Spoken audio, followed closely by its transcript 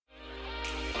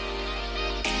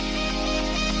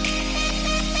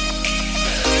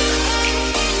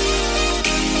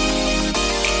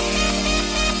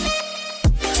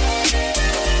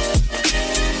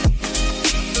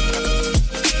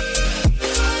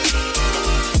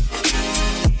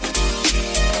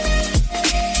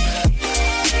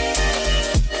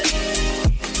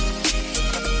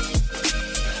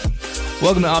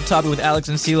Welcome to Off Topic with Alex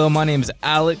and CeeLo. My name is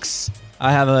Alex.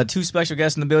 I have two special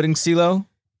guests in the building. CeeLo.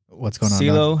 What's going on?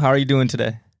 CeeLo, how are you doing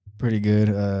today? Pretty good.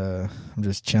 I'm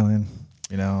just chilling.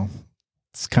 You know,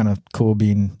 it's kind of cool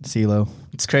being CeeLo.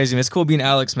 It's crazy, man. It's cool being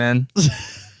Alex, man.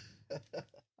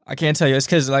 I can't tell you. It's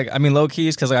because, low key,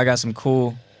 it's because I got some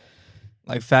cool,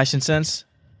 fashion sense.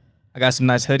 I got some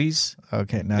nice hoodies.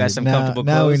 Okay, now, got some comfortable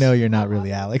now clothes. we know you're not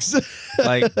really Alex.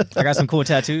 I got some cool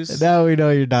tattoos. Now we know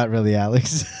you're not really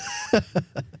Alex.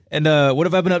 And what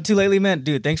have I been up to lately, man?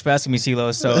 Dude, thanks for asking me,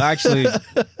 CeeLo. So actually,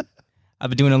 I've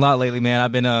been doing a lot lately, man.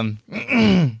 I've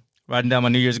been writing down my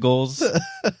New Year's goals.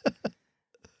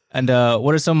 And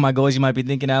what are some of my goals you might be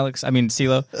thinking, Alex? I mean,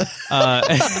 CeeLo.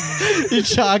 You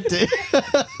chalked it.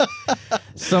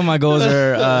 Some of my goals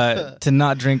are to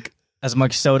not drink as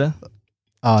much soda.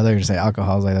 Oh, they're going to say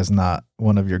alcohol. Like, that's not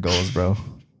one of your goals, bro.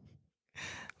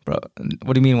 Bro,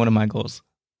 what do you mean one of my goals?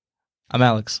 I'm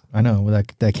Alex. I know.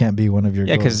 That can't be one of your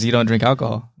goals. Yeah, because you don't drink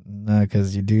alcohol. No,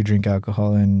 because you do drink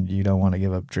alcohol and you don't want to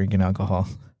give up drinking alcohol.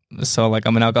 So,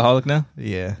 I'm an alcoholic now?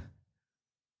 Yeah.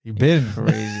 You've been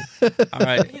crazy. All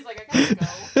right. He's like, I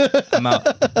gotta go. I'm out.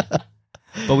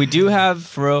 But we do have,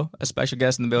 for real, a special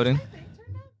guest in the building.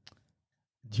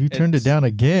 You turned it down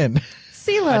again.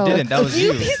 CeeLo. I didn't. That was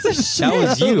you. Piece of shit. That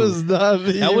was you. That was not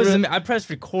me. That wasn't me. I pressed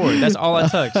record. That's all I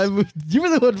touched. You were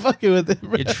the one fucking with it,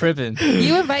 bro. You're tripping.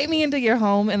 You invite me into your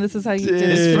home, and this is how you do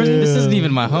This it. isn't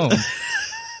even my home.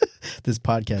 This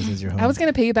podcast is your home. I was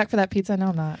gonna pay you back for that pizza. No,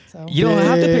 I'm not. So You don't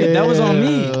have to pay. That was on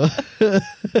me.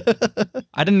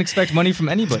 I didn't expect money from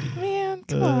anybody. man,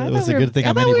 come on. It was a good thing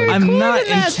I'm I thought we were anybody. I'm not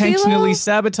recording that, intentionally CeeLo.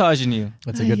 sabotaging you.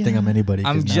 It's a good thing I'm anybody. 'cause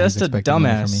I'm now he's just a expecting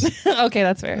money from dumbass. me. Okay,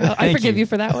 that's fair. I Thank forgive you. you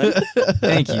for that one.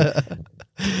 Thank you.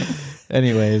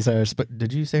 Anyways,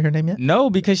 did you say her name yet? No,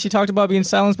 because she talked about being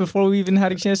silenced before we even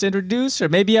had a chance to introduce her.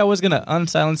 Maybe I was going to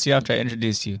unsilence you after I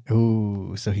introduced you.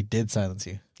 Ooh, so he did silence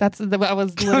you. That's I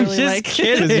was I'm literally just like,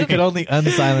 kidding. Because you could only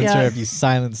unsilence Yeah. her if you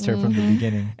silenced her from the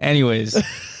beginning. Anyways,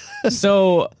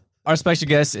 so our special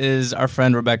guest is our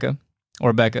friend Rebecca,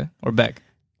 or Becca, or Beck.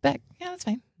 Beck. Yeah, that's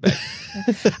fine. Beck.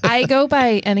 I go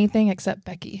by anything except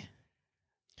Becky.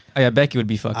 Oh yeah, Becky would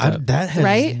be fucked up. That has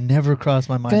Right? never crossed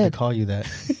my mind Good. to call you that.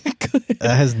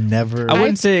 That has never. I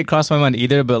wouldn't say it crossed my mind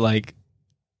either, but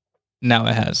now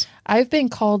it has. I've been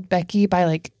called Becky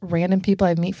by random people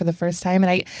I meet for the first time, and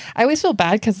I always feel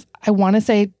bad because I want to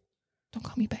say, "Don't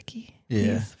call me Becky."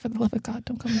 Yeah. Please, for the love of God,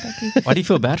 don't call me Becky. Why do you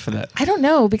feel bad for that? I don't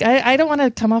know, because I don't want to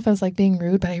come off as being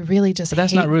rude, but I really just But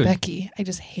that's hate not rude. Becky. I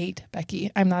just hate Becky.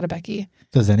 I'm not a Becky.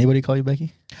 Does anybody call you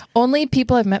Becky? Only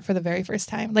people I've met for the very first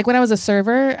time. Like when I was a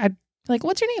server, I'd be like,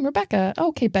 "What's your name?" Rebecca. Oh,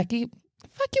 okay, Becky.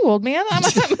 Fuck you, old man. My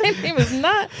name is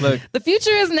not. Look, The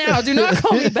future is now. Do not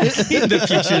call me Becky. the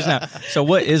future is now. So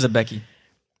what is a Becky?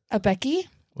 A Becky?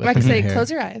 With I can say, hair. close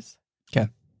your eyes. Okay.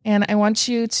 And I want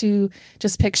you to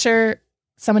just picture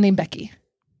someone named Becky.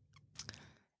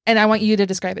 And I want you to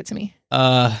describe it to me.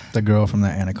 The girl from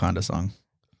that Anaconda song.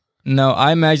 No,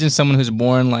 I imagine someone who's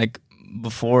born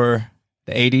before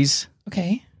the 80s.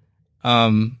 Okay.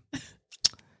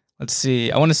 Let's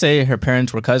see. I want to say her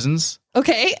parents were cousins.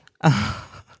 Okay.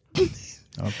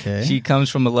 Okay. She comes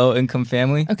from a low income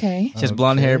family. Okay. She has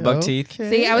blonde hair, buck teeth.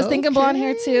 See, I was thinking blonde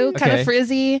hair too. Kind Okay. of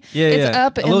frizzy. Yeah, It's yeah.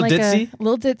 up A and little like ditzy. a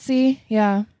little ditzy.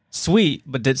 Yeah. Sweet,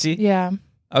 but ditzy. Yeah.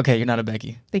 Okay, you're not a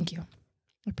Becky. Thank you.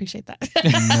 I appreciate that.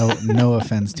 No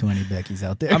offense to any Beckys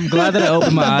out there. I'm glad that I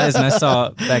opened my eyes and I saw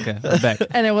Becca. Or Beck.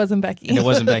 And it wasn't Becky. And it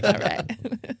wasn't Becky. All right.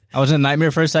 I was in a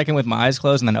nightmare for a second with my eyes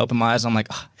closed and then I opened my eyes and I'm like,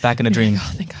 back in a dream.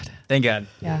 Oh, thank God. Thank God.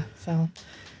 Yeah. So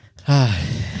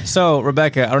So,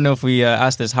 Rebecca, I don't know if we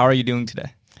asked this. How are you doing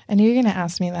today? I knew you were going to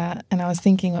ask me that. And I was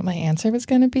thinking what my answer was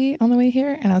going to be on the way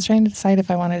here. And I was trying to decide if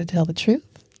I wanted to tell the truth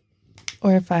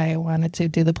or if I wanted to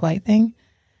do the polite thing.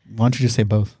 Why don't you just say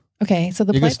both? Okay. So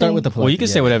the You can polite start thing, with the polite. Well, you can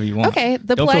say whatever you want. Okay.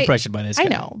 The Don't polite, feel pressured by this. I guy.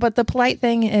 know. But the polite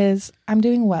thing is I'm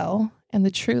doing well. And the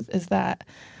truth is that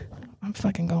I'm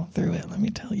fucking going through it. Let me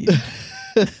tell you.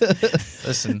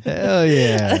 Listen, Hell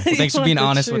yeah. thanks for being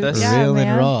honest with us. Yeah, Real and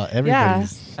man. raw.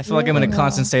 Everybody's. I feel like I'm in a Real.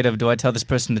 constant state of, do I tell this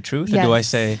person the truth or do I Yes.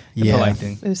 say the Yeah. polite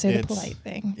thing? They say the It's- polite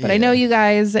thing. But I know you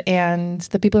guys and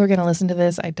the people who are going to listen to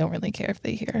this, I don't really care if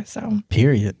they hear. So,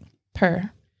 Period. per.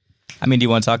 I mean, do you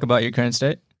want to talk about your current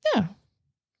state? Yeah.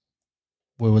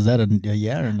 Well, was that a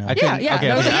yeah or no? I couldn't- yeah, Okay,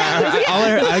 no, okay.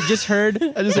 yeah. I just heard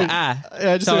the I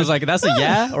just so I was heard- like, that's a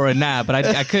yeah or a nah, but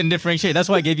I couldn't differentiate. That's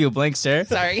why I gave you a blank stare.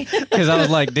 Sorry. Because I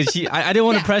was like, did she? I didn't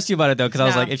want to Yeah. press you about it though, because I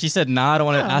was No. like, if she said nah, I don't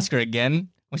want to No. ask her again.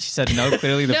 When she said no,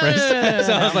 clearly the No, first no, no, no, time.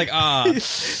 So I no. was like,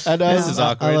 I know, this is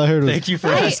awkward. All I heard was, Thank you for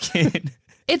Right. asking.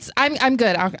 I'm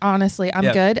good. Honestly, I'm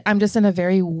Yeah. good. I'm just in a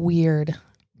very weird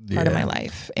part of my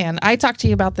life. And I talked to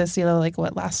you about this, like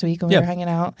last week when we were hanging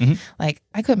out. Mm-hmm. Like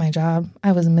I quit my job.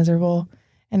 I was miserable.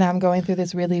 And now I'm going through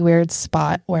this really weird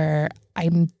spot where I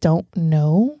don't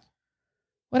know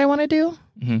what I want to do.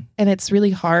 Mm-hmm. And it's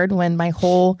really hard when my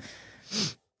whole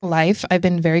life I've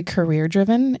been very career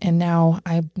driven, and now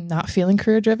I'm not feeling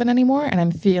career driven anymore. And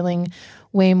I'm feeling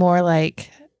way more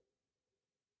like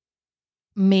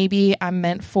maybe I'm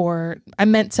meant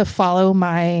to follow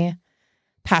my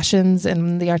passions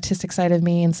and the artistic side of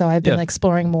me. And so I've been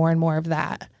exploring more and more of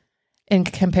that in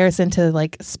comparison to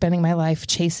like spending my life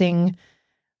chasing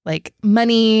like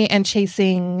money and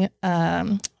chasing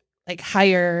like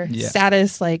higher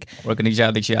status, like working a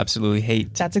job that you absolutely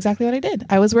hate. That's exactly what I did.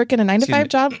 I was working a 9-to-5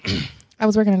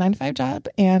 job.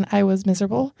 And I was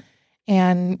miserable.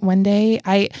 And one day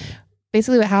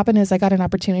basically what happened is I got an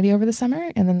opportunity over the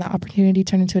summer, and then the opportunity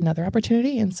turned into another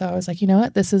opportunity. And so I was like, you know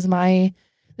what? This is the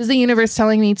universe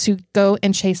telling me to go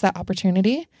and chase that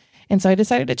opportunity. And so I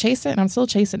decided to chase it, and I'm still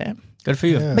chasing it. Good for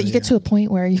you. Yeah, but you get to a point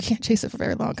where you can't chase it for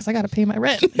very long because I got to pay my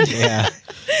rent. Yeah,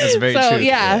 that's very true.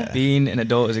 Yeah. Being an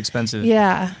adult is expensive.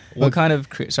 Yeah. What kind of...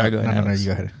 Sorry, go ahead. No, you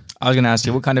go ahead. I was going to ask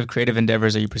you, what kind of creative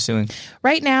endeavors are you pursuing?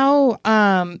 Right now,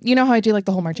 you know how I do like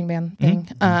the whole marching band thing?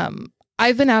 Mm-hmm.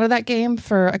 I've been out of that game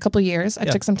for a couple of years. I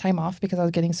took some time off because I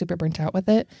was getting super burnt out with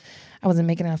it. I wasn't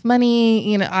making enough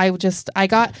money. I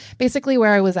got basically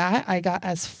where I was at. I got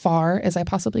as far as I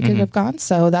possibly could have gone.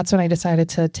 So that's when I decided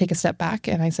to take a step back.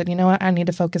 And I said, you know what? I need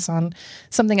to focus on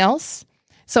something else.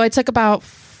 So I took about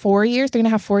 4 years,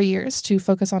 3.5, 4 years to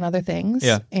focus on other things.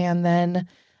 Yeah. And then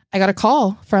I got a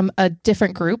call from a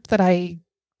different group that I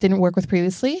didn't work with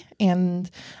previously. And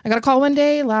I got a call one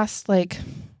day last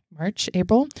March,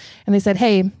 April, and they said,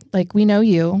 hey, we know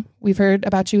you. We've heard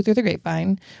about you through the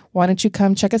grapevine. Why don't you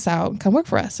come check us out and come work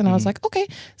for us? And I was like, okay.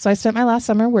 So I spent my last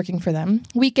summer working for them.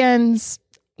 Weekends,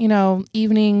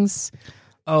 evenings.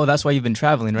 Oh, that's why you've been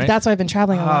traveling, right? That's why I've been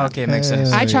traveling a lot. Okay, makes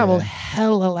sense. I traveled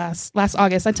hella last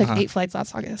August. I took 8 flights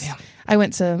last August. Damn. I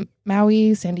went to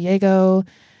Maui, San Diego,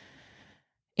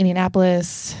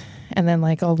 Indianapolis, and then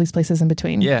all these places in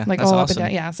between. Yeah, all awesome. up and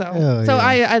down. Yeah. So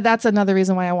I that's another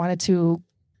reason why I wanted to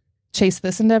chase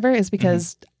this endeavor, is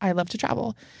because I love to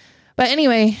travel. But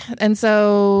anyway, and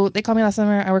so they called me last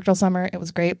summer. I worked all summer. It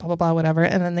was great, blah, blah, blah, whatever.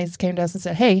 And then they came to us and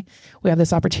said, hey, we have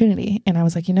this opportunity. And I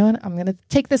was like, you know what? I'm going to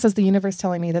take this as the universe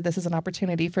telling me that this is an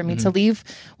opportunity for me to leave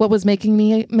what was making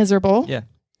me miserable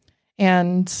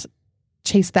and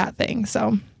chase that thing.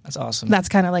 So that's awesome. That's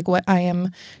kind of what I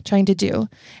am trying to do.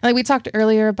 And we talked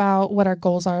earlier about what our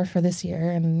goals are for this year,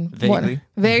 and vaguely.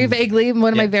 Very vaguely,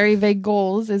 one of my very vague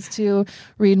goals is to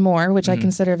read more, which I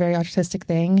consider a very artistic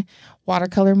thing.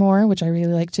 Watercolor more, which I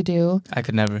really like to do. I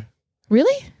could never.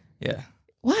 Really? Yeah.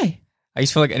 Why? I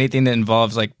used to feel like anything that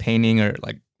involves painting or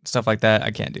stuff like that,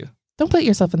 I can't do. Don't put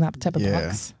yourself in that type of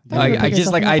box. I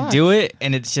just I do it,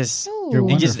 and it's just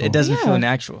it doesn't feel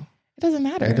natural. It doesn't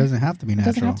matter. It doesn't have to be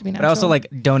natural. But I also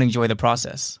don't enjoy the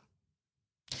process.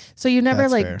 So you never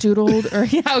doodled or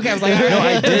okay, I was like, no,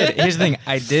 I did. Here's the thing.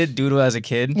 I did doodle as a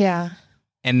kid. Yeah.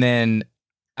 And then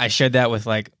I shared that with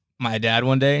my dad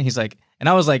one day. He's like, and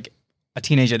I was a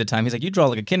teenager at the time. He's like, you draw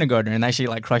like a kindergartner, and that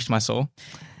shit crushed my soul.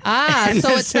 So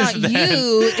it's not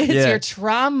you, it's your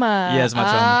trauma. Yeah, it's my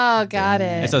trauma. Oh, got it.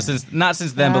 And so since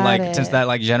then, but since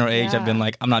that general age, I've been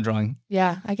I'm not drawing.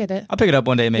 Yeah, I get it. I'll pick it up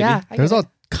one day, maybe. Yeah, there's all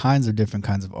kinds of different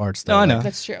kinds of arts. Oh, I know.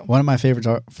 That's true. One of my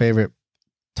favorite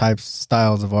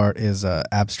styles of art is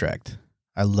abstract.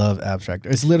 I love abstract.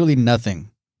 It's literally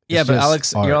nothing. Yeah, but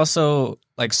Alex, art. You're also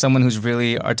someone who's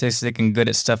really artistic and good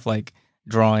at stuff like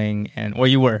drawing, or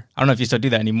you were. I don't know if you still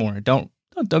do that anymore. Don't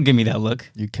give me that look.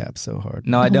 You cap so hard.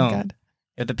 No, I don't. God.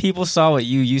 If the people saw what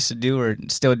you used to do or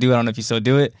still do, I don't know if you still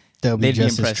do it. They'll be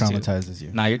just as traumatized as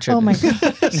you. Nah, you're tripping. Oh my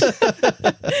gosh.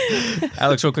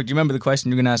 Alex, real quick, do you remember the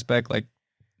question you're gonna ask Beck? It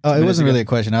wasn't really a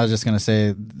question. I was just gonna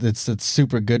say it's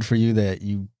super good for you that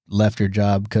you left your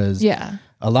job, because a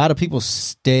lot of people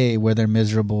stay where they're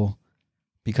miserable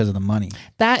because of the money.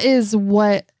 That is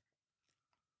what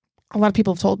a lot of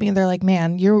people have told me. They're like,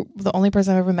 man, you're the only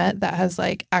person I've ever met that has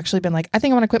actually been I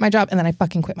think I want to quit my job, and then I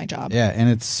fucking quit my job. Yeah, and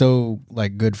it's so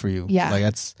good for you. Yeah.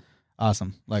 That's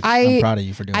awesome. I'm proud of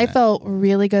you for doing that. I felt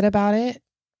really good about it.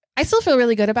 I still feel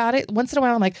really good about it. Once in a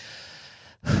while, I'm like,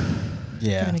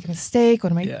 did I make a mistake?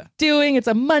 What am I doing? It's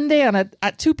a Monday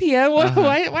at 2 p.m.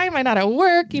 Why am I not at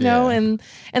work? You know? And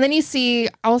then you see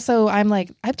also,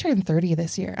 I've turned 30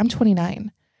 this year. I'm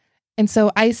 29. And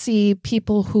so I see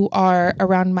people who are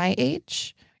around my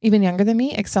age, even younger than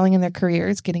me, excelling in their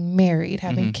careers, getting married,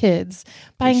 having kids,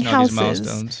 buying reaching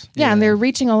houses. And they're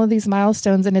reaching all of these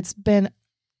milestones. And it's been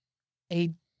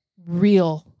a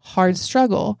real hard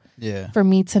struggle for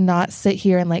me to not sit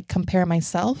here and like compare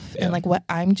myself and like what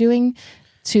I'm doing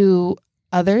to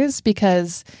others,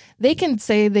 because they can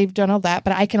say they've done all that,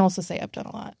 but I can also say I've done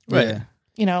a lot. Right. Yeah.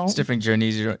 You know, it's different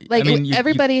journeys. Like, I mean,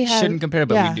 everybody shouldn't compare,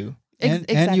 but we do.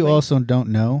 And you also don't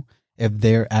know if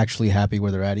they're actually happy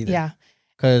where they're at either. Yeah.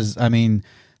 Because, I mean,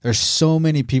 there's so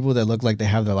many people that look like they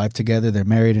have their life together, they're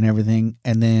married and everything,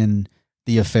 and then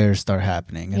the affairs start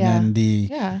happening. And then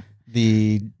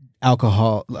the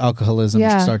alcoholism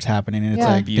starts happening. And it's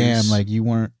like, damn, like you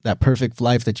weren't that perfect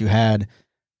life that you had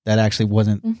that actually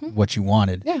wasn't what you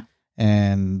wanted. Yeah.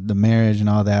 And the marriage and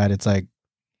all that, it's like,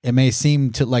 it may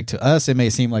seem to us, it may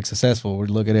seem like successful. We're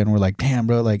looking at it and we're like, damn,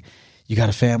 bro, like you got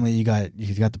a family, you got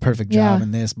the perfect job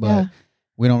in this, but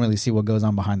we don't really see what goes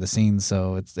on behind the scenes.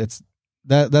 So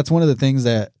that's one of the things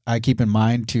that I keep in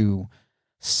mind to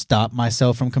stop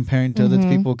myself from comparing to other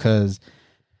people, because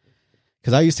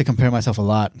I used to compare myself a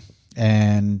lot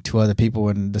and to other people,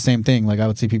 and the same thing, like I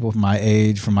would see people from my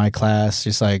age, from my class,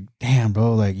 just like, damn,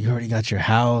 bro, like you already got your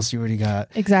house, you already got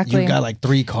you got like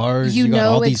 3 cars, you got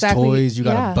all these toys, you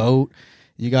got a boat,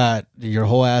 you got your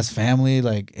whole ass family,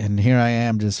 like, and here I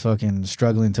am just fucking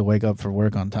struggling to wake up for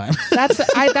work on time. That's how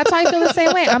I feel the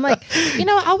same way. I'm like,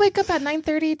 I'll wake up at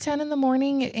 9:30, 10 in the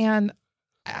morning, and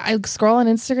I scroll on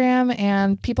Instagram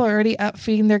and people are already up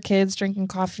feeding their kids, drinking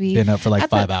coffee. Been up for like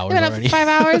 5 hours already. 5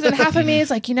 hours, and half of me is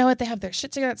like, you know what? They have their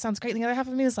shit together. That sounds great. And the other half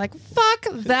of me is like, fuck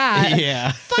that.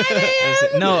 Yeah. 5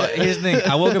 a.m. No, here's the thing.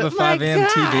 I woke up at 5 a.m.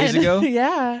 2 days ago.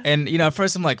 Yeah. And, at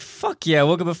first I'm like, fuck yeah, I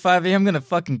woke up at 5 a.m. I'm going to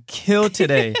fucking kill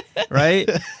today. Right?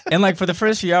 And like for the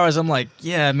first few hours, I'm like,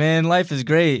 yeah, man, life is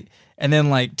great. And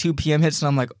then like 2 p.m. hits and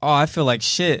I'm like, oh, I feel like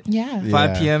shit. Yeah.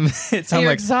 5 p.m. hits, I'm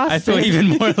like, exhausted. I feel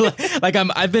even more like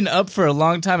I've been up for a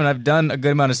long time and I've done a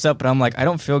good amount of stuff, but I'm like, I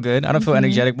don't feel good. I don't feel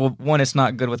energetic. Well, one, it's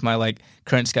not good with my like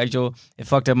current schedule. It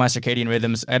fucked up my circadian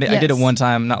rhythms. I did it one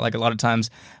time, not like a lot of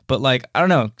times, but like, I don't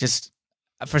know, just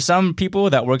for some people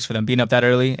that works for them, being up that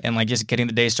early and like just getting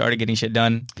the day started, getting shit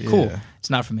done. Cool. It's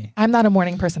not for me. I'm not a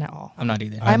morning person at all. I'm not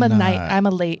either. I'm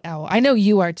a late owl. I know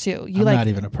you are too. I'm not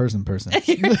even a person.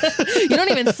 You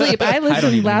don't even sleep. I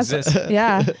don't even exist.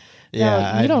 Yeah.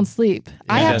 Yeah, no, you don't sleep.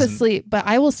 I have to sleep, but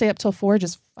I will stay up till 4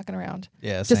 just fucking around.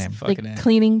 Yeah, just same. like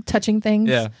cleaning, touching things.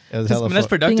 Yeah, it was hella that's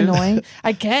productive. Being annoying,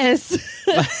 I guess.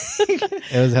 It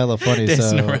was hella funny.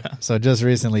 So just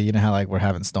recently, you know how like we're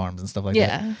having storms and stuff like that.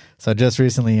 Yeah. So just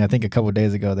recently, I think a couple of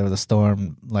days ago, there was a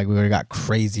storm. Like we got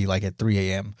crazy, like at 3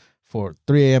 a.m.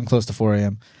 close to 4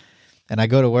 a.m. And I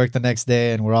go to work the next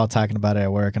day, and we're all talking about it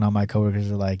at work, and all my coworkers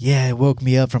are like, "Yeah, it woke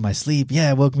me up from my sleep. Yeah,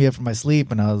 it woke me up from my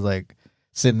sleep." And I was like,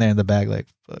 sitting there in the back, like,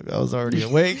 fuck, I was already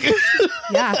awake.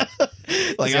 Yeah,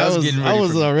 like I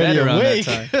was already awake.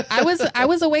 I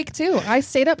was awake too. I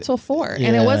stayed up till 4,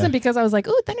 and it wasn't because I was like,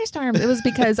 "Ooh, thunderstorms." It was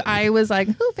because I was like,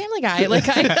 "Ooh, Family Guy." Like,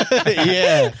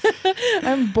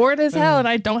 I'm bored as hell, and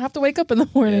I don't have to wake up in the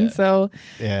morning. So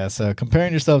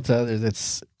comparing yourself to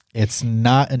others, it's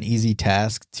not an easy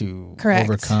task to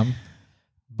overcome,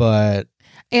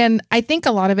 and I think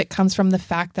a lot of it comes from the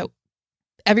fact that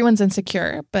everyone's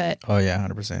insecure, but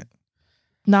 100%.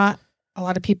 Not a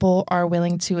lot of people are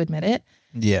willing to admit it.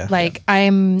 Yeah. Like I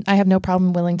have no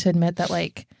problem willing to admit that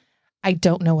like I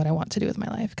don't know what I want to do with my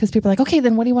life, because people are like, okay,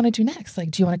 then what do you want to do next? Like,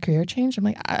 do you want a career change? I'm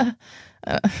like, I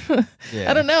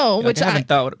don't know. Like, I haven't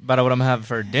thought about what I'm gonna have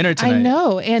for dinner tonight. I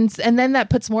know, and then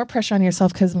that puts more pressure on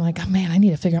yourself, because I'm like, oh man, I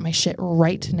need to figure out my shit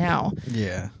right now.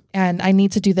 Yeah. And I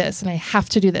need to do this, and I have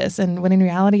to do this, and when in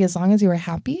reality, as long as you are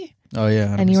happy.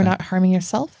 100%. And you are not harming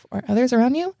yourself or others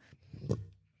around you.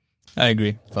 I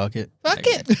agree. Fuck it. Fuck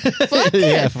it.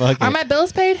 Yeah, fuck it. Are my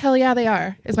bills paid? Hell yeah, they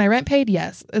are. Is my rent paid?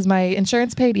 Yes. Is my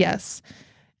insurance paid? Yes.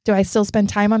 Do I still spend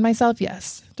time on myself?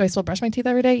 Yes. Do I still brush my teeth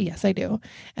every day? Yes, I do.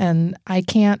 And I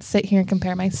can't sit here and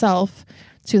compare myself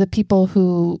to the people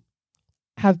who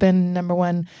have been, number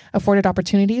one, afforded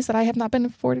opportunities that I have not been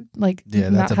afforded, like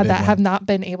have not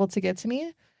been able to get to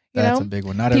me. That's a big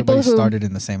one. Not everybody started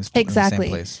in the same spot. Exactly.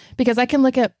 In the same place. Because I can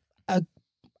look at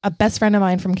a best friend of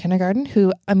mine from kindergarten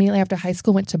who immediately after high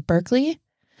school went to Berkeley,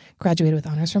 graduated with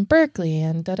honors from Berkeley,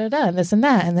 and and this and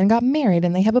that, and then got married,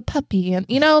 and they have a puppy, and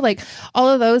like all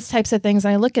of those types of things.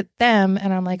 And I look at them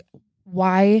and I'm like,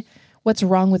 why? What's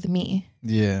wrong with me?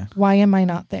 Yeah. Why am I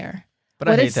not there? But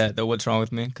I hate that though. What's wrong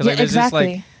with me? Because like there's just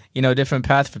like different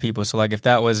path for people. So like if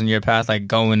that wasn't your path, like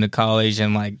going to college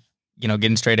and like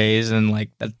getting straight A's, and like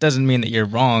that doesn't mean that you're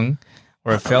wrong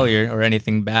or a failure or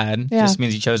anything bad. It just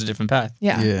means you chose a different path.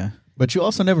 Yeah. But you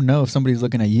also never know if somebody's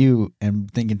looking at you and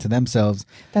thinking to themselves,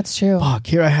 that's true. Fuck,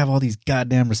 here I have all these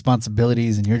goddamn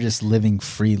responsibilities and you're just living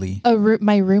freely.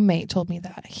 My roommate told me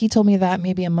that. He told me that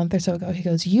maybe a month or so ago. He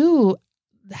goes,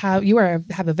 have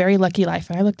a very lucky life.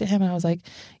 And I looked at him and I was like,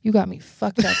 you got me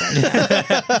fucked up right now.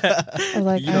 I was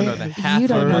like, you don't know the half. You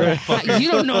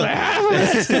don't know the half of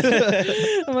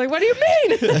it. I'm like, what do you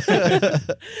mean?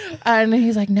 And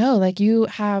he's like, no, like you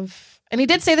have, and he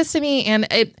did say this to me, and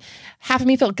half of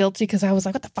me felt guilty because I was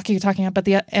like, what the fuck are you talking about?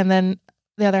 And then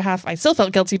the other half, I still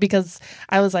felt guilty because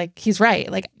I was like, he's right.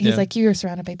 Like, he's like, you're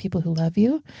surrounded by people who love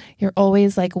you. You're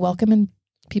always like welcome in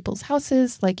people's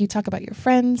houses. Like, you talk about your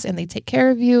friends and they take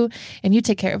care of you and you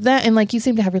take care of them. And like, you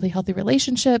seem to have really healthy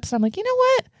relationships. And I'm like, you know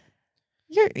what?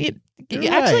 You're actually,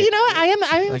 right. you know what? I am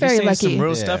like very lucky. Some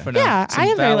real stuff right now. Yeah, I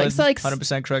am very lucky. So like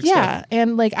 100% correct. Yeah. Stuff.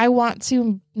 And like, I want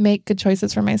to make good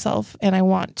choices for myself, and I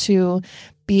want to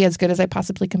be as good as I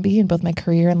possibly can be in both my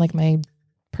career and like my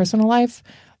personal life.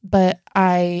 But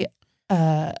I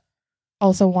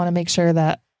also want to make sure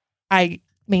that I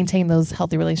maintain those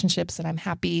healthy relationships and I'm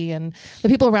happy and the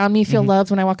people around me feel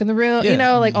loved when I walk in the room, you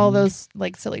know, like all those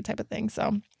like silly type of things.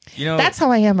 So, you know, that's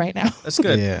how I am right now. That's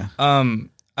good. Yeah.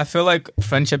 I feel like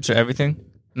friendships are everything.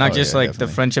 Not just like definitely.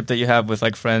 The friendship that you have with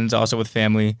like friends, also with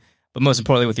family, but most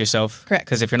importantly with yourself. Correct.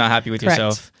 Because if you're not happy with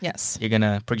yourself, you're going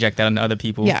to project that onto other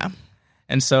people. Yeah.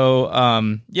 And so, I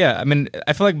mean,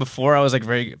 I feel like before I was like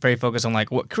very, very focused on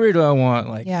like, what career do I want?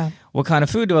 Like, what kind of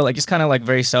food do I like? Just kind of like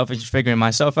very selfish, figuring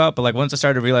myself out. But like once I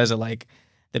started to realize that like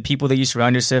the people that you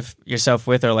surround yourself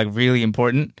with are like really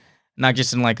important. Not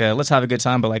just in like a let's have a good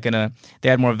time, but like they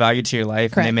add more value to your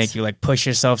life. Correct. And they make you like push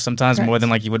yourself sometimes more than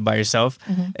like you would by yourself.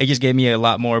 Mm-hmm. It just gave me a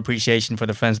lot more appreciation for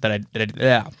the friends that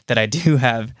I do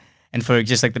have, and for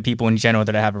just like the people in general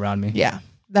that I have around me. Yeah.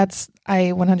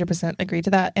 I 100% agree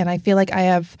to that. And I feel like I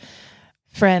have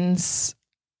friends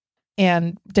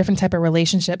and different type of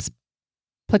relationships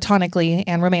platonically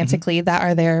and romantically that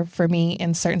are there for me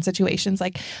in certain situations.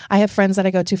 Like I have friends that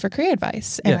I go to for career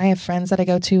advice, and I have friends that I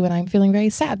go to when I'm feeling very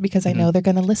sad because I know they're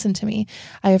going to listen to me.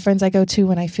 I have friends I go to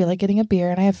when I feel like getting a beer,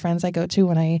 and I have friends I go to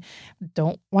when I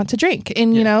don't want to drink.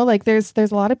 And you know, like there's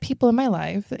a lot of people in my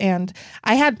life. And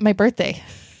I had my birthday.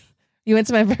 You went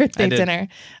to my birthday dinner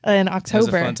in October. It was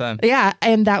a fun time. Yeah.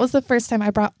 And that was the first time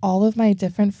I brought all of my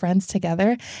different friends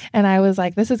together. And I was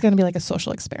like, this is going to be like a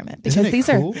social experiment. Because these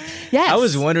are, yes. I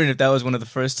was wondering if that was one of the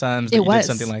first times that you did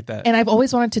something like that. And I've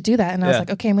always wanted to do that. And I was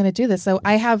like, okay, I'm going to do this. So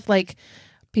I have like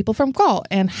people from Galt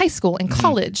and high school and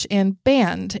college and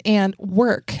band and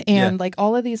work and like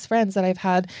all of these friends that I've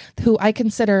had who I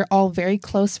consider all very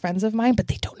close friends of mine, but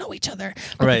they don't know each other.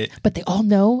 But they all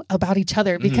know about each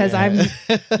other because I'm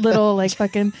little like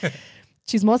fucking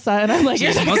chismosa, and I'm like,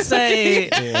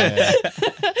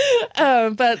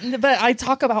 but I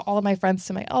talk about all of my friends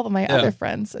to all of my other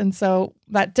friends. And so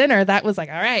that dinner, that was like,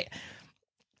 all right,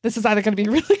 this is either going to be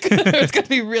really good or it's going to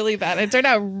be really bad. It turned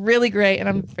out really great, and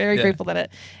I'm very grateful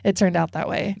that it turned out that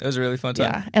way. It was a really fun time.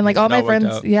 Yeah, and like all my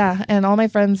friends, and all my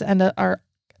friends are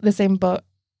the same boat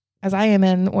as I am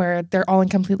in, where they're all in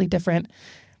completely different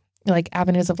like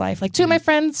avenues of life. Like two of my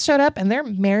friends showed up and they're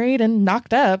married and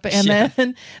knocked up, and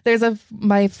then there's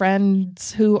my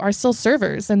friends who are still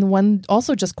servers, and one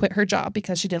also just quit her job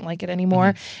because she didn't like it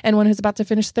anymore, and one who's about to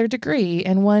finish their degree,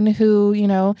 and one who, you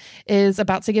know, is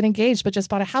about to get engaged but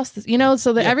just bought a house, you know,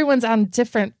 so that everyone's on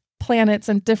different planets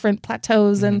and different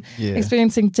plateaus and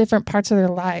experiencing different parts of their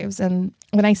lives. And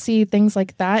when I see things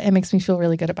like that, it makes me feel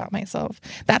really good about myself.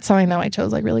 That's how I know I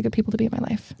chose like really good people to be in my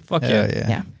life. Fuck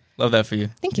yeah. Love that for you.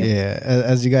 Thank you. Yeah,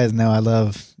 as you guys know, I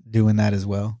love doing that as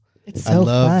well. It's so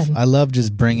fun. I love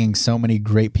just bringing so many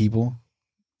great people.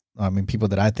 I mean, people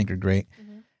that I think are great.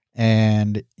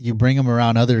 And you bring them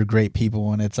around other great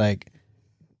people, and it's like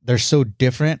they're so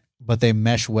different, but they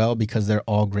mesh well because they're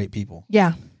all great people.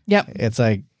 Yeah. Yep. It's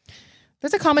like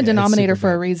there's a common denominator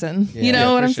for a reason. Yeah. You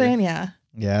know what I'm saying? Yeah.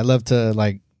 Yeah, I love to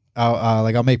like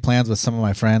I'll make plans with some of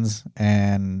my friends,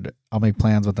 and I'll make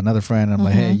plans with another friend, and I'm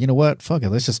like, hey, you know what? Fuck it.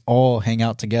 Let's just all hang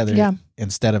out together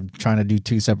instead of trying to do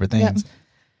two separate things.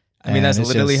 I mean, that's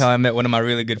literally how I met one of my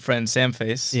really good friends, Sam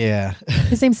Face. Yeah.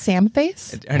 His name's Sam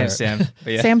Face? Her name's Sam.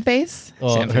 But yeah. Sam Face?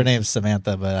 Well, Sam her Face. name's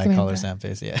Samantha, but I call her Sam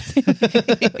Face,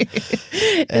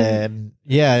 and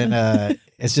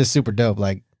it's just super dope.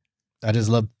 Like, I just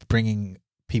love bringing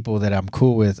people that I'm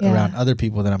cool with around other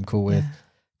people that I'm cool with.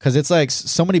 Because it's like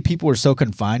so many people are so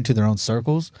confined to their own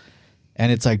circles.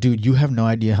 And it's like, dude, you have no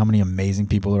idea how many amazing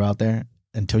people are out there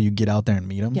until you get out there and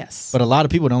meet them. Yes. But a lot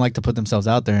of people don't like to put themselves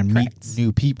out there and meet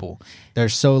new people. They're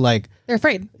so like... They're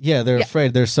afraid. Yeah, they're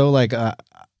afraid. They're so like, I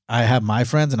have my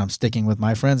friends and I'm sticking with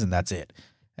my friends and that's it.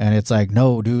 And it's like,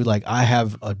 no, dude, like I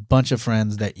have a bunch of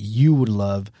friends that you would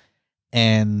love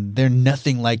and they're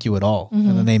nothing like you at all.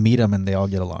 And then they meet them and they all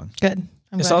get along. Good.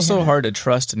 It's also hard to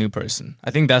trust a new person.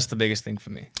 I think that's the biggest thing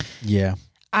for me. Yeah.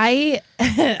 I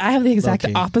have the exact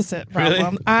opposite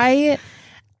problem. Really?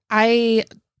 I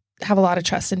have a lot of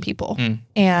trust in people,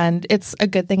 and it's a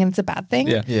good thing and it's a bad thing.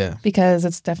 Yeah. Because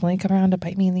it's definitely come around to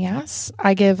bite me in the ass.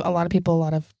 I give a lot of people a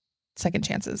lot of second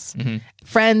chances.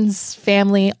 Friends,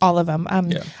 family, all of them.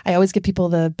 I always give people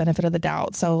the benefit of the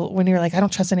doubt. So when you're like, I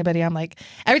don't trust anybody, I'm like,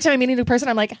 every time I meet a new person,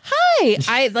 I'm like, hi.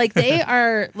 I like, they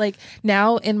are like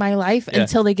now in my life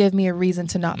until they give me a reason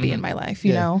to not be in my life,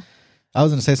 you know? I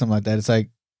was going to say something like that. It's like,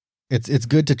 it's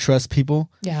good to trust people.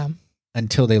 Yeah.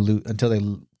 Until they lose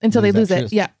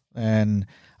it. Yeah. And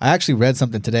I actually read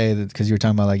something today because you were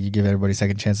talking about like you give everybody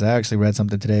second chances. I actually read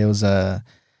something today. It was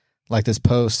like this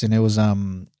post, and it was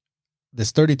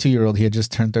this 32-year-old. He had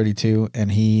just turned 32, and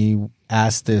he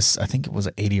asked this, I think it was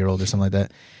an 80-year-old or something like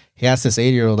that. He asked this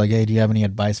 80-year-old like, "Hey, do you have any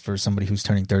advice for somebody who's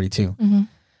turning 32?"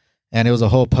 And it was a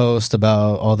whole post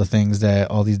about all the things that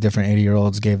all these different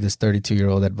 80-year-olds gave this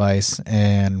 32-year-old advice,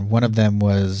 and one of them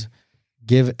was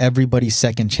give everybody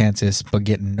second chances, but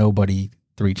get nobody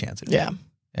 3 chances. Yeah.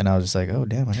 And I was just like, oh,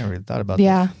 damn, I never really thought about that.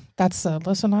 Yeah, that's a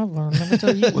lesson I've learned. Let me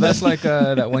tell you. Well, that's like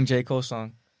that one J. Cole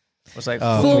song. It's like,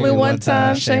 fool me one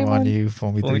time, shame on you.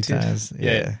 Fool me 3 times.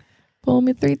 Yeah. Fool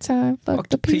me 3 times, fuck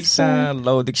the peace sign.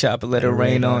 Load the chopper, let it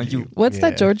rain on you. What's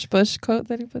that George Bush quote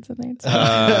that he puts in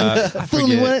there? Fool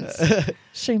me once,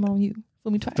 shame on you.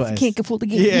 Fool me twice. You can't get fooled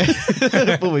again.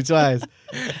 Yeah. Fool me twice.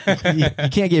 You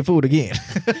can't get fooled again.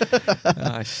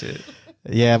 Ah, shit.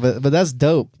 Yeah, but that's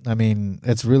dope. I mean,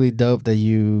 it's really dope that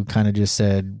you kind of just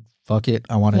said, fuck it,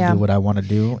 I want to do what I want to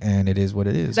do, and it is what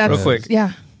it is. Real quick.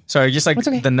 Yeah. Sorry, just like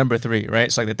the number 3, right?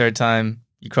 It's like the 3rd time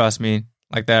you cross me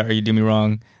like that or you do me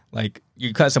wrong, like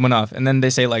you cut someone off, and then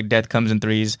they say like death comes in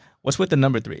 3s. What's with the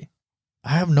number 3? I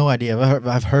have no idea.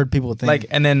 I've heard people think. Like,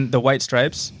 and then the white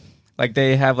stripes, like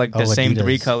they have like the same Adidas.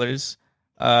 3 colors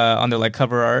on their like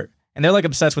cover art, and they're like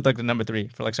obsessed with like the number 3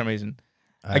 for like some reason.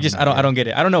 I don't get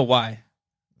it. I don't know why.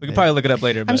 We can probably look it up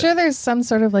later. But I'm sure there's some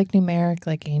sort of like numeric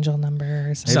like angel number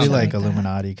or something. Maybe like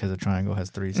Illuminati because a triangle has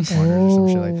 3 corners or some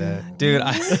shit like that. Dude,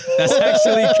 that's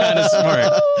actually kind of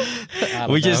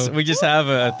smart. We just have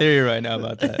a theory right now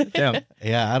about that. Damn.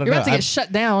 Yeah, I don't know. You're about to get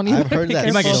shut down. I've heard that.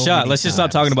 You might get shot. Let's just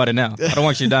stop talking about it now. I don't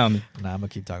want you to down me. Nah, I'm gonna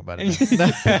keep talking about it.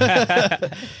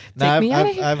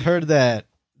 I've heard that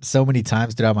so many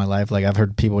times throughout my life. Like I've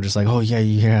heard people just like, oh yeah,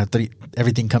 you hear 3,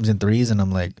 everything comes in 3s, and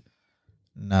I'm like,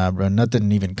 nah, bro,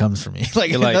 nothing even comes for me.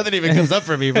 like nothing even comes up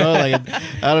for me, bro. Like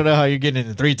I don't know how you're getting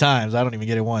it 3 times. I don't even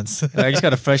get it once. I just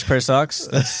got a fresh pair of socks.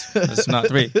 That's not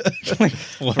 3. Like,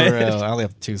 for real, I only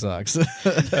have 2 socks.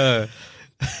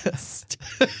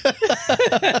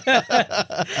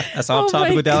 That's off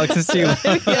topic with Alex and Steele. All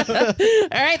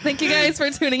right, thank you guys for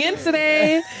tuning in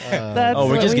today.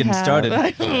 We're just getting started.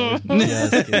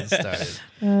 Just getting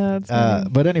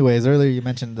started. But anyways, earlier you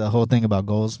mentioned the whole thing about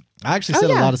goals. I actually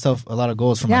set a lot of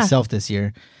goals for myself this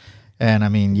year. And I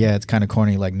mean, yeah, it's kind of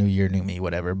corny, like new year, new me,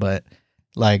 whatever. But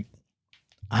like,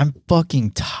 I'm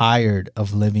fucking tired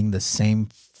of living the same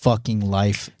fucking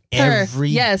life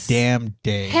every damn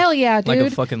day. Hell yeah, dude. Like a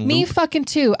fucking loop. Me fucking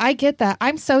too. I get that.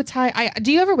 I'm so tired.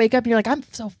 Do you ever wake up and you're like, I'm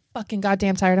so fucking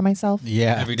goddamn tired of myself?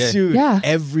 Yeah. Every day. Dude,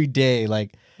 every day.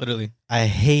 Like, literally. I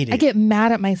hate it. I get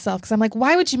mad at myself because I'm like,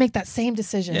 why would you make that same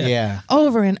decision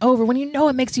over and over when you know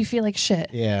it makes you feel like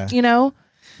shit? Yeah. You know?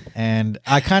 And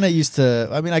I kind of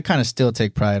I kind of still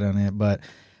take pride on it, but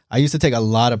I used to take a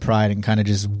lot of pride in kind of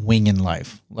just winging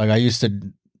life. Like I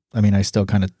still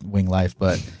kind of wing life,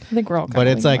 but I think we're all but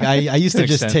it's like I used to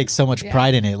just take so much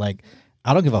pride in it. Like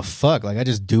I don't give a fuck. Like I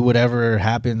just do whatever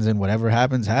happens, and whatever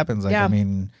happens. Like I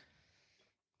mean,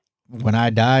 when I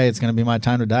die, it's gonna be my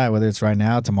time to die, whether it's right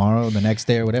now, tomorrow, the next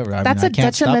day, or whatever. That's a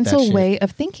detrimental way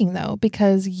of thinking, though,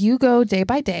 because you go day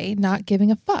by day not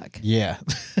giving a fuck. Yeah.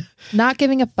 Not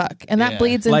giving a fuck, and that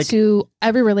bleeds into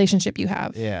every relationship you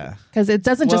have. Yeah, because it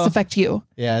doesn't just affect you.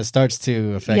 Yeah, it starts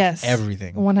to affect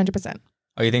everything. 100%.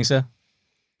 Oh, you think so?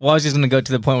 Well, I was just going to go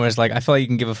to the point where it's like, I feel like you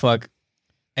can give a fuck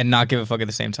and not give a fuck at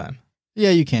the same time. Yeah,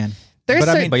 you can. But you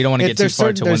don't want to get too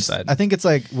far to one side. I think it's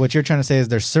like what you're trying to say is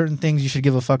there's certain things you should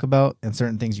give a fuck about and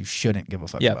certain things you shouldn't give a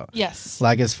fuck about. Yes.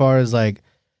 Like as far as like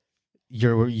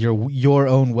your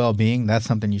own well-being, that's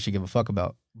something you should give a fuck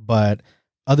about. But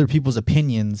other people's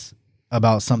opinions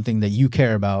about something that you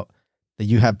care about, that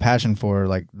you have passion for,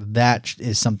 like that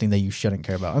is something that you shouldn't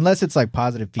care about, unless it's like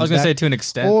positive feedback. I was gonna say to an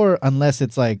extent, or unless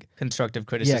it's like constructive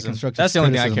criticism. Yeah, constructive. That's the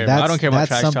only thing I care about. I don't care about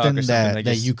trash talk or something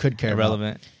that you could care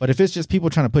irrelevant. About. But if it's just people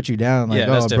trying to put you down, like,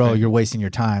 oh, bro, you're wasting your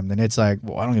time, then it's like,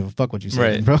 well, I don't give a fuck what you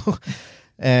say, bro.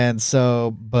 And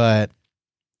so, but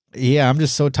yeah, I'm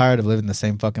just so tired of living the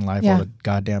same fucking life all the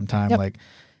goddamn time. Like,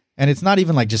 and it's not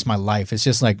even like just my life; it's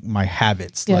just like my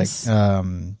habits. Yes.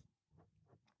 Like,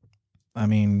 I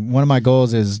mean, one of my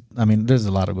goals is, I mean, there's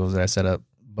a lot of goals that I set up,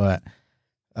 but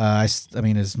I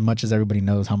mean, as much as everybody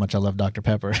knows how much I love Dr.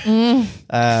 Pepper,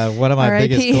 one of my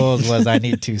biggest goals was I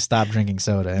need to stop drinking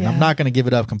soda. And I'm not going to give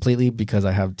it up completely because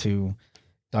I have 2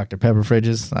 Dr. Pepper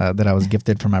fridges that I was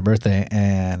gifted for my birthday,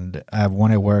 and I have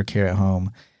one at work here at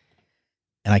home,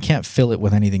 and I can't fill it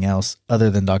with anything else other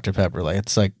than Dr. Pepper. Like,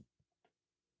 it's like,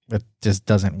 it just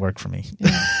doesn't work for me.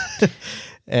 Yeah.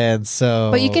 And so,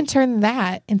 but you can turn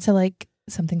that into like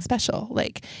something special.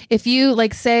 Like if you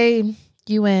like say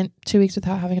you went 2 weeks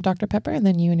without having a Dr. Pepper, and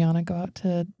then you and Yana go out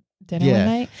to dinner one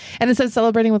night, and instead of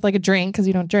celebrating with like a drink because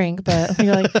you don't drink, but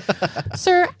you're like,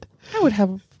 sir, I would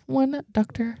have 1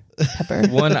 Dr. Pepper,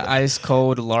 1 ice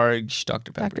cold large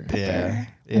Dr. Pepper. Yeah,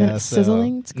 it's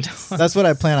sizzling. That's what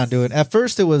I plan on doing. At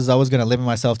first, I was going to limit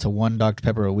myself to 1 Dr.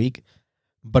 Pepper a week,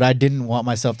 but I didn't want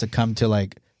myself to come to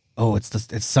like, oh,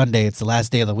 it's Sunday, it's the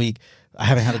last day of the week, I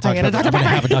haven't had a Dr. Pepper. I'm going to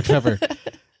have a Dr. Pepper.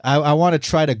 I want to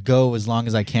try to go as long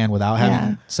as I can without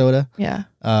having soda. Yeah.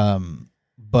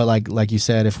 But like you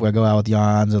said, if we go out with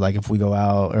Jans, or like if we go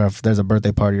out, or if there's a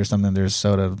birthday party or something, there's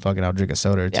soda, fucking I'll drink a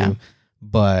soda or 2.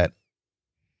 But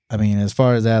I mean, as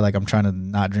far as that, like I'm trying to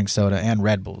not drink soda and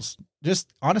Red Bulls.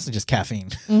 Just honestly, just caffeine.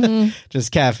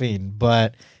 Just caffeine.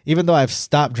 But even though I've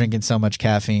stopped drinking so much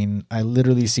caffeine, I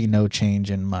literally see no change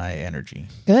in my energy.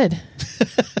 Good.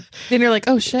 Then you're like,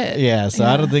 oh shit. Yeah, so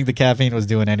I don't think the caffeine was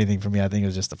doing anything for me. I think it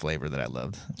was just the flavor that I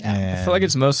loved. Yeah. I feel like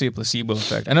it's mostly a placebo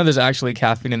effect. I know there's actually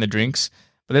caffeine in the drinks,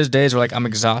 but there's days where like I'm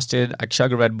exhausted, I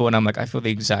chug a Red Bull, and I'm like, I feel the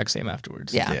exact same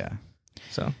afterwards. Yeah.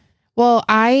 So. Well,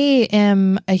 I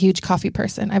am a huge coffee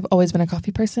person. I've always been a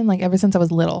coffee person. Like ever since I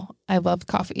was little, I loved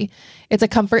coffee. It's a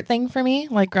comfort thing for me.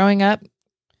 Like growing up,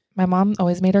 my mom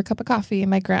always made her a cup of coffee.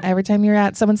 And every time you're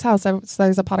at someone's house,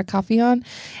 there's a pot of coffee on.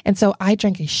 And so I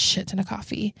drank a shit ton of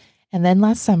coffee. And then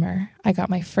last summer, I got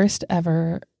my first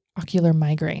ever ocular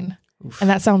migraine. Oof. And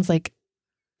that sounds like,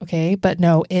 okay, but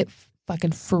no, it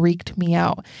fucking freaked me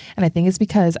out. And I think it's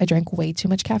because I drank way too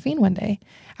much caffeine one day.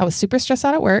 I was super stressed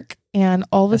out at work, and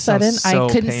all of a sudden I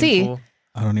couldn't see.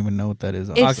 I don't even know what that is.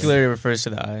 Ocular refers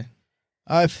to the eye.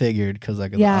 I figured because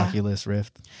like the Oculus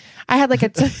Rift. I had like I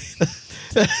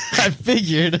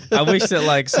figured. I wish that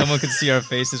like someone could see our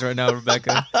faces right now,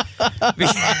 Rebecca.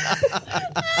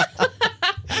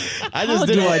 I just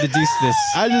didn't want to deduce this.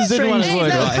 I just didn't want to.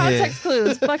 No context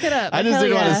clues. Fuck it up. I just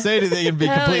didn't want to say anything and be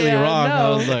completely wrong. No. I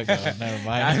was like, oh, never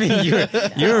mind. I mean,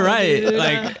 you're right.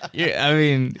 Like, you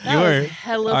were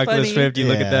hella Oculus funny. Rift. You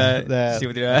look at that. See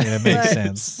with your eye. Yeah, it makes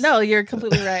sense. No, you're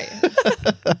completely right.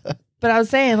 But I was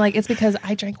saying, like, it's because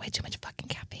I drank way too much fucking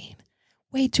caffeine.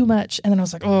 Way too much. And then I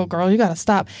was like, oh girl, you gotta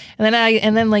stop. And then I used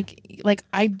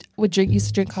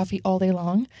to drink coffee all day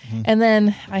long. Mm-hmm. And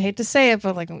then I hate to say it,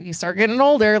 but like you start getting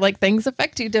older, like things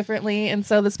affect you differently. And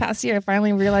so this past year I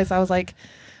finally realized, I was like,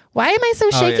 why am I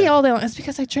so shaky all day long? It's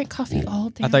because I drank coffee all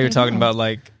day. I thought you were talking about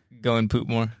like go and poop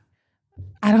more.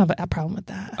 I don't have a problem with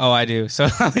that. Oh, I do. So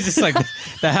I was just like,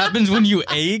 that happens when you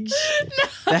age? No.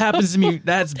 That happens to me.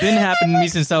 That's been happening to me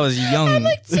since I was young. I'm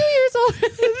like 2 years old.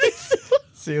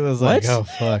 She was like, oh,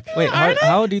 fuck. Wait,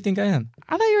 how old do you think I am?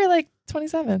 I thought you were like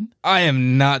 27. I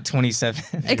am not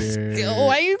 27.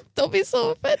 Why you don't be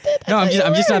so offended? No,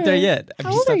 I'm just not there yet.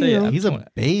 How old are you? He's a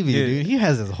baby, dude. He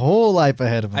has his whole life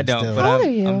ahead of him. I don't, still. but How old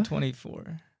are you? I'm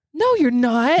 24. No, you're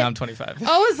not. No, I'm 25.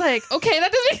 I was like, okay,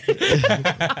 that doesn't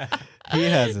He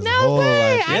has his no whole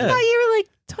way. life. I thought you were like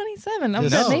 27. I'm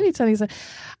like, maybe 27.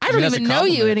 I don't even know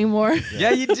you anymore. Yeah,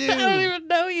 you do. I don't even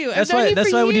know you. That's why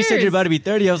when you said you're about to be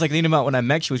 30, I was like thinking about when I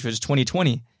met you, which was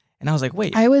 2020. And I was like,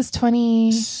 wait. I was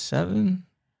 27. 7?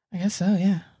 I guess so,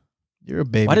 yeah. You're a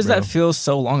baby. Why does that feel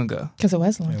so long ago? Because it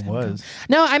was long. It was.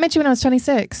 No, I met you when I was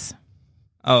 26.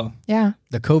 Oh. Yeah.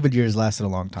 The COVID years lasted a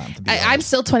long time. I'm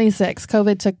still 26.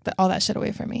 COVID took all that shit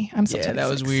away from me. I'm still 26. That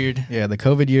was weird. Yeah, the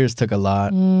COVID years took a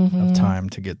lot of time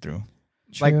to get through.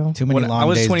 True. Like too many long days. I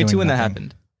was 22 when that nothing.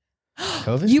 happened.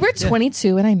 COVID? You were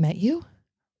 22 when I met you?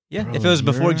 Yeah, Bro, if it was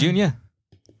before June, yeah.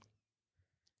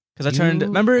 Because I turned,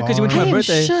 remember? Because you went to my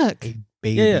birthday. Shook. A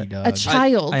baby dog. A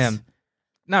child. I am.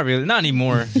 Not really. Not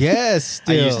anymore. Yes,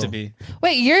 still. I used to be.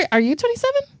 Wait, are you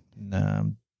 27? No,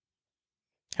 I'm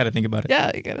Had to think about it.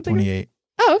 Yeah, you gotta think. 28.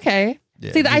 Oh, okay.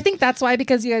 Yeah, See, I think that's why,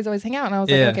 because you guys always hang out, and I was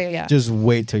like, okay, yeah. Just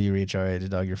wait till you reach our age,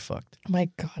 dog. You're fucked. Oh my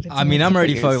God. I mean, I'm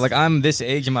already fucked. Like, I'm this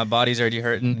age and my body's already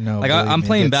hurting. No, like, I'm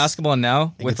playing basketball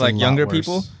now with like younger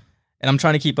people, and I'm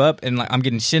trying to keep up, and like I'm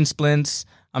getting shin splints.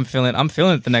 I'm feeling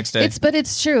it the next day. But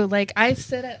it's true. Like, I'll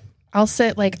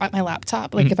sit like at my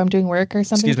laptop, like if I'm doing work or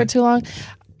something for too long,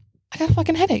 I got a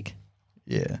fucking headache.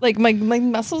 Yeah. Like my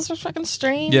muscles are fucking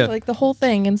strained. Yeah. Like the whole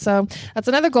thing. And so that's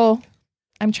another goal.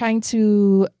 I'm trying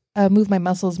to move my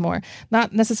muscles more.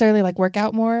 Not necessarily like work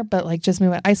out more, but like just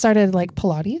move it. I started like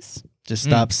Pilates. Just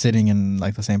stop sitting in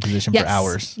like the same position for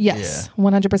hours. Yes,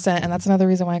 100%. And that's another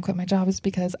reason why I quit my job is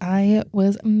because I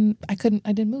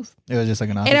didn't move. It was just like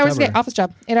an office 8 hours job, a day, office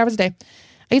job, 8 hours a day.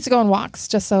 I used to go on walks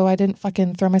just so I didn't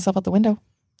fucking throw myself out the window.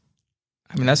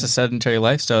 I mean, that's a sedentary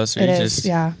lifestyle. So you're just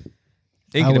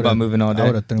thinking about moving all day. I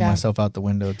would have thrown myself out the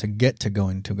window to get to go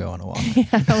on a walk.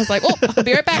 I was like, I'll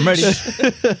be right back. I'm ready.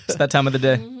 It's that time of the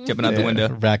day. Jumping out the window.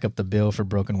 Rack up the bill for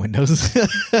broken windows.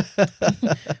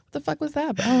 What the fuck was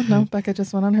that? Oh, no. Becca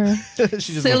just went on her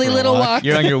silly little walk.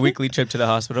 You're on your weekly trip to the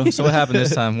hospital. So what happened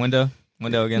this time? Window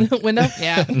again? Window?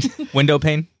 Yeah. Window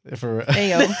pain?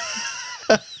 Ayo.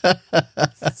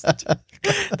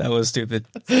 That was stupid.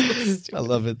 I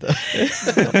love it though.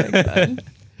 Oh my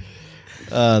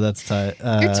God. That's tight.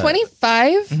 You're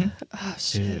 25? Mm-hmm. Oh,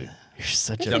 shit. Dude, you're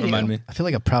such Don't remind me. I feel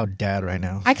like a proud dad right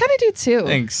now. I kind of do too.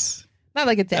 Thanks. Not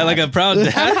like a dad. I like a proud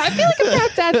dad. I feel like a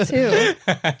proud dad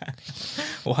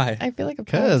too. Why? I feel like a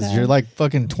proud dad. Because you're like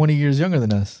fucking 20 years younger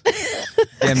than us.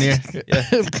 Damn near. Yeah.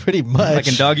 Pretty much. Like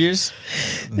in dog years?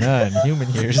 No, in human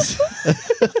years.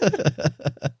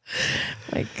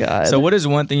 My God. So what is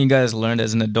one thing you guys learned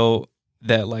as an adult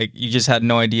that like you just had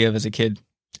no idea of as a kid?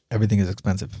 Everything is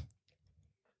expensive.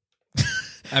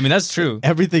 I mean, that's true.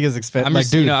 Everything is expensive. I'm like,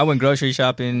 just, dude, I went grocery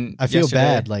shopping. I feel yesterday.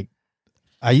 bad. Like,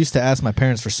 I used to ask my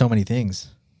parents for so many things,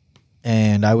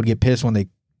 and I would get pissed when they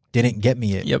didn't get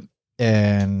me it. Yep.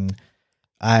 And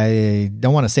I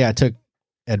don't want to say I took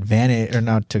advantage, or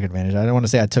not took advantage. I don't want to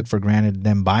say I took for granted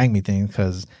them buying me things,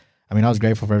 because, I mean, I was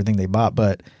grateful for everything they bought,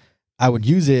 but I would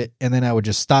use it, and then I would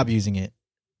just stop using it.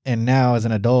 And now, as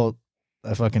an adult,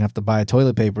 I fucking have to buy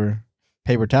toilet paper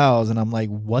towels, and I'm like,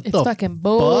 what it's the fucking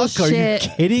bullshit. fuck? Are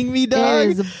you kidding me, dog?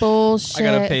 It is bullshit. I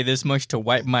gotta pay this much to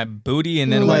wipe my booty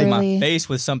and then Literally. wipe my face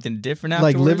with something different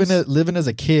Like afterwards. living as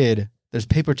a kid, there's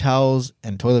paper towels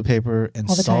and toilet paper and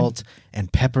All the salt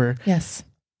and pepper Yes.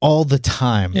 all the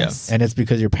time. Yes. And it's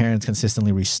because your parents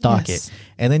consistently restock Yes. it.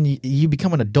 And then you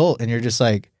become an adult and you're just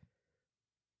like,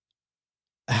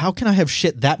 how can I have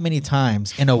shit that many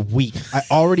times in a week? I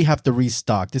already have to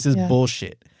restock. This is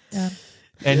bullshit. Yeah.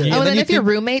 And And then if your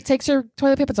roommate takes your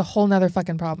toilet paper, it's a whole nother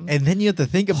fucking problem. And then you have to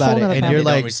think about Whole it, nother and problem. you're they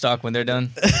don't like, restock when they're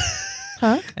done.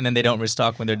 Huh? And then they don't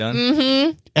restock when they're done.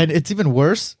 Mm-hmm. and it's even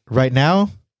worse right now.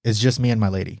 It's just me and my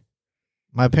lady.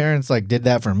 My parents like did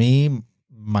that for me,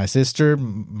 my sister,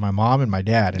 my mom, and my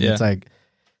dad. And Yeah. it's like,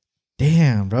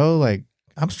 damn, bro, like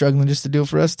I'm struggling just to do it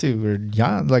for us too. Or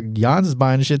Jans is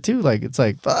buying shit too. Like it's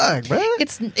like, fuck, bro.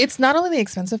 It's not only the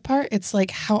expensive part, it's like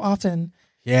how often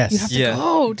Yes. you have to Yeah.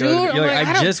 go, dude. You're I'm like,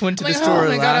 I don't- just went to I'm the like, store oh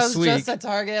my God, I last was week. just at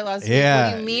Target last Yeah.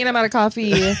 week. What do you mean I'm out of coffee?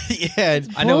 Yeah.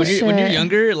 I know when you're Bullshit.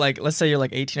 younger, like let's say you're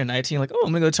like 18 or 19, like, oh,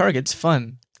 I'm gonna go to Target. It's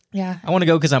fun. Yeah. I want to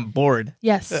go because I'm bored.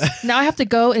 Yes. Now I have to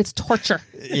go. It's torture.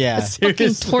 Yeah. Fucking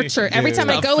Seriously. torture. Every Dude. time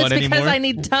I Not go, it's fun because anymore. I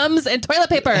need Tums and toilet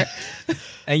paper.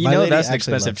 And you My know lady that's an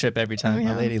actually expensive loves- trip every time.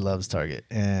 My lady loves Target,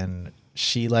 and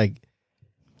she like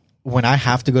when I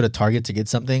have to go to Target to get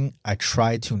something, I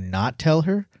try to not tell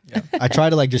her. Yeah. I try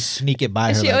to like just sneak it by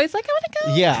And her. she like, always like, I want to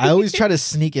go. yeah, I always try to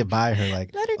sneak it by her.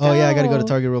 Like, Let her oh yeah, I got to go to go.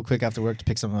 Target real quick after work to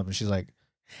pick something up, and she's like,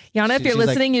 Yana, if She's you're like-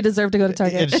 listening, you deserve to go to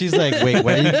Target. and she's like, wait,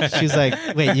 what? Are you? She's like,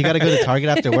 wait, you got to go to Target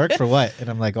after work for what? And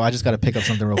I'm like, oh, I just got to pick up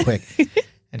something real quick.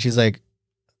 And she's like,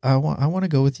 I want to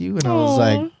go with you, and I was Aw.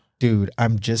 like, dude,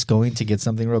 I'm just going to get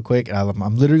something real quick.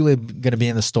 I'm literally going to be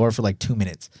in the store for like 2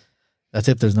 minutes. That's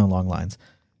if there's no long lines.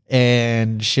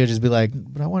 And she'll just be like,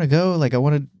 but I want to go. Like,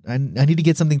 I need to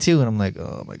get something too. And I'm like,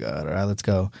 oh my God. All right, let's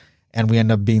go. And we end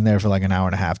up being there for like an hour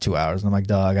and a half, 2 hours. And I'm like,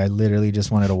 dog, I literally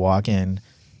just wanted to walk in,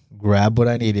 grab what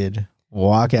I needed,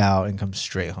 walk out, and come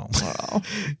straight home. Wow.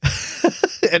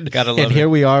 Gotta love And it. here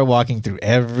we are walking through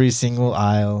every single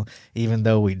aisle, even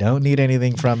though we don't need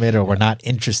anything from it or we're not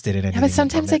interested in anything. Yeah, but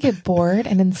sometimes from I it. get bored,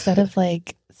 and instead of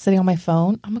like sitting on my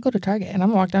phone, I'm gonna go to Target and I'm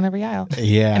gonna walk down every aisle,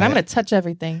 Yeah. and I'm gonna touch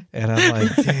everything. And I'm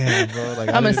like, damn, bro. Like,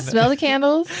 I'm gonna smell the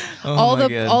candles, Oh all my the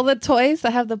God. all the toys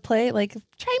that have the plate. Like,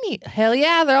 try me. Hell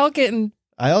yeah, they're all getting.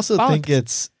 I also think Bonked.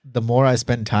 it's the more I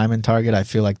spend time in Target, I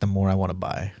feel like the more I want to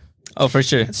buy. Oh, for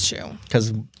sure. It's true.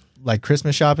 Because like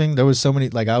Christmas shopping, there was so many,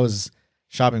 like I was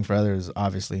shopping for others,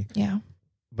 obviously. Yeah.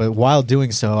 But while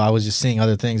doing so, I was just seeing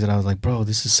other things and I was like, bro,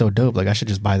 this is so dope. Like I should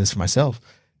just buy this for myself.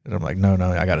 And I'm like, no,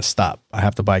 I got to stop. I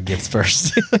have to buy gifts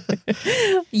first.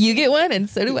 You get one, and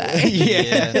so do I.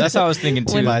 Yeah, that's how I was thinking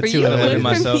too. One Buy for two you, of them. one for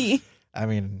myself. me. I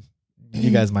mean, you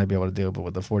guys might be able to do it, but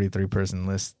with the 43-person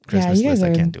list, Yeah, Christmas you guys list,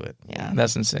 I are- can't do it. Yeah.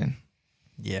 That's insane.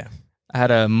 Yeah. I had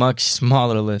a much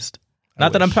smaller list.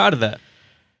 Not that I'm wish. proud of that.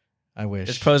 I wish.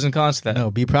 There's pros and cons to that.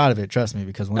 No, be proud of it. Trust me,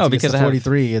 because once you get to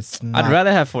 43, it's not. I'd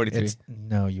rather have 43.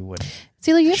 No, you wouldn't.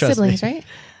 CeeLo, you have siblings, right?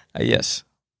 Yes.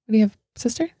 Do you have a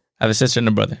sister? I have a sister and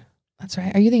a brother. That's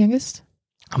right. Are you the youngest?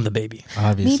 I'm the baby.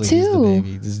 Obviously, Me too. he's the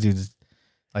baby. This dude's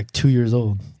like 2 years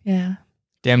old. Yeah.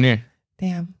 Damn near.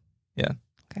 Damn. Yeah.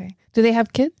 Okay. Do they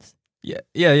have kids?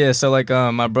 Yeah. So like,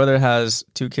 my brother has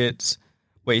 2 kids.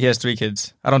 Wait, he has 3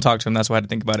 kids. I don't talk to him. That's why I had to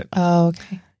think about it. Oh,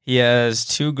 okay. He has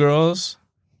 2 girls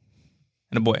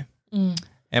and a boy.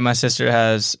 And my sister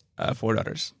has 4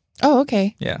 daughters. Oh,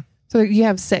 okay. Yeah. So you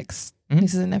have 6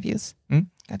 nieces and nephews.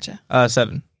 Gotcha.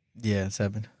 7. Yeah,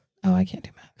 7. Oh, I can't do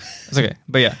math. It's okay.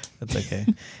 But yeah. That's okay.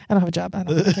 I don't have a job. I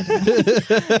can't do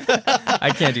math.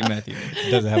 I can't do math either. He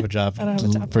doesn't have a job. I don't have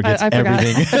a job. Forgets I forgot.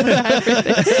 everything.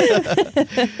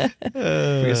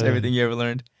 Forgets everything you ever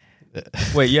learned.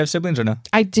 Wait, you have siblings or no?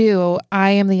 I do.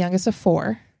 I am the youngest of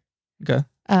 4. Okay.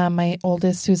 My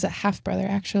oldest, who's a half brother,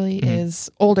 actually is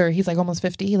older. He's like almost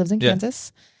 50. He lives in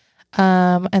Kansas.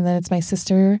 And then it's my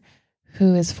sister,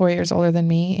 who is 4 years older than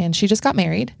me, and she just got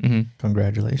married.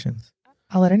 Congratulations.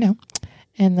 I'll let her know.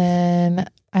 And then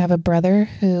I have a brother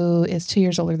who is 2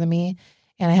 years older than me,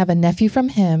 and I have a nephew from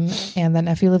him, and that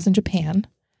nephew lives in Japan.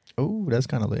 Oh, that's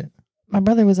kind of lit. My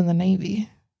brother was in the Navy,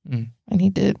 and he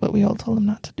did what we all told him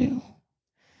not to do.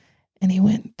 And he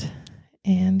went,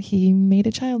 and he made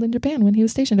a child in Japan when he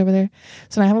was stationed over there.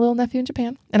 So now I have a little nephew in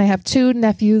Japan, and I have 2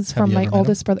 nephews from my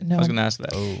oldest brother. No, I was going to ask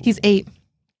that. Oh. He's 8.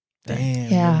 Damn. Yeah.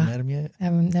 You haven't met him yet?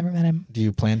 I've never met him. Do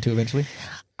you plan to eventually?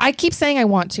 I keep saying I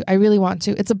want to. I really want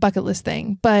to. It's a bucket list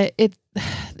thing, but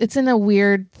it's in a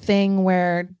weird thing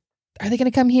where are they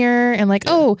going to come here and like,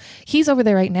 oh, he's over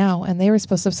there right now, and they were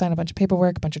supposed to sign a bunch of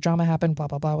paperwork, a bunch of drama happened, blah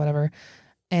blah blah, whatever.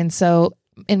 And so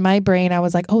in my brain, I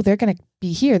was like, oh, they're going to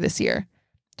be here this year.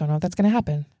 Don't know if that's going to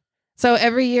happen. So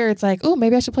every year it's like, oh,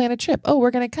 maybe I should plan a trip. Oh,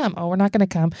 we're going to come. Oh, we're not going to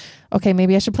come. Okay,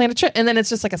 maybe I should plan a trip. And then it's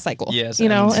just like a cycle, yes, you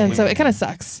know? And so it kind of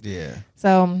sucks. Yeah.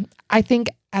 So I think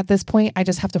at this point, I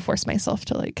just have to force myself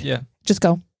to like, just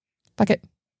go. Fuck it.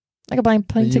 Like a blind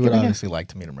plane ticket. You would right obviously like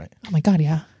to meet him, right? Oh my God,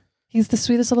 yeah. He's the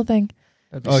sweetest little thing.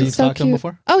 Oh, you've talked to him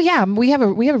before? Oh yeah, we have a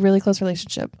really close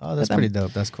relationship. Oh, that's pretty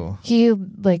dope. That's cool. He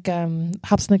like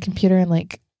hops on the computer and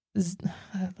like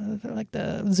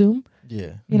the Zoom.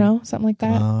 Yeah. You know, something like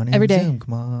that. Come on every day. Zoom,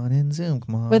 come on in Zoom,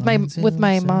 come on. With my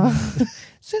mom.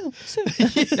 Zoom.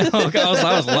 Oh, God,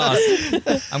 I was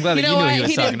lost. I'm glad that you knew what he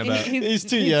was talking about. He's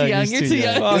too young. You're too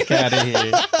young. Fuck out of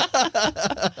here.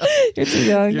 You're too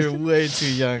young. You're way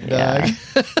too young, dog.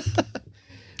 Yeah.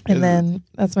 And then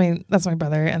that's my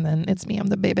brother, and then it's me. I'm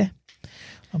the baby.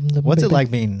 What's it like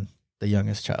being the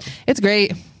youngest child? It's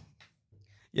great.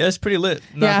 Yeah, it's pretty lit.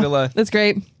 Not gonna lie. It's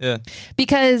great. Yeah.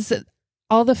 Because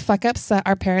all the fuck ups that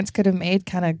our parents could have made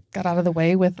kind of got out of the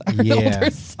way with our older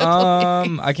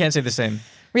siblings. I can't say the same.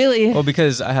 Really? Well,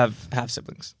 because I have half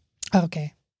siblings. Oh,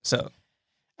 okay. So.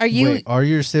 Are you? Wait, are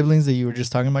your siblings that you were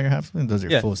just talking about your half siblings? Those are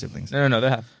your full siblings. No, they're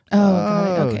half. Oh,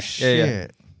 God. Okay. Shit. Yeah.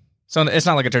 So it's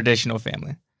not like a traditional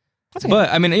family. That's okay. But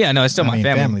I mean, yeah, no, it's still my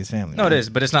family. Family's family. No, it is,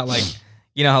 but it's not like,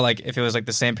 you know how like if it was like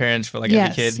the same parents for like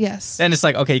every kid. Yes. Then it's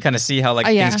like, okay, you kind of see how like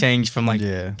things change from like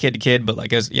kid to kid, but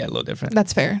like it was a little different.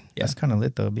 That's fair. Yeah. That's kind of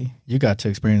lit though, B. You got to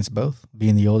experience both,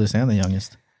 being the oldest and the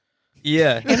youngest.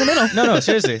 Yeah. In the middle. No,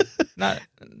 seriously. Not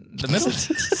the middle.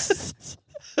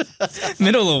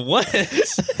 Middle of what?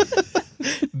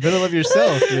 Middle of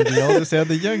yourself. You're the oldest and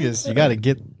the youngest. You got to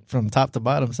get from top to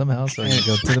bottom somehow, so you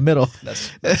go to the middle. That's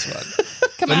fun.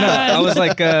 Come on. No, I was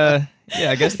like, I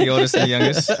guess the oldest and the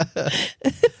youngest.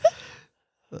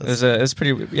 It's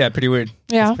pretty weird.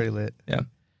 Yeah. It's pretty lit. Yeah.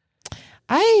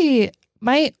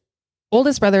 My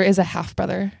oldest brother is a half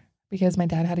brother because my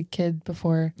dad had a kid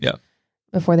before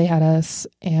they had us.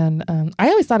 And I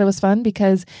always thought it was fun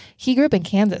because he grew up in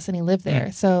Kansas and he lived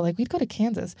there. So like we'd go to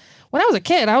Kansas. When I was a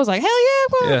kid, I was like, hell yeah, I'm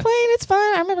going to plane. It's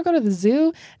fun. I remember going to the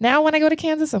zoo. Now when I go to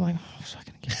Kansas, I'm like, oh,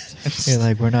 fucking Kansas. You're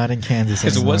like, we're not in Kansas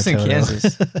because anymore. What's in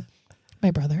Kansas?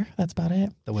 My brother. That's about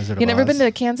it. The Wizard of You never Oz. been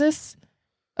to Kansas?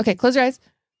 Okay, close your eyes.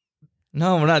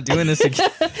 No, we're not doing this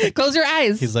again. Close your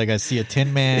eyes. He's like, I see a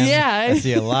Tin Man. Yeah. I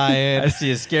see a lion. I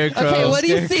see a scarecrow. Okay, what do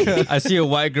you see? I see a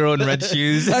white girl in red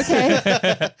shoes.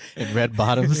 Okay. And red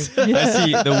bottoms. I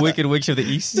see the Wicked Witch of the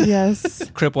East.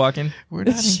 Yes. Crip walking. We're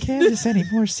not in Kansas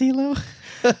anymore, CeeLo.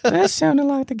 That sounded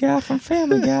like the guy from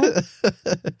Family Guy.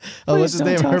 What's his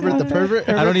name? Herbert the Pervert?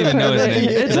 I don't even know his name.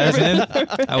 Is that his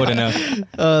name? I wouldn't know.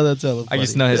 Oh, that's hella funny. I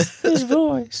just know his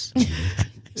voice.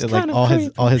 Like all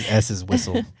his S's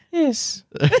whistle. Yes.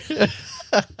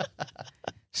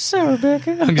 So,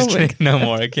 Becca. I'm just kidding. No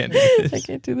more. I can't do this. I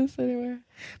can't do this anymore.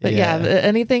 But yeah,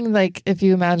 anything like if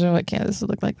you imagine what Kansas would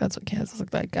look like, that's what Kansas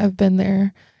looked like. I've been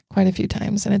there quite a few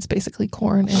times, and it's basically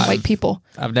corn and white people.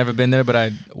 I've never been there, but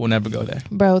I will never go there.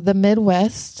 Bro, the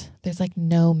Midwest, there's like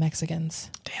no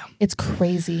Mexicans. Damn. It's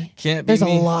crazy. Can't be There's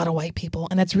me. a lot of white people,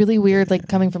 and it's really weird, like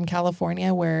coming from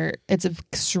California where it's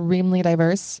extremely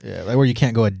diverse. Yeah, like where you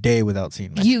can't go a day without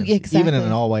seeing Mexicans. Exactly. Even in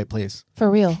an all-white place. For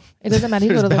real. It doesn't matter. You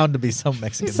There's go to bound to be some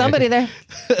Mexican somebody there.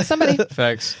 Somebody.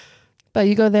 Facts. But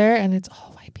you go there, and it's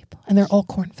all white people, and they're all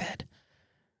corn-fed.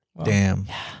 Wow. Damn.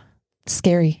 Yeah. It's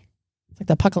scary. It's like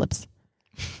the apocalypse.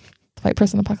 The white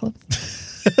person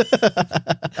apocalypse.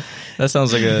 That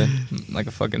sounds like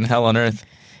a fucking hell on earth.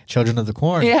 Children of the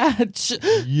Corn. Yeah.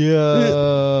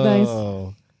 Yo.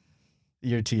 Nice.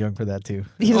 You're too young for that too.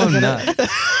 I'm not.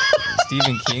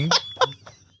 Stephen King.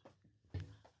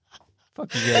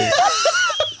 Fuck you guys.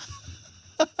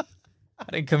 I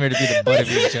didn't come here to be the butt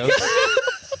of your jokes.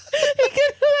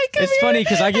 It's funny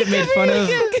because I get made fun of.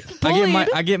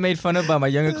 I get made fun of by my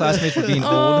younger classmates for being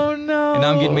old. Oh no! And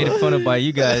now I'm getting made fun of by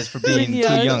you guys for being too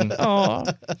young. Oh.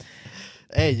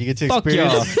 Hey, you get to Fuck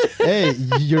experience. Hey,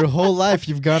 your whole life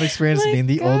you've got experience being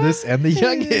the oldest and the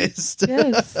youngest.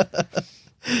 Yes.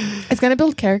 It's gonna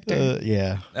build character.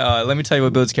 Yeah. Let me tell you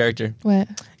what builds character. What?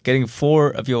 Getting 4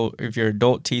 of your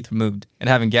adult teeth removed and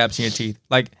having gaps in your teeth.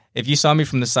 Like if you saw me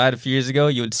from the side a few years ago,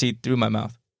 you would see through my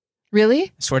mouth. Really?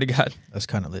 I swear to God. That's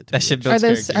kind of lit. That shit builds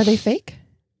character. Are they fake?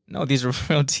 No, these are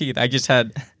real teeth. I just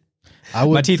had. I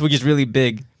would, my teeth were just really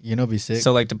big. You know, be sick.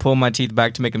 So like to pull my teeth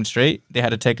back to make them straight, they had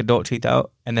to take adult teeth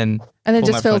out and then pull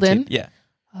just my filled front in. teeth. Yeah.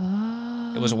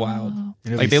 Oh. It was wild.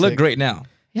 You know, Like they look great now.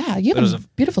 Yeah, you have a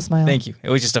beautiful smile. Thank you. It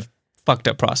was just a fucked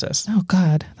up process. Oh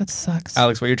God, that sucks.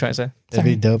 Alex, what are you trying to say? It'd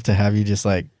be dope to have you just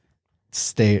like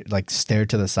stare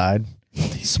to the side,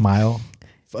 smile.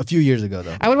 A few years ago,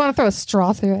 though. I would want to throw a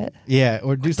straw through it. Yeah,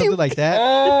 or do something like that,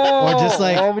 or just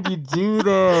like, why would you do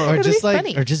that? or It'd just be like,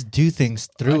 funny. or just do things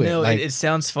through No, it. Like, it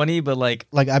sounds funny, but like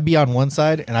I'd be on one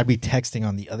side and I'd be texting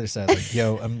on the other side. Like,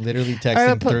 yo, I'm literally Or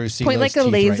texting through. point like a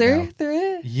laser right through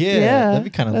it. Yeah, that'd be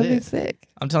kind of That'd be lit. sick.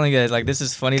 I'm telling you guys, like this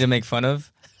is funny to make fun of,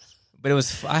 but it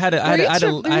was. I had Were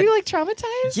you like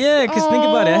traumatized? Yeah, because think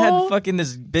about it. I had fucking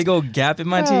this big old gap in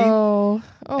my teeth, Oh.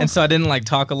 and so I didn't like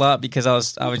talk a lot because I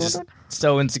was just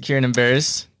so insecure and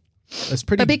embarrassed. It's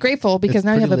pretty. But be grateful because it's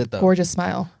now you have pretty a lit, though. gorgeous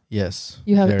smile. Yes,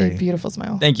 You have very, a beautiful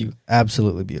smile. Thank you.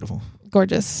 absolutely beautiful.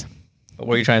 Gorgeous. What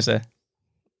were you trying to say?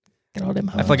 Get all them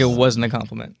I feel like it wasn't a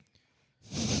compliment.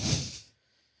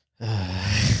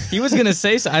 He was gonna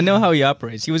say so. I know how he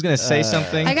operates. He was gonna say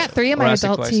something. I got 3 of or my ask a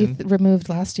adult question. teeth removed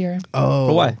last year. Oh,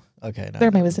 For why? Okay, no,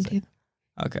 They're my wisdom teeth.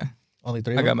 Okay, Only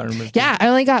 3. I got my removed. Yeah, I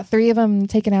only got 3 of them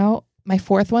taken out. My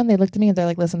 4th one, they looked at me and they're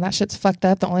like, listen, that shit's fucked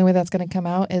up. The only way that's going to come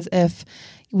out is if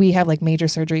we have like major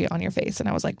surgery on your face. And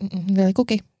I was like, mm-mm. They're like,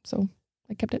 okay. So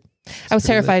I kept it. I was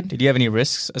terrified. Did you have any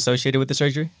risks associated with the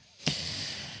surgery?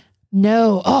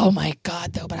 No. Oh my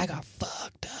God, though. But I got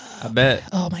fucked up. I bet.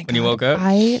 Oh my God. When you woke up?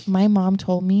 My mom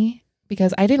told me,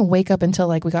 because I didn't wake up until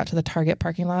like we got to the Target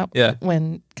parking lot. Yeah.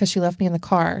 Because she left me in the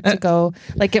car to go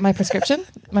like get my prescription.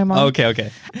 My mom.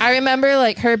 Okay. I remember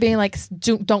like her being like,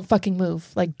 don't fucking move.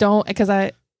 Like don't, because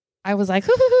I was like,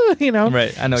 you know.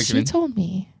 Right. I know what you She mean. told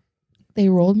me they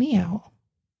rolled me out.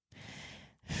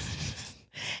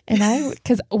 And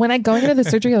because when I going into the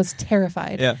surgery, I was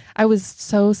terrified. Yeah. I was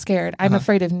so scared. I'm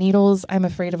afraid of needles. I'm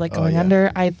afraid of like going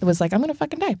under. I was like, I'm going to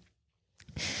fucking die.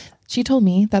 She told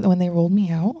me that when they rolled me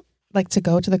out, like to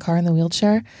go to the car in the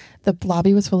wheelchair, the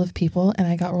lobby was full of people and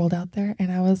I got rolled out there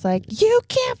and I was like, you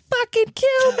can't fucking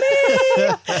kill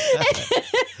me.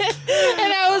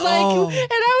 and I was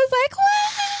like,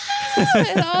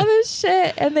 wow, and all this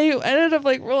shit. And they ended up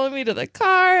like rolling me to the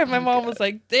car and my mom was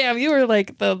like, damn, you were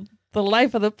like the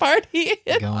life of the party.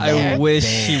 I wish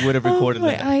she would have recorded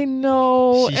that. I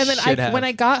know. She and then should have. when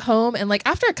I got home and like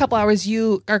after a couple hours,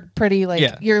 you are pretty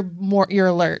like, you're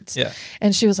alert. Yeah.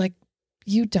 And she was like,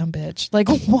 you dumb bitch. Like,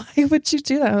 why would you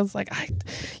do that? I was like,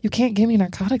 you can't give me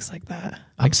narcotics like that.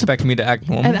 Expect me to act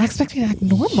normal. And expect me to act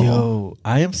normal. Yo,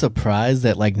 I am surprised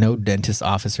that like no dentist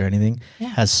office or anything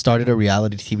has started a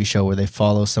reality TV show where they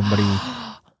follow somebody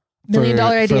 $1 million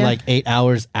idea. for like 8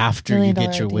 hours after $1 you million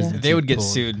get your idea. wisdom. They would get pulled.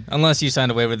 sued unless you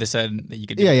signed a waiver that said that you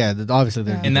could do Yeah, it. yeah. Obviously,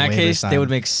 they're In the that waiver case, they signed. would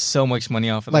make so much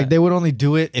money off of like that. they would only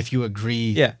do it if you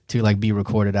agree Yeah. to like be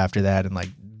recorded after that and like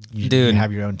you Dude.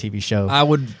 have your own TV show. I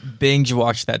would binge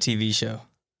watch that TV show.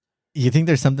 You think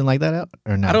there's something like that out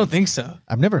or no? I don't think so.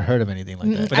 I've never heard of anything like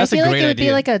that. But that's I feel a like great it would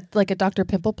be idea. like a Dr.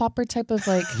 Pimple Popper type of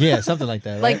like Yeah, something like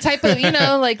that. Right? like type of, you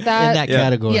know, like that. in that Yeah.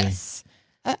 category. Yes.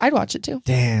 I'd watch it too.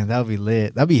 Damn, that would be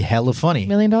lit. That'd be hella funny. $1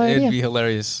 million It'd idea. be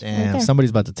hilarious. Damn, there. somebody's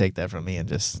about to take that from me and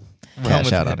just Run cash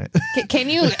with out it. on it. Can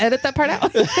you edit that part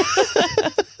out?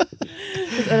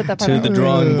 edit that part To out. the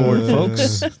drawing board,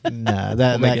 folks. Nah,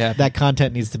 We'll make it happen. that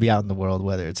content needs to be out in the world,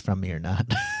 whether it's from me or not.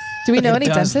 Do we know It any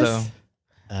does, dentists?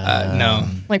 No.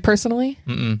 Like personally?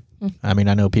 Mm-mm. I mean,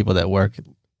 I know people that work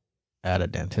at a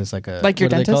dentist, like your what do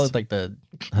they call dentist? it? Like the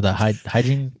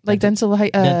hygiene, Like dental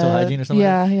hygiene or something.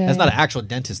 Yeah, like that? yeah. That's yeah. not an actual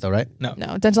dentist, though, right?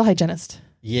 No, dental hygienist.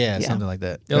 Yeah, Yeah. something like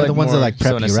that. They're They're the ones that more like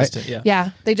prep so an you, right? assistant, Yeah. Yeah,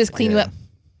 they just clean you Yeah. up.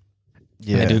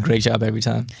 Yeah, They do a great job every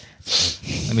time.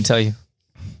 Let me tell you.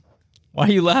 Why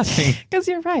are you laughing? Because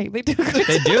you're right. They do. a great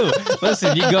They job. do.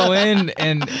 Listen, you go in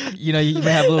and you may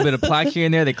have a little bit of plaque here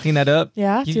and there. They clean that up.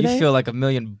 Yeah, You do they? feel like $1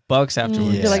 million afterwards.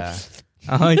 You're like,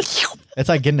 Uh-huh. it's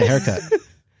like getting a haircut.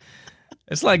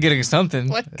 It's like getting something.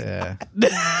 what? Yeah. I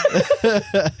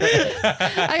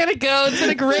gotta go. It's been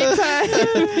a great time.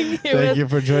 Thank you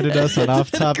for joining us on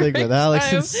Off Topic with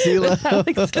Alex and CeeLo.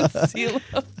 Alex and CeeLo.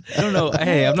 I don't know.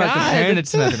 Hey, I'm not God. comparing it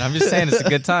to nothing. I'm just saying it's a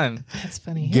good time. That's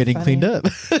funny. You're Getting funny. cleaned up.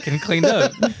 Getting cleaned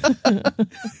up.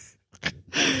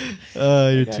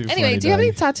 You're too Anyway, funny, do you have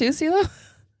any dog. tattoos, CeeLo?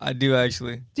 I do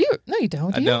actually. Do you? No, you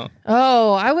don't. Do I you? don't.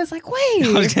 Oh, I was like, I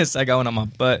was wait. gonna say I got one on my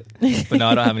butt, but no,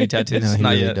 I don't have any tattoos. No, he not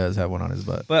really yet. does have one on his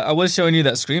butt. But I was showing you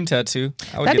that Scream tattoo.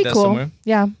 I would That'd get be that cool. somewhere.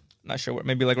 Yeah. Not sure where.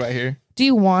 Maybe like right here, Do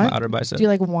you my want? outer bicep. Do you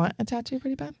like want a tattoo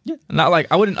pretty bad? Yeah. Not like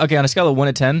I wouldn't. Okay, on a scale of 1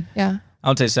 to 10, Yeah. I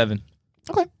would say 7.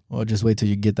 Well, just wait till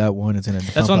you get that one. It's gonna.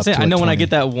 That's what I'm saying. I know when I get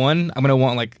that one, I'm gonna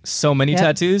want like so many Yep.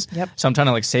 tattoos. Yep. So I'm trying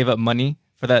to like save up money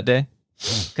for that day.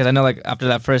 Because I know like after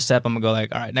that first step, I'm gonna go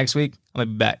like, all right, next week I'm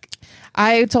gonna be back.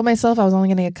 I told myself I was only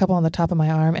gonna get a couple on the top of my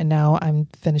arm, and now I'm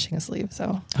finishing a sleeve.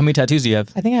 So How many tattoos do you have?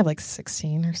 I think I have like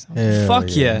 16 or something. Hell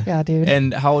Fuck yeah. Yeah, dude.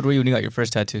 And how old were you when you got your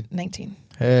first tattoo? 19.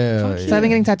 Hell So I've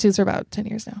been getting tattoos for about 10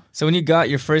 years now. So when you got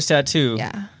your first tattoo,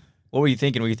 Yeah. what were you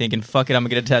thinking? Were you thinking, fuck it, I'm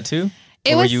gonna get a tattoo?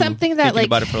 It Or were was you something that thinking like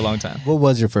about it for a long time. What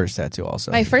was your first tattoo?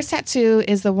 Also, my first tattoo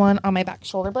is the one on my back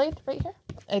shoulder blade right here.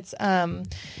 It's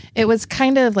it was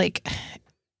kind of like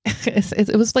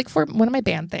it was like for one of my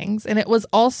band things, and it was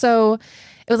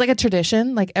like a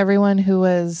tradition. Like everyone who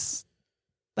was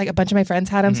like a bunch of my friends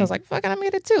had them, so I was like, fuck it, I'm gonna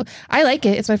get it too. I like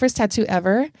it. It's my first tattoo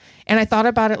ever, and I thought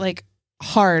about it like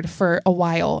hard for a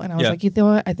while, and I was like, you know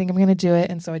what, I think I'm gonna do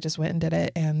it, and so I just went and did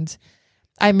it, and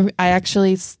I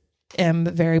actually am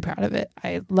very proud of it.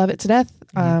 I love it to death.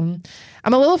 I'm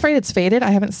a little afraid it's faded.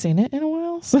 I haven't seen it in a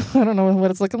while, so I don't know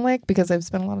what it's looking like because I've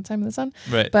spent a lot of time in the sun.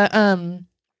 Right. But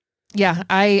yeah,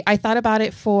 I thought about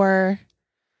it for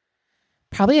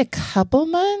probably a couple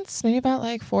months, maybe about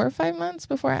like 4 or 5 months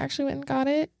before I actually went and got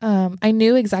it. I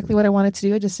knew exactly what I wanted to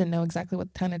do. I just didn't know exactly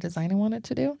what kind of design I wanted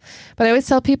to do. But I always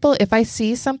tell people if I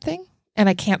see something and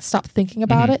I can't stop thinking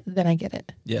about it, then I get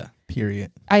it. Yeah.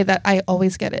 period. I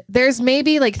always get it. There's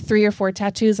maybe like 3 or 4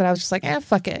 tattoos that I was just like,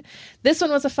 fuck it. This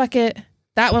one was a fuck it.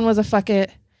 That one was a fuck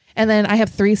it. And then I have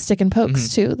 3 stick and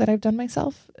pokes too that I've done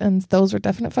myself, and those were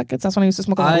definite fuck it's. That's when I used to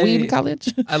smoke a lot of weed in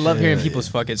college. I love hearing people's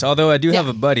fuck it's. Although I do have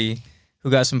a buddy who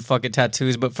got some fuck it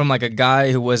tattoos, but from like a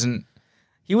guy who wasn't.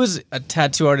 He was a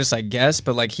tattoo artist, I guess,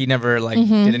 but like he never like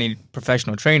did any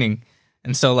professional training,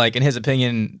 and so like in his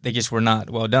opinion, they just were not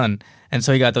well done, and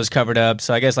so he got those covered up.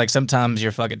 So I guess like sometimes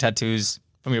your fuck it tattoos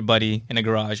from your buddy in a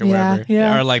garage or wherever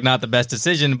are like not the best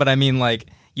decision, but I mean like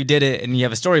you did it and you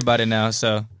have a story about it now.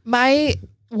 So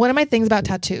one of my things about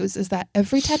tattoos is that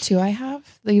every tattoo I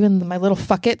have, even my little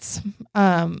fuck it's,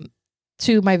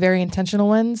 to my very intentional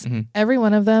ones, every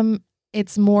one of them,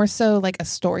 it's more so like a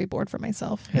storyboard for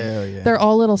myself. Hell yeah. They're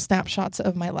all little snapshots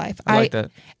of my life. I like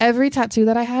that. Every tattoo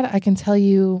that I had, I can tell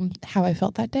you how I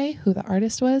felt that day, who the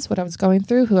artist was, what I was going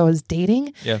through, who I was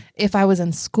dating, if I was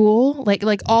in school, like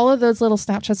all of those little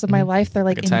snapshots of my life, they're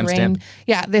like ingrained.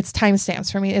 Yeah, it's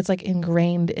timestamps for me. It's like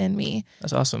ingrained in me.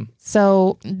 That's awesome.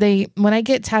 So when I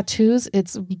get tattoos,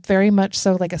 it's very much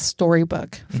so like a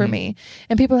storybook for me.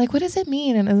 And people are like, what does it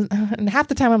mean? And half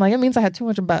the time I'm like, it means I had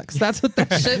 $200. That's what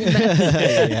that shit meant.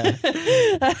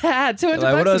 I had $200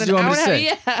 Like, what else in do you an want me hour to and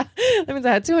a half. Yeah, that means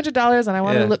I had $200 and I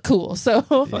wanted to look cool. So,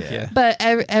 but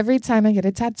every time I get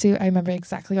a tattoo, I remember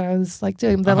exactly what I was like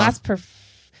doing. The last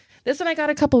this one I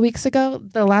got a couple weeks ago.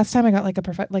 The last time I got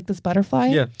like this butterfly.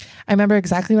 Yeah, I remember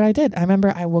exactly what I did. I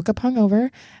remember I woke up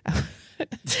hungover.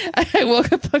 I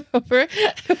woke up hungover.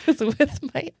 I was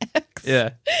with my ex. Yeah.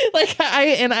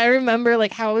 I remember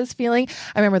like how I was feeling.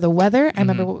 I remember the weather. I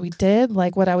remember what we did,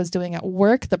 like what I was doing at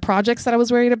work, the projects that I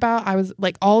was worried about. I was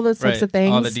like all those types of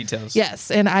things. All the details. Yes.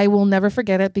 And I will never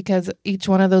forget it because each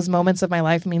one of those moments of my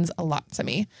life means a lot to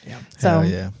me. Yeah.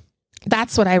 So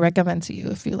that's what I recommend to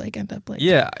you if you like end up like.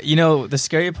 Yeah. You know, the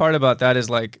scary part about that is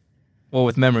like, well,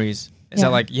 with memories. Is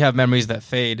that like you have memories that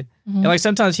fade. And like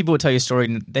sometimes people will tell you a story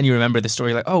and then you remember the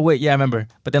story like, oh wait, yeah, I remember.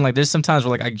 But then like there's some times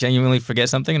where like I genuinely forget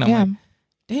something and I'm like,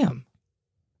 damn,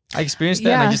 I experienced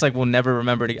that, and I just like will never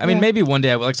remember it. I mean, maybe one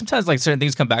day I will. Like sometimes, like certain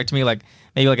things come back to me, like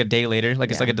maybe like a day later,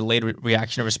 like it's like a delayed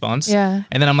reaction or response. Yeah,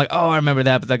 and then I'm like, oh, I remember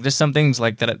that. But like, there's some things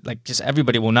like that, like just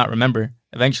everybody will not remember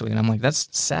eventually, and I'm like, that's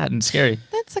sad and scary.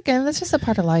 That's just a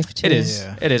part of life too. It is,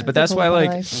 it is. But that's why,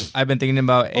 like, I've been thinking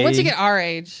about. Once you get our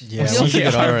age, once you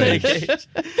get our age,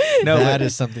 no, that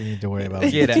is something you need to worry about.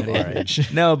 Get at our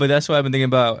age. No, but that's why I've been thinking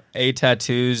about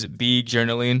tattoos, B,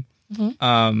 journaling.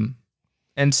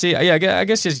 And see, I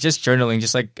guess it's just journaling,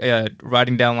 just like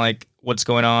writing down like what's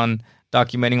going on,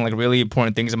 documenting like really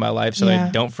important things in my life so I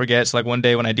don't forget. So like one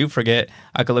day when I do forget,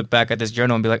 I could look back at this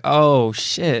journal and be like, oh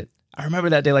shit, I remember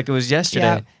that day like it was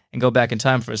yesterday, and go back in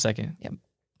time for a second. Yep.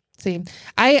 See,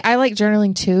 I like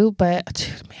journaling too, but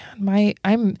dude, man,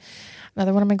 I'm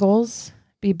another one of my goals,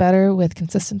 be better with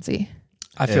consistency.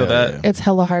 I feel that. Yeah. It's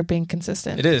hella hard being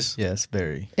consistent. It is. Yes,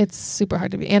 very. It's super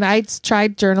hard to be. And I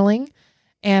tried journaling.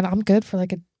 And I'm good for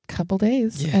like a couple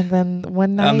days. Yeah. And then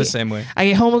one night, I'm the same way. I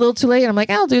get home a little too late and I'm like,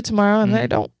 I'll do it tomorrow. And then I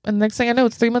don't. And the next thing I know,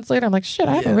 it's 3 months later. I'm like, shit,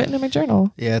 I haven't written in my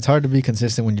journal. Yeah, it's hard to be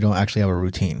consistent when you don't actually have a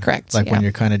routine. Correct. Like when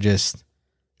you're kind of just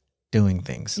doing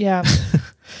things. Yeah.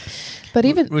 But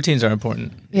even routines are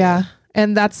important. Yeah.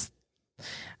 And I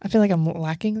feel like I'm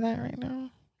lacking that right now.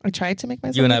 I tried to make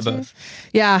myself. You and I both.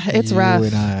 Yeah, it's rough. You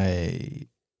and I.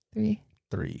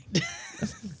 3.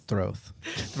 Throth.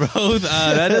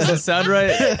 That doesn't sound right.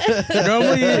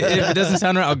 Normally, if it doesn't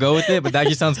sound right, I'll go with it, but that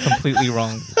just sounds completely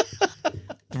wrong.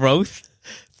 Throth?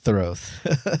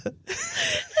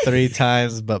 3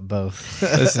 times, but both.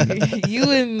 Listen. You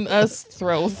and us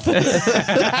Throth.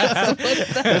 That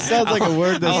sounds like a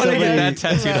word that somebody... that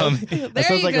tattooed on me. There that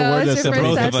sounds you like go. a word That's that your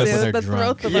somebody first uses when tattoo. they're The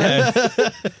drunk. Throth of us.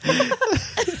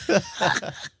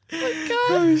 Oh my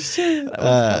gosh. That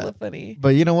was hella funny.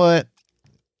 But you know what?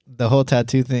 The whole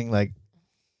tattoo thing, like,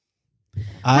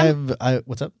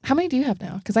 what's up? How many do you have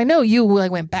now? Because I know you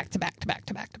like went back to back to back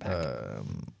to back to back.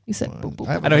 You said boop, boop,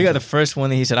 I know he got the first one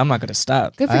that he said, I'm not going to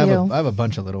stop. Good for you. I have a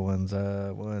bunch of little ones.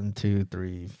 1, 2,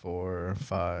 3, 4,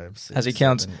 5, 6. As he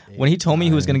counts. 7, 8, when he told me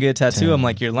he was going to get a tattoo, 10. I'm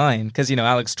like, you're lying. Because, you know,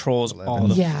 Alex trolls 11. all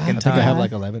the Yeah. fucking I time. think I have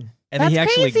like 11. And then he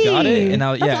That's actually crazy. got it. And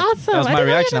That's awesome. That was I my didn't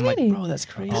know reaction. you I'm had like, many. bro, that's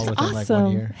crazy. All That's within like awesome.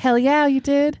 1 year. Hell yeah, you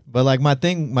did. But like my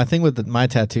thing with my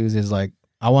tattoos is like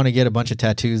I want to get a bunch of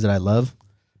tattoos that I love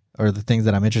or the things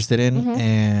that I'm interested in,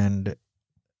 and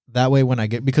that way when I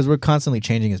get, because we're constantly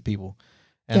changing as people,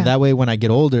 and that way when I get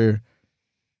older,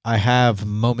 I have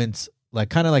moments like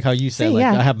kind of like how you said,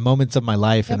 I have moments of my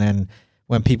life, and then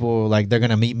when people like they're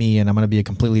gonna meet me and I'm gonna be a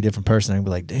completely different person, and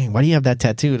be like, dang, why do you have that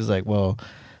tattoo? It's like, well,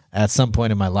 at some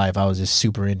point in my life, I was just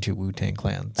super into Wu-Tang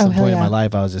Clan. Some point in my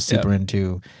life, I was just super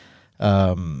into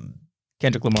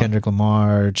Kendrick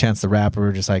Lamar, Chance the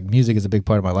Rapper. Just like music is a big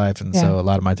part of my life, and so a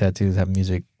lot of my tattoos have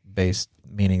music-based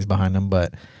meanings behind them.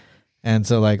 And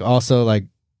so like also like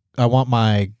I want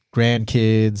my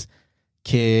grandkids,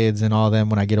 kids, and all them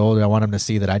when I get older, I want them to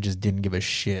see that I just didn't give a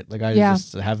shit. Like I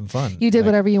was just having fun. You did like,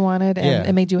 whatever you wanted, and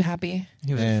it made you happy.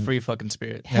 He was a free fucking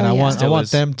spirit. And I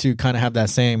want them to kind of have that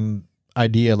same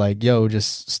idea, like, yo,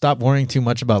 just stop worrying too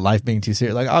much about life being too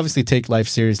serious. Like obviously take life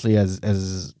seriously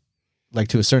as like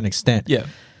to a certain extent. Yeah.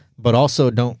 But also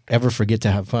don't ever forget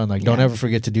to have fun. Like don't ever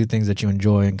forget to do things that you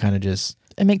enjoy and kind of just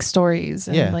and make stories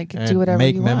and like do whatever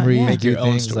make you memories, want. Make your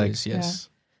own things, stories. like, Yes.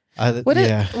 What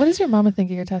does your mama think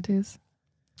of your tattoos?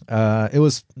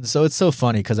 It's so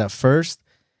funny because at first,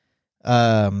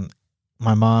 my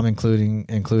mom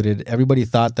included, everybody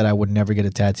thought that I would never get a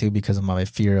tattoo because of my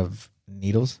fear of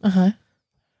needles.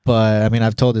 But I mean,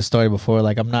 I've told this story before.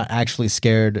 Like, I'm not actually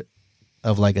scared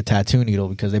of like a tattoo needle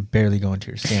because they barely go into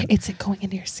your skin. It's going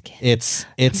into your skin. It's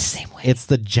the same way. It's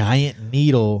the giant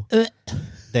needle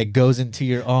that goes into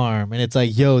your arm, and it's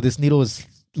like, yo, this needle is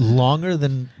longer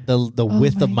than the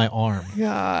width of my arm.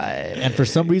 God. And for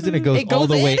some reason, it goes all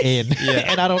the way in,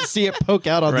 and I don't see it poke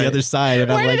out on the other side.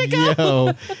 And I'm like,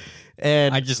 yo.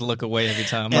 And I just look away every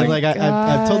time. And like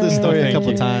I've told this story a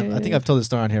couple of times. I think I've told this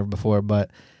story on here before,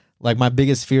 but like my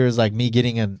biggest fear is like me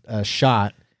getting a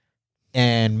shot,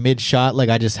 and mid-shot, like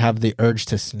I just have the urge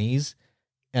to sneeze,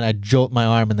 and I jolt my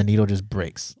arm, and the needle just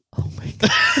breaks. Oh my God.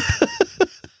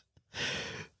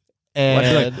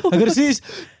 And I gotta sneeze,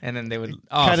 and then they would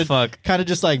fuck, kind of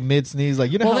just like mid sneeze,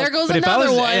 like, you know. Well, there goes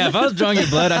another one. If I was drawing your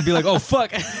blood, I'd be like, oh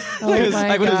fuck,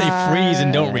 like what if they freeze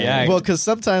and don't react? Well, because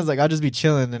sometimes like I'll just be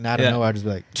chilling, and I don't know, I'll just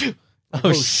be like,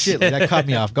 oh shit, like that caught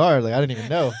me off guard, like I didn't even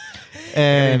know,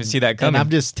 and I didn't even see that coming. And I'm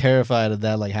just terrified of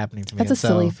that like happening to me. That's a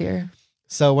silly fear.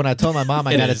 So when I told my mom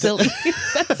I got it, silly.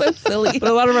 That's so silly. But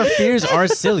a lot of our fears are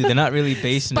silly. They're not really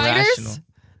based in rational.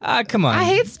 Come on. I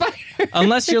hate spiders.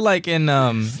 Unless you're like in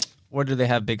where do they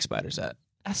have big spiders at?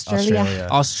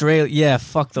 Australia. Yeah,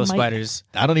 fuck those spiders.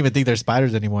 I don't even think they're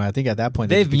spiders anymore. I think at that point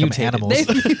they've become mutated. animals.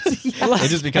 They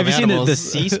just become animals. Have you seen the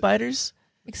sea spiders?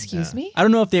 Excuse me? I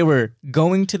don't know if they were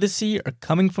going to the sea or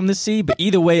coming from the sea, but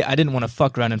either way, I didn't want to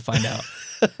fuck around and find out.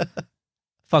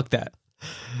 Fuck that.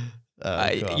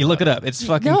 You look it up. It's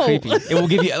fucking creepy. It will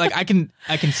give you like I can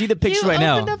see the picture right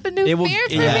now. Up a new fear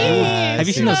for me. Have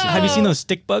you seen those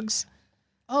stick bugs?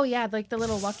 Oh yeah, like the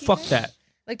little lucky. Fuck that.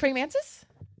 Like praying mantis?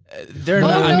 They're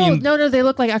not. I mean, no, they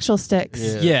look like actual sticks.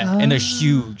 Yeah, and they're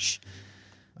huge.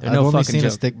 They're I've only fucking seen joke.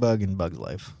 a stick bug in Bug's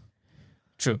Life.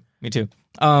 True, me too.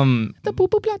 The poo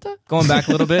poo plata. Going back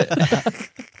a little bit,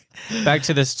 back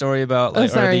to the story about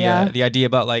like, the idea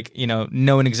about like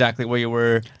knowing exactly where you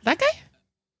were. That guy?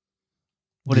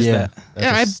 What is that?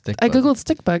 Yeah, I googled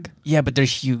stick bug. Yeah, but they're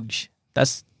huge.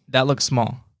 That looks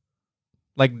small.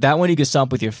 Like that one you can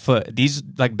stomp with your foot. These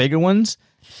like bigger ones,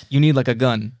 you need like a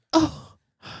gun.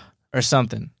 Or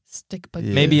something. Stick bug.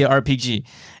 Maybe an RPG.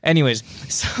 Anyways,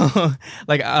 so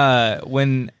like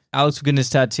when Alex was getting his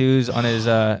tattoos on his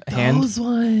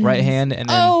hand, right hand, and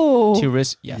then 2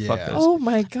 wrists. Yeah, fuck those. Oh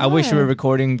my god. I wish we were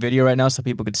recording video right now so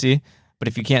people could see. But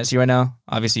if you can't see right now,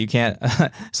 obviously you can't.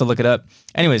 So look it up.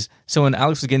 Anyways, so when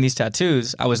Alex was getting these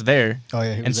tattoos, I was there. Oh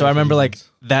yeah. And so I remember like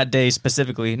that day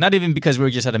specifically, not even because we were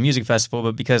just at a music festival,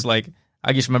 but because like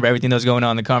I just remember everything that was going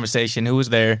on, the conversation, who was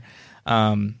there,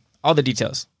 all the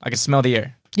details. I could smell the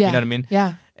air. Yeah. You know what I mean?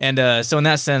 Yeah. And so in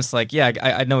that sense, like, yeah,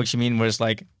 I know what you mean. Where it's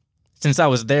like, since I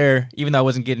was there, even though I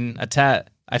wasn't getting a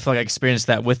tat, I feel like I experienced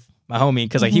that with my homie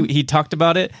because like he talked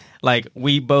about it. Like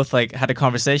we both like had a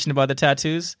conversation about the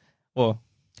tattoos. Well,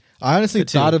 I honestly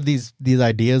thought of these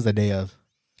ideas the day of.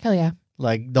 Hell yeah.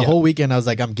 Like the whole weekend, I was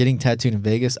like, I'm getting tattooed in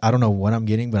Vegas. I don't know what I'm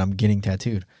getting, but I'm getting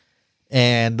tattooed.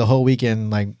 And the whole weekend,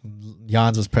 like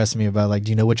Jans was pressing me about like, do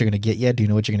you know what you're gonna get yet? Do you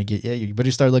know what you're gonna get yet? You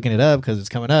better start looking it up because it's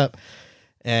coming up.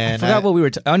 And I forgot what we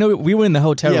were. I know we were in the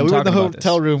hotel room. Yeah, we were in the about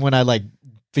hotel this. room when I like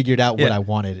figured out what I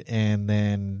wanted, and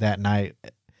then that night,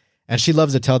 and she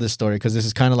loves to tell this story because this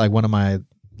is kind of like one of my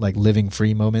like living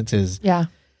free moments. Is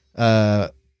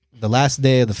the last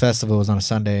day of the festival was on a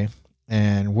Sunday,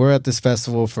 and we're at this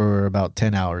festival for about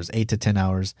 10 hours, 8 to 10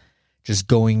 hours. Just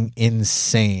going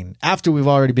insane after we've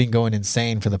already been going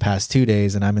insane for the past 2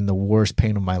 days, and I'm in the worst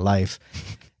pain of my life.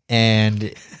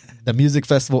 And the music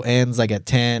festival ends like at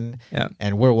 10,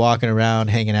 and we're walking around,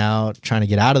 hanging out, trying to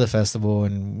get out of the festival,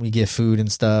 and we get food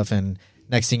and stuff. And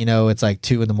next thing you know, it's like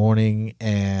 2 a.m.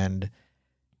 And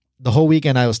the whole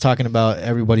weekend I was talking about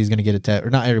everybody's going to get a tattoo, or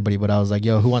not everybody, but I was like,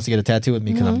 yo, who wants to get a tattoo with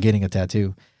me? Because I'm getting a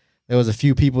tattoo. There was a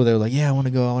few people that were like, yeah, I want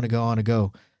to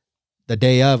go. The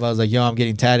day of, I was like, yo, I'm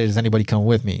getting tatted. Does anybody come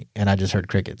with me? And I just heard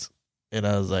crickets. And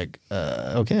I was like,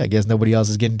 okay, I guess nobody else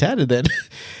is getting tatted then.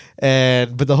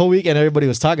 But the whole weekend, everybody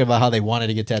was talking about how they wanted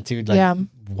to get tattooed. Like,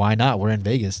 why not? We're in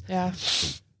Vegas. Yeah.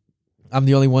 I'm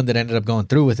the only one that ended up going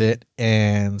through with it.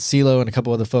 And CeeLo and a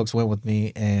couple other folks went with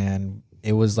me. And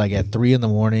it was like at 3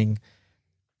 a.m.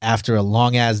 after a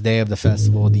long ass day of the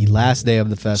festival, the last day of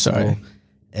the festival.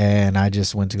 And I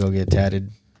just went to go get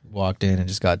tatted. Walked in and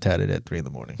just got tatted at 3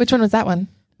 a.m. Which one was that one?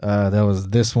 That was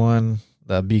this one,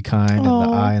 the Be Kind and the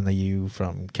I and the U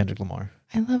from Kendrick Lamar.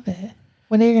 I love it.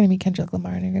 When are you going to meet Kendrick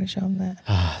Lamar and you're going to show him that?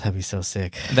 That'd be so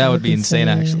sick. That would be insane,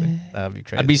 actually. That would be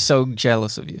crazy. I'd be so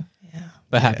jealous of you. Yeah.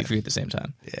 But happy for you at the same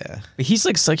time. Yeah. But he's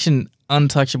like such an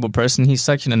untouchable person. He's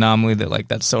such an anomaly that like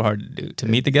that's so hard to do, to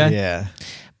meet the guy. Yeah.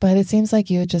 But it seems like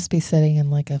you would just be sitting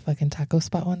in like a fucking taco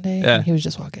spot one day and he was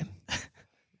just walking.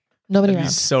 Nobody around.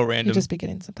 So random. You'd just be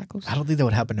getting some tacos. I don't think that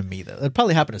would happen to me though. It'd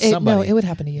probably happen to somebody. No, it would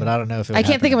happen to you. But I don't know if it would I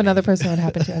can't think of happen to another me. person it would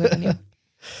happen to other than you.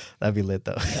 That'd be lit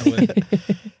though.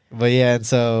 But yeah, and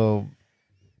so,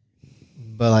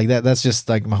 but like that's just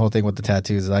like my whole thing with the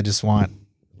tattoos. I just want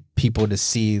people to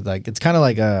see, like, it's kind of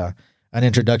like an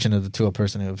introduction to a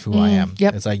person of who I am.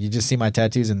 Yep. It's like you just see my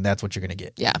tattoos and that's what you're gonna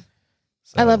get. Yeah.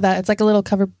 So, I love that. It's like a little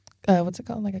cover. What's it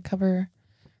called? Like a cover.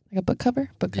 Like a book cover?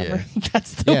 Book cover. Yeah.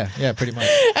 That's the yeah, pretty much.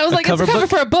 I was like, it's a cover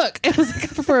for a book. It was a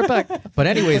cover for a book. But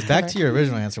anyways, back to your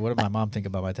original answer. What did my mom think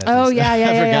about my tattoos? Oh,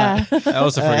 yeah. I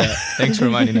also forgot. Thanks for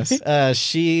reminding us.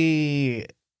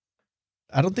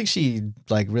 I don't think she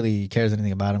like really cares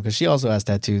anything about them because she also has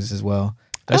tattoos as well.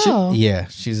 Does she? Yeah,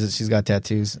 she's got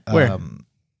tattoos. Where?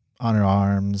 On her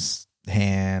arms,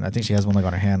 hand. I think she has one like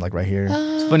on her hand, like right here.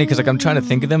 It's funny because like I'm trying to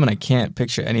think of them and I can't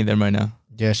picture any of them right now.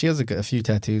 Yeah, she has a few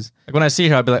tattoos. Like when I see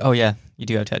her, I'll be like, oh yeah, you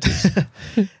do have tattoos.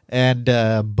 And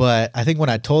but I think when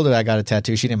I told her I got a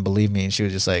tattoo, she didn't believe me, and she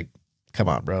was just like, "Come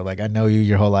on, bro! Like I know you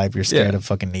your whole life. You're scared of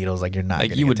fucking needles. Like you're not. Like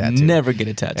gonna you get would a tattoo." never get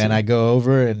a tattoo. And I go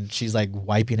over and she's like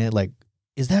wiping it, like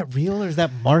is that real or is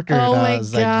that marker? Oh and my I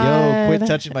was like, yo, quit God.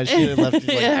 touching my shit and left like,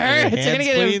 It hurts. You're gonna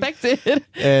get clean. infected.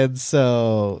 And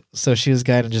so she was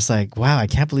kind of just like, wow, I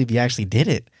can't believe you actually did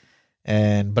it.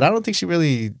 But I don't think she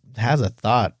really has a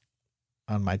thought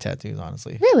on my tattoos,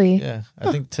 honestly. Really? Yeah.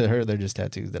 I think to her they're just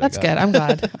tattoos That's I good. got. I'm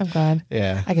glad. I'm glad.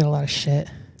 Yeah. I get a lot of shit.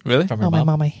 Really? From her My mom.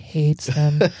 mama hates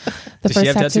them. The Does she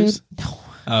have tattoo. tattoos? No.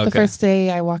 Oh, okay. The first day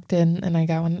I walked in and I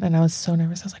got one, and I was so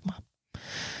nervous. I was like, Mom.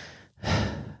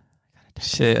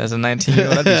 Shit, as a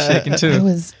 19-year-old, I'd be shaking I too.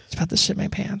 was about to shit my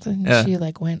pants, and Yeah. she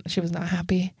like went. She was not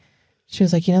happy. She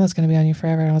was like, that's going to be on you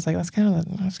forever. And I was like, that's kind of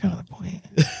the point.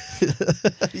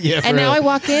 Yeah. And now I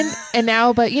walk in, and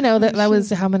now, but that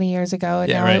was how many years ago? And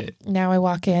Yeah, now, right. now I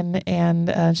walk in, and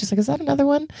she's like, is that another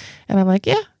one? And I'm like,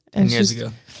 yeah. 10 And years she's,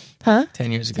 ago. huh?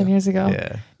 10 years ago. 10 years ago.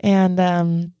 Yeah.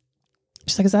 And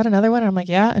she's like, is that another one? And I'm like,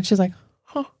 yeah. And she's like,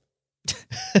 huh.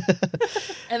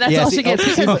 And that's Yeah, all see, she gets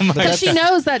okay, because, oh my because she God.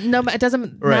 knows that it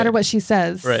doesn't Right. matter what she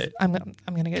says. Right. I'm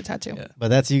gonna get a tattoo. Yeah. But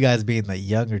that's you guys being the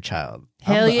younger child.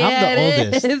 Hell I'm yeah, the it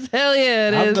oldest. is. Hell yeah,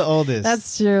 it I'm is. the oldest.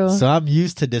 That's true. So I'm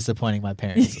used to disappointing my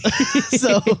parents.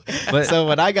 so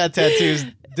when I got tattoos,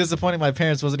 disappointing my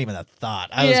parents wasn't even a thought.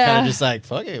 I was Yeah. kind of just like,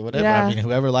 fuck it, whatever. Yeah. I mean,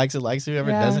 whoever likes it, likes it.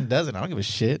 Whoever Yeah. doesn't. I don't give a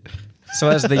shit. So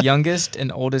as the youngest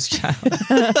and oldest child,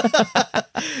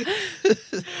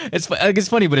 it's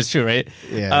funny, but it's true, right?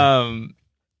 Yeah.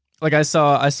 Like I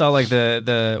saw like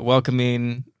the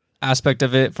welcoming aspect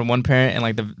of it from one parent, and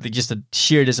like the just the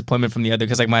sheer disappointment from the other.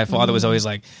 Because like my father was always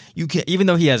like, you can't, even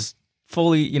though he has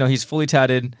fully, he's fully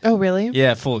tatted. Oh really?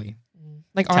 Yeah, fully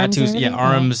Like arms? tattoos. and Yeah, everything?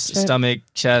 arms, Oh, shit. stomach,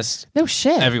 chest, No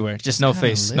shit. everywhere. Just no kinda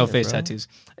face, lit, no face bro. tattoos.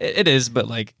 It is, but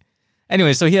like.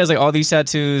 Anyway, so he has like all these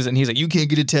tattoos, and he's like, you can't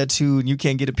get a tattoo, and you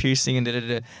can't get a piercing, and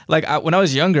da-da-da. Like when I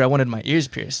was younger, I wanted my ears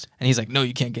pierced, and he's like, no,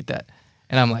 you can't get that,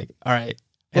 and I'm like, all right.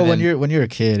 And Well, then- when you're a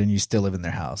kid and you still live in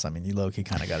their house, I mean, you low key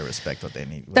kind of got to respect what they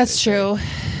need. what That's they say. true.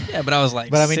 yeah, but I was like,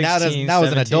 But I mean, 16, now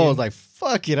as an 17. adult, it's like,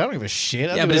 fuck it, I don't give a shit.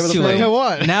 I Yeah, do but it's whatever too the fuck late. I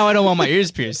want. Now I don't want my ears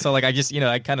pierced, so like I just,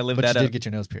 I kind of lived But that you up. did get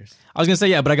your nose pierced, I was gonna say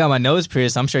yeah, but I got my nose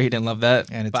pierced. I'm sure he didn't love that,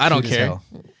 and it's but I don't cute as care. hell.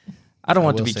 I don't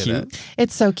want to will be say cute. that.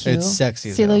 It's so cute. It's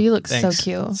sexy as CeeLo, hell. you look Thanks. so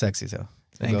cute. Sexy as hell.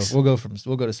 Thanks. We'll go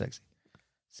to sexy.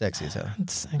 Sexy as hell.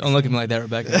 It's sexy. Don't look at me like that,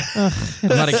 Rebecca. Ugh. I'm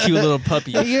not a cute little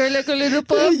puppy. You're like a little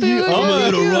puppy. I'm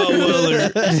a little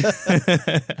Rottweiler.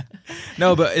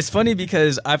 No, but it's funny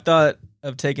because I've thought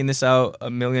of taking this out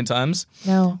a million times.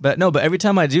 No. But every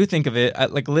time I do think of it, I,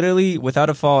 like literally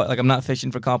without a fault, like I'm not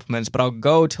fishing for compliments, but I'll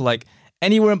go to like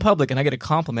anywhere in public and I get a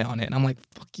compliment on it. And I'm like,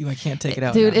 fuck you, I can't take it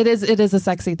out. Dude, now. it is a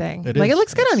sexy thing. It Like is. it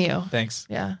looks good on you. Thanks.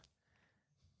 Yeah.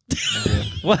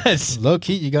 What? Low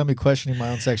key, you got me questioning my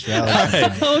own sexuality.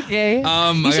 Alright. Okay.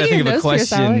 I You gotta should get think your of a nose pierced,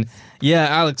 question. Alex. Yeah,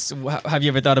 Alex, have you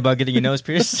ever thought about getting your nose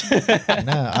pierced?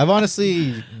 Nah, I've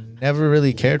honestly never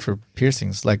really cared for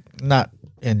piercings. Like not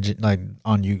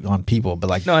on people, but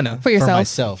like No, I know. For yourself.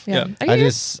 myself. Yeah. Yeah. Are your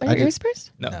ears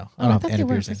pierced? No. No, Oh, I don't have thought any they were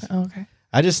piercings. pierced. Oh, okay.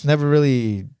 I just never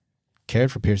really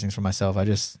cared for piercings for myself. I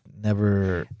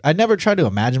never tried to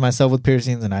imagine myself with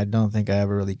piercings, and I don't think I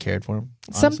ever really cared for them.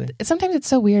 Sometimes it's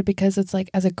so weird because it's like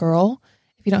as a girl,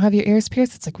 if you don't have your ears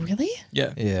pierced, it's like really.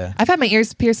 Yeah. Yeah. I've had my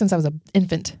ears pierced since I was an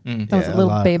infant. Mm. I was a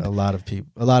little babe. A lot of people,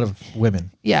 a lot of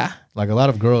women, Yeah. like a lot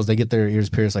of girls, they get their ears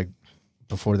pierced like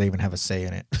before they even have a say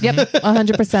in it. Yep.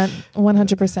 100%.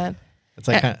 100%.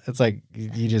 It's like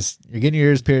you're getting your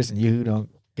ears pierced, and you don't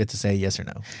get to say yes or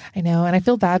no. I know, and I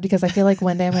feel bad because I feel like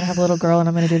one day I'm gonna have a little girl and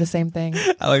I'm gonna do the same thing.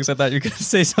 Alex, I thought you were going to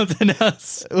say something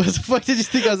else. What the fuck did you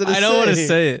think I was gonna say? I don't want to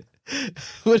say it.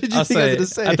 What did you I'll think I say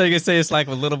was it. gonna I say? thought you could say it's like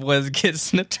when little boys get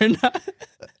snipped or not.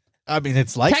 I mean,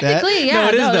 it's like that. Technically, yeah. no,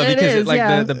 it is though it because is, like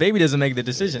yeah. the baby doesn't make the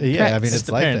decision. Yeah, Correct. I mean, It's it's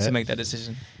the like parents that. who make that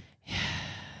decision.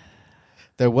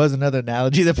 There was another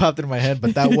analogy that popped into my head,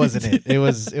 but that wasn't it. It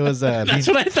was That's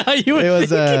what I thought you would. it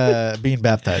was being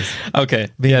baptized. Okay.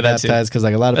 Being Yeah, that's it. baptized because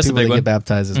like a lot of That's a people big they one. get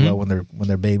baptized as Mhm. well when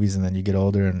they're babies, and then you get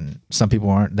older, and some people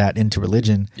aren't that into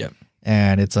religion. Yep.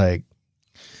 And it's like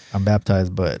I'm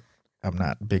baptized, but I'm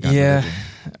not big on Yeah. religion.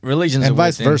 Religion's And a weird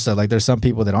vice thing. versa. Like there's some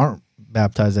people that aren't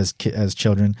baptized as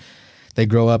children. They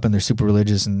grow up and they're super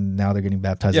religious, and now they're getting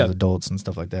baptized Yeah. as adults and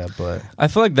stuff like that. But I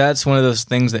feel like that's one of those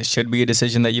things that should be a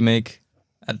decision that you make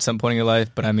at some point in your life.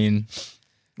 But I mean,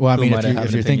 well, I Who mean, might have if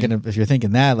an you're opinion? thinking if you're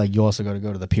thinking that, like you also got to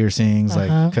go to the piercings,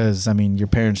 like because I mean, your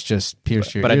parents just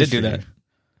pierced your. but I ears did do for that. you.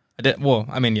 I did. Well,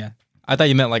 I mean, yeah. I thought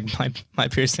you meant like my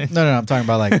piercing. No, I'm talking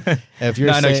about like if you're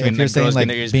No, I know what you saying, mean, if you're like saying girls like getting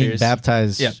their ears being pierced.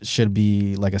 baptized Yeah. should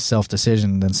be like a self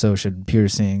decision, then so should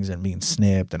piercings and being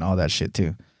snipped and all that shit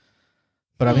too.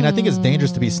 But I mean, I think it's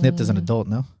dangerous to be snipped as an adult.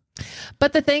 No,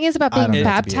 But the thing is about I don't being know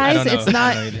if to be- I baptized, don't know. it's I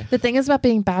not. don't know either. The thing is about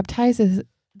being baptized is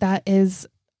that is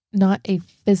not a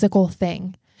physical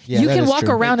thing. you that can is walk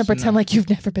true. around and It's pretend not. like you've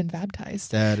never been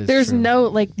baptized. That is There's true. no,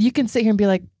 like, you can sit here and be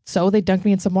like, so they dunked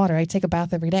me in some water. I take a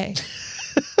bath every day.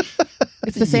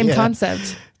 It's the same Yeah.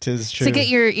 concept. Tis true. To get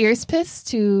your ears pissed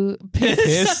to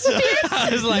Pissed? I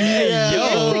was like,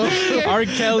 hey, yo, R.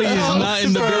 Kelly is not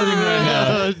in the building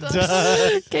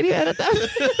right now. Can you edit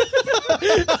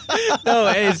that? No,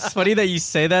 it's funny that you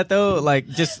say that though. Like,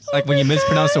 just like when you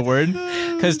mispronounce a word.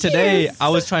 Because today Yes. I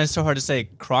was trying so hard to say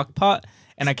crock pot,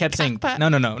 and I kept saying pot. no.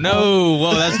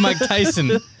 Whoa, that's Mike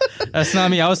Tyson. That's not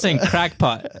me. I was saying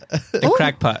crackpot. The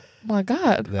crackpot. Oh my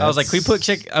God. I was like, we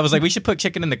should put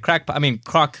chicken in the crock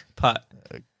pot.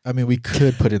 I mean, we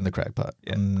could put it in the crack pot.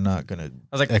 Yeah. I'm not gonna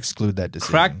was like, exclude that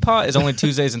decision. Crack pot is only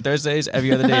Tuesdays and Thursdays.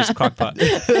 Every other day is crock pot.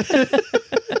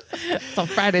 It's on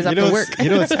Fridays You after know, work. you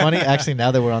know what's funny? Actually,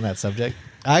 now that we're on that subject,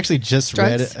 I actually just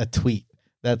Drugs? read a tweet.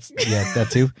 That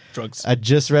too. Drugs. I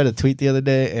just read a tweet the other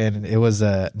day, and it was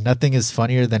nothing is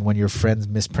funnier than when your friends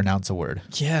mispronounce a word.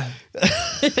 Yeah.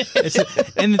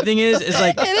 And the thing is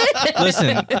like,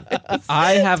 listen,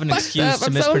 I have an excuse up. to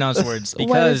I'm so- mispronounce words What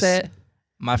because is it?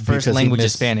 my first Because he language is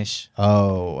missed- Spanish.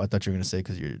 Oh, I thought you were gonna say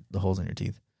because you're the holes in your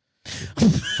teeth.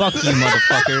 Fuck you,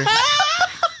 motherfucker.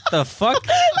 The fuck?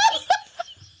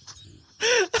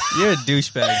 You're a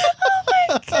douchebag. Oh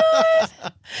my God.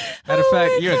 Matter of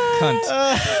fact, you're a cunt.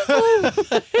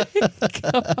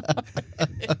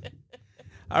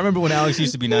 I remember when Alex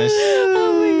used to be nice.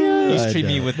 Oh my He God. used to treat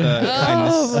me with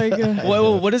kindness. Oh my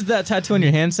God. What does that tattoo on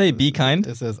your hand say? Be kind?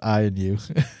 It says I and you.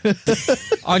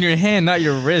 On your hand, not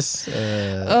your wrist.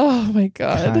 Oh my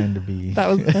God. Kind to be.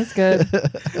 That's good.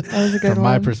 That was a good From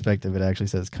one. my perspective, it actually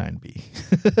says kind be.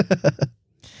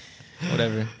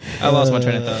 Whatever. I lost my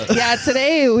train of thought. Yeah,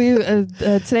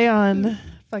 today on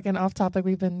fucking off topic,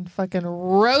 we've been fucking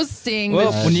roasting.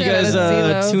 Well, the when you shit out guys of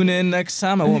CeeLo. tune in next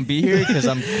time, I won't be here because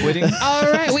I'm quitting.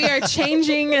 All right, we are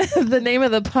changing the name of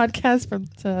the podcast from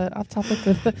to off topic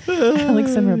with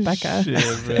Alex and Rebecca.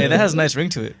 Hey, that has a nice ring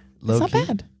to it. It's not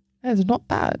bad. That is not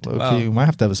bad. Low Wow. key, we might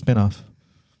have to have a spinoff.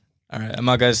 All right, I'm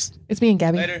out, guys. It's me and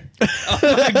Gabby. Later. Oh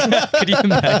my God. Could you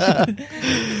imagine?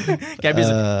 Gabby's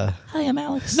Hi, I'm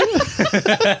Alex.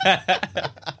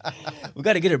 we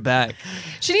got to get her back.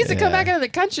 She needs to come back into the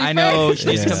country. I know. first. She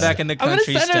needs to come Yeah. back in the I'm gonna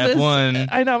country. send her Step this. one.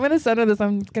 I know. I'm gonna send her this.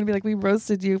 I'm gonna be like, we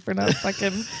roasted you for not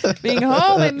fucking being home.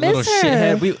 I Little miss her.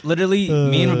 shithead. We literally,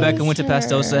 me and Rebecca went to Miss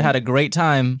her. Pastosa, had a great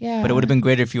time, Yeah. but it would have been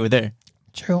greater if you were there.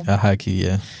 True. High key,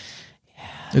 yeah.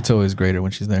 It's always greater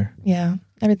when she's there. Yeah.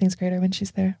 Everything's greater when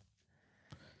she's there.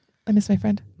 I miss my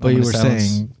friend. But you Moment were of silence.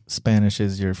 saying Spanish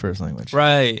is your first language.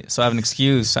 Right. So I have an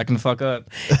excuse. I can fuck up.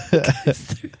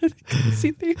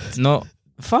 See through. No.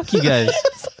 Fuck you guys.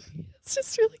 It's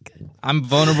just really good. I'm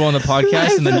vulnerable on the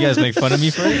podcast and then you guys make fun of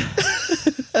me for it.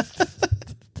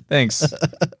 Thanks.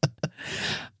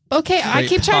 Okay, I Great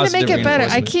keep trying to make positive it better.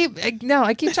 I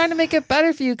reinforcement. keep trying to make it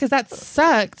better for you because that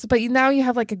sucked. But now you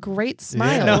have like a great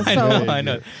smile. No, I so know. I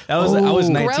know. I was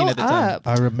 19 grow at the time. up.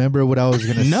 I remember what I was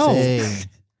gonna No. say.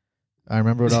 I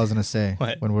remember what I was gonna say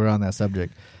What? when we were on that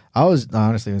subject.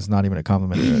 Honestly, it's not even a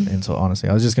compliment or an insult. Honestly,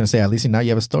 I was just gonna say at least now you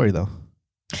have a story though.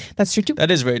 That's true too.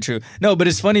 That is very true. No, but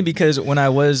it's funny because when I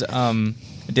was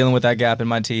dealing with that gap in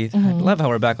my teeth, I love how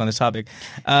we're back on this topic,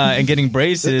 and getting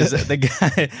braces, the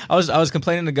guy, I was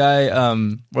complaining to the guy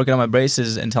working on my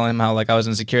braces and telling him how like I was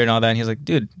insecure and all that, and he was like,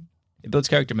 dude, it builds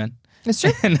character, man. It's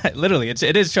true. And literally, it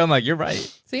is true. I'm like, you're right.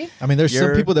 See? I mean, there's some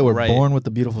You're people that were right. born with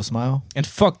a beautiful smile. And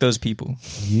fuck those people.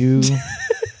 You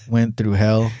went through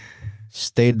hell,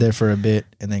 stayed there for a bit,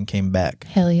 and then came back.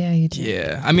 Hell yeah, you do.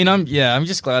 Yeah, I mean, I'm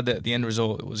just glad that the end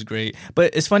result was great.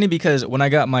 But it's funny because when I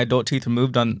got my adult teeth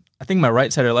removed on, I think my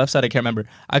right side or left side, I can't remember.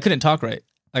 I couldn't talk right.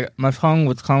 Like my tongue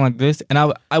was kind of like this, and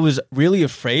I was really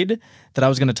afraid that I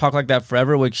was gonna talk like that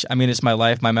forever. Which I mean, it's my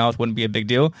life. My mouth wouldn't be a big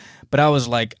deal. But I was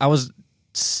like, I was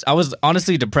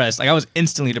honestly depressed. Like I was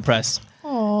instantly depressed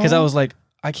because I was like,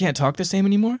 I can't talk the same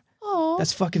anymore. Aw.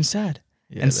 That's fucking sad.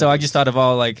 Yeah, and so I just thought of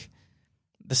all like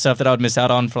the stuff that I would miss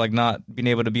out on for like not being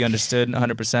able to be understood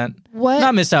 100%. What?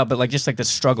 Not miss out, but like just like the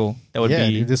struggle that would yeah,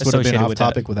 be dude, this would have been associated off with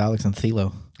topic with Alex and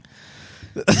Thilo.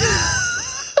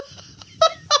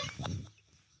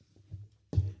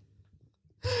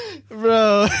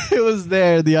 Bro, it was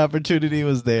there. The opportunity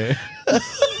was there. that.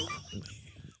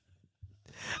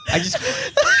 I just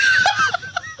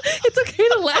It's okay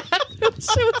to laugh.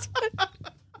 Shit was fun.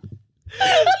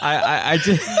 I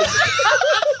just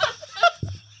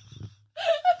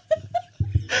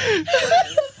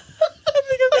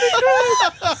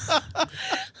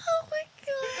Oh my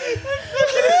god.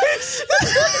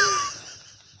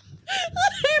 I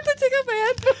have to take off my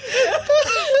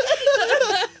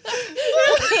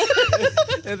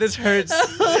headphones. this hurts.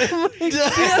 Oh my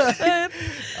god.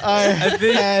 I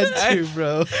think- had to,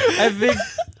 bro.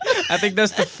 I think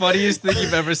that's the funniest thing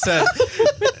you've ever said.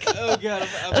 Oh God,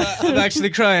 I'm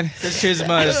actually crying. There's tears in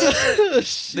my eyes.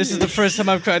 This is the first time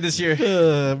I've cried this year.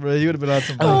 Bro, you would have been on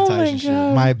some Oh Tyson my shit.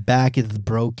 God. My back is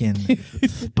broken.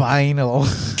 Spinal.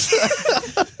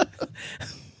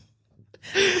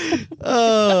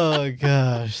 Oh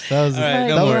gosh, that was All right,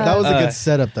 no that, more. was, that was a Uh, good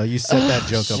setup though. You set that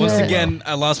joke up. Once really again,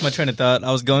 I lost my train of thought.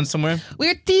 I was going somewhere.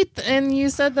 Weird teeth, and you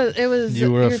said that it was. well.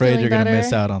 You were afraid feeling you're gonna better.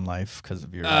 miss out on life because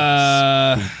of your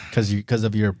because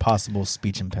of your possible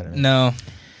speech impediment. No,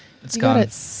 it's You gone. got it,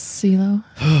 CeeLo.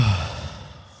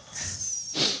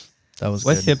 That was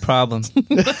What's your good. problem?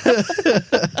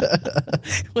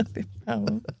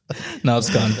 No, it's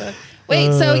gone.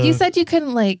 Wait, so you said you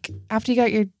couldn't after you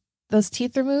got those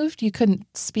teeth removed, you couldn't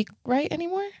speak right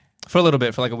anymore? For a little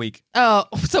bit, for like a week. Oh,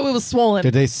 so it was swollen.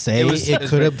 Did they say It it, was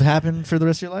could have happened for the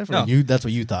rest of your life? Or No. that's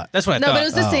what you thought. That's what I No, thought. but it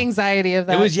was just the Oh. anxiety of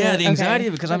that. It was the Okay. anxiety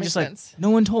because That I'm makes just like, sense. no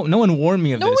one warned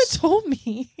me of No one this. told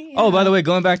me. Oh, by Yeah. the way,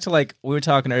 going back to we were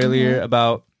talking earlier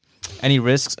about any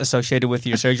risks associated with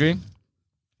your surgery.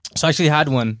 So I actually had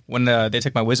one when they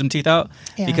took my wisdom teeth out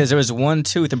Yeah. because there was one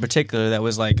tooth in particular that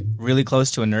was really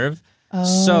close to a nerve. Oh,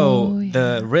 So yeah.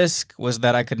 the risk was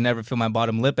that I could never feel my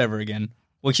bottom lip ever again.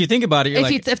 Which you think about it, you're if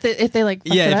they fucked it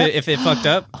up? if it fucked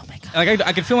up, Oh my god.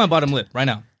 I could feel my bottom lip right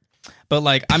now. But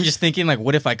I'm just thinking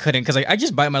what if I couldn't? Because I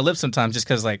just bite my lip sometimes just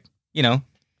because I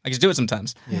just do it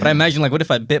sometimes. Yeah. But I imagine what if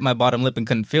I bit my bottom lip and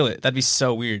couldn't feel it? That'd be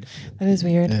so weird. That is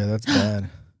weird. Yeah, that's bad.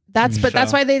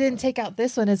 That's why they didn't take out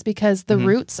this one is because the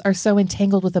roots are so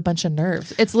entangled with a bunch of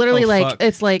nerves. It's literally fuck.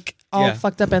 it's all Yeah.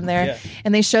 fucked up in there. Yeah.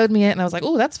 And they showed me it and I was like,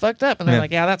 "Oh, that's fucked up." And they're Yeah.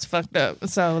 like, "Yeah, that's fucked up."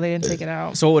 So they didn't take it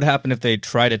out. So what would happen if they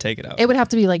try to take it out? It would have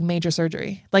to be major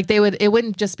surgery. It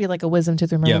wouldn't just be a wisdom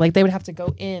tooth removal. Yeah. They would have to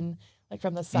go in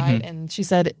from the side. And she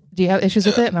said, "Do you have issues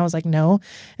with it?" And I was like, "No."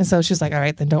 And so she's like, "All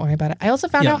right, then don't worry about it." I also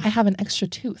found Yeah. out I have an extra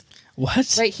tooth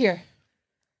What? right here.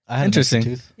 I had Interesting.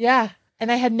 an extra tooth. Yeah.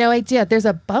 And I had no idea. There's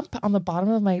a bump on the bottom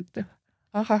of my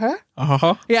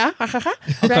yeah.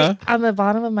 Right on the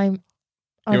bottom of my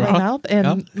Your mouth.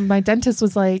 And my dentist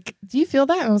was like, "Do you feel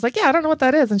that?" And I was like, "Yeah, I don't know what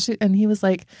that is." And he was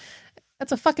like,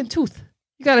 "That's a fucking tooth.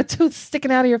 You got a tooth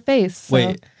sticking out of your face." So,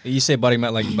 Wait, you say bottom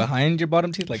behind your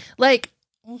bottom teeth?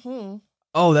 mhm.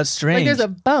 Oh, that's strange. There's a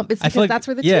bump. It's I because feel like- that's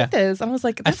where the yeah. tooth is. And I was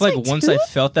like, I that's feel my once tooth? I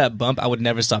felt that bump, I would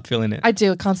never stop feeling it. I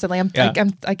do constantly. Yeah.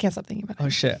 I can't stop thinking about it. Oh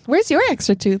shit. Where's your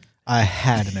extra tooth? I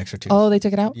had an extra tooth. Oh, they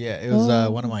took it out? Yeah, it was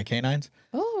Oh. one of my canines.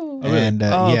 Oh. And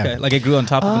Oh, yeah, okay. It grew on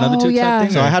top of another Oh, tooth yeah. type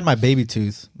thing? so or- I had my baby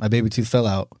tooth. My baby tooth fell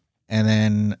out, and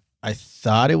then I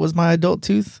thought it was my adult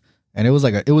tooth, and it was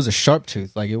a sharp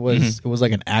tooth. It was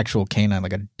like an actual canine,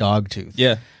 like a dog tooth.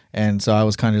 Yeah. And so I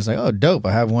was kind of just like, oh, dope.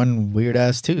 I have one weird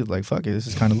ass tooth. Fuck it, this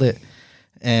is kind of lit.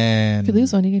 And If you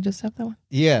lose one, you can just have that one.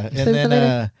 yeah, Save it for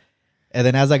later. and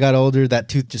then as I got older, that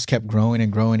tooth just kept growing and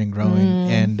growing and growing.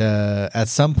 And at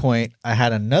some point, I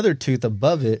had another tooth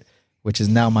above it, which is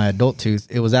now my adult tooth.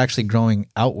 It was actually growing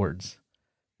outwards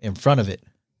in front of it,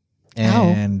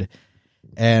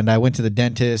 and I went to the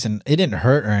dentist, and it didn't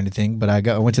hurt or anything. But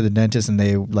I went to the dentist, and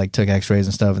they took X-rays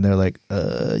and stuff, and they're like,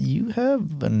 "You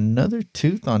have another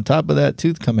tooth on top of that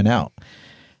tooth coming out."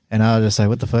 And I was just like,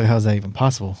 what the fuck? How is that even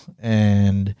possible?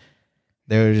 And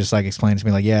they were just explaining to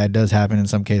me, yeah, it does happen in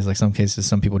some cases. Some cases,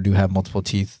 some people do have multiple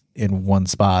teeth in one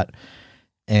spot.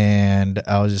 And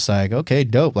I was just like, okay,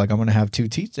 dope. I'm going to have two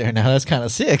teeth there now. That's kind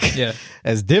of sick. Yeah.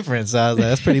 That's different. So I was like,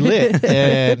 that's pretty lit.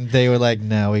 And they were like,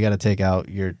 no, we got to take out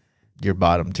your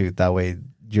bottom tooth. That way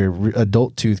your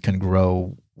adult tooth can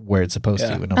grow where it's supposed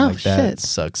to. And I'm like, that shit.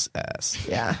 sucks ass.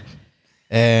 Yeah.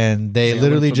 And they So it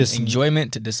literally went from just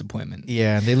enjoyment to disappointment.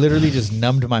 yeah, and they literally just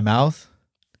numbed my mouth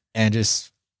and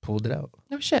just pulled it out.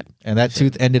 No shit. And that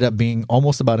tooth ended up being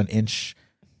almost about an inch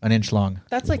long.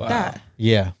 That's like Wow. that.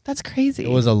 Yeah. That's crazy. It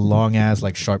was a long ass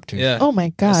sharp tooth. Yeah. Oh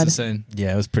my That's God. insane.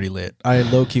 Yeah, it was pretty lit. I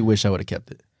low key wish I would have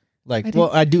kept it.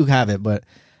 I do have it, but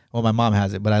my mom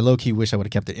has it, but I low key wish I would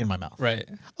have kept it in my mouth. Right.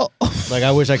 Oh.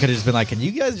 I wish I could have just been like, can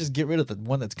you guys just get rid of the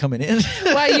one that's coming in?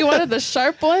 Why, you wanted the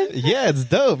sharp one? Yeah, it's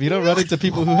dope. You don't run into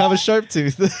people who have a sharp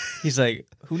tooth. He's like,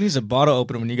 who needs a bottle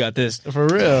opener when you got this? For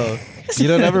real. You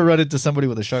don't ever run into somebody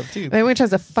with a sharp tooth. If anyone tries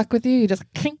to fuck with you, you just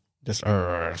Just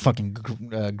fucking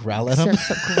growl at him.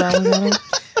 start growling at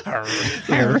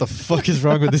him. What the fuck is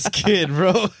wrong with this kid,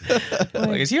 bro?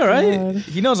 Is he all right? God.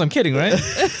 He knows I'm kidding, right?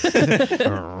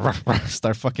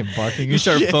 Start fucking barking. You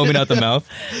start foaming out the mouth.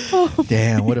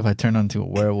 Damn, what if I turn into a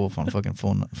werewolf on fucking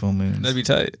full moons? That'd be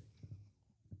tight.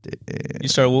 Damn, You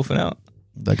start wolfing out.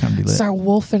 that kind of be lit. Start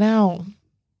wolfing out.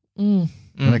 Mm.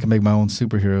 And I can make my own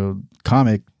superhero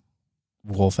comic,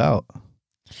 Wolf Out.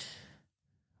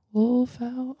 Wolf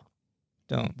out.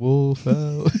 Don't. Wolf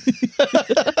out.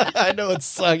 I know what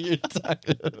song you're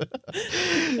talking about.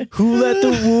 Who let the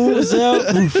wolves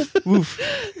out? Woof, woof.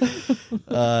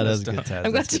 That's good time.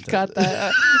 I'm glad you caught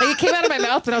that. Like, it came out of my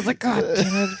mouth, and I was like, God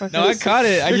damn it. No, I caught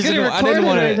it. I didn't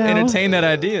want to entertain that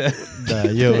idea. Nah,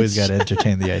 you always got to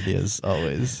entertain the ideas.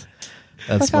 Always.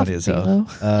 That's Fuck funny off,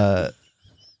 as hell.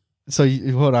 So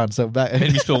hold on. So back.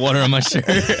 Made me spill water on my shirt.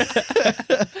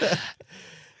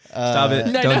 Stop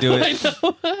it. Don't do it.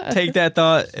 Take that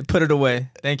thought and put it away.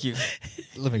 Thank you.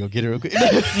 Let me go get it real quick.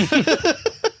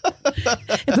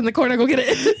 It's in the corner. Go get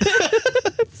it.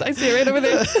 I see it right over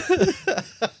there.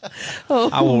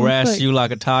 I will rash you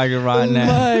like a tiger right now.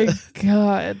 Oh my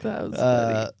God. That was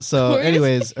funny. So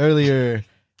anyways, earlier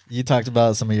you talked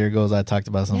about some of your goals. I talked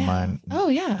about some of mine. Oh,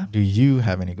 yeah. Do you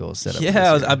have any goals set up?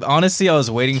 Yeah, honestly, I was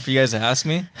waiting for you guys to ask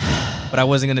me, but I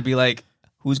wasn't going to be like,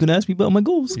 who's going to ask me about my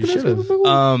goals? You should have.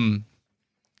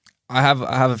 I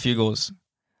have a few goals.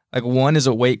 Like, one is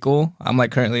a weight goal. I'm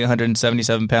like currently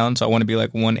 177 pounds, so I want to be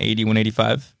like 180,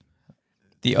 185.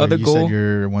 The other you goal, said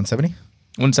you're 170?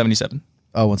 177.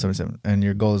 Oh, 177. And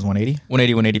your goal is 180?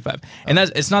 180, 185. And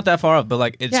it's not that far off, but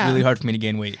like it's really hard for me to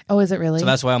gain weight. Oh, is it really? So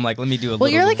that's why I'm like, let me do a little. Well,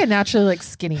 you're like a naturally like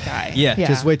skinny guy. Yeah.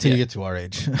 Just wait till you get to our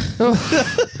age.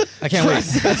 I can't wait.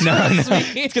 No.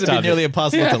 It's going to be nearly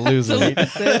impossible to lose weight.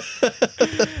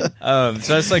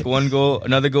 So that's like one goal.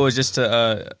 Another goal is just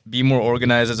to be more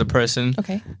organized as a person.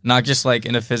 Okay. Not just like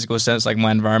in a physical sense, like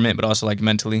my environment, but also like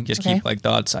mentally. Just keep like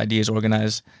thoughts, ideas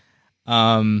organized.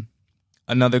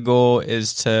 Another goal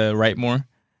is to write more.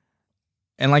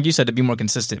 And like you said, to be more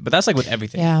consistent. But that's like with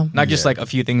everything. Yeah. Not just like a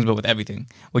few things, but with everything,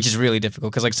 which is really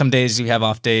difficult. Because like some days you have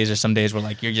off days or some days where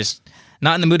like you're just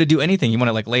not in the mood to do anything. You want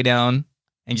to like lay down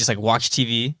and just like watch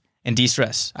TV and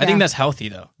de-stress. I think that's healthy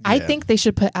though. I think they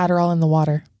should put Adderall in the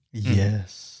water.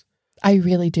 Yes. I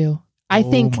really do. I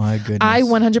think my goodness. I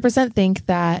 100% think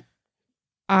that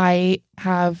I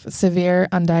have severe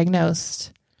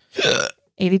undiagnosed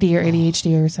ADD or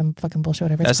ADHD or some fucking bullshit,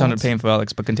 whatever. That sounded painful,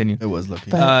 Alex, but continue. It was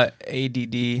lucky.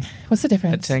 ADD. What's the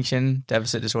difference? Attention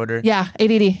deficit disorder. Yeah,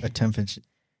 ADD. Attention.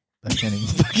 I can't even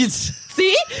fucking.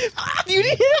 See? You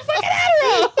need a fucking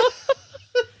Adderall.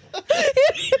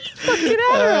 You need a fucking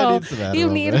Adderall. You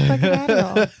need a fucking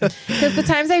Adderall. Because the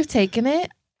times I've taken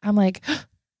it, I'm like,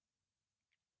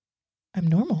 I'm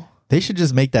normal. They should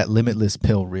just make that limitless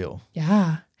pill real.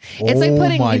 Yeah. It's like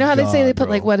putting, you know how they say they put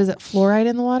bro. like, what is it, fluoride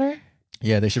in the water?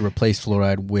 Yeah, they should replace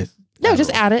fluoride with. No, just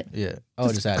add it. Yeah.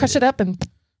 Oh, just add crush it up and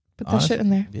put that shit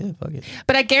in there. Yeah, fuck it.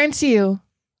 But I guarantee you,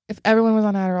 if everyone was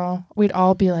on Adderall, we'd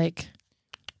all be like,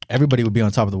 everybody would be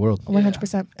on top of the world.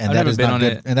 100%. And that is not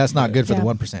good. And that's not good for the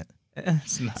 1%.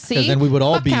 See, then we would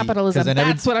all fuck be capitalism.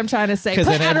 That's what I'm trying to say. Put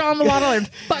Adderall on the water and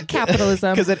fuck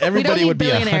capitalism. Because then everybody would be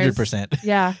 100%.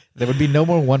 Yeah, there would be no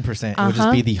more 1%. It would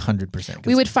just be the 100%.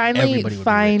 We would finally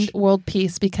find world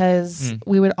peace because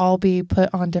we would all be put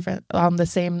on the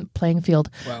same playing field.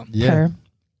 Wow. Yeah.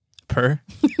 Per.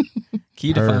 Can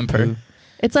you define per?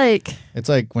 It's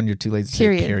like when you're too lazy to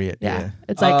say period. Yeah.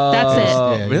 It's like that's it.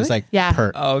 Yeah, really? It's like Yeah.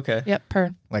 per. Oh, okay. Yep,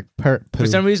 per. Like per. Poo. For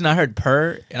some reason, I heard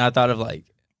per, and I thought of like,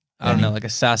 I don't know, like a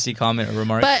sassy comment or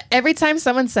remark. But every time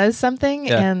someone says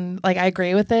something and like I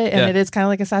agree with it and it is kind of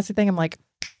like a sassy thing, I'm like,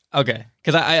 okay,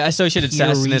 because I associated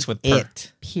sassiness with per.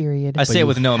 Period. I say it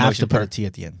with no emotion. Have to put Per. a T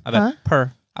at the end. I bet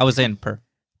per. I was saying per.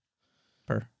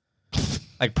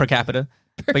 Like per capita.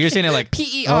 But you're saying it like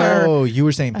PER. Oh, you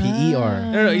were saying PER.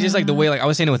 No, it's just like the way like I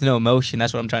was saying it with no emotion.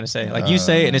 That's what I'm trying to say. Like you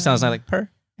say it and it sounds like per.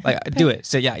 Like do it.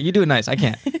 So yeah, you do it nice. I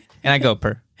can't. And I go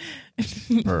per.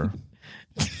 Per.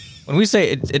 When we say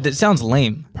it, it sounds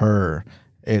lame. Per.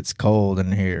 It's cold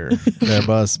in here. There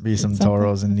must be some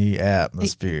toros in the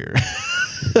atmosphere.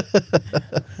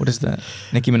 What is that?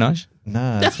 Nicki Minaj?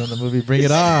 Nah, it's from the movie Bring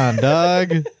It On,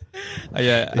 dog.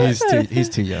 Yeah, he's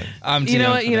too young. I'm too You know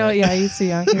young what? for You know that. what? Yeah, he's too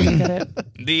young. He doesn't get it.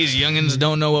 These youngins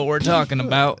don't know what we're talking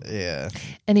about. Yeah.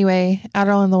 Anyway,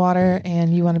 Adderall in the water,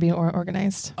 and you want to be more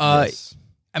organized. Yes.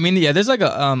 I mean, yeah, there's like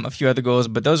a few other goals,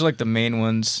 but those are like the main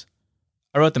ones.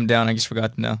 I wrote them down. I just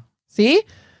forgot them now. See?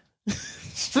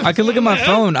 I could look at my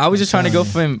phone. I was just trying to go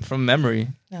from memory.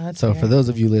 No, that's So fair. for those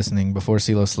of you listening, before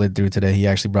CeeLo slid through today, he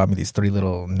actually brought me these 3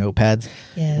 little notepads,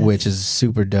 Yes. which is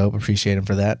super dope. Appreciate him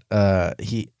for that.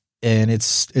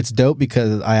 It's dope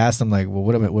because I asked him like, well,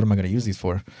 what am I going to use these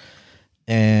for?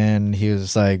 And he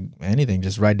was like, anything,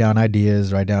 just write down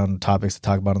ideas, write down topics to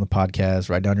talk about on the podcast,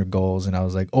 write down your goals. And I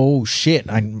was like, oh shit,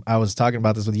 I was talking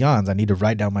about this with Jans. I need to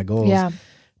write down my goals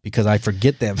because I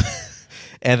forget them.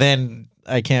 And then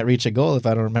I can't reach a goal if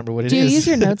I don't remember what it is. Do you use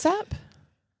your notes app?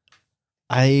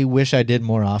 I wish I did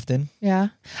more often. Yeah.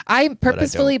 I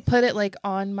purposefully put it like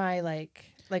on my like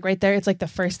like right there. It's like the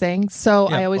first thing. So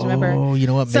I always remember. Oh, you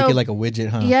know what? Make it like a widget,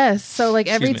 huh? Yes. So like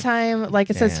every time, like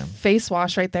it says Damn. face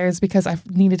wash right there is because I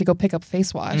needed to go pick up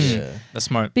face wash. Yeah. That's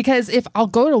smart. Because if I'll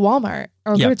go to Walmart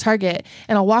or go to Target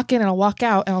and I'll walk in and I'll walk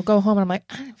out and I'll go home and I'm like,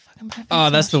 I didn't fucking buy face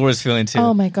wash. That's the worst feeling too.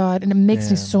 Oh my God. And it makes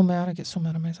me so mad. I get so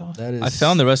mad at myself. That is. I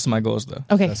found the rest of my goals though.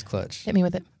 Okay. That's clutch. Hit me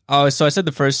with it. Oh, so I said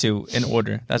the first two in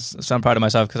order. So I'm proud of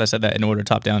myself because I said that in order,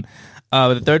 top down.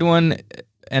 The third one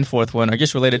and fourth one are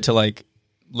just related to like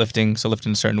lifting, so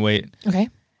lifting a certain weight. Okay.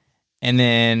 And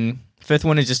then fifth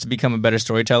one is just to become a better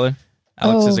storyteller.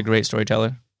 Alex is a great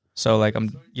storyteller. So like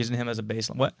I'm using him as a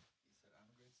baseline. What?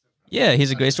 Yeah,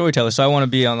 he's a great storyteller. So I want to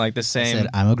be on like the same. I said,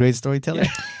 I'm a great storyteller.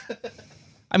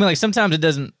 I mean, like sometimes it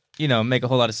doesn't, make a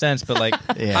whole lot of sense, but like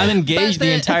I'm engaged the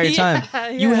entire time.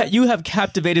 You have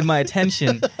captivated my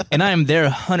attention, and I am there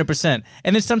 100%.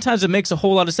 And then sometimes it makes a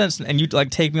whole lot of sense, and you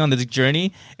like take me on this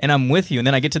journey, and I'm with you. And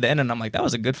then I get to the end, and I'm like, that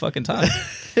was a good fucking time.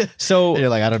 So you're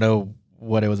like, I don't know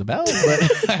what it was about,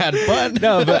 but I had fun.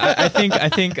 No, but I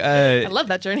think I love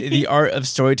that journey. The art of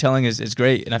storytelling is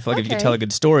great, and I feel like if you can tell a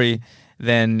good story,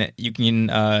 then you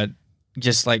can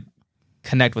just like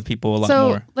connect with people a lot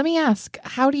more. So let me ask,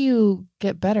 how do you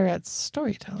get better at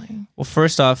storytelling? Well,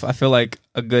 first off, I feel like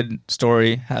a good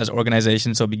story has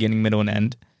organization, so beginning, middle, and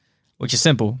end, which is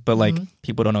simple, but like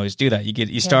people don't always do that.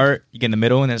 You start, you get in the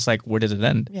middle, and then it's like, where does it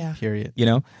end? Yeah. Period.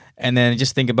 And then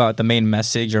just think about the main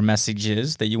message or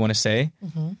messages that you want to say,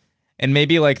 and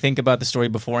maybe like think about the story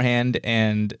beforehand,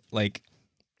 and like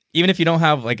even if you don't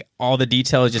have like all the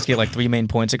details, just get like 3 main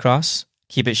points across.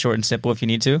 Keep it short and simple if you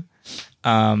need to.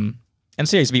 And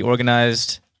seriously, be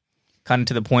organized, kind of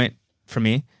to the point for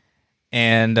me.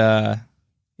 And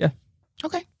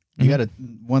Okay. You gotta.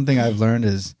 One thing I've learned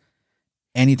is,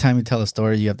 anytime you tell a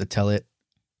story, you have to tell it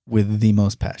with the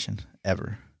most passion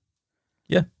ever.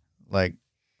 Yeah. Like,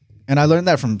 and I learned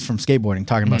that from skateboarding.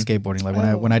 Talking about skateboarding,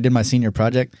 like when I did my senior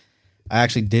project, I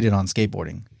actually did it on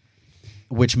skateboarding,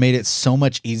 which made it so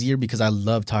much easier because I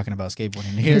love talking about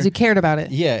skateboarding. Because you cared about it.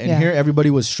 Yeah, and here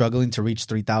everybody was struggling to reach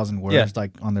 3,000 words,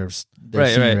 like on their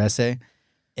senior essay.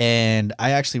 And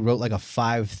I actually wrote like a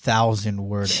 5,000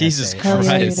 word Jesus essay.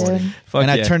 Christ.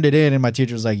 And I turned it in, and my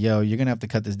teacher was like, yo, you're going to have to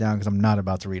cut this down because I'm not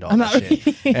about to read all that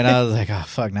shit. And I was like, oh,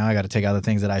 fuck, now I got to take out the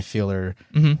things that I feel are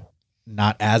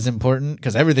not as important,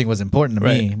 because everything was important to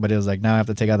me. But it was like, now I have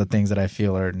to take out the things that I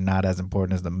feel are not as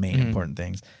important as the main important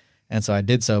things. And so I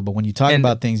did so. But when you talk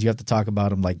about things, you have to talk about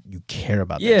them like you care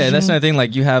about them. Yeah, that's another thing.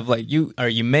 Like you have like you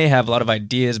may have a lot of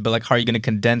ideas, but like how are you going to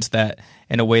condense that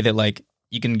in a way that like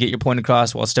you can get your point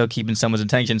across while still keeping someone's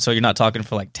attention, so you're not talking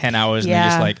for like 10 hours and you're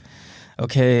just like,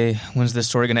 okay, when's this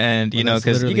story going to end?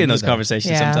 Because you get in those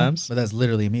conversations sometimes. But that's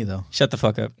literally me, though. Shut the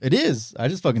fuck up. It is. I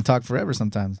just fucking talk forever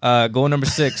sometimes. Goal number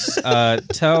 6,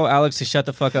 tell Alex to shut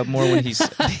the fuck up more when he's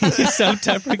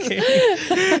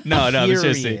self-deprecating. No, but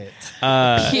seriously.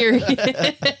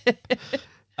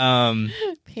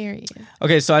 Period.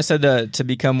 Okay, so I said to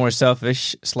become more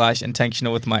selfish /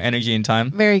 intentional with my energy and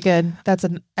time. Very good. That's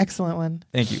an excellent one.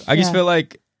 Thank you. I just feel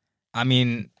like, I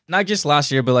mean, not just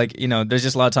last year, but like, there's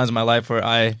just a lot of times in my life where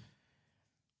I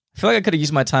feel like I could have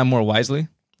used my time more wisely.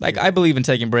 Like, I believe in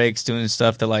taking breaks, doing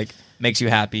stuff that like makes you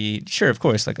happy. Sure, of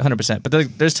course, like 100%.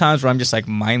 But there's times where I'm just like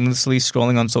mindlessly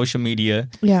scrolling on social media.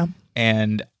 Yeah.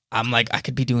 And I'm like, I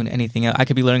could be doing anything else. I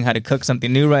could be learning how to cook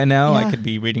something new right now. Yeah. I could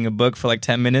be reading a book for like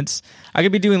 10 minutes. I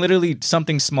could be doing literally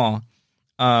something small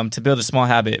to build a small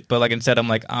habit. But like instead, I'm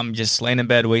like, I'm just laying in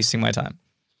bed wasting my time.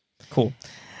 Cool.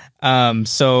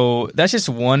 So that's just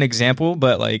one example,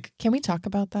 but like... Can we talk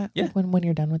about that? Yeah. Like when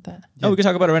you're done with that? Oh, we can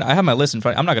talk about it right now. I have my list in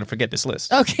front. I'm not going to forget this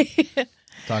list. Okay.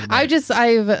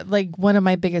 I've like one of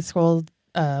my biggest goals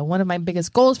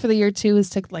for the year too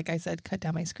is to, like I said, cut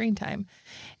down my screen time.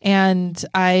 And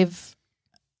I've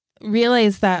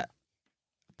realized that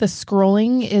the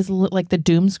scrolling is like the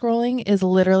doom scrolling is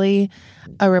literally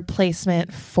a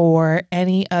replacement for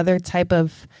any other type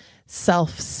of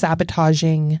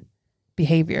self-sabotaging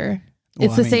behavior.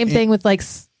 It's the same thing with like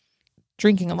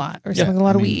drinking a lot or smoking a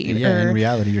lot of weed. Yeah, in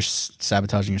reality, you're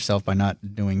sabotaging yourself by not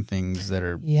doing things that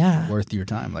are worth your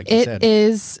time, like you said. It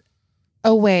is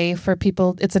a way for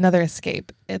people. It's another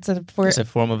escape. It's a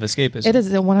form of escapism. It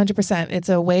is 100%. It's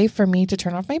a way for me to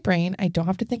turn off my brain. I don't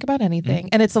have to think about anything.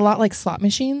 And it's a lot like slot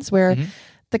machines where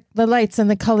the lights and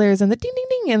the colors and the ding ding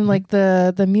ding and like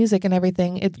the music and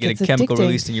everything. It get gets a chemical addicting.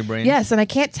 released in your brain. Yes, and I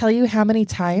can't tell you how many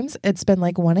times it's been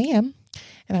like 1 a.m.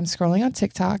 and I'm scrolling on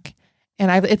TikTok.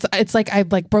 And it's like I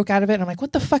like broke out of it and I'm like,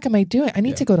 what the fuck am I doing? I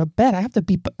need to go to bed. I have to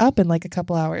be up in like a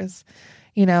couple hours,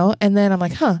 And then I'm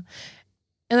like, huh.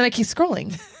 And then I keep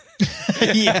scrolling.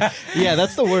 yeah,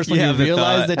 that's the worst when You you have the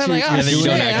realize thought. that I'm you're, like, oh you're shit,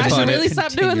 doing it. I should really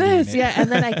stop doing this. Yeah,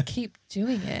 and then I keep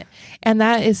doing it, and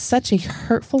that is such a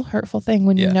hurtful thing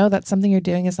when you know that something you're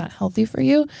doing is not healthy for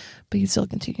you, but you still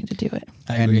continue to do it.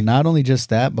 And not only just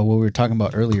that, but what we were talking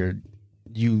about earlier,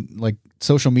 you like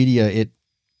social media. It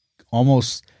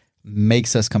almost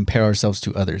makes us compare ourselves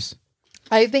to others.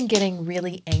 I've been getting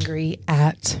really angry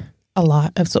at a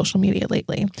lot of social media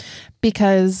lately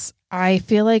because I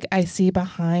feel like I see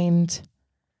behind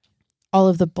all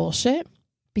of the bullshit,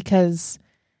 because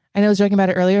I know I was joking about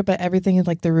it earlier, but everything is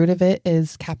like the root of it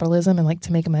is capitalism and like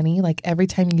to make money. Like every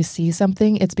time you see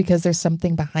something, it's because there's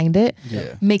something behind it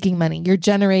making money. You're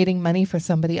generating money for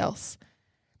somebody else.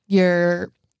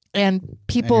 And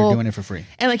people and you're doing it for free.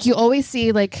 And like you always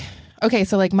see like, okay,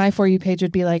 so like my For You page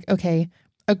would be like, okay,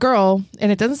 a girl,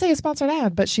 and it doesn't say a sponsored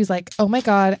ad, but she's like, oh my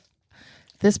God,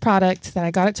 this product that I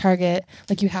got at Target,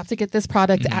 like you have to get this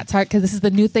product at Target because this is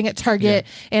the new thing at Target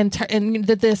and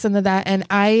the this and the that. And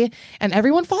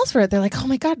everyone falls for it. They're like, oh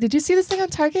my God, did you see this thing on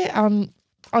Target?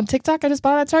 On TikTok, I just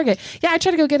bought it at Target. Yeah, I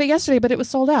tried to go get it yesterday, but it was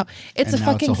sold out. It's and a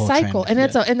fucking cycle.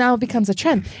 Trend. And now it becomes a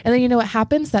trend. And then you know what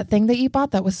happens? That thing that you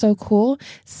bought that was so cool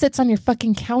sits on your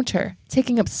fucking counter,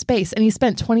 taking up space, and you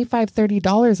spent $25,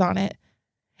 $30 on it.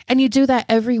 And you do that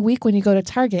every week when you go to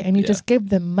Target, and you just give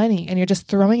them money and you're just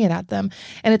throwing it at them.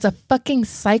 And it's a fucking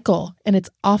cycle, and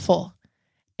it's awful.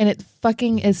 And it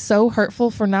fucking is so hurtful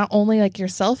for not only like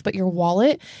yourself, but your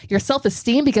wallet, your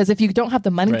self-esteem, because if you don't have the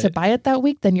money to buy it that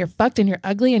week, then you're fucked and you're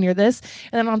ugly and you're this.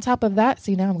 And then on top of that,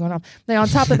 see, now I'm going off. Then on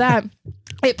top of that,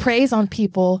 it preys on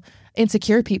people,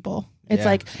 insecure people. It's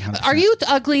like, 100%. Are you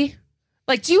ugly?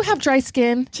 Like, do you have dry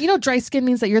skin? Do you know dry skin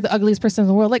means that you're the ugliest person in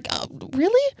the world? Like,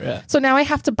 really? Yeah. So now I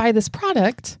have to buy this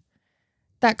product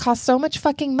that costs so much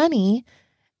fucking money,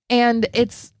 and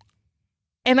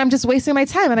I'm just wasting my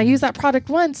time. And I use that product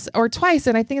once or twice,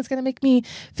 and I think it's going to make me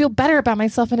feel better about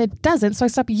myself, and it doesn't. So I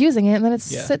stop using it, and then it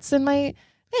sits in my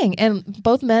thing. And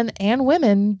both men and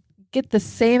women get the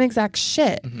same exact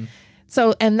shit. Mm-hmm.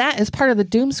 So, and that is part of the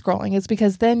doom scrolling, is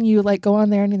because then you like go on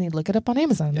there and you look it up on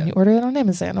Amazon and you order it on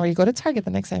Amazon, or you go to Target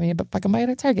the next time and you fucking buy it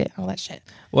at Target, all that shit.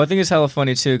 Well, I think it's hella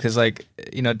funny too, because like,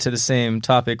 you know, to the same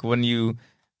topic, when you,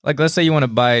 like, let's say you want to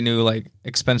buy a new like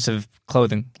expensive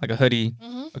clothing, like a hoodie,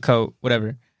 a coat,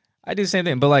 whatever. I do the same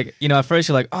thing, but like, you know, at first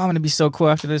you're like, oh, I'm gonna be so cool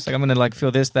after this. Like, I'm gonna like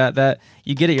feel this, that.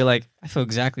 You get it, you're like, I feel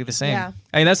exactly the same. Yeah.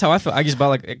 I mean, that's how I feel. I just bought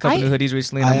like a couple new hoodies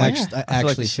recently, and I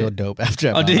actually feel dope after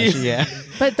I buy do you? Yeah.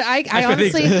 But I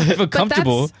honestly I feel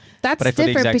comfortable. That's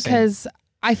different because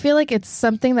I feel like it's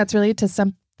something that's related to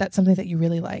something that you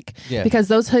really like. Yeah. Because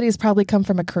those hoodies probably come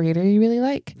from a creator you really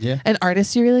like, an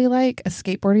artist you really like, a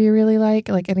skateboarder you really like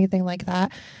anything like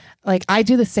that. Like, I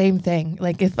do the same thing.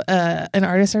 Like, if an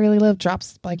artist I really love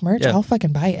drops like merch, I'll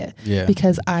fucking buy it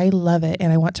because I love it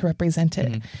and I want to represent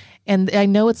it. Mm-hmm. And I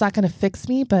know it's not going to fix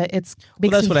me, but makes me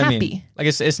happy. I mean. Like,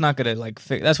 it's not going to like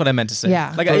fix. That's what I meant to say.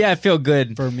 Yeah. Like, I feel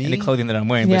good for me in the clothing that I'm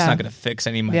wearing, but it's not going to fix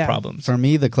any of my problems. For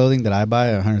me, the clothing that I buy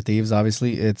at 100 Thieves,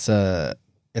 obviously, it's kind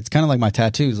of like my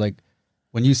tattoos. Like,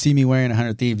 when you see me wearing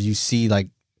 100 Thieves, you see like,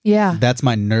 that's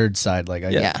my nerd side. Like,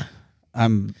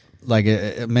 I'm like,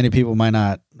 many people might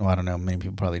not. Well, I don't know. Many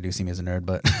people probably do see me as a nerd,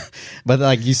 but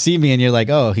like, you see me and you're like,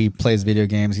 oh, he plays video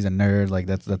games. He's a nerd. Like,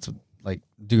 that's like,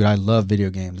 dude, I love video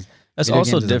games. That's video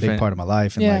also games is different. a big part of my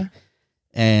life, and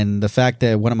and the fact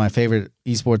that one of my favorite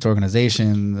esports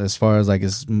organizations, as far as like,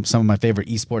 is some of my favorite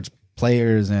esports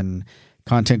players and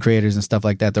content creators and stuff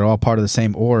like that, they're all part of the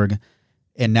same org,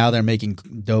 and now they're making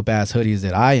dope ass hoodies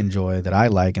that I enjoy, that I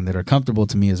like, and that are comfortable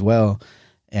to me as well.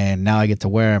 And now I get to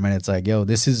wear them, and it's like, yo,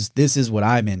 this is what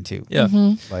I'm into. Yeah.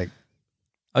 Mm-hmm. Like,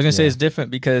 I was gonna say it's different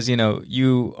because, you know,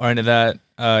 you are into that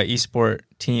esport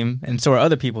team, and so are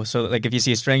other people. So like, if you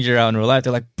see a stranger out in real life,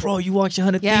 they're like, bro, you watch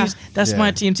 100 Thieves? That's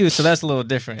my team too. So that's a little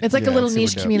different. It's like a little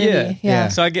niche community. Yeah.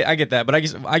 So I get that, but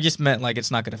I just meant like,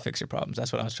 it's not gonna fix your problems.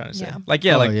 That's what I was trying to say. Yeah.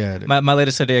 Like, my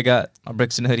latest hoodie I got, a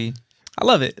Brixton hoodie. I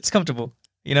love it. It's comfortable.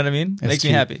 You know what I mean? It makes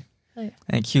me happy.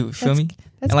 And cute. Feel me?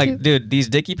 That's and like, cute. dude, these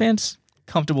Dickie pants,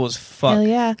 comfortable as fuck. Hell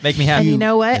yeah. Make me happy. And you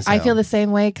know what? I feel the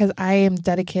same way because I am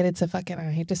dedicated to fucking, I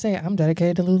hate to say it, I'm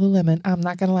dedicated to Lululemon. I'm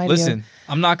not going to lie to you. Listen,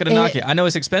 I'm not going to knock it. I know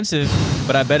it's expensive,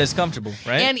 but I bet it's comfortable,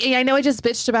 right? And I know I just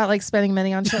bitched about like spending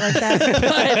money on shit like that.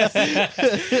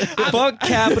 But fuck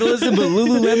capitalism, but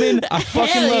Lululemon, I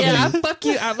fucking love you. I fuck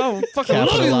you. I don't fucking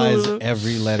capitalize love you.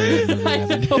 every letter in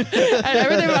Lululemon. I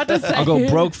everything I'm about to say. I'll go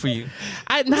broke for you.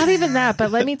 Not even that,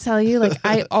 but let me tell you, like,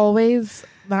 I always,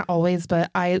 not always,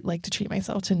 but I like to treat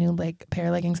myself to new like pair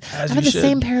of leggings. As I've had you the should.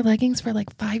 same pair of leggings for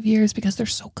like 5 years because they're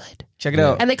so good. Check it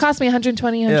out. And they cost me $120,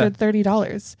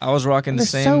 $130. I was rocking the They're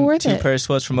same so worth 2 it. pair of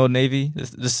sweats from Old Navy,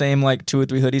 the same like 2 or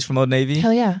 3 hoodies from Old Navy.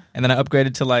 Hell yeah. And then I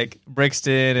upgraded to like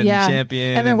Brixton and Yeah.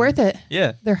 Champion. And they're worth it.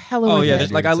 Yeah. They're hella Oh worth yeah,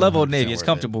 it. like I It's love Old 100% Navy. It's worth it.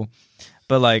 comfortable.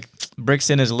 But like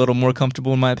Brixton is a little more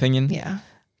comfortable in my opinion. Yeah.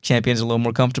 Champion's a little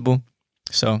more comfortable.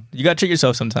 So you gotta treat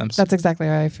yourself sometimes. That's exactly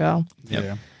how I feel. Yep.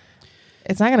 Yeah.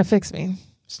 It's not going to fix me.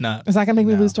 It's not. It's not going to make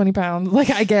me No. lose 20 pounds.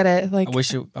 Like, I get it. Like, I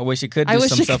wish it could I do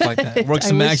wish some it stuff like that. could. Work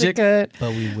some I wish it magic. could.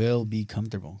 But we will be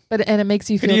comfortable. And it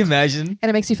makes you Could feel you imagine? and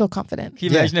it makes you feel confident. Can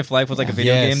you imagine if life was like a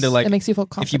video Yes. game? They're like, It makes you feel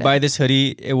if confident. you buy this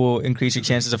hoodie, it will increase your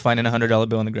chances of finding $100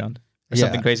 bill on the ground or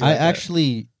something crazy.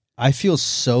 Like I feel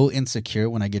so insecure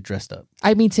when I get dressed up.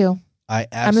 Me too. I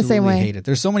the absolutely same way. hate it.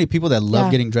 There's so many people that love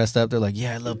Yeah. getting dressed up. They're like,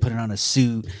 yeah, I love putting on a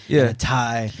suit Yeah. and a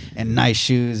tie and nice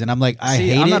shoes. And I'm like, I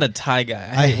hate I'm it. not a tie guy.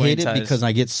 I hate wearing hate it ties. because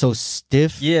I get so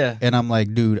stiff. yeah, And I'm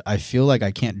like, dude, I feel like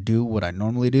I can't do what I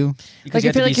normally do. because Like, you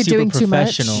have feel to like be you're super doing too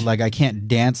much? professional. Like I can't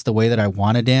dance the way that I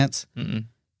want to dance. Mm-mm.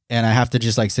 And I have to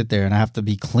just like sit there and I have to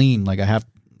be clean. Like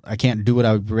I can't do what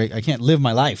I can't live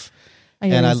my life.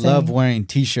 And I love wearing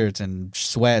t-shirts and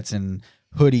sweats and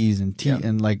hoodies and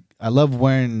and like I love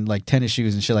wearing like tennis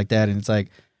shoes and shit like that. And it's like,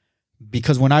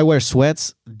 because when I wear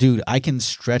sweats, dude, I can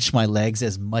stretch my legs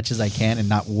as much as I can and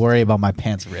not worry about my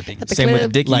pants ripping. The Same with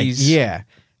clip. Dickies. Like, yeah,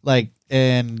 like,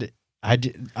 and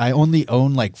I only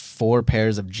own like 4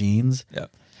 pairs of jeans.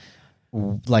 Yep.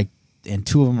 Like, and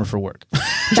 2 of them are for work.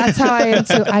 That's how I am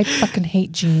too. I fucking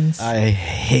hate jeans. I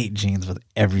hate jeans with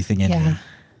everything in me. Yeah.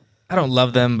 I don't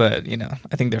love them, but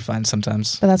I think they're fine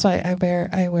sometimes. But that's why I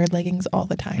wear leggings all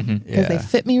the time Mhm. because they Yeah.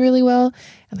 fit me really well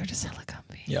and they're just hella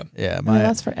comfy. Yep. Yeah, And they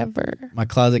last forever. my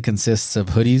closet consists of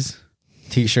hoodies,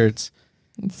 t-shirts,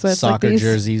 Sweats soccer like these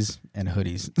jerseys, and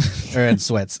hoodies, and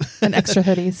sweats. and extra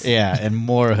hoodies. Yeah, and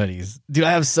more hoodies. Dude,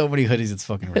 I have so many hoodies. It's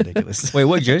fucking ridiculous. Wait,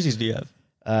 what jerseys do you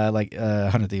have? Like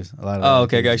 100 Thieves. A lot of 100 Oh,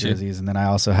 okay, Thieves gotcha. jerseys, and then I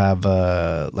also have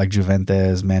like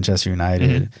Juventus, Manchester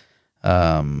United,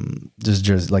 just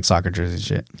jerseys, like soccer jersey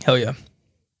shit. Hell yeah.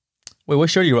 Wait, what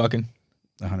shirt are you rocking?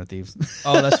 100 Thieves.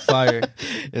 Oh, that's fire.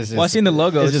 It's Well, I seen the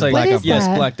logo. It's just like, black What on is yeah, that?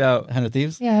 it's blacked out. 100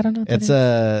 Thieves. Yeah, I don't know. What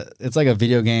It's like a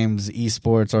video games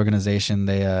esports organization.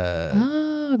 They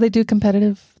Oh, they do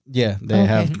competitive. yeah, they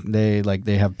Okay.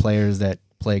 they have players that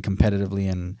play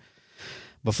competitively, and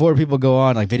before people go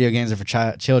on, like video games are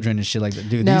for children and shit like that.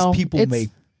 Dude, No, these people it's make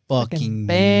fucking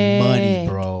big. money,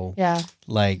 bro. Yeah.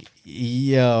 Like,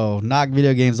 yo, knock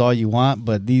video games all you want,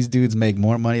 but these dudes make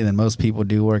more money than most people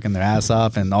do working their ass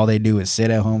off, and all they do is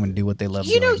sit at home and do what they love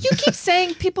You know, doing. you keep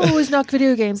saying people always knock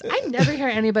video games. I never hear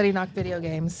anybody knock video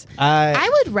games. I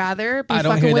would rather be I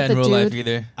don't fucking hear with that in the real life dude.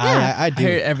 either. Yeah. I I do.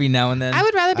 hear it every now and then. I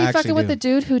would rather be I actually fucking with do. the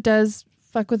dude who does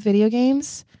fuck with video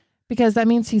games. Because that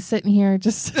means he's sitting here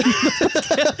just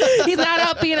he's not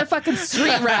out being a fucking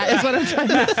street rat is what I'm trying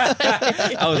to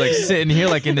say. I was like sitting here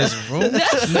like in this room.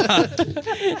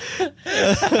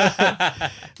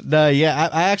 No, yeah,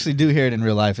 I actually do hear it in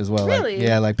real life as well. Really? Like,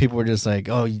 yeah, like people were just like,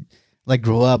 oh, like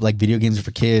grow up, like video games are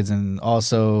for kids, and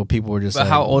also people were just But like,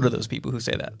 how old are those people who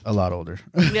say that? A lot older.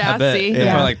 Yeah, I bet. see. They're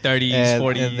Yeah. probably like 30s, And-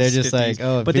 40s, and they're just 50s. like,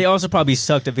 oh, but they also probably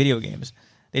sucked at video games.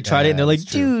 They tried it and they're like,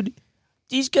 that's true. dude,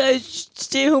 these guys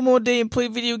stay home all day and play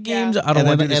video games. I don't and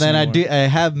want then, to do this and then anymore. I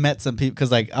have met some people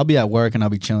because like I'll be at work and I'll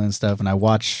be chilling and stuff, and I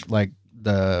watch like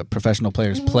the professional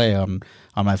players play on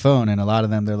my phone, and a lot of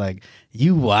them they're like,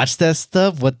 "You watch that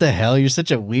stuff? What the hell? You're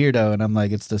such a weirdo." And I'm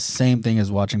like, "It's the same thing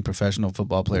as watching professional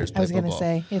football players play I was gonna football."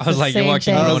 say. It's I was the like, you're same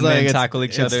watching thing. I was grown men like, tackle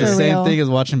each it's other. the For same real. thing as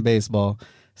watching baseball.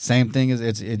 Same thing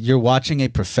as you're watching a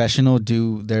professional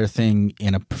do their thing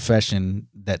in a profession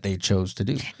that they chose to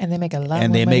do, And they make a lot and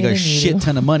more they money make a than you shit do.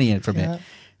 ton of money from Yeah.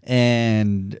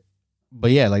 it.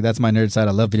 But yeah, like that's my nerd side.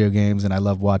 I love video games, and I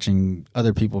love watching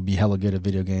other people be hella good at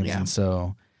video games. Yeah. And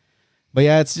so, but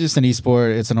yeah, it's just an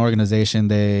esport. It's an organization.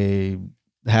 They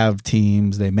have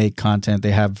teams. They make content.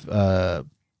 They have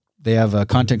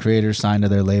content creators signed to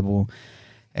their label,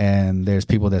 and there's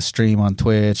people that stream on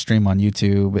Twitch, stream on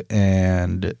YouTube,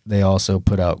 and they also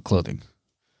put out clothing.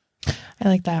 I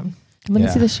like that. Let me Yeah.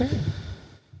 see the shirt.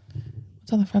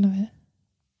 What's on the front of it?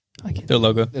 Okay. Their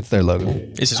logo. It's their logo.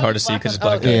 It's just hard to see because it's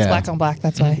black. Okay, Yeah. it's black on black.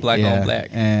 That's why. Black yeah. on black.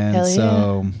 And Hell yeah.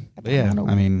 so, I but yeah, don't know.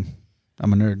 I mean,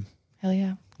 I'm a nerd. Hell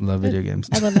yeah. Love video games.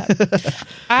 I love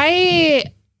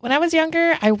that. When I was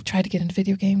younger, I tried to get into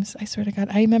video games. I swear to God.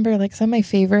 I remember like some of my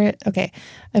favorite. Okay.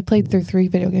 I played through 3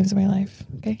 video games in my life.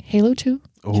 Okay. Halo 2,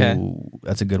 Okay. Oh,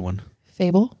 that's a good one.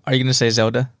 Fable. Are you going to say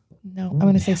Zelda? No, I'm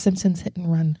gonna say Simpsons Hit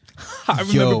and Run. I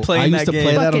remember playing that game. I used to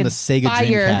play that on the Sega Fire.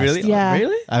 Dreamcast. Really? Yeah.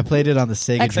 Really? I played it on the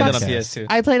Sega I played it on Dreamcast. PS2.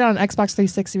 I played it on Xbox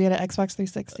 360. We had an Xbox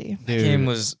 360. Dude, The game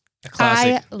was a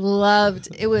classic. I loved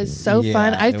it. Was so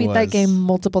fun. I it beat that was. game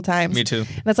multiple times. Me too.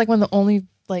 That's like one of the only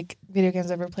like video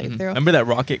games I've ever played through. Remember that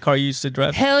rocket car you used to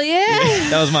drive? Hell yeah.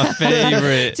 That was my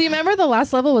favorite. Do you remember the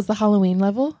last level was the Halloween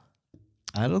level?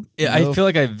 I don't. Yeah, I feel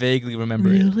like I vaguely remember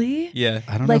it. Really? Yeah.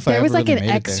 I don't know Like if I there was ever like really an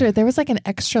made it extra. there. There was like an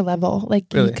extra level. Like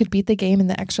Really? you could beat the game in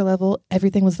the extra level.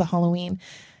 Everything was the Halloween.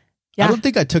 Yeah. I don't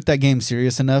think I took that game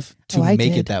serious enough to Oh, I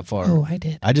make did. it that far. Oh, I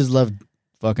did. I just loved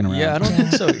fucking around. Yeah, I don't Yeah.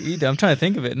 think so either. I'm trying to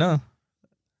think of it. No.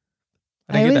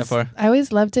 I didn't get that far. I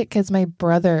always loved it because my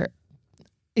brother,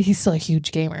 he's still a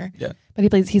huge gamer. Yeah.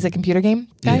 But he's a computer game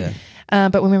guy. Yeah.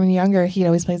 But when we were younger, he'd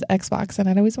always play Xbox, and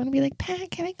I'd always want to be like,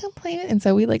 Pat, can I come play it? And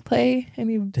so we like play, and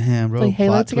he, Damn, bro. Play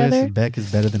Halo plot twist, together? Beck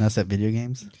is better than us at video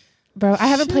games. bro, I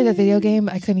haven't played a video game.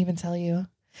 I couldn't even tell you.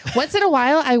 Once in a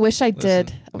while, I wish I did.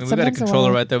 Listen, I mean, we got a Sometimes a controller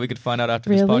while. right there. We could find out after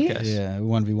Really? this podcast. Yeah,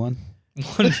 1v1.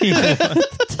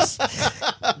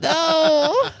 1v1.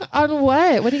 No. On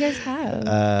what? What do you guys have?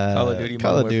 Call of Duty,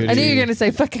 Call Modern of Duty. I knew you were going to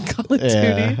say fucking Call of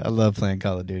Yeah, Duty. I love playing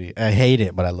Call of Duty. I hate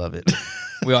it, but I love it.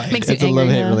 We all hate Makes it. It's a angry,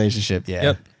 love-hate huh? relationship. Yeah.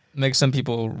 Yep. Makes some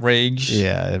people rage.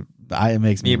 Yeah. It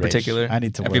makes me Me in rage. particular. I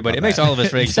need to work Everybody. on It makes that. all of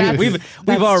us rage. That's- We've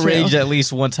that's all true. raged at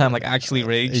least one time, like actually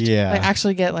raged. Yeah. Like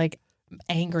actually get like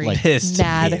angry, Like, pissed.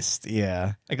 mad. Pissed.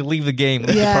 Yeah. Like leave the game,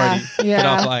 leave Yeah, the party, yeah. get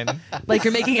offline. Like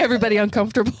you're making everybody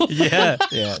uncomfortable. Yeah.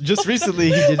 Yeah. Just recently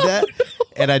he did that.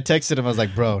 And I texted him. I was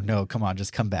like, bro, no, come on.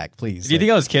 Just come back, please. Do you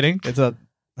think I was kidding? it's a,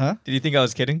 huh? Did you think I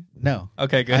was kidding? No.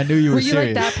 Okay, good. I knew you were, Were you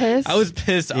serious. like that pissed? I was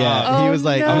pissed Yeah. off. He Oh, was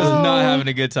like, I was no. not having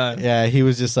a good time. Yeah, he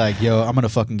was just like, yo, I'm going to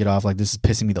fucking get off. Like, this is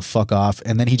pissing me the fuck off.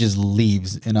 And then he just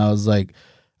leaves. And I was like,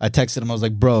 I texted him. I was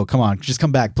like, bro, come on. Just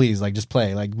come back, please. Like, just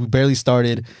play. Like, we barely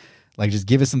started. Like, just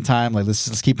give us some time. Like,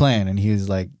 let's keep playing. And he was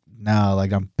like, no,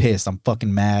 like, I'm pissed. I'm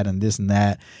fucking mad and this and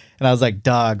that. And I was like,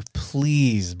 dog,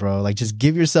 please, bro. Like, just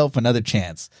give yourself another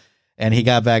chance. And he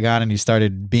got back on and he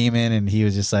started beaming. And he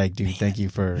was just like, dude, thank you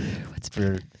for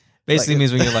Basically Like-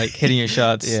 means when you're like hitting your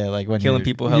shots, yeah, like when Killing you're,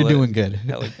 people when you're hella- doing good.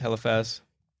 hella fast.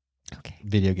 Okay.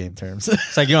 Video game terms.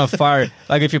 It's like you're on fire.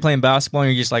 Like if you're playing basketball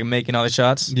and you're just like making all the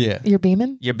shots, yeah. You're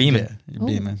beaming? you're beaming. Yeah, you're Oh.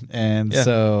 beaming. And Yeah.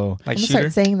 so Like I'm going to shooter,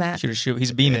 start saying that. shoot.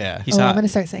 He's beaming. Yeah. He's I'm hot. going to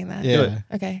start saying that. yeah. Do it.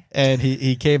 Okay. And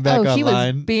he came back he was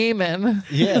online. beaming.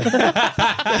 Yeah.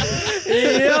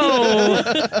 Yo.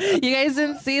 You guys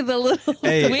didn't see the little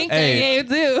Hey, wink hey. I gave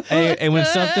too. Hey, when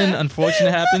something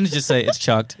unfortunate happens, just say it's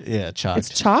chalked. Yeah, chalked.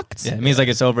 It's chalked? Yeah, it means like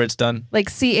it's over, it's done. Like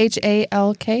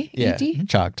CHALKED? yeah,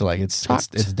 chalked. Like it's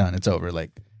done. It's over.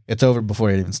 Like it's over before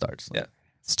it even starts. Yeah.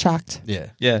 It's chalked. Yeah.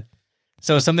 Yeah.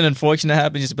 So if something unfortunate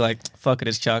happens, just be like, fuck it,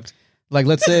 it's chalked. Like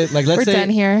let's say We're done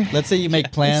here. let's say you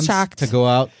make plans chalked. to go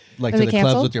out like And to they the clubs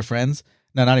cancel? with your friends.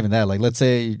 No, not even that. Like let's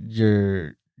say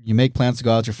you make plans to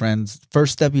go out with your friends.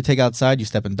 First step you take outside, you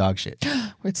step in dog shit.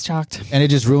 It's chalked. And it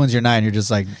just ruins your night. And you're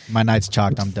just like, my night's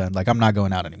chalked. I'm done. Like I'm not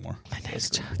going out anymore. My night's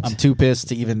chalked. I'm too pissed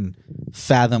to even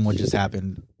fathom what just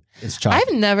happened. It's chalked.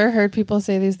 I've never heard people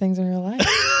say these things in real life.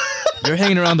 You're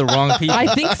hanging around the wrong people. I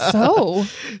think so.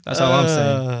 That's all I'm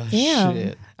saying. Damn.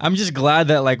 Shit. I'm just glad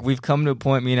that like we've come to a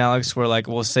point, me and Alex, where like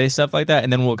we'll say stuff like that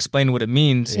and then we'll explain what it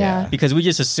means. Yeah. Because we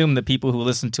just assume that people who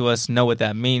listen to us know what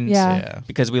that means. Yeah. Yeah.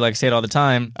 Because we like say it all the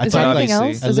time. I Is talk there like- anything else?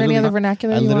 obviously- Is there any literally- other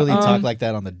vernacular I you literally want? talk like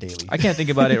that on the daily. I can't think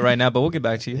about it right now, but we'll get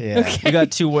back to you. Yeah. Okay. You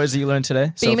got 2 words that you learned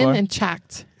today so Beaming far? and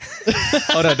chacked.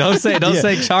 Hold on, don't say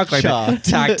chalk like that.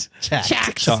 Chalked. Tact.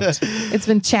 Chacked. Chalked. It's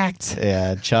been chacked.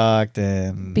 Yeah, chalked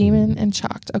and Beaming and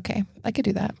chalked. Okay. I could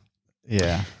do that.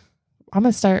 yeah. I'm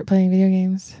going to start playing video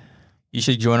games. You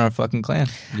should join our fucking clan.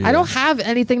 I don't have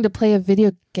anything to play a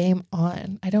video game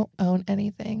on. I don't own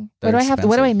anything. They're What do I have?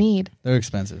 What do I expensive. need? They're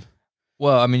expensive.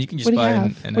 Well, I mean, you can just What do you buy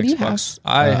have? an What do you Xbox.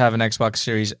 I Uh, have an Xbox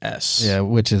Series S. Yeah,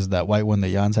 which is that white one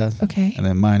that Jan's has. Okay. And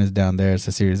then mine is down there. It's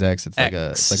the Series X. It's like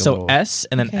X. it's like a so little, S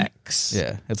and then Okay. X.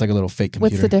 yeah, it's like a little fake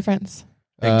computer. What's the difference?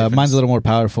 Big Mine's difference. a little more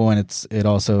powerful, and it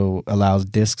also allows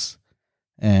discs,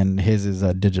 and his is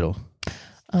digital.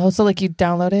 Oh, so like you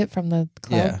download it from the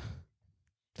cloud? Yeah,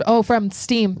 Oh, from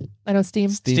Steam. I know Steam.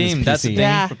 Steam, is that's the PC. thing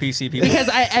Yeah. for PC people. Because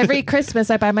every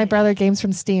Christmas I buy my brother games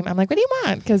from Steam. I'm like, what do you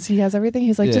want? Because he has everything.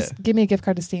 He's like, Yeah. just give me a gift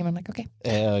card to Steam. I'm like, okay.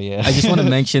 Hell yeah. I just want to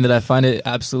mention that I find it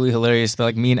absolutely hilarious that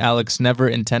like me and Alex never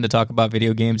intend to talk about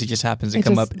video games. It just happens to It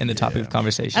come just- up in the topic of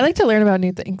conversation. I like to learn about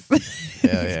new things.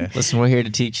 Hell yeah. Listen, we're here to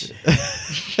teach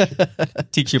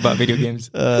you about video games.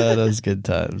 Those good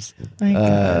times. My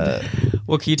God.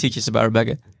 What can you teach us about,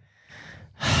 Rebecca?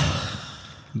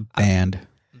 Band.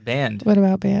 Band. What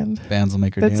about band? Bands will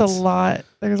make her That's dance. a lot.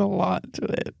 There's a lot to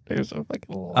it. There's a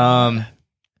fucking lot.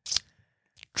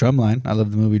 Drumline. I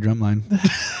love the movie Drumline.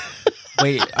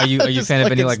 Wait, are you a fan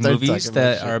of any like movies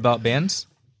that are about bands?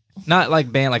 Not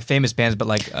like famous bands, but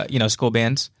like school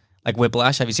bands. Like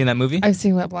Whiplash. Have you seen that movie? I've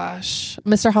seen Whiplash.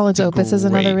 Mr. Holland's Opus is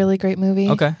another really great movie.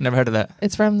 Okay, never heard of that.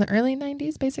 It's from the early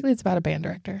 90s, basically. It's about a band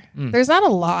director. There's not a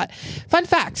lot. Fun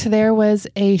fact, there was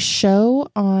a show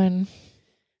on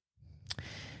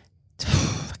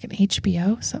like an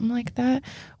HBO, something like that,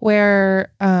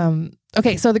 where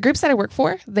so the groups that I work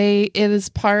for, it is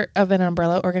part of an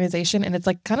umbrella organization, and it's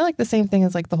like kind of like the same thing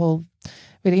as like the whole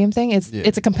video game thing.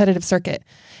 It's a competitive circuit,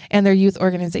 and they're youth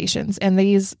organizations, and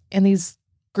these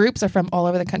groups are from all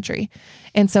over the country.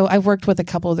 And so I've worked with a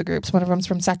couple of the groups. One of them's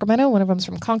from Sacramento, one of them's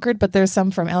from Concord, but there's some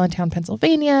from Allentown,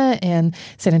 Pennsylvania, and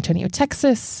San Antonio,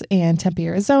 Texas, and Tempe,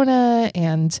 Arizona,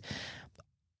 and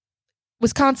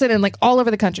Wisconsin, and like all over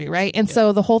the country, right? And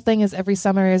so the whole thing is every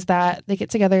summer is that they get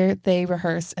together, they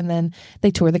rehearse, and then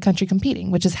they tour the country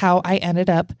competing, which is how I ended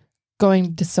up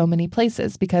going to so many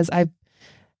places, because I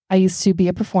used to be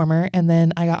a performer, and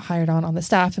then I got hired on the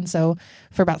staff. And so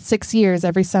for about 6 years,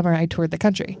 every summer I toured the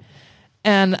country.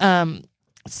 And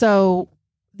so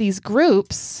these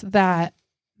groups that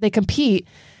they compete,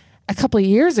 a couple of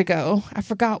years ago, I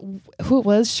forgot who it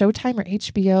was, Showtime or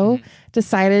HBO,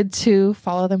 decided to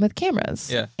follow them with cameras.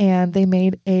 Yeah. And they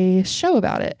made a show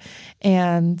about it.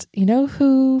 And you know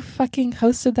who fucking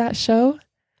hosted that show?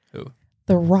 Who?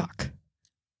 The Rock.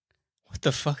 What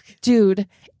the fuck? Dude.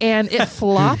 And it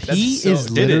flopped. He is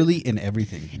literally in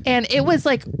everything. And it was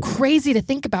like crazy to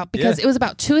think about, because it was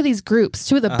about two of these groups,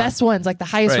 two of the best ones, like the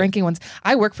highest ranking ones.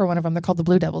 I work for one of them. They're called the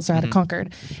Blue Devils. They're out of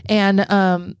Concord. And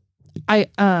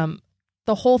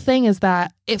the whole thing is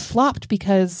that it flopped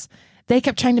because they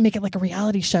kept trying to make it like a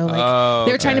reality show. Like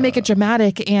they were trying to make it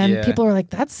dramatic, and people were like,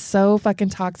 that's so fucking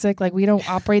toxic. Like, we don't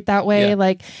operate that way.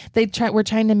 Like we're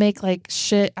trying to make like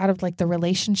shit out of like the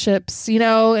relationships,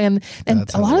 and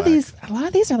a lot of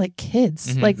these are like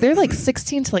kids. Like they're like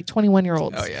 16 to like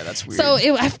 21-year-olds. Oh yeah, that's weird. So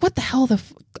what the hell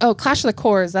Clash of the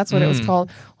Cores, that's what it was called.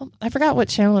 Well, I forgot what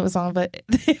channel it was on, but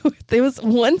there was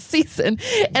one season,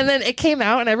 and then it came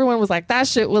out, and everyone was like, that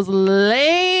shit was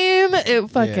lame. It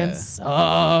fucking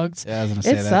sucked. Yeah, I was gonna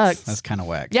say that's kind of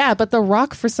whack. Yeah, but The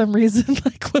Rock for some reason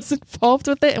like was involved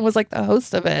with it and was like the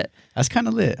host of it. That's kind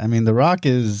of lit. I mean, The Rock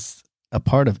is a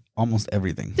part of almost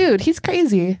everything. Dude, he's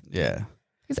crazy. Yeah.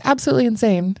 He's absolutely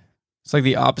insane. It's like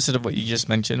the opposite of what you just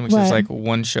mentioned, which is like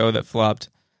one show that flopped,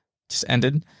 just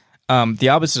ended. The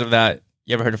opposite of that,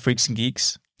 you ever heard of Freaks and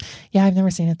Geeks? Yeah, I've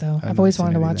never seen it though. I've always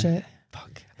wanted to watch it.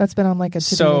 Fuck. That's been on like a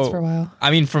to-do list for a while.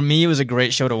 I mean, for me, it was a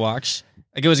great show to watch.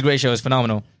 Like, it was a great show. It was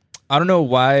phenomenal. I don't know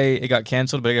why it got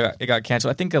canceled, but it got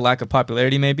canceled. I think a lack of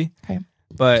popularity, maybe. Okay.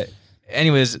 But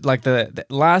anyways, like the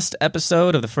last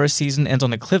episode of the first season ends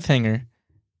on a cliffhanger,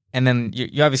 and then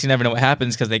you obviously never know what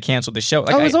happens because they canceled the show.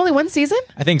 Like, it was only one season?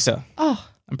 I think so. Oh.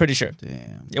 I'm pretty sure.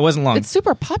 Damn. It wasn't long. It's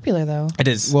super popular though. It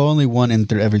is. Well, only one in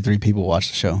every 3 people watch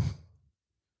the show.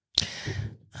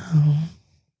 Oh.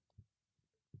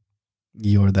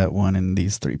 You're that one in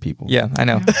these 3 people. Yeah, I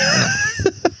know.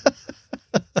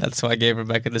 That's why I gave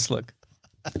Rebecca this look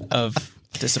of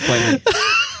disappointment.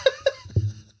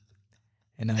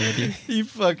 And now you're you. You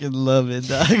fucking love it,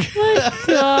 dog. Oh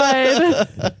my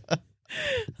God.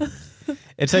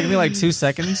 It took me like 2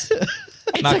 seconds.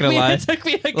 Not gonna lie. It took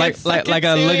me like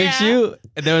I look at you,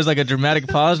 and there was like a dramatic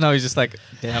pause, and I was just like,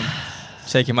 damn,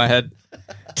 shaking my head.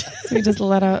 So we just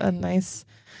let out a nice.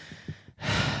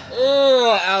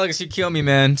 Oh, Alex, you kill me,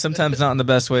 man. Sometimes not in the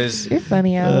best ways. You're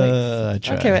funny, Alex.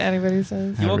 I I don't care what anybody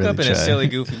says. You woke up in a silly,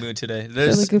 goofy mood today.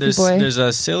 There's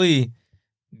a silly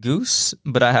goose,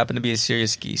 but I happen to be a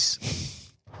serious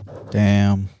geese.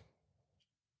 Damn.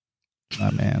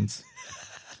 My man's.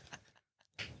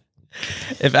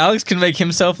 If Alex can make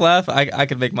himself laugh, I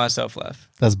can make myself laugh.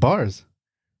 That's bars.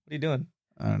 What are you doing?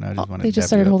 I don't know. I just wanted They to just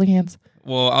started holding hands.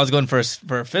 Well, I was going for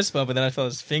a fist bump, but then I felt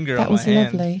his finger That on was my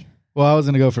hand. lovely. Well, I was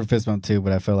going to go for a fist bump too,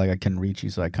 but I felt like I couldn't reach you,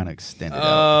 so I kind of extended out.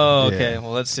 Oh, okay. Yeah.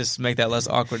 Well, let's just make that less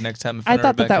awkward next time. I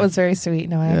thought that was very sweet.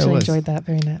 No, I actually was. enjoyed that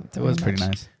very much. It was pretty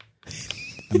nice.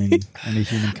 I mean, any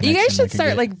human connection. You guys should I can start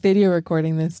get. like video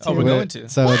recording this too. Oh, we're going to.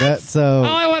 So Oh,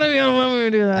 I want to be on when we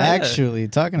do that. actually,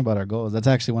 talking about our goals, that's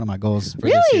actually one of my goals for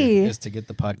this Really? year, is to get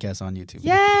the podcast on YouTube.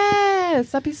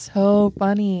 Yes, that'd be so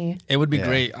funny. It would be Yeah.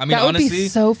 great. I mean, That would honestly, be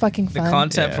so fucking the fun.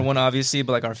 content Yeah. for one, obviously,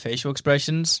 but like our facial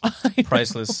expressions,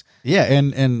 priceless. Yeah,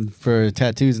 and for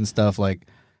tattoos and stuff, like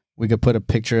we could put a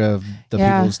picture of the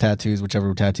people's tattoos,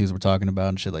 whichever tattoos we're talking about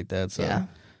and shit like that. So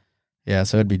yeah,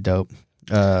 so it'd be dope.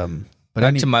 But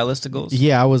Back to my list of goals.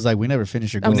 Yeah, I was like, we never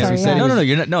finished your I'm goals. sorry, He said yeah. No,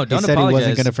 you're not. No, he don't said apologize. he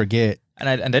wasn't gonna forget, And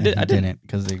I did. I didn't.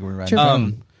 because they were right.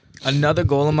 True. Another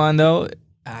goal of mine though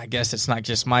I guess it's not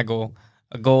just my goal.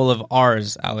 A goal of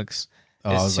ours, Alex.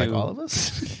 Oh, I was like, all of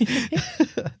us?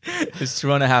 Is to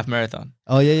run a half marathon.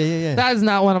 Oh, yeah. That is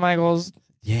not one of my goals.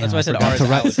 Yeah, that's why I said ours,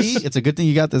 Alex. See, it's a good thing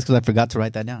you got this because I forgot to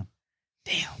write that down.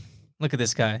 Damn. Look at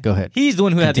this guy. Go ahead. He's the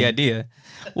one who had the idea.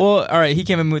 Well, all right. He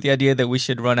came in with the idea that we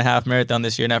should run a half marathon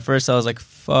this year. And at first I was like,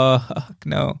 fuck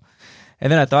no.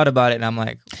 And then I thought about it and I'm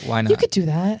like, why not? You could do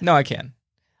that. No, I can.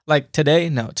 Like today,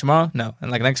 no. Tomorrow, no. And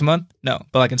like next month, no.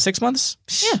 But like in 6 months?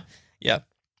 Yeah. Yeah.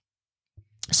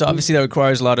 So obviously that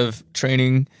requires a lot of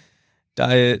training,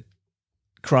 diet,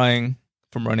 crying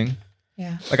from running.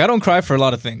 Yeah. Like I don't cry for a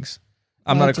lot of things.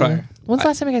 I'm not a crier. When's the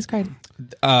last time you guys cried?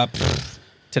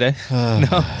 Today.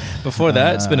 No. Before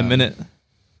that, it's been a minute.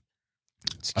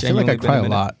 I feel like I cry a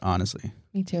lot, honestly.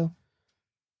 Me too.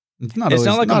 It's not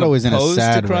always in a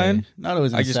sad way. Not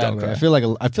always in a sad way. Cry.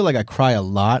 I feel like I cry a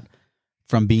lot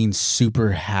from being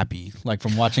super happy, like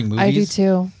from watching movies. I do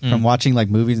too. From watching like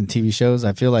movies and TV shows.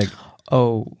 I feel like.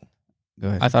 Oh, go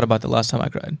ahead. I thought about the last time I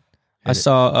cried. I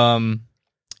saw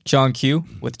John Q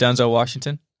with Denzel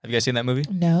Washington. Have you guys seen that movie?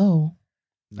 No.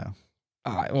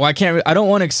 Well, I can't. I don't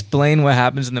want to explain what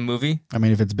happens in the movie. I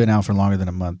mean, if it's been out for longer than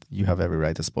a month, you have every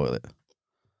right to spoil it.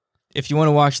 If you want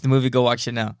to watch the movie, go watch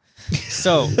it now.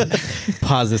 So,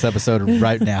 pause this episode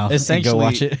right now. Essentially, and go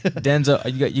watch it.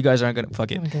 Denzel, you guys aren't gonna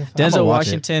fuck it. Denzel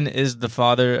Washington is the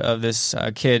father of this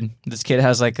kid. This kid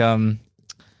has like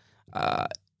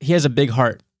he has a big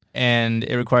heart, and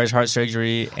it requires heart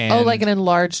surgery. And like an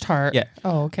enlarged heart. Yeah.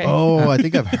 Oh, okay. Oh, I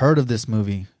think I've heard of this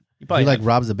movie. He like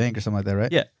robs a bank or something like that,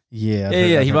 right? Yeah.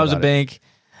 Yeah. He robs a bank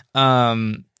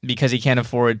because he can't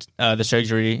afford the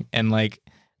surgery, and like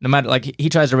no matter like he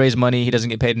tries to raise money, he doesn't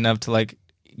get paid enough to like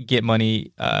get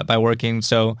money by working,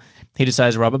 so he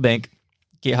decides to rob a bank,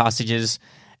 get hostages,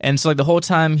 and so like the whole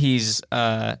time he's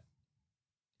talking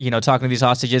to these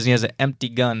hostages, and he has an empty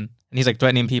gun, and he's like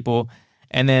threatening people,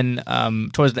 and then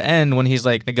towards the end when he's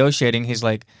like negotiating, he's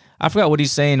like, I forgot what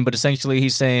he's saying, but essentially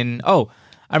he's saying, oh,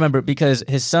 I remember, because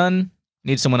his son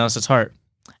needs someone else's heart,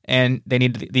 and they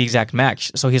need the exact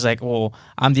match. So he's like, well,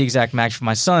 I'm the exact match for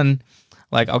my son.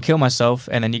 Like, I'll kill myself,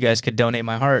 and then you guys could donate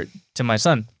my heart to my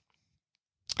son.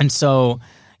 And so,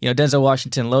 Denzel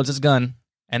Washington loads his gun,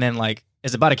 and then like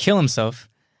is about to kill himself,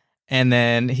 and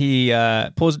then he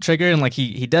pulls the trigger, and like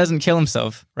he doesn't kill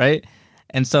himself, right?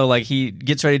 And so like he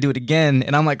gets ready to do it again,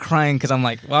 and I'm like crying because I'm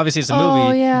like, well, obviously it's a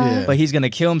movie, yeah. but he's gonna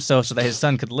kill himself so that his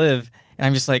son could live, and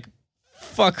I'm just like,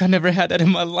 fuck, I never had that in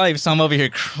my life. So I'm over here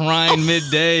crying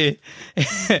midday.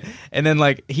 And then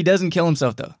like he doesn't kill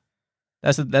himself though.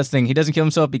 That's the thing. He doesn't kill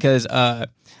himself because I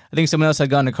think someone else had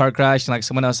gotten in a car crash, and like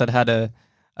someone else had to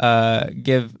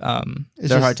give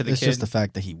their heart to the kid. It's just the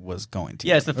fact that he was going to.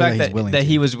 Yeah, it's the fact that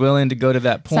he was willing to go to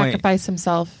that point. Sacrifice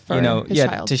himself for his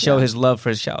child. To show his love for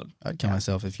his child. I'd kill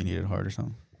myself if you needed heart or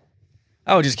something.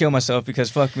 I would just kill myself because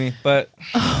fuck me. But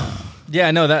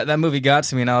yeah, no, that movie got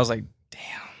to me, and I was like,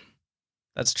 damn.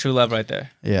 That's true love right there.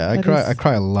 Yeah, I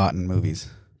cry a lot in movies.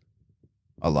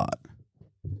 A lot.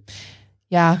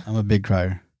 Yeah. I'm a big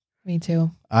crier. Me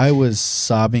too. I was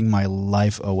sobbing my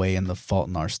life away in The Fault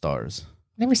in Our Stars.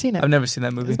 Never seen it. I've never seen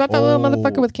that movie. It's about that little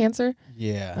motherfucker with cancer.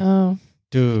 Yeah. Oh.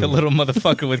 Dude. The little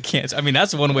motherfucker with cancer. I mean,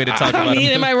 that's one way to talk about it.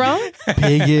 Am I wrong?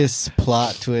 Biggest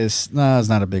plot twist. No, it's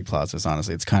not a big plot twist,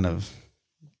 honestly. It's kind of,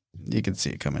 you can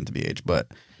see it coming to BH,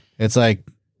 but it's like,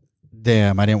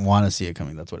 damn, I didn't want to see it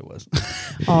coming. That's what it was.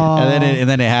 And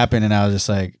then it happened, and I was just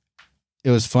like, it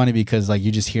was funny because like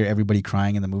you just hear everybody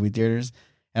crying in the movie theaters.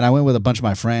 And I went with a bunch of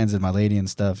my friends and my lady and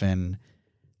stuff, and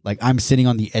like I'm sitting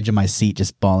on the edge of my seat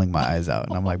just bawling my eyes out.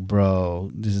 And I'm like, bro,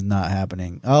 this is not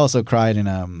happening. I also cried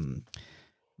in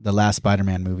the last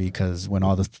Spider-Man movie because when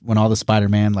all the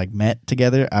Spider-Man like met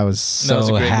together, I was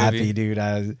so happy, movie. Dude.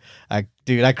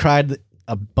 I cried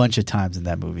a bunch of times in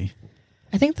that movie.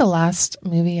 I think the last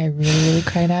movie I really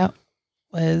cried out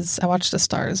was I watched A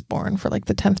Star Is Born for like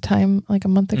the 10th time like a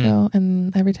month ago,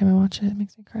 and every time I watch it, it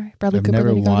makes me cry. Bradley I've Cooper, never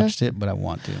Lady Gaga. watched it, but I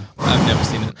want to. I've never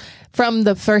seen it. From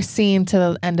the first scene to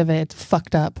the end of it, it's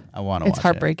fucked up. I want to watch it. It's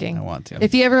heartbreaking. I want to.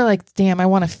 If you ever like, damn, I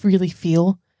want to really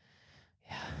feel.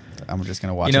 I'm just going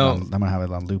to watch it. I'm going to have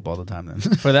it on loop all the time then.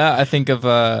 For that, I think of,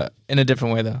 in a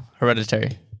different way though,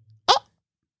 Hereditary. Oh!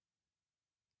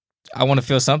 I want to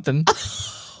feel something.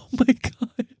 Oh my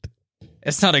God.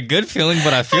 It's not a good feeling,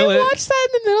 but I feel it. I watched that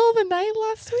in the middle of the night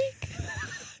last week.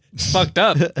 It's fucked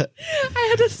up. I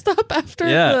had to stop after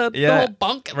the whole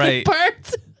bunk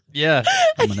part. Yeah.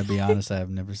 I'm going to be honest, I have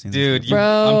never seen Dude, this.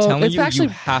 I'm telling it's you, actually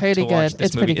you have pretty to watch good. this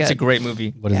It's movie. pretty good. It's a great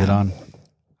movie. What is it on?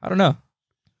 I don't know.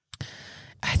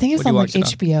 I think it's What do on you like watch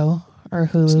it on? HBO or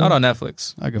Hulu. It's not on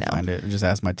Netflix. I can find it. Just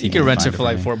ask my team. You can rent it for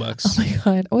like me. $4. Oh my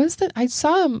god, what was that? I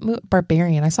saw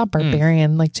Barbarian. I saw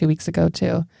Barbarian like 2 weeks ago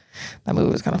too. That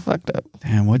movie was kind of fucked up.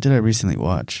 Damn, what did I recently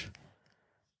watch?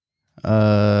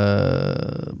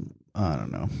 I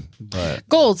don't know, but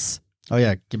Goals. oh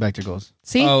yeah, get back to goals.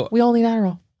 See, we all need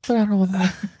Adderall. Put Adderall in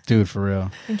there. Dude, for real.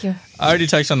 Thank you. I already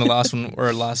touched on the last one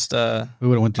or last. We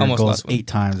would have went through goals 8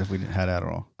 times if we didn't had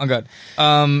Adderall. Oh god.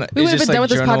 We would have been done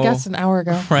with this podcast an hour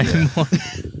ago. Right.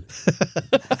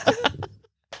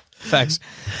 Facts.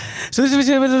 So this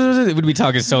would be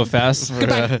talking so fast.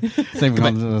 Goodbye.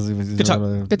 Good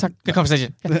talk. Good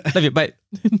conversation. Love you. Bye.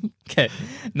 Okay.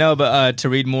 No, but to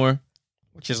read more,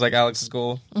 which is like Alex's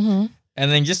goal. Mm-hmm. And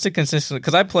then just to consistently,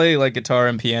 because I play like guitar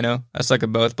and piano. I suck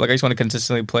at both, but like I just want to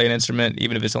consistently play an instrument,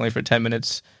 even if it's only for 10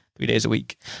 minutes, 3 days a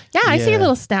week. Yeah, I see your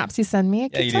little snaps you send me. I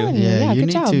keep telling you. Yeah, you good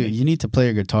need job. you need to play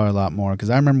your guitar a lot more, because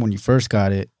I remember when you first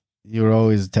got it, you were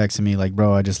always texting me like,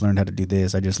 bro, I just learned how to do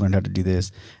this. I just learned how to do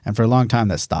this. And for a long time,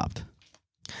 that stopped.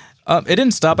 It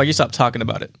didn't stop. I just stopped talking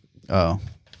about it. Oh,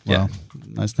 well,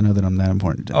 nice to know that I'm that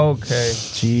important. To Okay.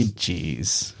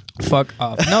 Jeez. Fuck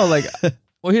off. No, like,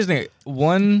 well, here's the thing.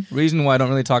 One reason why I don't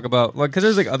really talk about, like, because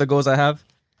there's like other goals I have.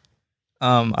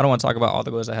 I don't want to talk about all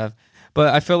the goals I have,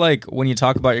 but I feel like when you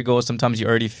talk about your goals, sometimes you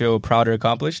already feel proud or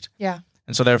accomplished. Yeah.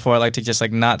 And so therefore, I like to just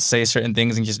like not say certain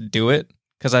things and just do it,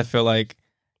 because I feel like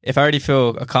if I already feel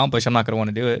accomplished, I'm not going to want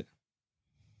to do it.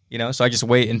 You know, so I just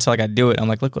wait until like I do it. I'm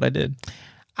like, look what I did.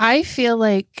 I feel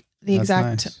like the That's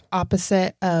exact nice.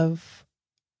 opposite of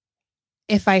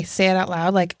if I say it out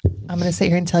loud, like I'm going to sit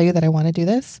here and tell you that I want to do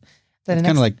this. Then It's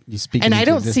kind of like you speak. and I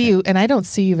don't see you, and I don't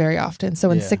see you very often. So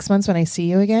in Yeah. 6 months when I see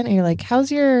you again, and you're like,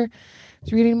 "How's your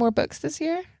reading more books this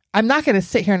year?" I'm not going to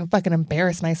sit here and fucking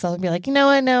embarrass myself and be like, you know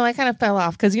what? No, I kind of fell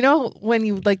off. Because you know when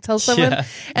you like tell someone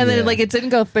and then like it didn't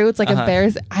go through, it's like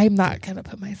embarrassed. I'm not going to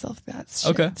put myself through that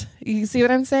shit. Okay. You see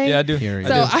what I'm saying? Yeah, I do.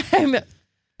 So I'm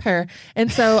her,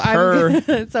 and so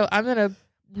I'm gonna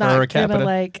not gonna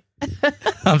like.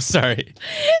 I'm sorry.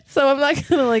 So I'm not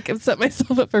gonna like set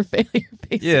myself up for failure.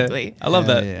 Basically, Yeah, I love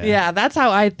that. Yeah, that's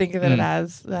how I think of it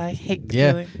as. I hate.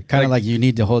 Yeah, kind of like you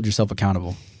need to hold yourself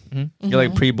accountable. Mm-hmm. You're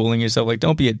like pre-bullying yourself. Like,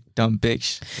 don't be a dumb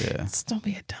bitch. Yeah. Don't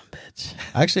be a dumb bitch.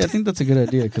 Actually, I think that's a good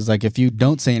idea, because like if you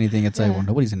don't say anything, it's like, well,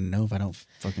 nobody's gonna know if I don't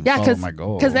fucking follow my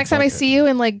goal. Because next time I see you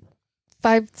in like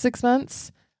 5-6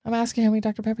 months, I'm asking how many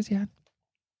Dr. Peppers you had.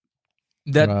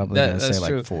 That's say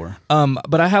true. Like 4.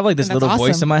 But I have like this little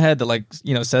voice awesome. in my head that like,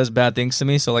 you know, says bad things to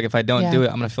me. So like if I don't do it,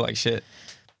 I'm gonna feel like shit.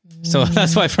 So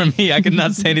that's why for me, I could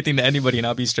not say anything to anybody and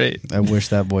I'll be straight. I wish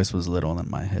that voice was little in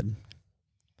my head.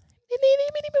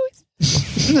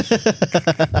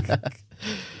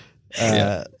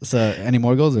 So any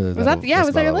more goals? Or was that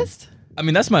your list? I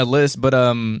mean, that's my list, but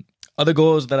other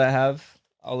goals that I have,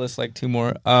 I'll list like 2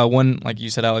 more. One, like you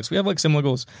said, Alex, we have like similar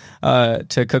goals.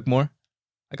 To cook more.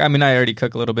 Like, I mean, I already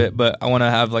cook a little bit, but I want to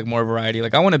have like more variety.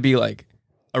 Like, I want to be like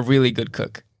a really good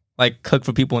cook. Like, cook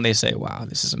for people and they say, "Wow,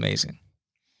 this is amazing."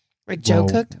 Like Joe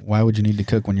cooked. Why would you need to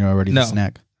cook when you're already the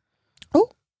snack? Oh,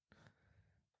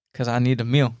 because I need a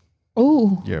meal.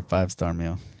 Oh, You're a 5-star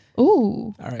meal.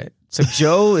 Oh, all right. So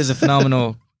Joe is a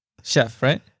phenomenal chef,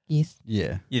 right? Yes.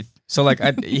 Yeah. So like,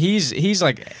 he's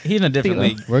in a different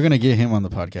league. We're gonna get him on the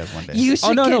podcast one day. You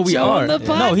should get we Joe are. on the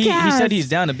podcast. No, he said he's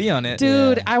down to be on it,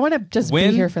 dude. I want to just be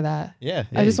here for that. Yeah.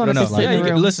 I just want to sit in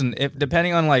the room. Listen, if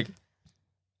depending on like,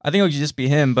 I think it would just be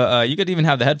him, but you could even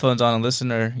have the headphones on and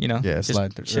listen, or just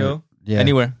slide through, chill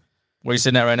anywhere. Where you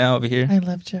sitting at right now over here? I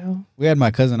love Joe. We had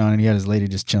my cousin on, and he had his lady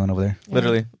just chilling over there. Yeah,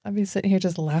 Literally, I'd be sitting here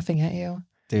just laughing at you.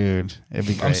 Dude, it'd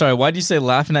be great. I'm sorry. Why'd you say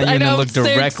laughing at you and then look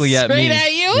directly at me?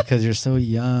 At you? Because you're so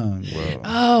young, bro.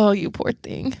 Oh, you poor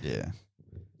thing. Yeah.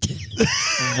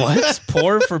 What?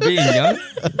 Poor for being young?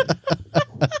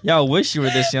 Y'all wish you were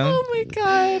this young. Oh my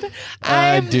god.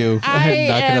 I do. I'm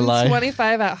not gonna lie.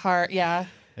 25 at heart. Yeah.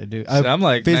 I do. I'm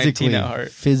like 19 at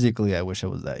heart. Physically, I wish I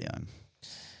was that young.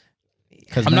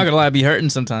 I'm not gonna lie, I be hurting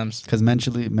sometimes. Because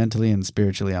mentally, and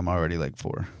spiritually, I'm already like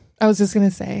 4. I was just gonna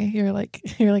say you're like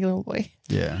a little boy.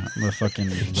 Yeah, I'm a fucking.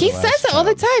 He says it all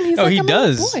the time. He's like, he I'm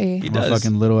does. A little boy. He I'm does. a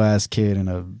fucking little ass kid in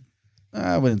a.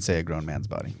 I wouldn't say a grown man's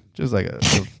body, just like a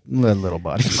little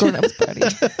body. Grown up's body.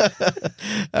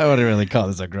 I wouldn't really call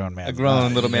this a grown man's. A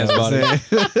grown little man's body.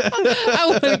 I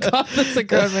wouldn't call this a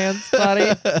grown man's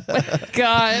body.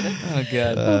 God. Oh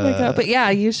god. Oh my god. But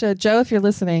yeah, you should, Joe, if you're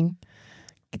listening.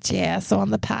 Get your ass on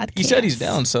the podcast. He said he's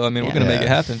down, so I mean, we're gonna make it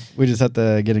happen. We just have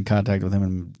to get in contact with him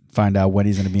and find out when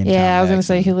he's gonna be in town. Yeah, I was gonna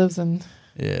say he lives in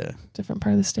different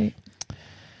part of the state.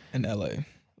 In LA.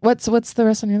 What's the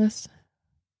rest on your list?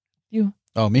 You.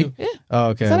 Oh, me? Yeah. Oh,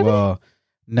 okay. Is that Well,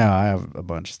 No, I have a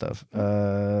bunch of stuff.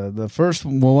 The first,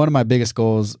 one of my biggest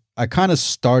goals, I kind of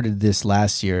started this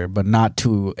last year, but not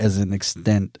to as an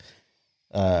extent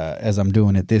as I'm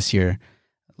doing it this year.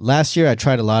 Last year, I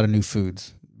tried a lot of new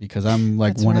foods because I'm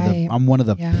like one of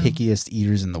the pickiest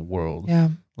eaters in the world. Yeah.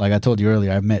 Like I told you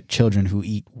earlier, I've met children who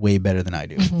eat way better than I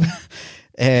do.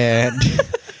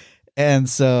 And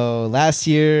so last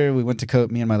year me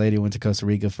and my lady went to Costa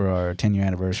Rica for our 10-year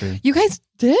anniversary. You guys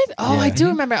did? Oh, I do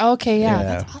remember. Okay, yeah,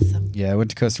 that's awesome. Yeah, I went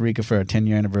to Costa Rica for our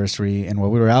 10-year anniversary. And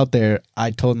while we were out there,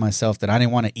 I told myself that I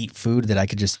didn't want to eat food that I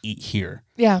could just eat here.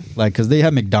 Yeah. Like, because they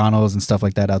have McDonald's and stuff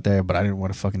like that out there, but I didn't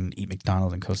want to fucking eat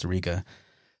McDonald's in Costa Rica.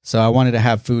 So I wanted to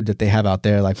have food that they have out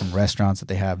there, like from restaurants that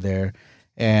they have there.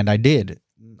 And I did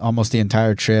almost the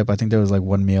entire trip. I think there was like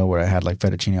one meal where I had like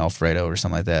fettuccine Alfredo or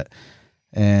something like that.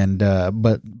 And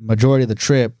but majority of the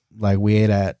trip, like we ate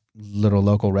at little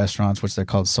local restaurants, which they're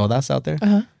called sodas out there.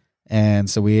 Uh-huh. And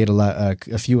so we ate a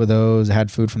few of those, had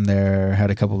food from there,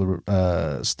 had a couple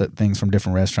of things from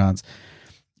different restaurants.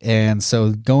 And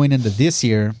so going into this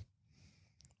year,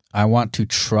 I want to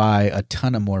try a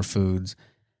ton of more foods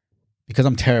because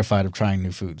I'm terrified of trying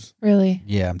new foods. Really?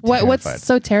 Yeah. I'm terrified. What's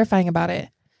so terrifying about it?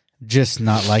 Just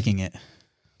not liking it.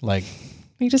 Like,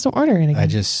 you just don't order anything. I'm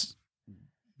just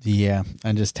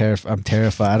terrified. I'm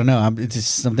terrified. I don't know. It's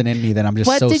just something in me that I'm just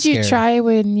so scared. What did you try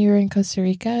when you were in Costa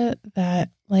Rica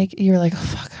that like you were like, oh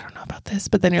fuck, I don't know about this,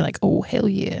 but then you're like, oh hell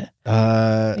yeah.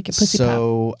 Make a pussy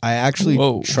pop. I actually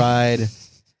tried.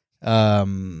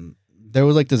 There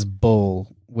was like this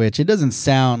bowl, which it doesn't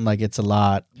sound like it's a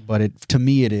lot, but to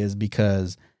me it is,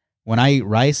 because when I eat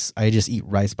rice, I just eat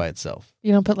rice by itself.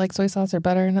 You don't put like soy sauce or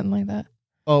butter or nothing like that?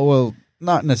 Oh well,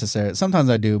 not necessarily. Sometimes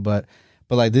I do, but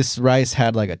like this rice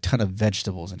had like a ton of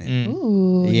vegetables in it.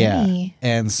 Ooh, yeah. Yummy.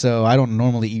 And so I don't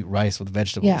normally eat rice with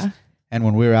vegetables. Yeah. And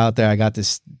when we were out there, I got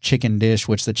this chicken dish,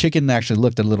 which the chicken actually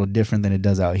looked a little different than it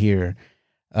does out here.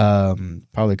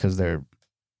 Probably because they're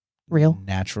real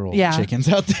natural chickens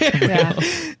out there. Yeah.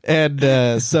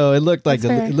 And so it looked like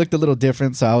it looked a little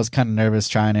different. So I was kind of nervous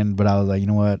trying it, but I was like, you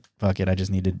know what? Fuck it. I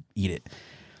just need to eat it.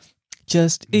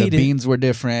 Just eat it. The beans were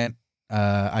different.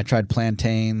 I tried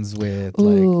plantains with it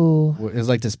was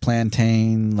like this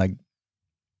plantain like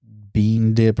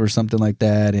bean dip or something like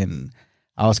that, and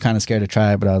I was kind of scared to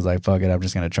try it, but I was like, fuck it, I'm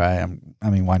just gonna try it. I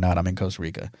mean, why not? I'm in Costa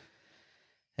Rica.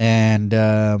 And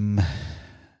there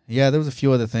was a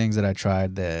few other things that I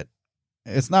tried that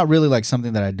it's not really like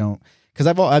something that I don't, because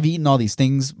I've eaten all these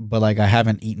things, but like I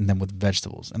haven't eaten them with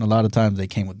vegetables, and a lot of times they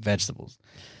came with vegetables.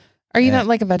 Are you not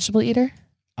like a vegetable eater?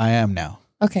 I am now.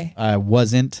 Okay. I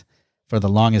wasn't for the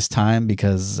longest time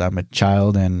because I'm a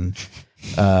child, and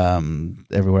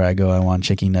everywhere I go, I want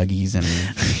chicken nuggies and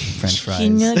French fries.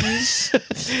 Chicken nuggies,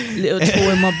 little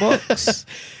toy in my box.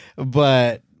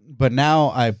 But now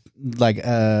I like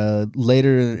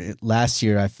later last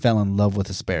year I fell in love with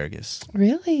asparagus.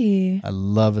 Really? I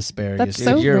love asparagus. That's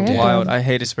so Dude, you're random. wild. I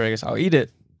hate asparagus. I'll eat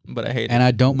it, but I hate it. And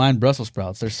I don't mind Brussels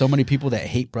sprouts. There's so many people that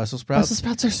hate Brussels sprouts. Brussels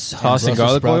sprouts are so tossed in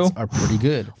garlic oil are pretty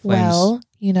good. Well,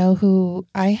 you know who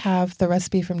I have the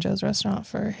recipe from Joe's restaurant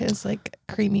for his like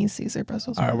creamy Caesar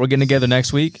Brussels sprouts. All right, we're getting together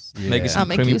next week. Yeah. Making some I'll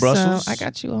make creamy you Brussels. some. I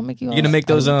got you. I'll make you. You're gonna make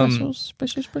those Brussels.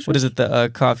 What is it? The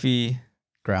coffee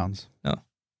Grounds. No,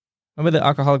 remember the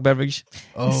alcoholic beverage?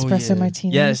 Espresso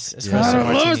martini. Yes, espresso I love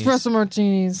martinis. espresso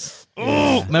martinis.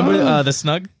 Oh, remember the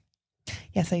Snug?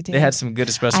 Yes, I did. They had some good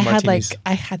espresso martinis.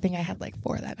 I think I had like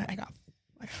 4 that night. I got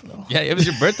like a little. Yeah, it was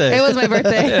your birthday. It was my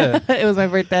birthday. Yeah. It was my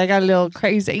birthday. I got a little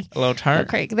crazy. A little turn.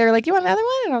 They were like, "You want another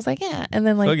one?" And I was like, "Yeah." And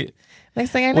then like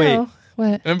next thing I know, Wait.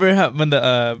 what? Remember how when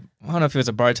the I don't know if it was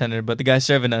a bartender, but the guy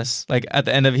serving us, like at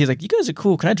the end of it, he's like, "You guys are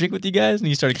cool. Can I drink with you guys?" And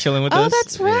he started chilling with us. Oh,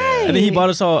 that's right. And then he bought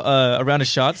us all a round of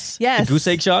shots. Yes. The goose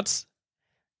egg shots.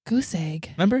 Goose egg.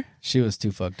 Remember? She was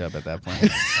too fucked up at that point.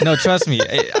 No, trust me.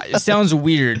 It sounds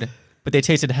weird, but they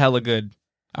tasted hella good.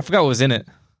 I forgot what was in it.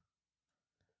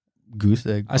 Goose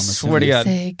egg. I swear to God.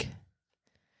 Goose egg.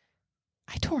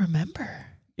 I don't remember.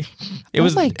 It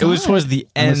was towards the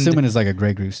end. I'm assuming it's like a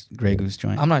Grey Goose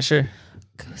joint. I'm not sure.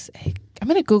 Goose egg. I'm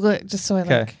gonna Google it just so I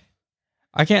like.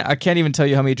 I can't even tell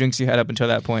you how many drinks you had up until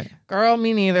that point. Girl,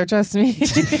 me neither. Trust me.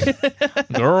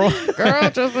 Girl,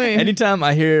 trust me. Anytime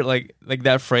I hear like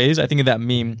that phrase, I think of that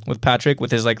meme with Patrick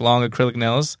with his like long acrylic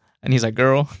nails, and he's like,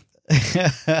 "Girl." No,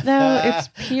 it's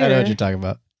Peter. I know what you're talking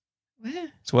about. What?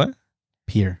 It's what?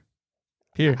 Peter.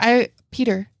 Peter.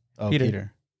 Oh, Peter.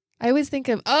 Peter. I always think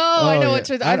of. I know what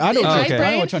you're. I know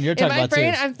okay. which one you're talking about. In my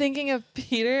brain, too. I'm thinking of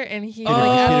Peter, and he. Oh,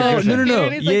 like, no. Peter,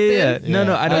 and he's like Yeah. this. No,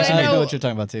 I know what you I mean. know what you're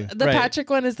talking about too. The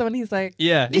Patrick one is the one he's like.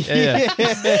 Yeah. You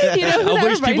know who I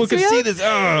wish that people reminds could me see of? this.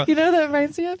 You know what that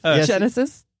reminds me of? Yes.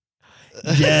 Genesis.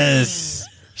 Yes.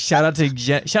 Shout out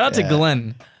to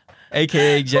Glenn,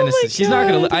 aka Genesis. She's not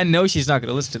gonna. I know she's not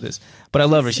gonna listen to this, but I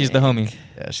love her. She's the homie.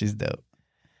 Yeah, she's dope.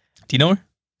 Do you know her?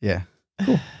 Yeah.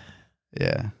 Cool.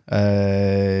 Yeah.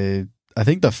 I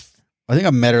think I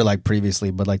met her like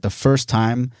previously, but like the first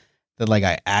time that like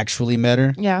I actually met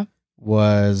her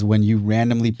was when you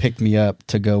randomly picked me up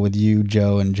to go with you,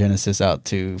 Joe, and Genesis out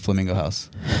to Flamingo House.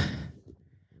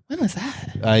 When was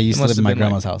that? I used to live in my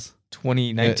grandma's house.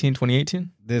 2019,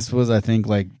 2018? This was, I think,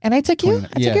 like... And I took you?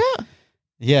 I took you out?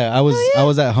 Yeah, I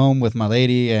was at home with my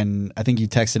lady, and I think you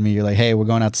texted me. You're like, hey, we're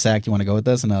going out to SAC. You want to go with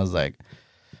us? And I was like,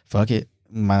 fuck it.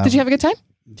 Did you have a good time?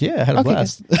 Yeah, I had a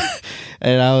blast.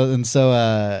 And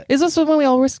so... Is this when we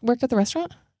all worked at the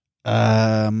restaurant?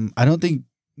 I don't think...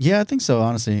 Yeah, I think so,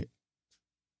 honestly.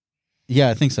 Yeah,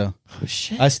 I think so. Oh,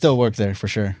 shit. I still work there for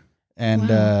sure.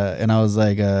 And and I was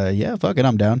like, yeah, fuck it,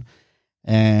 I'm down.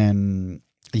 And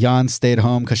Jan stayed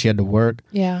home because she had to work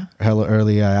hella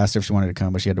early. I asked her if she wanted to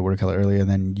come, but she had to work hella early. And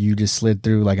then you just slid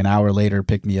through like an hour later,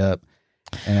 picked me up.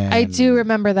 And I do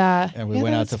remember that. And we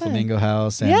went out to Flamingo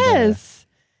House. And, yes.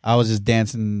 I was just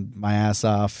dancing my ass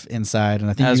off inside,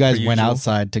 and I think you guys went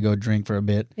outside to go drink for a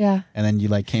bit. Yeah, and then you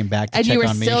like came back to check on me.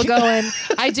 And you were still going.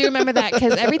 I do remember that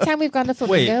because every time we've gone to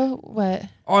Flamingo, what?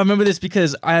 Oh, I remember this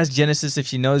because I asked Genesis if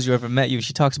she knows you, ever met you.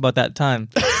 She talks about that time.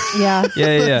 Yeah.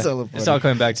 It's all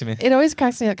coming back to me. It always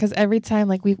cracks me up because every time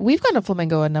like we've gone to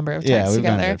Flamingo a number of times together,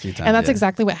 gone there a few times, and that's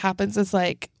exactly what happens. It's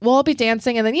like we'll all be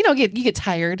dancing, and then you get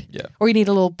tired, or you need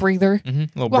a little breather,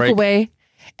 little walk break. away,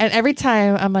 and every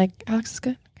time I'm like, Alex is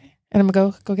good. And I'm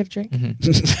gonna go get a drink.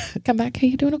 Come back. Hey,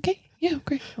 you doing okay? Yeah,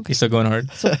 great. Okay. You're still going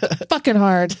hard. So fucking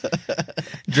hard.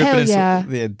 Dripping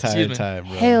the entire time,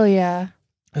 bro. Hell yeah.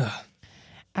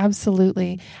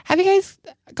 Absolutely. Have you guys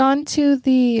gone to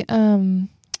the any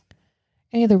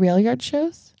of the rail yard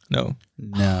shows? No.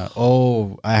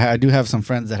 Oh, I do have some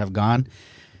friends that have gone,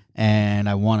 and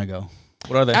I want to go.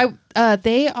 What are they?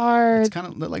 They are. It's kind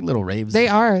of like little raves. They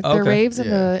are. They're raves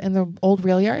in the old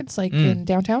rail yards, like in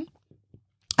downtown.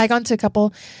 I gone to a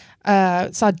couple.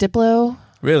 Saw Diplo.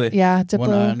 Really? Yeah,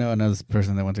 Diplo. I know another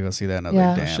person that went to go see that, and I was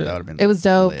like, damn, that would have been. It was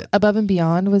dope. Lit. Above and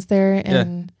Beyond was there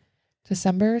in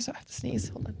December, so I have to sneeze.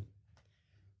 Hold on.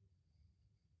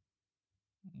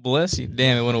 Bless you.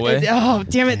 Damn, it went away.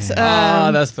 Damn it.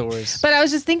 That's the worst. But I was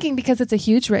just thinking because it's a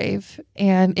huge rave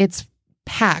and it's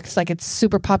packed, like it's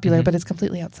super popular, but it's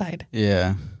completely outside.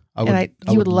 Yeah.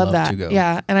 You would love that.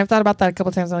 Yeah. And I've thought about that a couple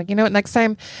of times. I'm like, you know what? Next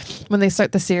time when they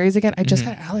start the series again, I just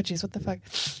got allergies. What the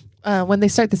fuck? When they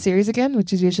start the series again,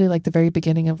 which is usually like the very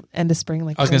beginning of end of spring,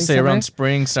 like I was going to say around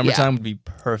spring, summertime would be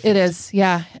perfect. It is.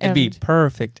 Yeah. It'd be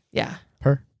perfect. Yeah.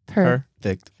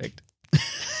 Perfect. Perfect.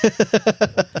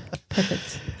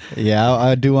 Yeah,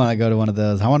 I do want to go to one of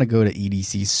those. I want to go to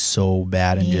EDC so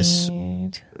bad and just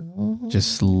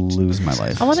lose my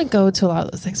life. I want to go to a lot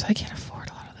of those things, but I can't afford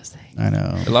a lot of those things. I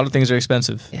know. A lot of things are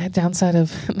expensive. Yeah, downside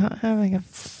of not having a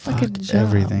fucking job.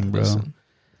 Everything, bro. Listen,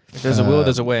 if there's a will,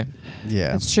 there's a way.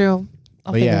 Yeah. It's true.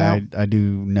 But yeah, I do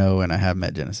know, and I have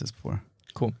met Genesis before.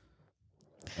 Cool.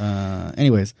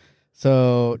 Anyways,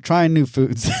 so trying new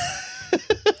foods.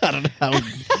 I don't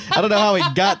know how we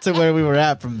got to where we were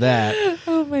at from that.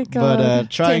 Oh my god!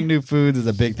 But trying new foods is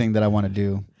a big thing that I want to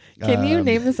do. Can you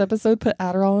name this episode? Put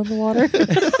Adderall in the water.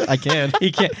 I can.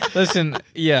 He can't listen.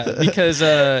 Yeah, because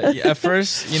at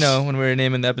first, when we were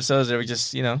naming the episodes, they were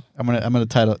just, I'm gonna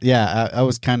title. Yeah, I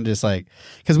was kind of just like,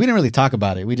 because we didn't really talk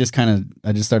about it. We just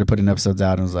I just started putting episodes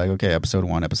out and was like, okay, episode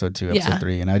 1, episode 2, episode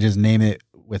 3, and I just name it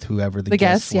with whoever the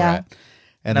guests were at.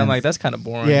 And I'm like, that's kind of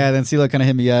boring. Yeah. Then CeeLo kind of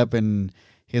hit me up and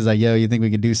he was like, yo, you think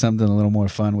we could do something a little more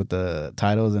fun with the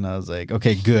titles? And I was like,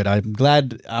 okay, good. I'm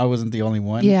glad I wasn't the only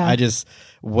one. Yeah. I just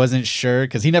wasn't sure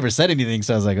because he never said anything.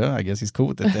 So I was like, oh, I guess he's cool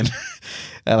with it then.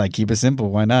 I like, keep it simple.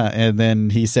 Why not? And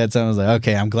then he said something. I was like,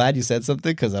 okay, I'm glad you said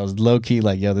something because I was low key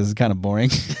like, yo, this is kind of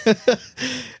boring.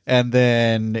 And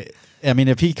then, I mean,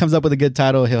 if he comes up with a good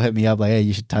title, he'll hit me up like, hey,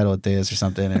 you should title it this or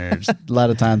something. Or a lot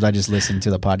of times I just listen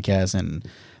to the podcast and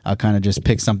I'll kind of just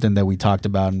pick something that we talked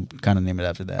about and kind of name it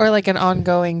after that. Or like an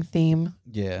ongoing theme.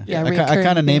 Yeah. I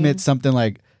kind of name it something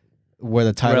like where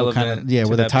the title kind of,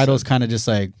 where the title's kind of just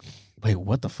like, wait,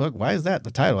 what the fuck? Why is that the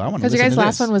title? I want to listen to this. Because your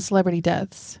guys' last one was celebrity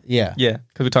deaths. Yeah. Yeah.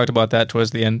 Because we talked about that towards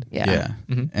the end. Yeah.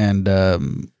 Mm-hmm.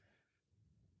 And,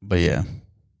 but yeah.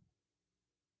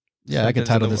 Yeah, I could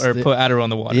title this. Or put Adderall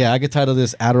on the water. Yeah, I could title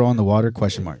this Adderall on the water,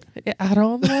 question mark.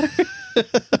 Adderall on the water?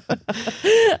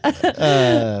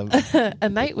 A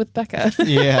night with Becca.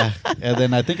 Yeah. And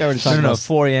then I think I already talked about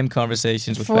 4 a.m.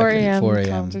 conversations with 4 Becca. 4 a.m.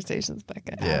 conversations,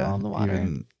 Becca. Yeah. Adderall on the water.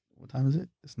 What time is it?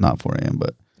 It's not 4 a.m.,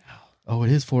 but Oh,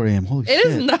 it is 4 a.m. Holy shit. It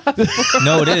is not. 4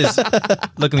 No, it is.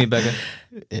 Look at me, Becca.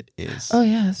 It is. Oh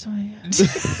yeah, that's 4 a.m.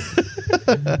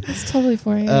 It's totally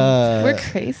 4 a.m. We're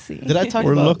crazy. Did I talk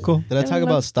We're about local. Did I talk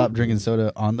about stop drinking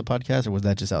soda on the podcast, or was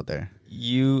that just out there?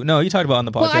 You talked about it on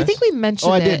the podcast. Well, I think we mentioned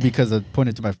Oh, I it. did because I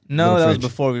pointed to my No, little that was fridge.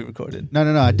 before we recorded.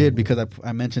 No, I did because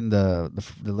I mentioned the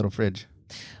little fridge.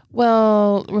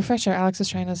 Well, refresher. Alex is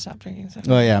trying to stop drinking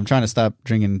soda. Oh yeah, I'm trying to stop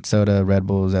drinking soda, Red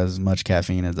Bulls, as much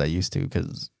caffeine as I used to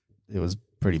because it was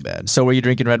pretty bad. So were you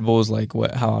drinking Red Bulls like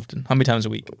what? How often? How many times a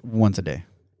week? Once a day.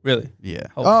 Really? Yeah.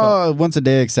 Oh, Once a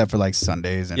day except for like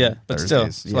Sundays and Yeah, but still,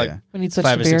 Thursdays. it's like We need to switch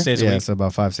 5 to or beer. 6 days a Yeah, week. so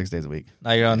about 5-6 days a week.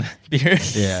 Now you're on beer.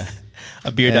 Yeah.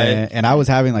 A beer diet. And I was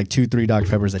having like 2-3 Dr.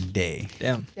 Peppers a day.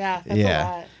 Damn, Yeah, that's Yeah.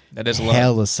 a lot. that is a lot.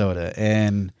 Hella soda.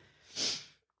 And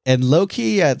low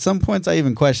key at some points I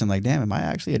even questioned like, damn, am I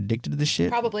actually addicted to this shit?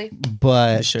 Probably. The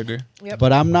But sugar. Yep.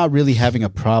 I'm not really having a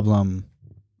problem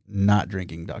not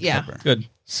drinking Dr. Yeah. Pepper. Good.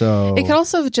 So It could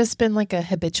also have just been like a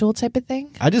habitual type of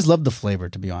thing. I just love the flavor,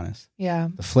 to be honest. Yeah.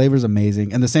 The flavor's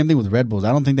amazing. And the same thing with Red Bulls.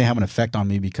 I don't think they have an effect on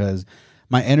me because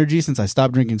my energy, since I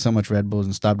stopped drinking so much Red Bulls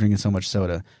and stopped drinking so much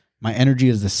soda, my energy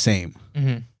is the same.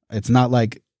 Mm-hmm. It's not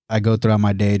like I go throughout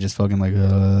my day just fucking like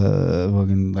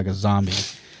a zombie.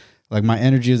 Like my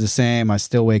energy is the same. I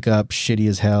still wake up shitty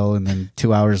as hell, and then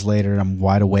 2 hours later I'm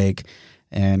wide awake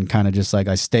and kind of just like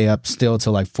I stay up still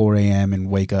till like 4 a.m. and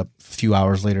wake up a few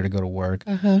hours later to go to work.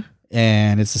 Uh-huh.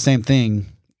 And it's the same thing.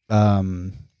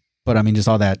 But I mean, just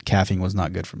all that caffeine was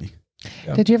not good for me.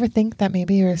 Yeah. Did you ever think that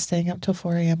maybe you were staying up till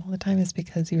 4 a.m. all the time is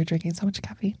because you were drinking so much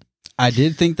caffeine? I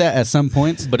did think that at some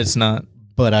points, But it's not.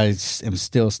 but I am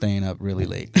still staying up really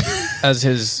late. As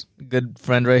his good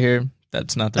friend right here,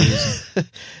 that's not the reason.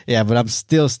 Yeah, but I'm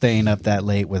still staying up that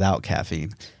late without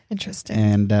caffeine. Interesting.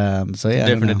 And so, yeah. I don't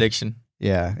Different know. addiction.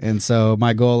 Yeah. And so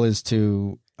my goal is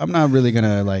I'm not really going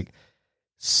to like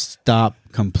stop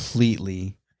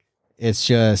completely. It's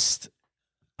just,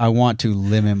 I want to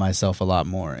limit myself a lot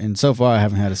more. And so far, I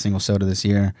haven't had a single soda this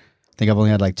year. I think I've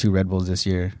only had like 2 Red Bulls this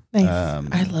year. Nice.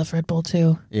 I love Red Bull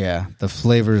too. Yeah. The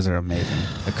flavors are amazing.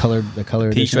 The color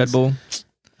Peach additions, Red Bull.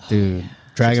 Dude,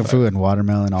 dragon fruit and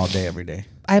watermelon all day, every day.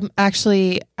 I'm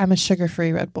a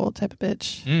sugar-free Red Bull type of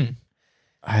bitch. Mm.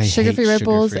 I Sugar-free hate Red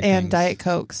Bulls sugar-free and things. Diet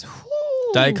Cokes.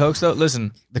 Woo. Diet Cokes though.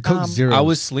 Listen, The Coke Zeros. I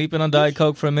was sleeping on Diet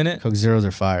Coke for a minute. Coke Zeros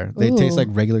are fire. They taste Ooh. like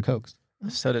regular Cokes.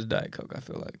 So does Diet Coke. I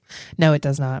feel like. No, it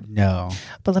does not. No.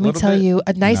 But let me Little tell bit. you,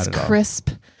 a nice Not at all.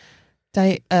 crisp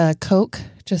Diet Coke,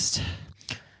 just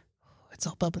it's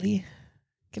all bubbly.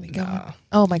 Get me going. Nah.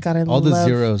 Oh my god, I All love the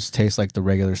Zeros taste like the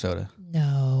regular soda.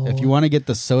 No. If you want to get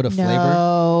the soda flavor,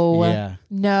 no. yeah.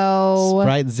 No.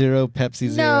 Sprite Zero, Pepsi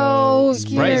Zero, No.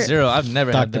 Sprite You're- Zero. I've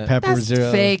never had Dr. that. Pepper That's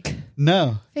Zero. fake.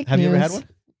 No. Fake Have you ever had news.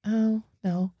 one? Oh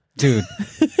no. Dude,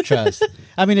 trust.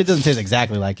 I mean, it doesn't taste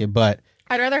exactly like it, but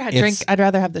I'd rather have It's- I'd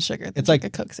rather have the sugar. Than it's like- a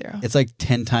Coke Zero it's like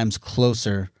 10 times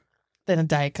closer. than a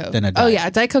Diet Coke. than a Oh Diet. yeah,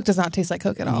 Diet Coke does not taste like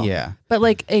Coke at all. Yeah. But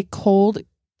like a cold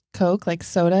Coke, like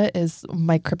soda, is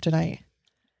my kryptonite.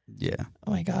 Yeah.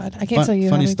 Oh my god, I can't tell you.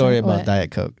 how Funny many story times- about what?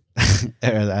 Diet Coke.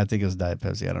 I think it was Diet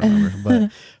Pepsi. I don't remember.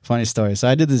 But funny story. So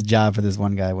I did this job for this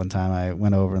one guy one time. I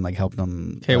went over and like helped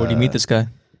him. Okay, where do you meet this guy?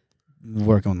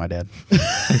 Working with my dad.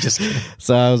 I'm just kidding.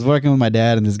 So I was working with my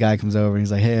dad, and this guy comes over and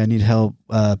he's like, "Hey, I need help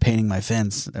painting my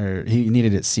fence," or he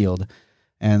needed it sealed.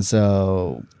 And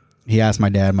so he asked my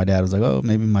dad. My dad was like, "Oh,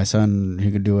 maybe my son,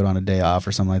 he could do it on a day off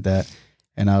or something like that."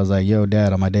 And I was like, "Yo,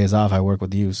 Dad, on my days off, I work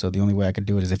with you. So the only way I could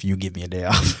do it is if you give me a day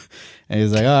off." And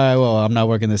he's like, "All right, well, I'm not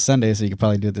working this Sunday, so you could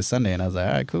probably do it this Sunday." And I was like,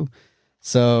 "All right, cool."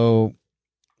 So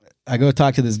I go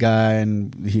talk to this guy,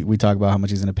 and we talk about how much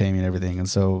he's going to pay me and everything. And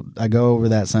so I go over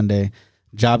that Sunday,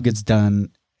 job gets done,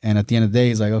 and at the end of the day,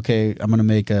 he's like, "Okay, I'm going to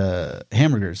make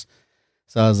hamburgers."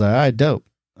 So I was like, "All right, dope."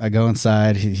 I go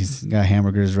inside, he's got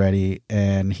hamburgers ready,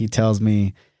 and he tells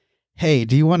me, "Hey,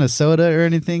 do you want a soda or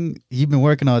anything? You've been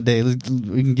working all day. We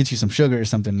can get you some sugar or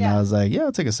something." And Yeah. I was like, "Yeah,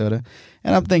 I'll take a soda."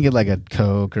 And I'm thinking like a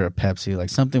Coke or a Pepsi, like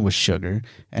something with sugar.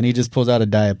 And he just pulls out a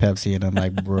Diet Pepsi, and I'm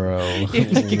like, "Bro,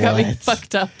 You got me what?"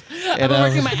 fucked up. I've been And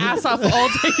working my ass off all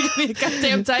day. You give me a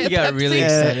goddamn Diet You got Pepsi. really Yeah.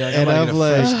 excited. Like, And I'm I'm gonna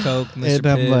like- get a fresh Coke, Mr. And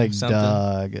I'm Pibb, like, something.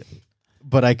 dog.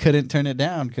 But I couldn't turn it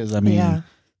down because, I mean, Yeah.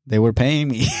 they were paying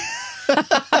me.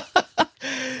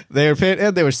 They were paying,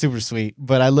 and they were super sweet.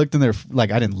 But I looked in their, like,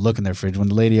 I didn't look in their fridge. When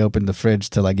the lady opened the fridge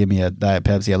to, like, give me a Diet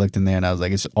Pepsi, I looked in there and I was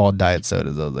like, it's all diet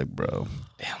sodas. I was like, bro.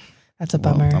 That's a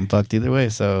Well, bummer. I'm fucked either way,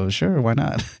 so sure, why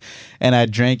not? And I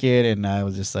drank it, and I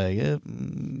was just like,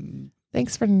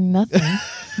 Thanks for nothing.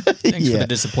 Thanks for the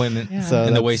disappointment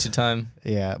and the waste of time.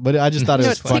 Yeah, but I just thought it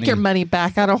was funny. Take your money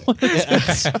back. I don't want to do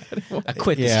this anymore. I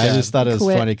quit this Yeah, job. I just thought it was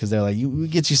funny because they're like, we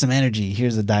get you some energy.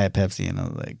 Here's a Diet Pepsi. And I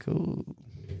was like, cool.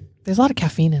 There's a lot of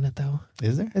caffeine in it, though.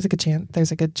 Is there? There's a good chance.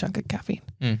 There's a good chunk of caffeine.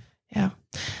 Mm. Yeah.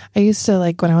 I used to,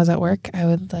 like, when I was at work, I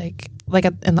would,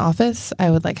 in the office, I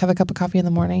would, have a cup of coffee in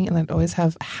the morning, and I'd always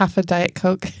have half a Diet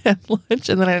Coke at lunch,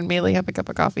 and then I'd immediately have a cup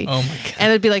of coffee. Oh, my God.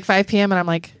 And it'd be, 5 p.m., and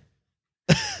I'm,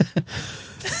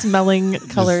 smelling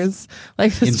colors.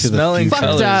 Into smelling the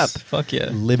colors. Up. Fuck yeah.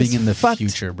 Living Just in the fucked.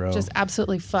 future, bro. Just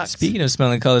absolutely fucked. Speaking of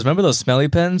smelling colors, remember those smelly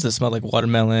pens that smell like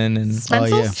watermelon and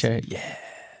Spencils? cherry? Yeah.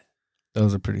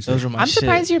 Those are pretty sick. Those were my I'm shit.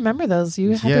 surprised you remember those.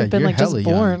 You had to have been you're just hella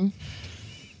born. young.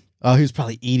 Oh, he was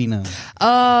probably eating them.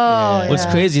 Oh, Yeah. What's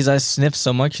crazy is I sniffed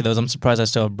so much of those, I'm surprised I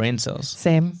still have brain cells.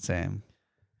 Same.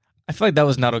 I feel like that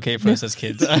was not okay for us as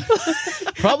kids.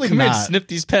 Probably Come here and not. sniff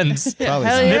these pens. Probably Hell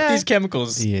not. Sniff yeah. these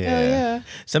chemicals. Yeah. Hell yeah.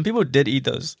 Some people did eat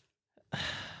those.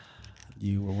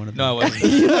 You were one of them. No, I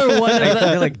wasn't. You were one of They're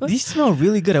them. like, these smell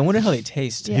really good. I wonder how they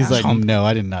taste. Yeah. He's like, Chomp. no,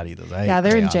 I did not eat those. Yeah,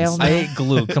 they're in jail I ate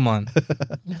glue. Come on.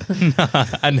 Nah,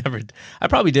 I never. I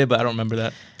probably did, but I don't remember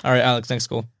that. All right, Alex, next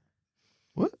goal.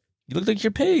 What? You looked like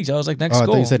your page. I was like, next I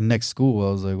goal. thought you said next school.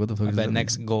 I was like, what the fuck I is bet that?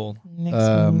 next goal. Next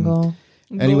Um,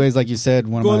 Anyways, like you said,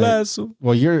 one of my Golazo.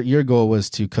 well, your goal was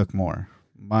to cook more.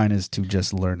 Mine is to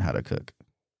just learn how to cook.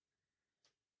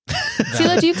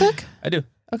 Sheila, do you cook? I do.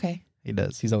 Okay. He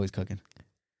does. He's always cooking.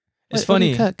 It's What do funny.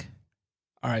 you cook?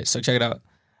 All right, so check it out.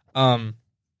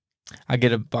 I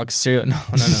get a box of cereal. No.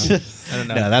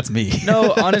 No, that's me.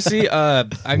 No, honestly, I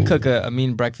can cook a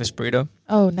mean breakfast burrito.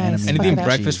 Oh, nice. Anything Anything Fuck it up.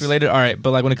 breakfast cheese. related, all right.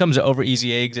 But like when it comes to over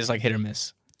easy eggs, it's like hit or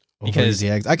miss. Over Because easy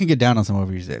eggs. I can get down on some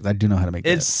over easy eggs. I do know how to make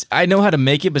I know how to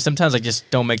make it, but sometimes I just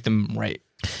don't make them right,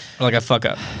 or like I fuck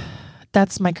up.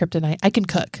 That's my kryptonite. I can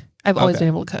cook. I've always Okay.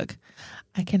 been able to cook.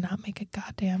 I cannot make a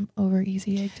goddamn over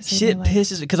easy egg to save Shit my life.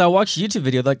 pisses because I watch YouTube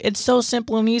video like it's so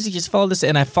simple and easy. Just follow this,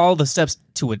 and I follow the steps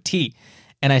to a T,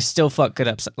 and I still fuck it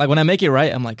up. So, like when I make it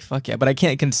right, I'm like fuck yeah, but I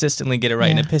can't consistently get it right,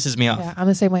 and Yeah. it pisses me off. Yeah, I'm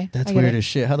the same way. That's I get weird it. as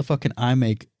shit. How the fuck can I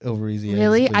make over easy eggs?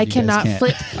 Really? but I you guys cannot can't?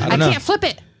 flip. I I don't know. can't flip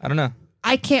it. I don't know.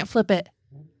 I can't flip it.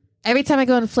 Every time I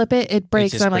go and flip it, it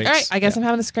breaks. just And I'm like, all right, breaks. I guess Yeah. I'm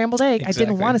having a scrambled egg. I Exactly.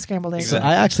 didn't want a scrambled egg. So Exactly.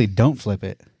 I actually don't flip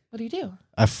it. What do you do?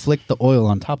 I flick the oil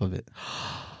on top of it.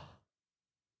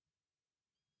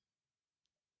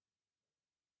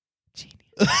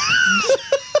 Genius.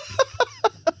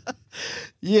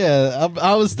 Yeah,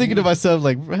 I was thinking to myself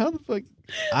like, how the fuck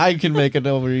I can make an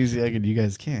over easy egg and you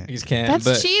guys can't. You just can't. That's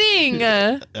but cheating.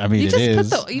 I mean, You it just is.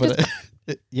 put the- you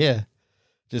but yeah,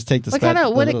 just take the What kind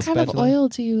of oil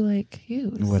do you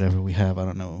use? Whatever we have, I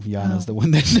don't know. Yana's Oh. the one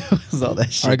that knows all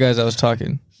that shit. all right, guys, I was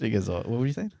talking She gets all. What were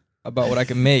you saying? about what I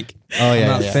can make. Oh I'm yeah,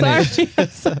 not yeah. finished. Sorry.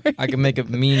 Sorry. I can make a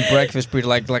mean breakfast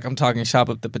burrito. Like I'm talking, chop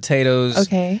up the potatoes,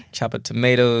 Okay. chop up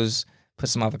tomatoes, put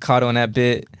some avocado in that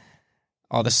bit.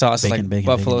 All the sauce, Bacon, like bacon,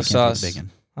 buffalo bacon. You can't sauce. put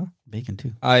Bacon. Huh? Bacon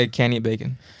too. I can't eat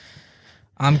bacon.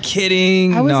 I'm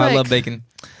kidding. I was No, I like, love bacon.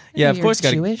 Yeah, of you're course,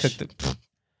 gotta Jewish. cook the.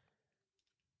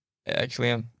 I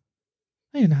actually am.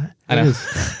 No, you're not. I know.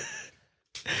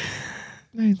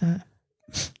 No, you're not.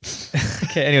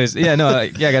 Okay. Anyways, yeah, no, I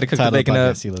gotta cook the bacon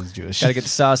up. CeeLo's Jewish. Gotta get the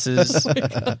sauces.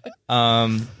 But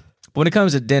when it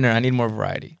comes to dinner, I need more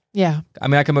variety. Yeah. I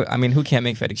mean, who can't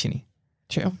make fettuccine?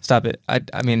 True. Stop it. I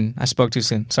mean, I spoke too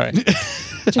soon. Sorry.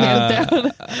 Put your hands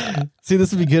down. See,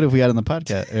 this would be good if we had it on the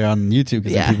podcast or on YouTube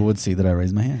because Yeah. then people would see that I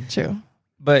raised my hand. True.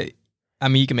 But I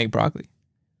mean, you can make broccoli.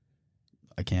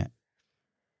 I can't.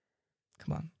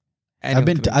 Come on.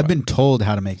 I've been told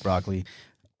how to make broccoli.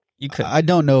 You could. I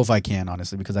don't know if I can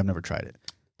honestly because I've never tried it.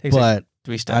 Takes like But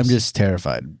 3 steps. I'm just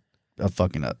terrified of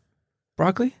fucking up.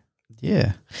 broccoli.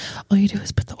 Yeah. All you do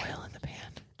is put the oil in the pan.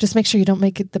 Just make sure you don't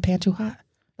make the pan too hot.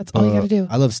 That's all you got to do.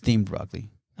 I love steamed broccoli.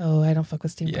 Oh, I don't fuck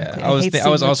with steamed Yeah, broccoli. I was hate thi- I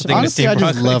was steamed also vegetables. thinking Honestly, of I steamed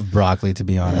just broccoli. love broccoli to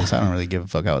be honest. I don't really give a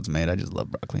fuck how it's made. I just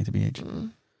love broccoli to be honest.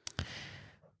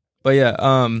 But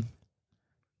yeah,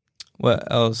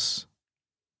 what else?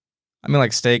 I mean,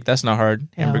 like steak. That's not hard. Yeah,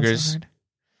 that's so Hamburgers. hard.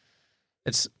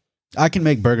 It's I can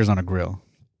make burgers on a grill.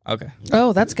 okay.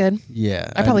 Oh, that's good.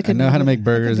 Yeah. I probably I couldn't know how to do make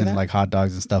that. I burgers couldn't do and that. like hot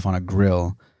dogs and stuff on a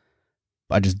grill.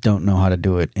 I just don't know how to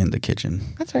do it in the kitchen.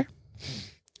 That's fair.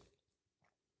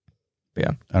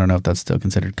 Yeah. I don't know if that's still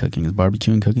considered cooking. Is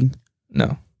barbecuing cooking?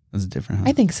 No, That's different, huh?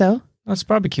 I think so. that's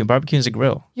barbecue. Barbecuing's a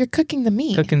grill. You're cooking the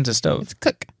meat. Cooking's a stove. It's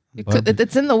cook. You Barbe- cook.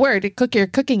 It's in the word. You're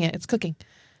cooking it. It's cooking.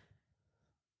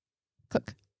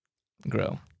 Cook.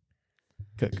 Grill.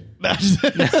 Cook. I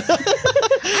think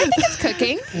it's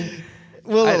cooking.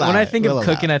 We'll allow When I it. think We'll of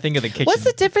allow cooking, it. I think of the kitchen. What's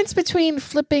the difference between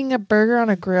flipping a burger on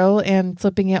a grill and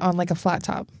flipping it on like a flat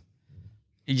top?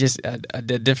 you just a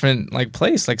different like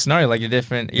place, like scenario, like you're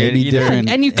different. You're Maybe either different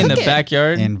and you in the cook it.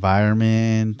 backyard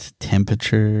environment,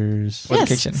 temperatures. or the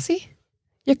kitchen. See,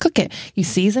 you cook it. You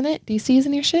season it. Do you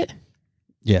season your shit?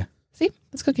 Yeah. See,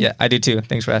 that's cooking. Yeah, I do too.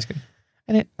 Thanks for asking.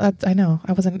 And I know.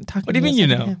 I wasn't talking. What do you mean you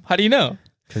know? How do you know?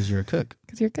 Because you're a cook.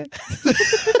 Because you're good.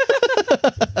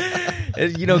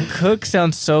 You know, cook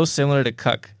sounds so similar to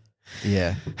cuck.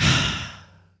 Yeah.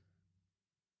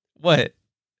 What?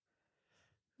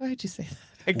 Why did you say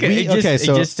that? It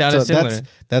just sounded similar.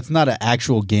 That's not an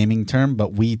actual gaming term,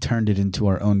 but we turned it into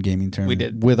our own gaming term. We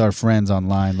did. With our friends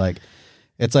online. Like,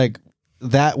 it's like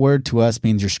that word to us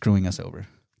means you're screwing us over.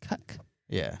 Cuck.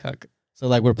 Yeah. Cuck. So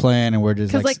like we're playing and we're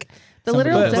just Because like the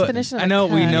literal But definition. I know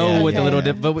of we cuck. know Yeah, what the yeah, little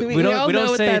yeah. but we all don't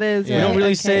know what say that is, we don't right? really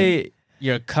Okay. say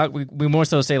you're a cuck. We more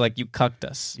so say like you cucked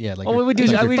us. yeah, like Oh, you're- we do.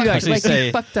 like We you're do cucking. actually Like say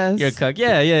you fucked us. you're a cuck.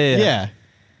 Yeah. Yeah.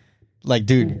 Like,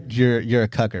 dude, you're a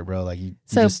cucker, bro. Like you.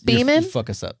 So beamin'? you fuck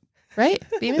us up. Right?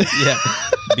 Beeman? Yeah.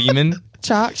 Beeman,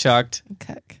 Chalk. shocked,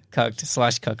 Cuck. cucked /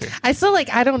 cucker. I still like,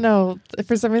 I don't know.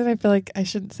 For some reason, I feel like I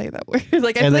shouldn't say that word.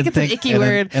 Like, I feel And like then it's an think- icky and then-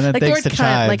 word. and then Like the word thanks cunt. to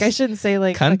Chives. Like, I shouldn't say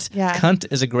like. Cunt. Yeah. Cunt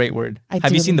is a great word. I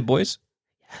Have you do. seen The Boys?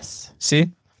 Yes. See?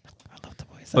 I love The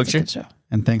Boys. That's Butcher? a good show.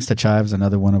 And thanks to Chives,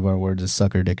 another one of our words is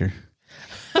sucker dicker.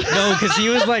 No, because he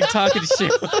was like talking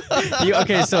shit.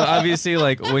 Okay, so obviously,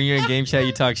 like when you're in game chat,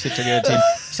 you talk shit to the other team.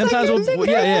 Sometimes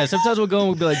Sometimes we'll go and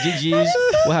we'll be like GGs.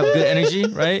 We'll have good energy,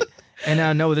 right? And now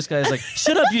I know this guy is like,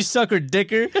 shut up, you sucker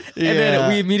dicker. And then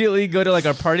we immediately go to like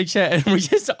our party chat and we're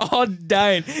just all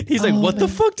dying. He's like, what the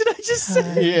fuck did I just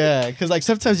say? Yeah, because like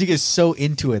sometimes you get so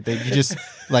into it that you just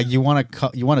like you want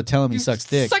to tell him he sucks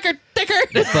dick, Sucker dicker.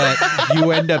 but you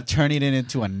end up turning it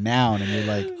into a noun, and you're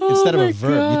like Oh instead of my a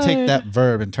verb, you take God. that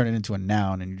verb and turn it into a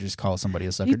noun, and you just call somebody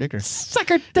a sucker dicker.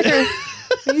 Sucker dicker.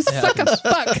 You suck a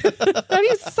fuck. How do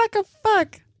you suck a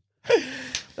fuck?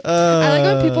 I like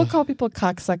when people call people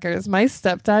cocksuckers. My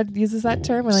stepdad uses that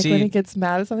term when, like, See- when he gets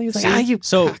mad at something. He's like, See? you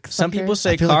So cocksucker." some people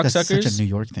say I feel like that's such cocksuckers. a New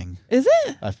York thing. Is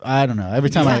it? I don't know. Every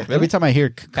time I hear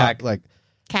Cack. like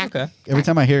Cack. Okay. every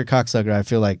time I hear cocksucker, I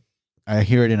feel like I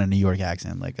hear it in a New York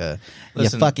accent, like you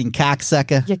Listen. fucking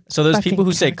cocksucker. You So there's fucking people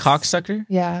who say cocks. cocksucker,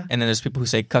 Yeah. and then there's people who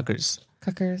say cuckers.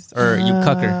 Cuckers. Or you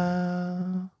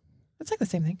cucker. It's like the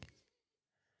same thing.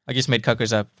 I just made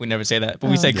cuckers up. We never say that, but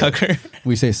we Oh. say Yeah. cucker.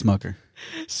 We say smucker.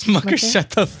 Smucker, Smucker? shut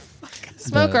the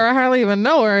Smoker, I hardly even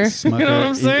know her. Smucker. You know what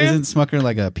I'm saying? Isn't Smucker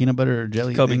like a peanut butter or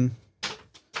jelly Kobe. thing?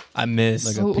 I miss.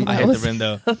 Like a Ooh, peanut- I that hit was- the rim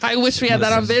though. I wish we had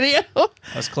that on video. I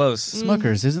was close.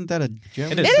 Smuckers, isn't that a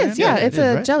jelly? It is. It is, yeah. it It's is,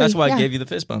 a right? jelly. That's why yeah. I gave you the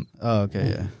fist bump Oh, okay,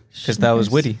 yeah. because that was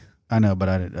Smuckers. witty. I know, but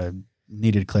I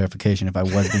needed clarification if I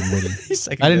was being witty. He's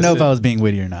like, I didn't know if I was being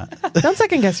witty or not. Don't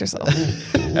second guess yourself.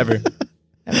 ever.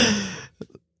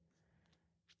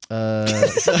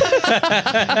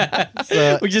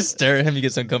 So- we just stare at him. He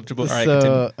gets uncomfortable. All right, continue.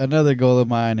 So another goal of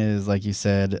mine is, like you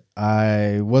said,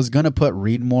 I was gonna put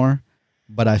read more,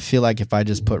 but I feel like if I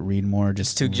just put read more,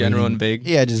 just Too general reading- and vague.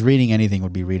 Yeah, just reading anything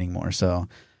would be reading more. So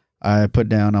I put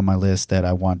down on my list that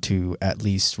I want to at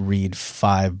least read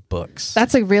 5 books.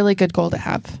 That's a really good goal to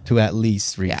have. To at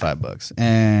least read Yeah. 5 books,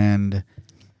 and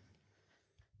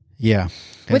yeah. What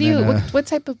And do you? then, What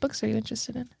type of books are you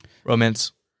interested in?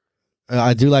 Romance.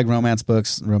 I do like romance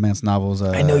books, romance novels.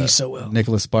 I know you so well.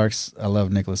 Nicholas Sparks. I love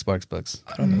Nicholas Sparks books.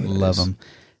 I don't know who that Love is. them.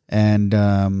 And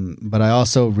but I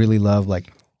also really love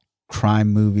like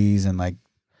crime movies and like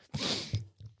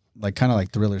kind of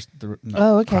like thrillers. Not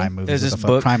Oh, okay. Crime movies. There's what this the fuck?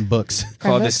 book- Crime books.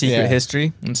 Called The books? Secret Yeah.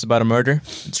 History. It's about a murder.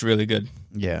 It's really good.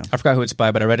 Yeah. I forgot who it's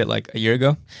by, but I read it like a year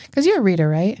ago. Because you're a reader,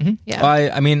 right? Mhm. Yeah.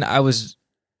 I mean, I was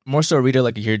more so a reader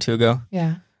like a year or two ago.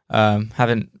 Yeah.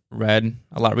 Haven't read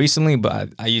a lot recently, but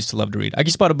I used to love to read. I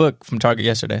just bought a book from Target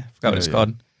yesterday. I forgot what it's yeah.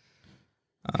 called.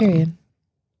 Period.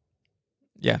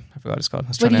 Yeah, I forgot what it's called. I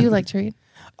was What trying do you to- like to read?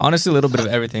 Honestly, a little bit of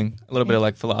everything. A little bit of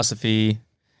like philosophy,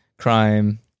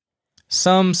 crime,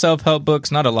 some self-help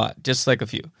books, not a lot, just like a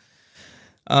few.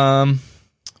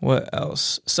 What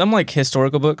else? Some like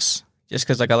historical books, just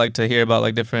because like I like to hear about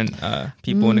like different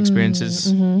people and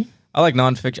experiences. Mm-hmm. I like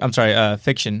nonfiction. I'm sorry,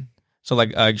 fiction. So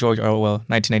like George Orwell,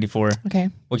 1984, Okay.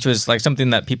 which was like something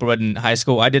that people read in high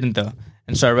school. I didn't though,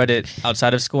 and so I read it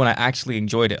outside of school, and I actually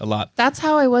enjoyed it a lot. That's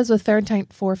how I was with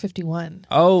Fahrenheit 451.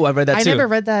 Oh, I read that I too. never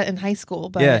read that in high school,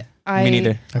 but Yeah, I Me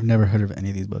neither. I've never heard of any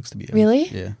of these books to be honest. Really?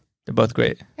 Yeah. They're both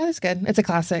great. Yeah, that's good. It's a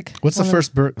classic. What's the One of-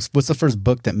 first book? What's the first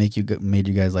book that made you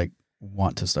guys like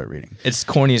want to start reading? It's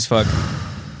corny as fuck.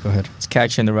 Go ahead. It's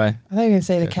Catcher in the Rye. I thought you were gonna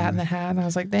say the Cat in the Hat, and I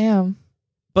was like, damn.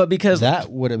 But because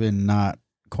That would have been not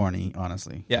corny,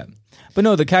 honestly. yeah, but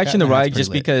no, the Catcher in the Catman Rye Hat's just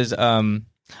pretty lit. because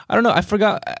I don't know. I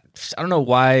forgot. I don't know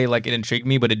why like it intrigued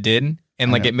me, but it did.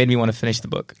 and like it made me want to finish the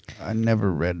book. I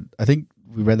never read. I think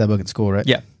we read that book in school, right?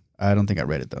 Yeah. I don't think I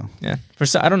read it though. Yeah.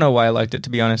 I don't know why I liked it, to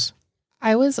be honest.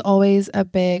 I was always a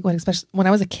big especially when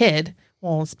I was a kid.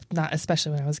 Well, not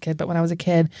especially when I was a kid, but when I was a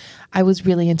kid, I was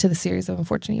really into the series of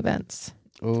Unfortunate Events.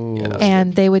 Oh. Yeah,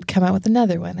 And they would come out with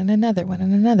another one and another one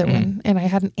and another one. And I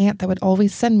had an aunt that would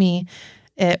always send me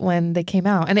it when they came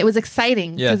out. And it was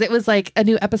exciting because it was like a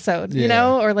new episode, you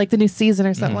know, or like the new season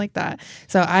or something like that.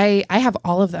 So I have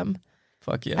all of them.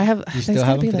 Fuck yeah. I have. You still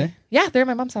have them today? Yeah, they're at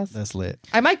my mom's house. That's lit.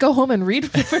 I might go home and read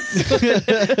For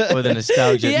the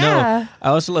nostalgia. Yeah. No, I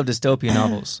also love dystopian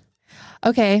novels,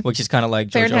 Okay. which is kind of like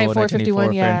George Fahrenheit Orwell, 451,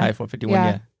 1984, yeah. Fahrenheit 451. Yeah.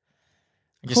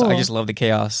 Yeah. I just love the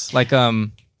chaos. Like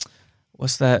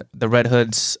what's that? The Red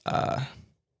Hoods.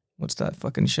 What's that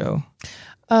fucking show?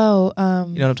 Oh,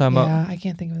 You know what I'm talking about? Yeah, I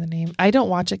can't think of the name. I don't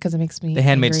watch it because it makes me The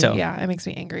Handmaid's angry. Tale. Yeah, it makes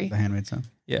me angry. The Handmaid's Tale.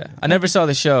 Yeah, I never saw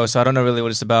the show, so I don't know really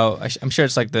what it's about. I'm sure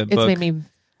it's like the It's book. made me.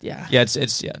 Yeah. Yeah,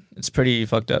 it's pretty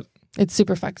fucked up. It's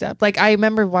super fucked up. Like I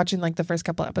remember watching like the first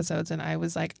couple episodes, and I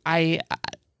was like, I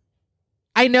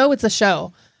know it's a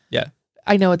show. Yeah,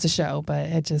 I know it's a show, but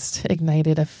it just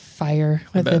ignited a fire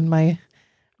within my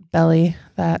belly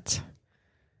that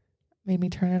made me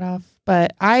turn it off.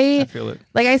 But I feel it.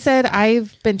 Like I said,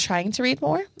 I've been trying to read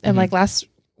more, and like last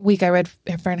week I read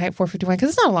Fahrenheit 451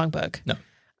 because it's not a long book. No.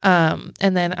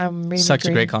 And then I'm reading. Such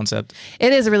a great concept.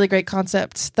 It is a really great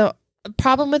concept. The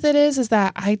problem with it is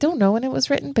that I don't know when it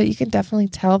was written, but you can definitely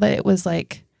tell that it was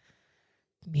like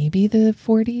maybe the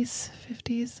 40s,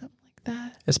 50s, something like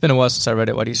that. It's been a while since I read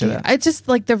it. Why do you say that? It's just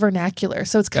like the vernacular,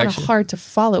 so it's kind of hard to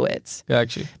follow it. Yeah,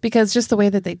 actually. Because just the way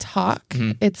that they talk,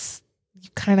 it's you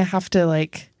kind of have to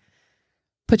like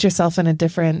put yourself in a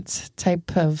different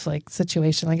type of like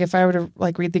situation. Like if I were to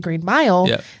like read The Green Mile,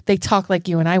 they talk like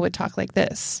you and I would talk like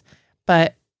this.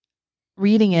 But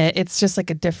reading it, it's just like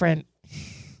a different,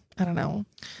 I don't know.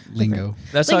 Lingo.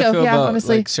 That's how I feel about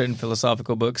honestly. like certain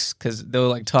philosophical books, because they'll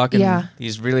like talk in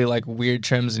these really like weird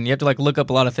terms, and you have to like look up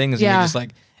a lot of things, and you're just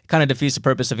like, it kind of defeats the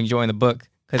purpose of enjoying the book.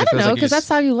 I don't know, because that's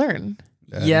how you learn.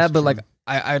 Yeah, but like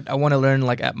I want to learn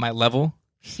like at my level.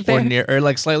 Or near, or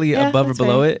like slightly above or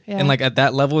below it, and like at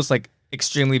that level, it's like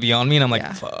extremely beyond me, and I'm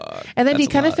like, fuck. And then you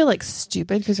kind of feel like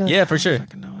stupid because you're like, for sure.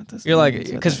 You're like,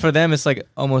 because for them, it's like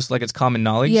almost like it's common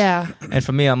knowledge. Yeah. And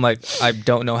for me, I'm like, I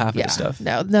don't know half of this stuff.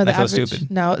 No, I feel stupid.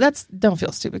 No, don't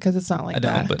feel stupid because it's not like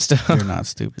that. I don't, but still, you're not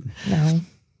stupid. No.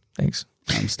 Thanks.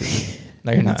 I'm stupid.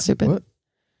 No, you're not stupid. What?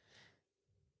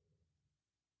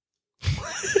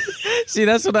 See,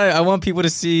 that's what I want people to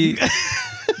see.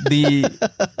 The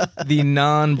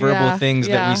non-verbal things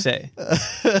that we say,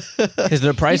 because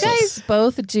they're priceless. You guys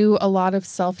both do a lot of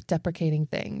self-deprecating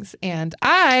things, and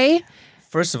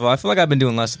first of all, I feel like I've been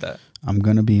doing less of that. I'm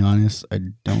gonna be honest, I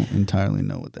don't entirely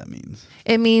know what that means.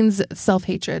 It means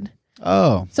self-hatred.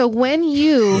 Oh, so when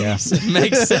you it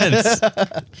makes sense.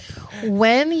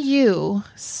 When you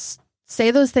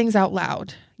say those things out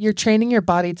loud, you're training your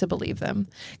body to believe them,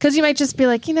 because you might just be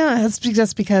like, it's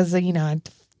just because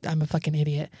I'm a fucking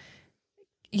idiot.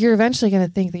 You're eventually going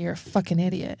to think that you're a fucking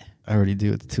idiot. I already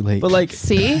do. It's too late. But like,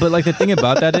 see? But like the thing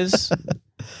about that is,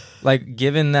 like,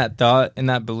 given that thought and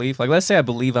that belief, like, let's say I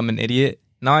believe I'm an idiot.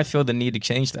 Now I feel the need to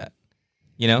change that,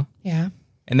 Yeah.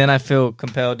 And then I feel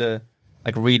compelled to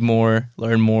like read more,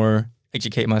 learn more,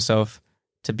 educate myself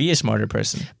to be a smarter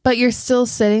person. But you're still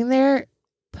sitting there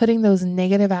putting those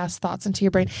negative ass thoughts into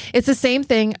your brain. It's the same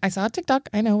thing. I saw a TikTok.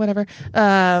 I know, whatever.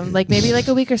 Like maybe like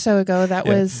a week or so ago that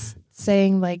was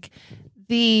saying like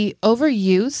the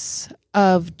overuse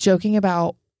of joking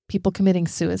about people committing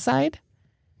suicide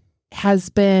has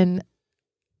been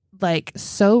like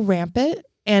so rampant,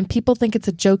 and people think it's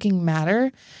a joking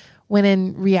matter when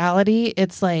in reality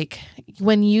it's like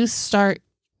when you start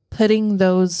putting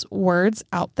those words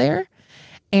out there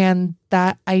and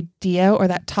that idea or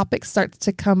that topic starts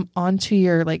to come onto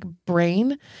your like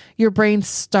brain, your brain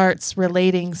starts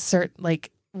relating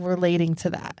to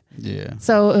that. Yeah.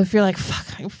 So if you're like,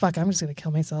 fuck, I'm just going to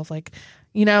kill myself. Like,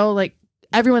 like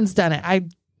everyone's done it.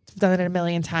 I've done it a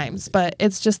million times, but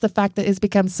it's just the fact that it's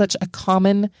become such a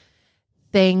common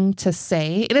thing to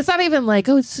say. And it's not even like,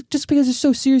 oh, it's just because it's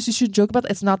so serious, you should joke about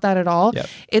that. It's not that at all. Yep.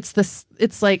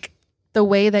 It's like the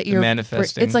way that you're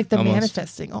manifesting. It's like the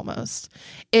manifesting almost.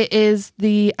 It is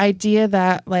the idea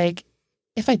that like,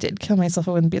 if I did kill myself,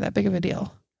 it wouldn't be that big of a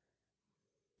deal.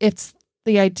 It's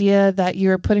the idea that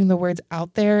you're putting the words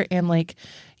out there and like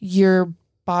your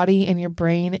body and your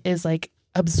brain is like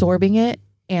absorbing it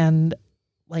and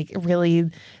like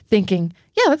really thinking,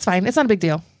 yeah, that's fine. It's not a big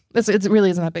deal. It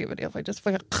really isn't that big of a deal if I just,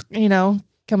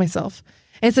 kill myself.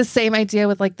 And it's the same idea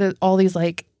with like all these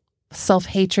like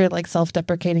self-hatred, like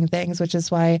self-deprecating things, which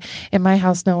is why in my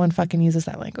house no one fucking uses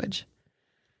that language.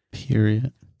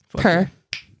 Period. Per.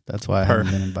 That's why I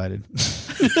haven't been invited.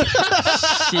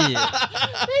 Shit.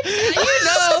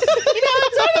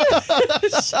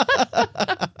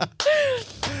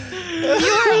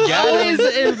 You are always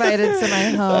invited to my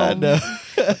home. No.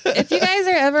 If you guys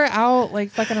are ever out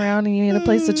like fucking around and you need a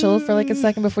place to chill for like a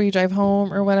second before you drive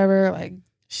home or whatever, like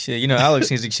Shit, Alex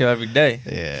needs to chill every day.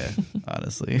 Yeah,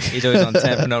 honestly. He's always on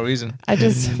 10 for no reason. I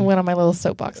just went on my little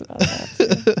soapbox about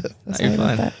that. So You're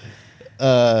fine.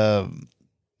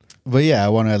 But yeah, I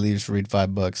want to at least read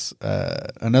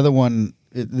 $5. Another one,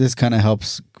 this kind of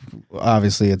helps.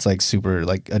 Obviously, it's like super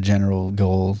like a general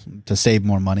goal to save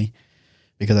more money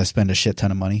because I spend a shit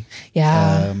ton of money.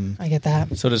 Yeah, I get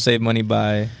that. So to save money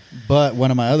by... But one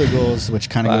of my other goals, which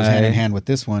kind of goes hand in hand with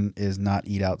this one, is not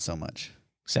eat out so much.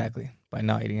 Exactly. By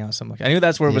not eating out so much. I knew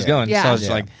that's where it was going. Yeah. So I was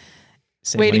just like,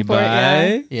 save Waiting money for by...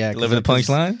 it, Yeah. Deliver the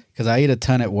punchline. Because I eat a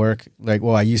ton at work. Like,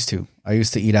 well, I used to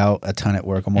eat out a ton at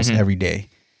work almost every day.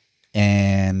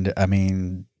 And I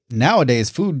mean, nowadays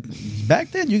food,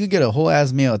 back then you could get a whole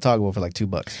ass meal at Taco Bell for like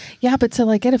 $2. Yeah, but to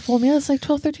like get a full meal, it's like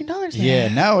 $12, $13. Yeah,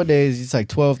 nowadays it's like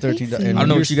 $12, $13. Crazy. I don't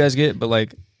know what you guys get, but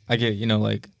like I get,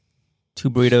 like 2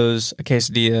 burritos, a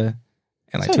quesadilla,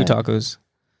 and like 2 tacos.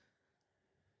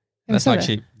 That's not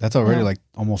cheap. That's already Yeah. like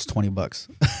almost $20.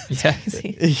 Yeah.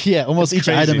 Yeah, almost It's each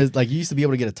item crazy. is like you used to be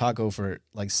able to get a taco for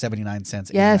like 79 cents.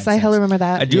 Yes, 89 I hella cents. remember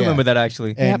that. I do Yeah. remember that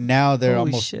actually. And Yep. now they're Holy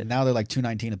almost shit. now they're like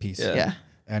 $2.19 a piece. Yeah.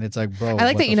 And it's like, bro, I like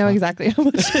what that you the know fuck? exactly how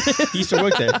much. He used to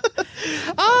work there.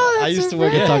 Oh, that's I used to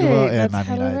work at Taco Bell, and That's I mean,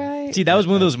 hella I- right. See, that was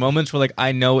one of those moments where like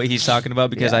I know what he's talking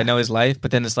about because Yeah. I know his life,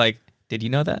 but then it's like, did you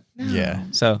know that? No. Yeah.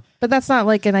 So But that's not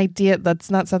like an idea.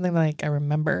 That's not something like I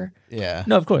remember. Yeah.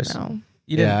 no, of course. No.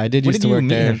 You didn't. Yeah, I did When used to you work meet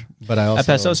there, him? but I also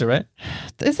At Pastosa, right?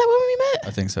 Is that when we met?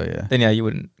 I think so, yeah. Then yeah, you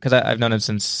wouldn't, because I've known him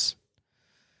since.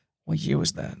 What year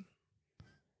was that?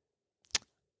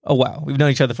 Oh wow, we've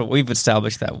known each other we've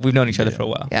established that we've known each other for a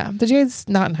while. Yeah. Did you guys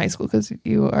not in high school because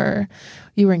you were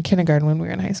in kindergarten when we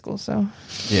were in high school? So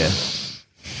Yeah.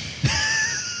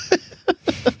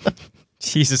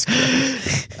 Jesus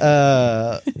Christ.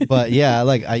 But yeah,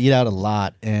 like I eat out a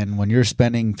lot, and when you're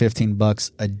spending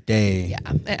 $15 a day, yeah,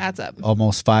 it adds up.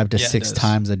 almost 5 to Yeah, it 6 does.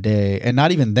 times a day, and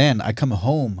not even then, I come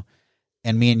home,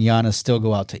 and me and Yana still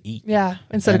go out to eat. Yeah,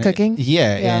 instead of And cooking.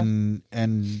 Yeah, Yeah.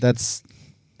 and that's,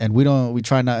 and we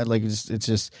try not, like, it's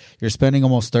just you're spending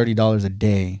almost $30 a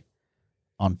day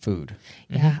on food,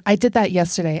 Yeah, I did that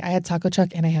yesterday. I had Taco Truck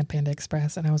and I had Panda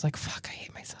Express, and I was like, "Fuck, I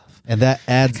hate myself." and that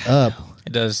adds up.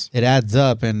 It does. It adds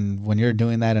up, and when you're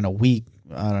doing that in a week,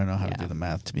 I don't know how to Yeah. do the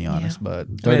math, to be honest, but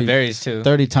I mean, it varies too.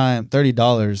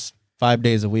 $30, 5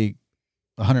 days a week,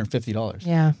 $150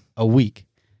 Yeah, a week,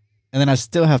 and then I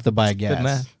still have to buy gas. Good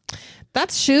math.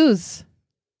 that's shoes.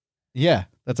 Yeah,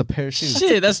 that's a pair of shoes.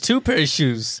 Shit, that's 2 pairs of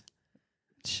shoes.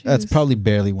 That's Shoes. probably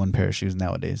barely 1 pair of shoes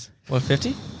nowadays.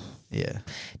 150? Yeah,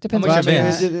 Depends How on much where are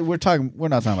you're Vans? at. we're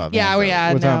not talking about. Yeah, Vans, we- though.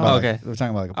 yeah, we're talking no. about Okay. we're talking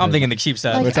about like a I'm pair thinking the cheap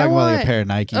side. Like, we're talking I about like a want- pair of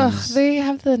Nikes. Ugh, they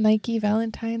have the Nike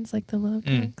Valentines, like the love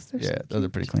Nikes. They're Yeah, so those are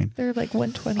cute. pretty clean. They're like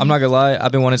 $120. I'm not gonna lie,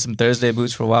 I've been wanting some Thursday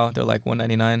boots for a while. They're like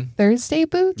 $199. Thursday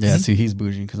boots. Yeah, see, he's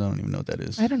bougie because I don't even know what that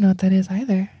is. I don't know what that is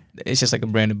either. It's just like a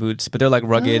brand of boots, but they're like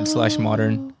rugged /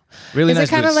 modern. Really Is nice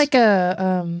it kind of boots. like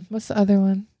a what's the other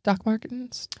one? Doc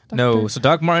Martens. No, so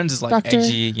Doc Martens is like Dr.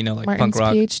 edgy, like Martens punk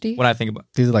rock. PhD. When I think about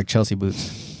These are like Chelsea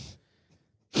boots.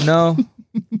 no,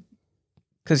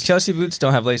 because Chelsea boots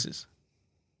don't have laces,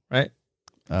 right?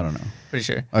 I don't know. Pretty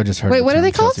sure. I just heard. Wait, the what are term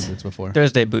they called? Chelsea boots before.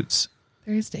 Thursday boots.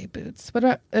 Thursday boots. What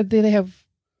about? Do they have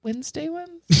Wednesday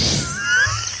ones?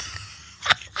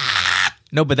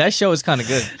 No, but that show is kind of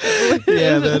good.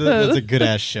 Yeah, that's a good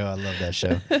ass show. I love that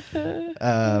show.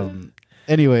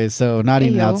 Anyway, so not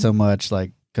eating out Ayo. so much,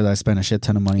 like, because I spent a shit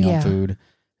ton of money Yeah. on food,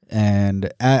 and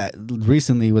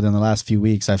recently, within the last few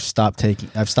weeks, I've stopped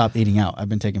eating out. I've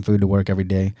been taking food to work every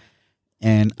day,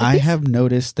 and I these- have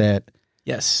noticed that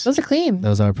Yes. Those are clean.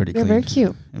 those are pretty They're clean. very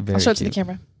cute. Very I'll show it to the cute.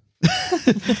 camera.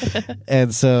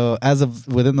 And so, as of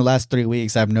within the last 3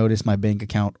 weeks, I've noticed my bank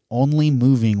account only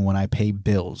moving when I pay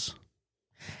bills.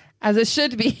 As it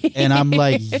should be. And I'm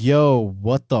like, yo,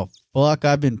 what the fuck?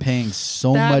 I've been paying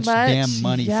so That much much? damn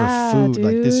money Yeah, for food.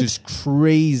 Like, this dude. is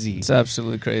crazy. It's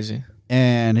absolutely crazy.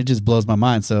 And it just blows my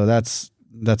mind. So that's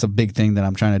a big thing that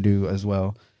I'm trying to do as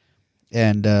well.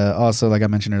 And also, like I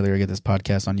mentioned earlier, I get this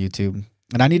podcast on YouTube.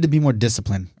 And I need to be more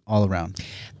disciplined all around.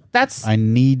 I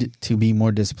need to be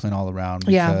more disciplined all around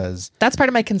because that's part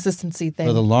of my consistency thing.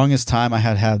 for the longest time I've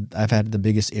had the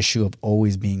biggest issue of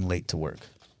always being late to work.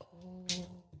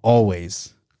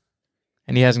 Always.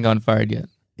 And he hasn't gotten fired yet.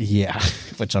 Yeah,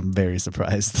 which I'm very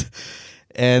surprised.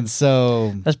 And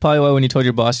so that's probably why when you told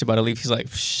your boss you're about to leave, he's like,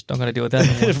 "Shh, don't gotta deal with that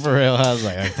anymore." For real, I was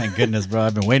like, oh, thank goodness, bro.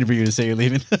 I've been waiting for you to say you're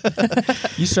leaving.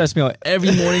 You stress me out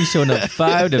every morning, showing up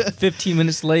 5 to 15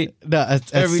 minutes late. No,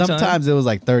 sometimes it was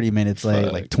like 30 minutes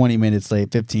late, like 20 minutes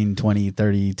late, 15, 20,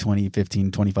 30, 20,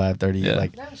 15, 25, 30,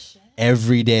 like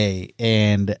every day.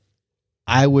 And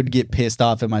I would get pissed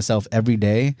off at myself every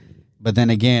day. But then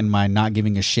again, my not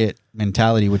giving a shit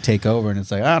mentality would take over. And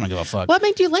it's like, I don't give a fuck. What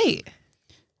made you late?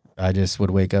 I just would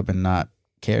wake up and not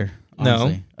care.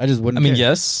 Honestly. No. I just wouldn't I mean, care.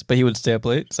 yes, but he would stay up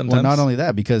late sometimes. Well, not only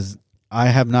that, because I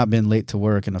have not been late to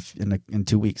work in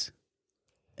 2 weeks.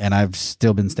 And I've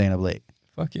still been staying up late.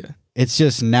 Fuck yeah. It's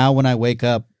just now when I wake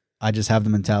up, I just have the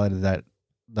mentality that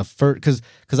the first,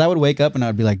 because I would wake up and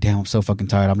I'd be like, damn, I'm so fucking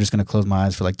tired. I'm just going to close my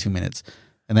eyes for like 2 minutes.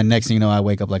 And then next thing you know, I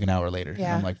wake up like an hour later. Yeah.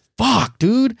 And I'm like, fuck,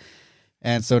 dude.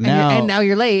 And so now. And now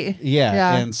you're late.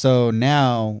 Yeah. And so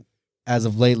now, as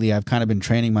of lately, I've kind of been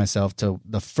training myself to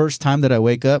the first time that I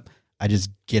wake up, I just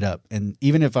get up. And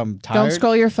even if I'm tired. Don't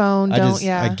scroll your phone.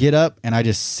 I get up and I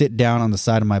just sit down on the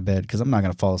side of my bed because I'm not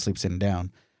going to fall asleep sitting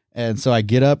down. And so I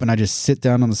get up and I just sit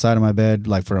down on the side of my bed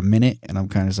like for a minute. And I'm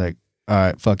kind of just like, all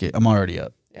right, fuck it. I'm already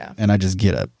up. Yeah. And I just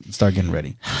get up and start getting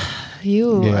ready.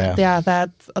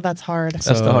 That's hard. That's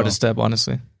the hardest step,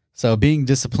 honestly. So being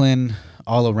disciplined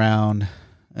all around,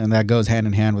 and that goes hand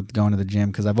in hand with going to the gym,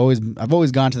 because I've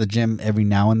always gone to the gym every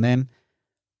now and then,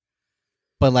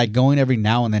 but like going every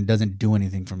now and then doesn't do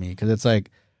anything for me, because it's like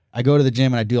I go to the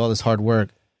gym and I do all this hard work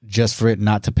just for it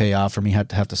not to pay off, for me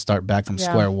to have to start back from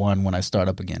square one when I start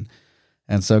up again.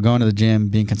 And so going to the gym,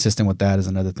 being consistent with that is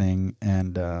another thing.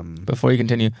 And before you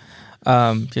continue,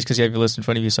 just because you have your list in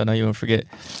front of you, so I know you won't forget.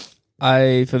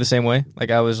 I feel the same way. Like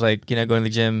I was like, going to the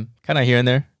gym kind of here and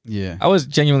there. Yeah. I was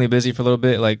genuinely busy for a little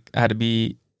bit. Like I had to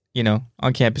be,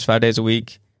 on campus 5 days a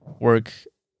week, work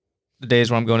the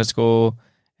days where I'm going to school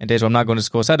and days where I'm not going to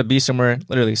school. So I had to be somewhere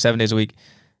literally 7 days a week.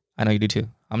 I know you do too.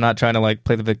 I'm not trying to like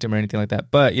play the victim or anything like that.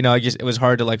 But, it was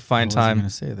hard to like find time. I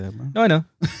wasn't going to say that, bro. No, I know.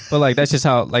 But like, that's just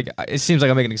how, like, it seems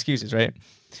like I'm making excuses, right?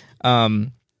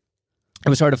 It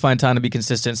was hard to find time to be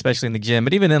consistent, especially in the gym.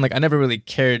 But even then, like, I never really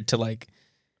cared to like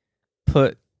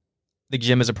put the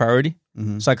gym as a priority.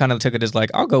 Mm-hmm. So I kind of took it as like,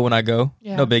 I'll go when I go.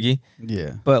 Yeah. No biggie.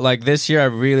 Yeah. But like this year, I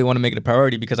really want to make it a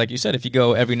priority because like you said, if you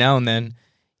go every now and then,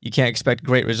 you can't expect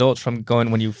great results from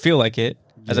going when you feel like it,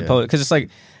 as opposed, because it's like,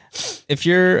 if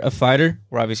you're a fighter,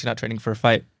 we're obviously not training for a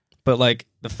fight, but like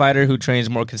the fighter who trains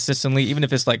more consistently, even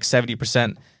if it's like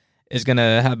 70%, is going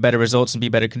to have better results and be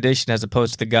better conditioned as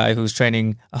opposed to the guy who's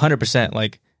training 100%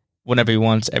 like whenever he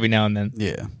wants every now and then.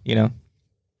 Yeah.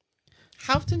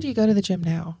 How often do you go to the gym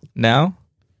now? Now?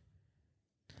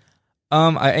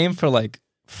 I aim for like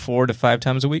 4 to 5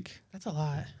 times a week. That's a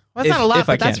lot. Well, that's not a lot,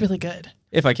 but that's really good.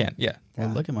 If I can, yeah. Well,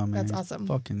 look at my man. That's awesome.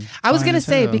 Fucking I was going to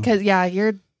say, because,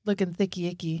 you're looking thicky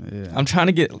icky. Yeah. I'm trying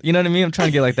to get, you know what I mean? I'm trying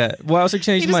to get like that. Well, I also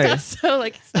changed my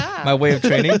way of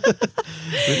training.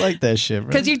 We like that shit, bro.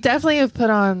 Because you definitely have put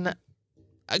on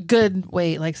a good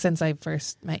weight, like since I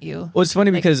first met you. Well, it's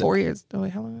funny because 4 years. Oh,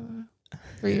 wait, how long?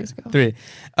 3 years ago. 3.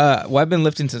 Well, I've been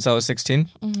lifting since I was 16,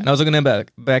 and I was looking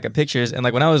back at pictures, and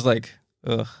like when I was like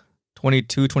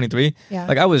 22, 23,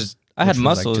 like I had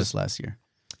muscles. Like just last year.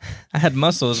 I had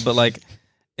muscles, but like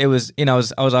it was, I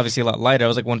was obviously a lot lighter. I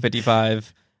was like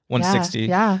 155, 160.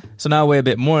 Yeah. So now I weigh a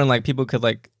bit more, and like people could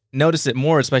like notice it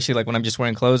more, especially like when I'm just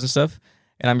wearing clothes and stuff.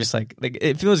 And I'm just like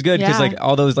it feels good because like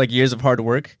all those like years of hard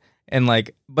work and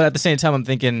like, but at the same time, I'm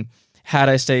thinking, had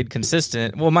I stayed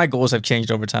consistent, well, my goals have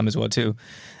changed over time as well too.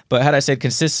 But had I stayed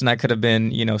consistent, I could have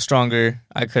been, stronger.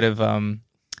 I could have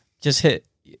just hit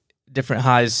different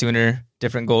highs sooner,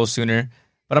 different goals sooner.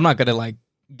 But I'm not gonna like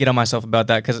get on myself about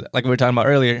that because, like we were talking about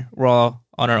earlier, we're all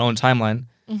on our own timeline.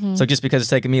 Mm-hmm. So just because it's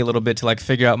taken me a little bit to like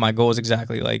figure out my goals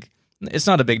exactly, like it's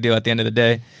not a big deal at the end of the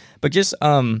day. But just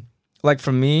like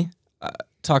for me,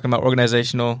 talking about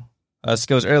organizational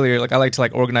skills earlier, like I like to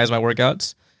like organize my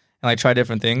workouts and like try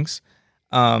different things.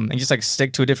 And just like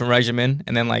stick to a different regimen,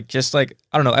 and then like just like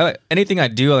I don't know, anything I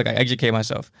do, like I educate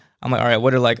myself. I'm like, all right,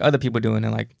 what are like other people doing,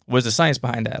 and like where's the science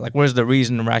behind that? Like where's the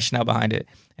reason and rationale behind it?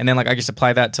 And then like I just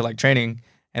apply that to like training,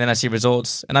 and then I see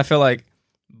results. And I feel like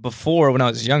before when I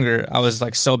was younger, I was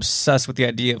like so obsessed with the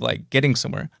idea of like getting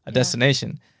somewhere, a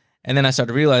destination, and then I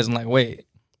started realizing like, wait,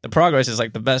 the progress is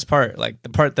like the best part, like the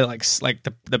part that like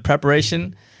the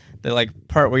preparation, the like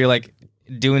part where you're like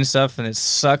doing stuff and it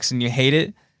sucks and you hate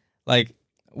it, like.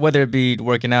 Whether it be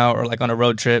working out or like on a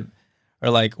road trip or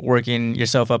like working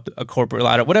yourself up a corporate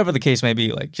ladder, whatever the case may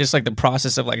be, like just like the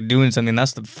process of like doing something,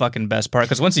 that's the fucking best part.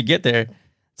 Because once you get there,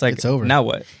 it's It's like It's over. Now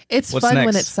what? It's What's fun when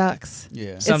next? it sucks.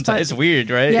 Yeah. Sometimes it's weird,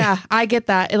 right? Yeah, I get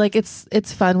that. Like it's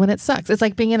fun when it sucks. It's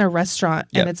like being in a restaurant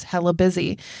and it's hella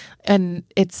busy, and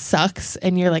it sucks,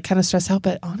 and you're like kind of stressed out.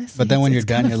 But honestly, But then when you're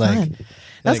done, you're like, fun.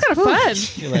 That's kind of fun.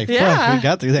 You're like, Yeah. fuck, we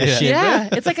got through that shit. Yeah,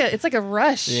 bro. it's like a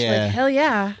rush. Yeah. Like hell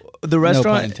yeah. The No pun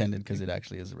restaurant, intended, because it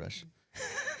actually is a rush.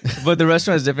 but the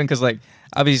restaurant is different because like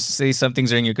obviously some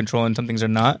things are in your control and some things are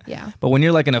not. Yeah. But when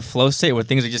you're like in a flow state where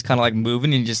things are just kind of like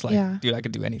moving and you're just like, Yeah. dude, I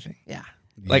could do anything. Yeah.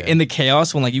 Like in the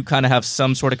chaos, when like you kind of have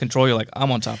some sort of control, you're like,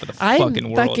 I'm on top of the fucking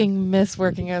world. I fucking miss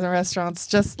working in the restaurants,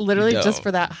 just literally You just don't.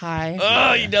 for that high.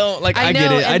 Oh, you don't. Like, I I get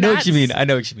know, it. I and know what you that's- mean. I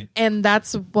know what you mean. And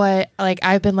that's what, like,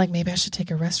 I've been like, maybe I should take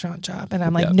a restaurant job. And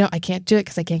I'm like, Yeah. no, I can't do it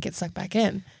because I can't get sucked back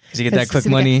in. Because you get that quick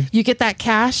you money. You get that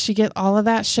cash, you get all of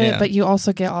that shit, Yeah. but you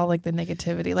also get all like the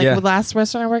negativity. Like Yeah. the last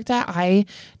restaurant I worked at, I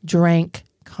drank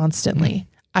constantly. Mm-hmm.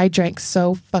 I drank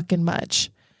so fucking much.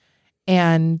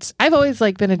 And I've always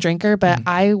like been a drinker, but Mm-hmm.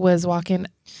 I was walking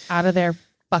out of there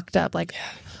fucked up like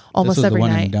almost This was every the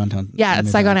one night. in downtown. Yeah,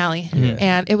 it's Saigon Alley. Yeah.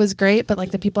 And it was great, but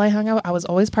like the people I hung out with, I was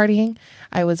always partying.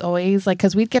 I was always like,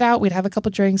 because we'd get out, we'd have a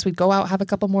couple drinks, we'd go out, have a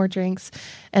couple more drinks,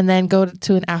 and then go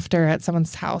to an after at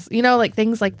someone's house, you know, like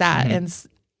things like that. Mhm. And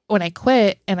when I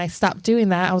quit and I stopped doing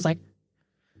that, I was like,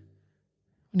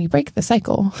 when you break the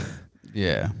cycle,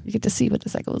 Yeah. you get to see what the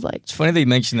cycle was like. It's funny that you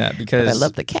mentioned that But because I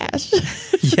love the cash.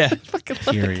 yeah, I fucking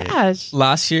love Period. the cash.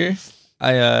 last year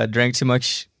I drank too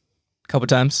much a couple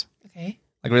times, Okay.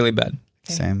 like really bad.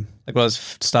 Okay. Same. Like when I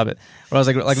was stop it. When I was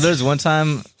like there's one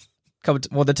time,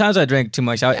 the times I drank too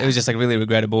much, it was just like really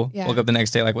regrettable. Yeah. Woke up the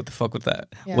next day like, what the fuck with that?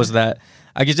 Yeah. Was that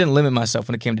I just didn't limit myself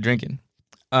when it came to drinking.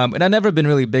 And I've never been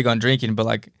really big on drinking, but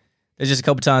like there's just a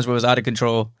couple times where it was out of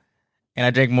control, and I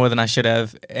drank more than I should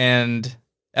have. And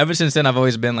ever since then, I've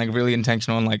always been like really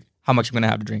intentional on like how much I'm gonna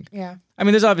have to drink. Yeah. I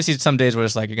mean, there's obviously some days where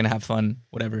it's like you're gonna have fun,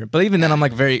 whatever. But even then, I'm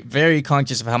like very, very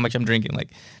conscious of how much I'm drinking.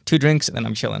 Like 2 drinks and then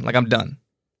I'm chilling. Like I'm done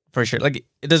for sure. Like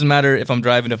it doesn't matter if I'm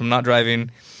driving, if I'm not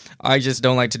driving. I just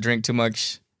don't like to drink too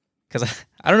much because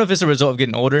I don't know if it's a result of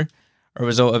getting older or a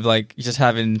result of like just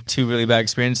having 2 really bad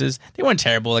experiences. They weren't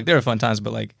terrible. Like they were fun times,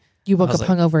 but like You woke I up was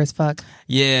like- hungover as fuck.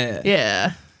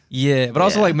 yeah, Yeah. But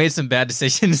also Yeah. like made some bad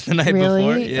decisions the night Really?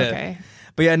 before. Yeah. Okay.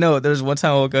 But yeah, no, there was one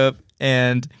time I woke up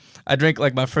and I drank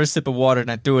like my first sip of water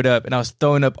and I threw it up and I was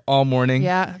throwing up all morning.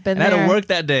 Yeah. Been And I there. had to work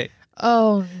that day.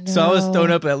 Oh no. So I was throwing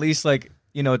up at least like,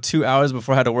 2 hours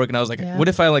before I had to work. And I was like, Yeah. what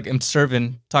if I like am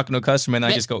serving, talking to a customer and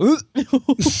I just go, "Ooh."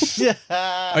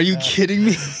 Are you kidding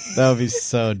me? That would be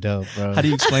so dope, bro. How do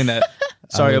you explain that?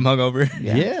 Sorry, I'm hungover.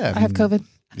 Yeah. I have COVID.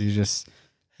 You just,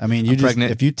 you just,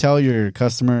 pregnant. if you tell your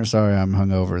customer, sorry, I'm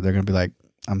hungover, they're going to be like,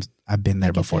 I've been there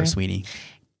I get before, there. sweetie.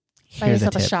 Buy Here's the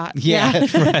yourself a tip. shot. Yeah.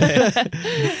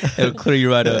 Right. It'll clear you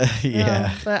right up.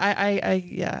 Yeah. But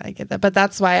I get that. But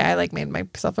that's why I like made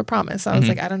myself a promise. I was Mhm.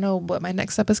 like, I don't know what my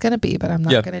next step is going to be, but I'm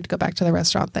not Yeah. going to go back to the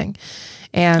restaurant thing.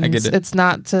 And I get it. it's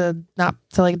not to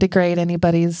like degrade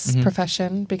anybody's Mhm.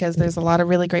 profession, because there's a lot of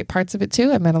really great parts of it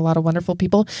too. I met a lot of wonderful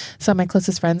people. Some of my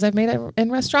closest friends I've made in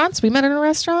restaurants. We met in a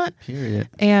restaurant. Period.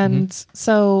 And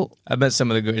so I met some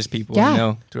of the greatest people Yeah. I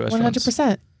know through restaurants.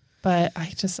 100%. But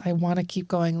I want to keep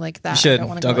going like that. You should. I don't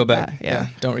wanna Don't go like back. that. Yeah.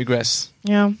 Don't regress.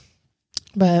 Yeah.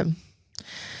 But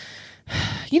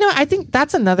I think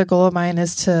that's another goal of mine,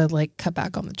 is to like cut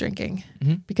back on the drinking,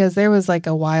 Mhm. because there was like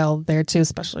a while there too,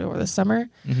 especially over the summer.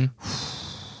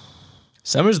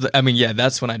 Summer's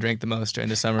that's when I drank the most during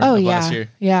the summer Oh of yeah. last year.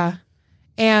 Yeah.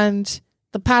 And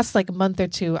the past like month or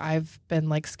two, I've been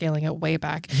like scaling it way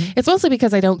back. Mm-hmm. It's mostly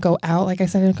because I don't go out. Like I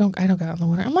said, I don't go out in the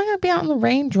winter. I'm not gonna be out in the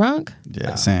rain drunk.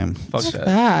 Yeah, same. Fuck Fuck that.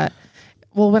 that.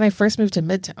 Well, when I first moved to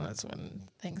Midtown, that's when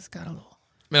things got a little.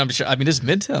 I'm sure. This is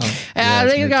Midtown. Yeah,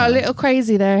 it's things got a Midtown. little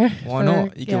crazy there. Why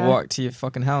not? You can walk to your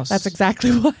fucking house. That's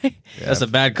exactly why. That's a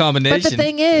bad combination. But the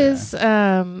thing is,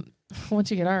 once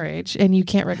you get our age and you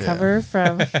can't recover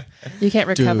from, you can't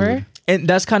recover. Dude. And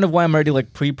that's kind of why I'm already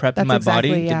like pre-prepping That's my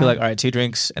exactly, body to yeah. be like, all right, 2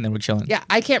 drinks and then we're chilling. Yeah,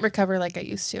 I can't recover like I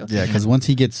used to. Yeah, because once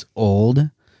he gets old,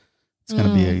 it's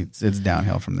gonna be it's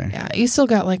downhill from there. Yeah, you still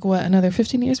got like what, another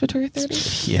 15 years before you're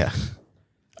 30? Yeah.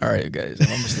 All right, guys,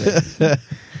 I'm almost there.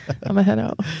 I'm gonna head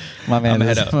out. My man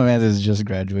head up. is just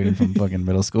graduating from fucking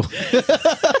middle school.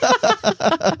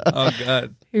 Oh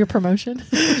god, Your promotion.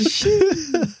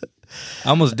 I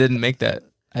almost didn't make that.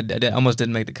 I almost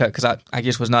didn't make the cut because I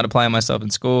just was not applying myself in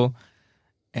school,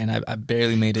 and I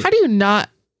barely made it. How do you not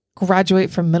graduate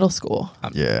from middle school?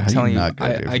 I'm Yeah, how do you telling you, not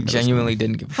graduate I from middle genuinely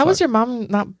didn't give a How fuck. was your mom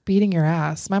not beating your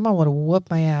ass? My mom would have whooped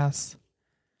my ass.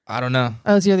 I don't know.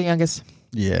 Oh, so you're the youngest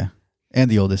Yeah. And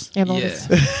the oldest. and Yeah. oldest.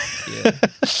 Yeah.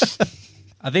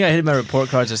 I think I hit my report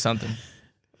cards or something.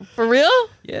 For real?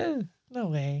 Yeah. No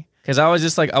way. Because I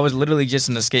was literally just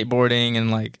into skateboarding and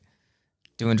like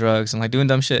doing drugs and like doing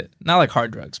dumb shit. Not like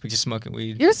hard drugs, but just smoking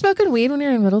weed. You were smoking weed when you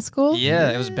were in middle school? Yeah,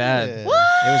 it was bad.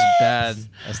 What? It was bad.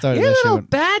 I started You're that a shit. little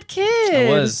bad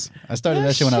kid. I started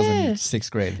that shit when I was in 6th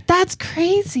grade That's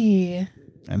crazy.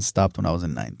 and stopped when I was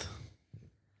in 9th.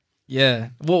 Yeah.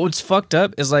 Well, what's fucked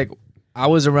up is like I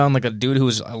was around like a dude who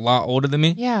was a lot older than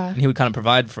me. Yeah. And he would kind of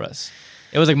provide for us.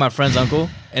 It was like my friend's uncle,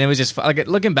 and it was just like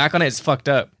looking back on it, it's fucked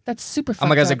up. That's super fucked I'm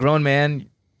like, as a up. grown man,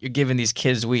 you're giving these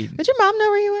kids weed. Did your mom know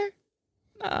where you were?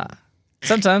 Nah.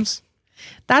 Sometimes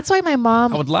That's why my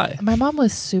mom... I would lie. My mom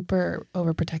was super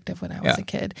overprotective when I was a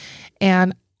kid.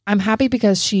 And I'm happy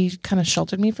because she kind of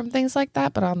sheltered me from things like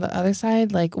that. But on the other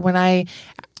side, like when I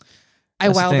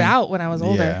wilded out when I was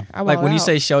older. Yeah. I Like when you out.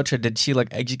 say shelter, did she like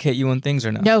educate you on things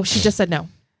or no? No, she just said no.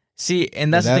 See,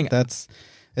 and that's the thing.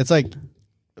 It's like,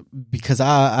 because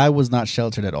I was not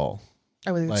sheltered at all.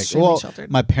 I was Like, extremely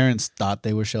sheltered. my parents thought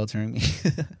they were sheltering me.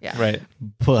 Yeah. Right.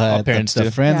 But All parents the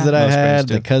do. friends that I Most parents had,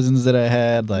 do. the cousins that I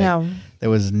had, like No. there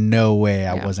was no way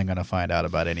I Yeah. wasn't gonna find out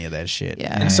about any of that shit.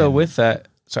 Yeah. And so with that,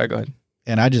 sorry, go ahead.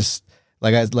 and I just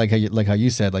like how you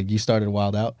said, like you started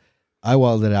wild out. I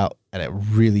wilded out at a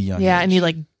really young Yeah, age. and you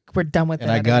like were done with it.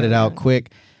 and I got it out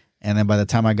quick. And then by the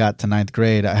time I got to 9th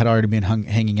grade, I had already been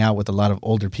hanging out with a lot of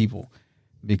older people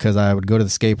because I would go to the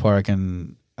skate park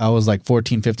and I was like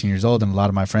 14, 15 years old, and a lot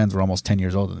of my friends were almost 10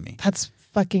 years older than me. That's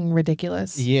fucking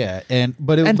ridiculous. Yeah, and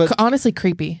Honestly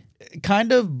creepy.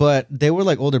 kind of, but they were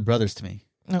like older brothers to me.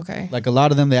 Okay. Like a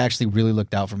lot of them, they actually really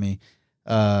looked out for me,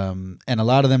 and a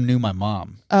lot of them knew my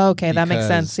mom. Oh, okay, that makes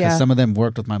sense. Yeah, some of them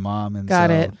worked with my mom, and got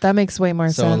it. That makes way more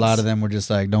sense. So a lot of them were just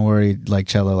like, "Don't worry, like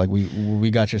Cello, like we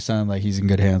got your son, like he's in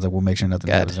good hands, like we'll make sure nothing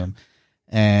happens to him."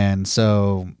 And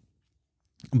so,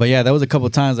 but yeah, that was a couple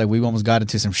of times like we almost got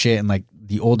into some shit, and like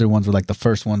the older ones were like the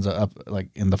first ones up like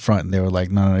in the front, and they were like,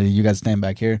 "No, you guys stand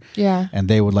back here." Yeah, and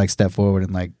they would like step forward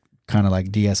and like kind of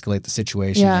like de-escalate the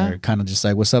situation, or kind of just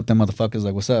like, "What's up, them motherfuckers?"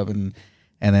 Like, "What's up?" And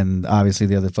then obviously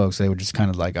the other folks, they were just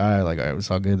kind of like, all right, it's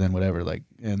all good then, whatever. Like,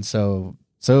 and so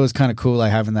it was kind of cool,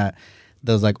 like having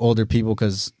those like older people,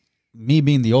 because me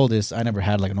being the oldest, I never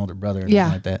had like an older brother or anything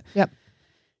like that. Yep.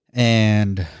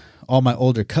 And all my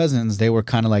older cousins, they were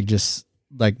kind of like just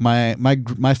like my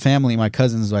family, my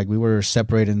cousins, like we were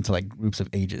separated into like groups of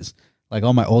ages. Like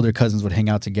all my older cousins would hang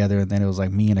out together, and then it was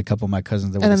like me and a couple of my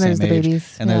cousins that were the same age,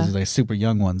 babies. and there's like super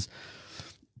young ones.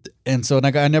 And so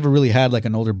like I never really had like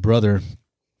an older brother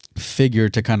figure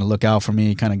to kind of look out for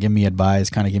me, kind of give me advice,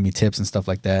 kind of give me tips and stuff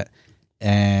like that.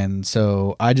 And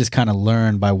so I just kind of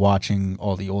learned by watching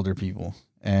all the older people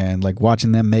and like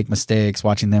watching them make mistakes,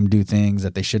 watching them do things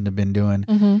that they shouldn't have been doing.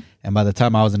 Mm-hmm. And by the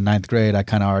time I was in 9th grade, I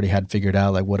kind of already had figured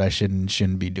out like what I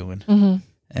shouldn't be doing. Mm-hmm.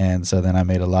 And so then I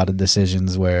made a lot of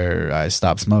decisions where I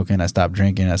stopped smoking, I stopped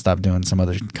drinking, I stopped doing some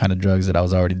other kind of drugs that I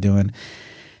was already doing.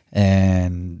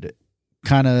 And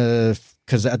kind of,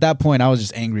 because at that point I was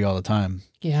just angry all the time.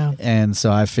 Yeah. And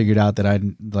so I figured out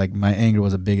that my anger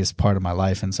was the biggest part of my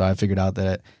life. And so I figured out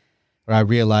I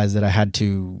realized that I had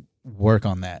to work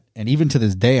on that. And even to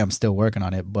this day, I'm still working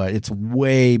on it, but it's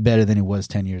way better than it was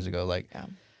 10 years ago. Like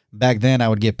back then I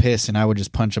would get pissed and I would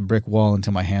just punch a brick wall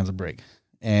until my hands would break.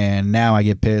 And now I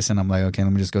get pissed and I'm like, okay,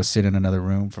 let me just go sit in another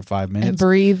room for 5 minutes.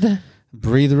 And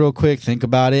breathe real quick, think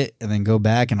about it, and then go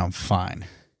back and I'm fine.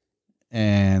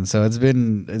 And so it's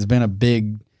been a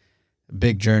big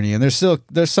journey, and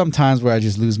there's some times where I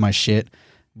just lose my shit,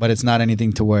 but it's not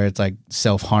anything to where it's like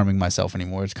self-harming myself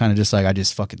anymore. It's kind of just like I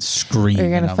just fucking scream. Or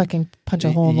you're gonna fucking punch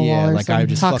a hole in the wall or like some I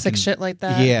just toxic fucking, shit like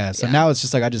that. Yeah. So now it's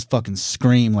just like I just fucking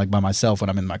scream like by myself when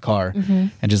I'm in my car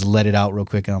and just let it out real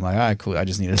quick, and I'm like, all right, cool. I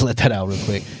just need to let that out real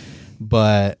quick.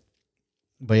 But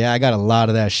yeah, I got a lot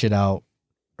of that shit out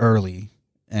early,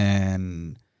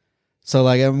 and so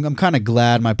like I'm kind of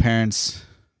glad my parents.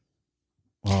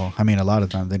 Well, I mean, a lot of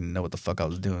times they didn't know what the fuck I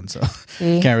was doing, so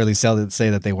can't really say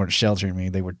that they weren't sheltering me.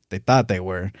 They thought they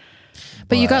were,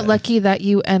 but you got lucky that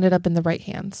you ended up in the right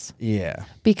hands. Yeah,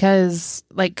 because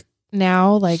like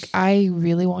now, like I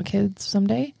really want kids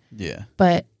someday. Yeah,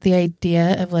 but the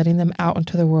idea of letting them out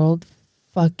into the world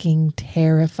fucking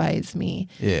terrifies me.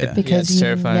 Yeah, because you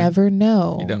terrifying. Never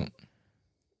know. You don't.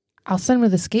 I'll send them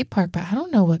to the skate park, but I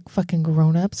don't know what fucking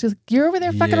grown-ups. You're over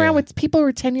there fucking around with people who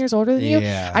are 10 years older than you.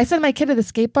 I send my kid to the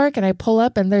skate park and I pull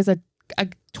up and there's a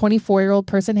 24-year-old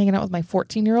person hanging out with my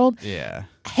 14-year-old. Yeah.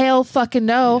 Hell fucking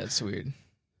no. Yeah, that's weird.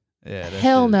 Yeah.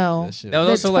 Hell no. That was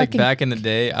also like back in the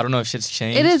day. I don't know if shit's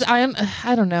changed. It is.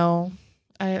 I don't know.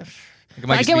 I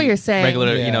get what you're saying.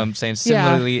 Regular, you know what I'm saying?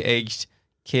 Similarly aged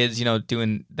kids,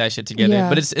 doing that shit together. Yeah.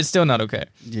 But it's still not okay.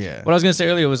 Yeah. What I was gonna say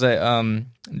earlier was that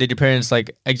did your parents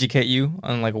like educate you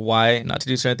on like why not to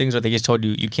do certain things, or they just told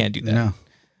you can't do that? No.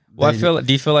 Well,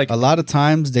 do you feel like a lot of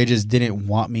times they just didn't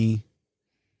want me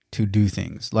to do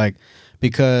things, like,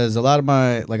 because a lot of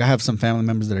I have some family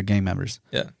members that are gang members.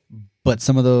 Yeah. But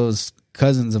some of those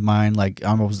cousins of mine, like,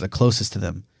 I was the closest to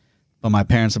them. But my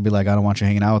parents would be like, I don't want you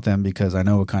hanging out with them because I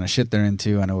know what kind of shit they're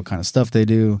into. I know what kind of stuff they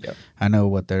do. Yep. I know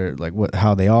what they're like,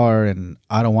 how they are. And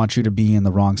I don't want you to be in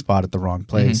the wrong spot at the wrong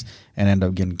place and end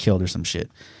up getting killed or some shit.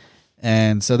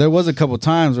 And so there was a couple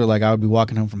times where like I would be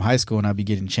walking home from high school and I'd be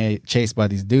getting chased by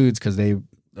these dudes because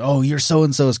oh, you're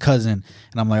so-and-so's cousin.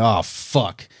 And I'm like, oh,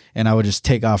 fuck. And I would just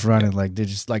take off running. Like, they're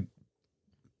just like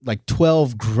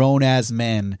 12 grown-ass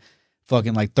men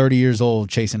fucking like 30 years old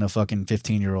chasing a fucking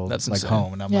 15-year-old like insane.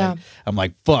 Home. And I'm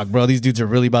like, fuck, bro, these dudes are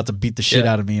really about to beat the shit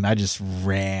out of me. And I just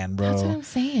ran, bro. That's what I'm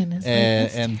saying.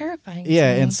 It's terrifying.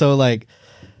 Yeah, and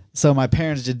so my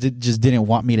parents just didn't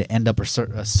want me to end up a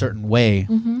certain way.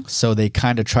 So they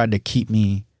kind of tried to keep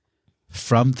me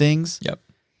from things. Yep.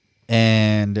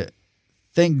 And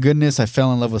thank goodness I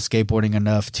fell in love with skateboarding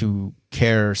enough to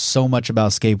care so much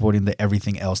about skateboarding that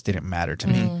everything else didn't matter to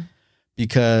me.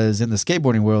 Because in the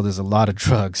skateboarding world, there's a lot of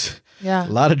drugs. Yeah.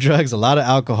 A lot of drugs, a lot of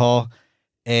alcohol.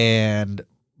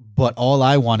 But all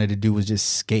I wanted to do was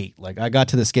just skate. Like, I got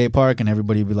to the skate park and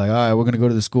everybody would be like, all right, we're going to go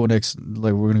to the school we're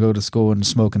going to go to school and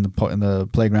smoke in the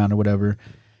playground or whatever.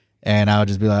 And I would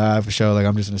just be like, all right, for sure. Like,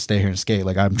 I'm just going to stay here and skate.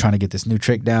 Like, I'm trying to get this new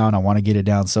trick down. I want to get it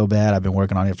down so bad. I've been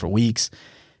working on it for weeks.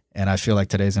 And I feel like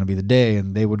today's going to be the day.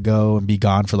 And they would go and be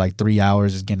gone for like 3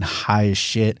 hours, just getting high as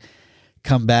shit.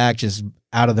 Come back just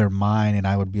out of their mind. And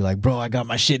I would be like, bro, I got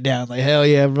my shit down. Like, hell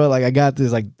yeah, bro. Like, I got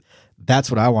this. Like, that's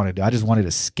what I wanted to do. I just wanted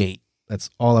to skate. That's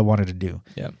all I wanted to do.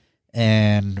 Yeah.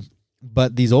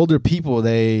 But these older people,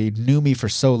 they knew me for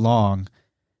so long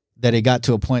that it got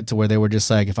to a point to where they were just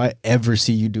like, if I ever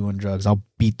see you doing drugs, I'll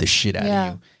beat the shit out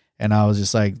of you. And I was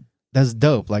just like, that's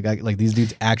dope. Like these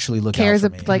dudes actually look out for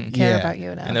me. Care about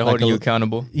you now. And they're holding you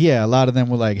accountable. Yeah, a lot of them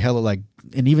were like hella like,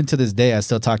 and even to this day, I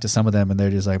still talk to some of them and they're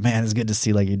just like, man, it's good to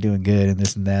see like you're doing good and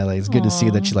this and that. Like, it's good to see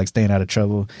that you're like staying out of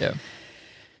trouble. Yeah.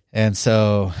 And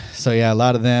so yeah, a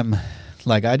lot of them,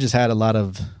 like, I just had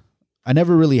I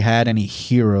never really had any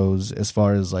heroes as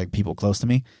far as like people close to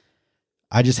me.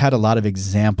 I just had a lot of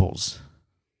examples.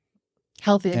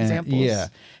 Healthy examples. Yeah.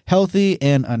 Healthy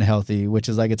and unhealthy, which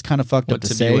is like, it's kind of fucked up to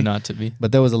say. What to be or not to be.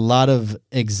 But there was a lot of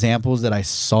examples that I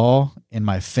saw in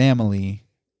my family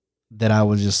that I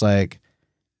was just like,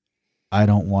 I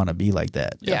don't want to be like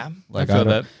that. Yeah. Like, I feel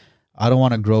that. I don't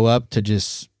want to grow up to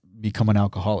just become an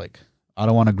alcoholic. I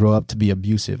don't want to grow up to be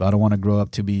abusive. I don't want to grow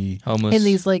up to be homeless. In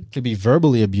these like to be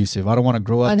verbally abusive. I don't want to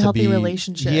grow up unhealthy to be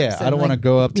relationships. Yeah, I don't want to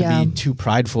grow up to be too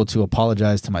prideful to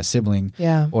apologize to my sibling.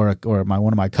 Yeah. Or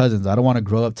one of my cousins. I don't want to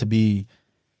grow up to be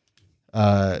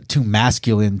too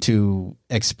masculine to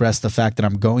express the fact that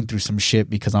I'm going through some shit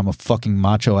because I'm a fucking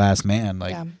macho ass man.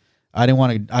 Like, I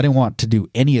didn't want to do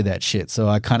any of that shit. So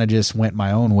I kind of just went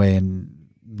my own way, and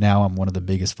now I'm one of the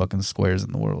biggest fucking squares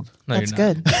in the world. No, that's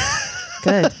good.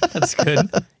 Good. That's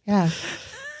good. Yeah.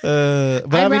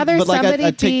 But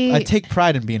I take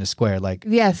pride in being a square. Like,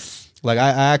 yes. Like,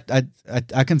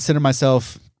 I consider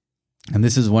myself, and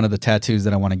this is one of the tattoos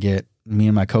that I want to get. Me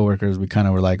and my coworkers, we kind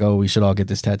of were like, oh, we should all get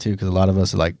this tattoo because a lot of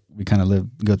us are like, we kind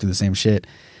of go through the same shit.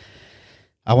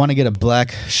 I want to get a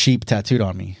black sheep tattooed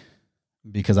on me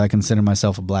because I consider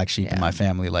myself a black sheep in my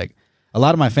family. Like, a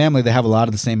lot of my family, they have a lot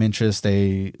of the same interests.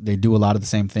 They do a lot of the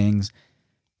same things.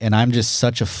 And I'm just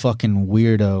such a fucking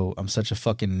weirdo. I'm such a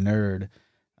fucking nerd.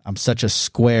 I'm such a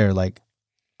square. Like,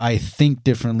 I think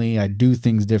differently. I do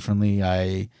things differently.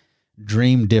 I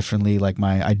dream differently. Like,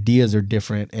 my ideas are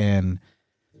different. And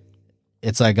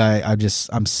it's like,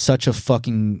 I'm such a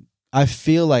fucking, I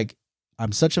feel like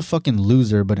I'm such a fucking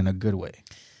loser, but in a good way.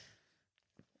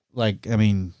 Like, I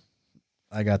mean,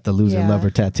 I got the loser lover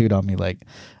tattooed on me. Like,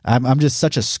 I'm just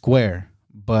such a square,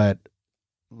 but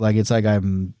like, it's like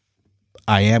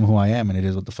I am who I am, and it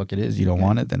is what the fuck it is. You don't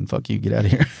want it, then fuck you, get out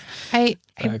of here.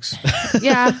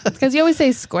 Yeah, because you always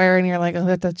say square, and you're like,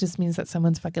 oh, that just means that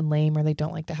someone's fucking lame or they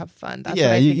don't like to have fun. That's what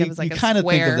I think of as like a square. You kind of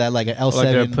think of that like an L7, like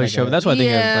a pushover. That's what I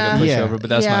think of, like a pushover, but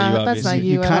that's not you. Obviously, that's not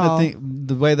you. You kind of think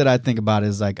the way that I think about it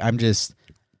is like, I'm just.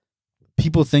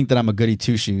 People think that I'm a goody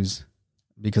two shoes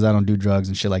because I don't do drugs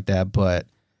and shit like that, but.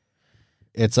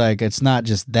 It's like, it's not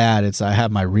just that. It's I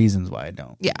have my reasons why I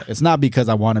don't. Yeah. It's not because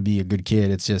I want to be a good kid.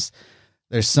 It's just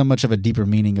there's so much of a deeper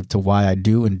meaning to why I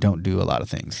do and don't do a lot of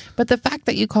things. But the fact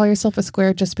that you call yourself a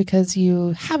square just because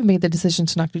you have made the decision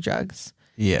to not do drugs,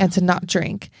 and to not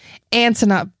drink, and to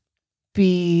not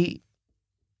be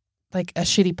like a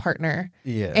shitty partner.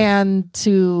 Yeah. And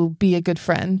to be a good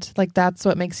friend. Like that's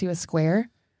what makes you a square.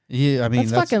 Yeah, I mean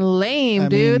that's fucking lame,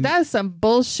 dude. mean, That's some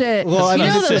bullshit. Well, you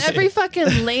know, every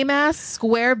fucking lame ass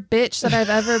square bitch that I've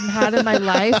ever had in my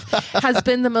life has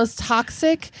been the most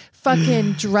toxic,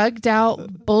 fucking drugged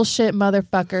out bullshit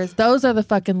motherfuckers. Those are the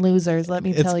fucking losers. Let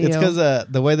me tell you. It's because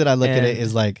the way that I look at it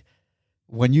is like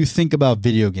when you think about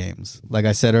video games. Like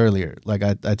I said earlier, like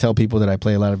I tell people that I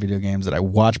play a lot of video games, that I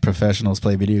watch professionals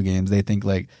play video games. They think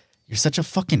like you're such a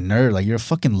fucking nerd, like you're a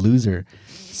fucking loser.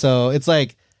 So it's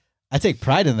like. I take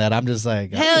pride in that. I'm just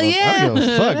like, hell yeah. I don't give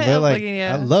a fuck, man. Like,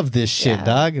 I love this shit,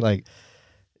 dog. Like,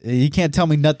 you can't tell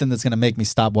me nothing that's going to make me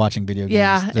stop watching video games.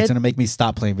 Yeah. That's going to make me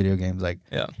stop playing video games. Like,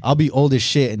 I'll be old as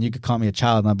shit and you could call me a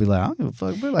child and I'll be like, I don't give a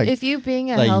fuck. But like, if you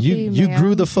being a like healthy you man,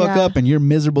 grew the fuck up and you're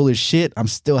miserable as shit, I'm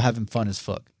still having fun as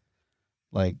fuck.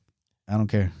 Like, I don't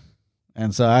care.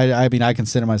 And so I mean, I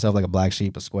consider myself like a black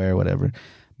sheep, a square, whatever.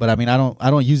 But I mean, I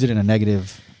don't use it in a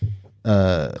negative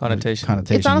connotation.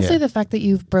 It's honestly the fact that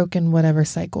you've broken whatever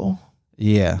cycle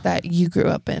that you grew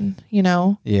up in, you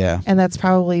know? Yeah. And that's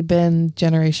probably been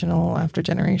generational after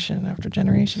generation after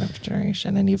generation after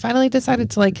generation. And you finally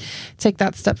decided to like take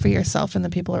that step for yourself and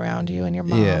the people around you and your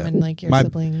mom and like your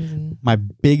siblings. And my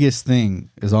biggest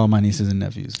thing is all my nieces and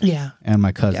nephews. Yeah. And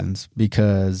my cousins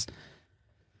because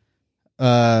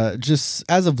just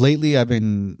as of lately, I've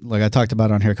been, like I talked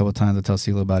about it on here a couple of times. I tell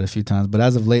CeeLo about it a few times. But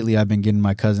as of lately, I've been getting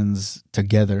my cousins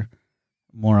together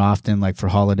more often, like for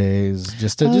holidays,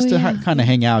 just to kind of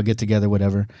hang out, get together,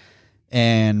 whatever.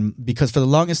 And because for the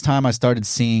longest time, I started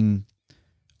seeing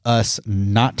us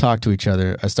not talk to each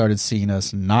other. I started seeing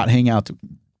us not hang out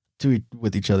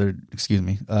with each other. Excuse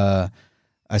me.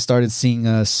 I started seeing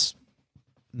us.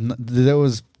 There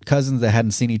was cousins that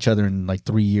hadn't seen each other in like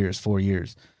 3 years, 4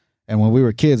 years. And when we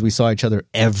were kids, we saw each other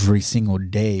every single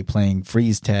day playing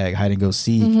freeze tag, hide and go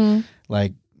seek. Mm-hmm.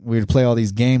 Like we would play all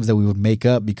these games that we would make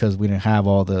up because we didn't have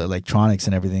all the electronics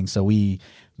and everything. So we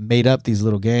made up these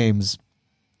little games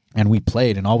and we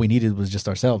played, and all we needed was just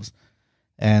ourselves.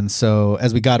 And so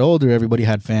as we got older, everybody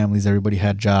had families, everybody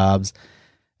had jobs,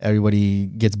 everybody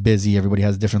gets busy, everybody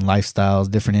has different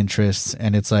lifestyles, different interests.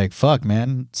 And it's like, fuck,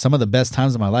 man, some of the best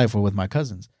times of my life were with my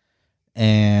cousins.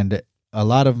 And a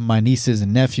lot of my nieces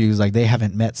and nephews, like they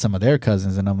haven't met some of their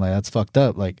cousins, and I'm like, that's fucked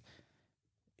up. Like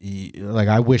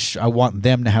I want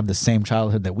them to have the same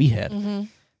childhood that we had. Mm-hmm.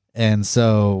 And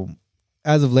so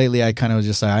as of lately, I kind of was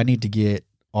just like, I need to get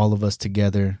all of us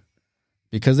together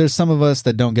because there's some of us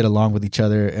that don't get along with each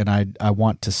other, and I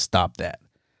want to stop that.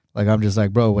 Like, I'm just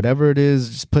like, bro, whatever it is,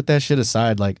 just put that shit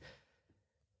aside. Like,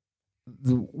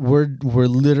 we're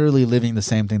literally living the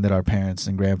same thing that our parents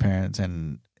and grandparents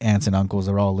and aunts and uncles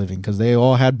are all living, because they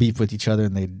all had beef with each other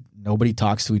and nobody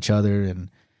talks to each other.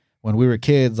 And when we were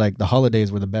kids, like the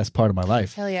holidays were the best part of my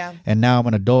life. Hell yeah. And now I'm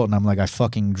an adult and I'm like, I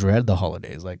fucking dread the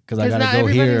holidays. Like, because I gotta go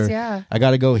here. Yeah. I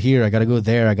gotta go here. I gotta go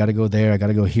there. I gotta go there. I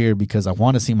gotta go here because I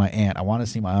want to see my aunt. I want to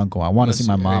see my uncle. I want to see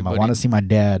my mom. Everybody. I want to see my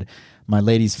dad, my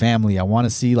lady's family. I want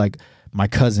to see like my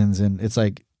cousins. And it's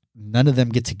like none of them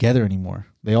get together anymore.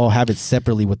 They all have it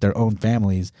separately with their own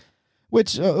families,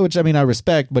 which I mean, I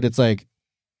respect, but it's like,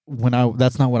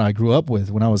 that's not what I grew up with.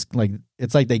 When I was like,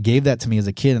 it's like they gave that to me as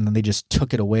a kid and then they just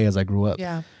took it away as I grew up.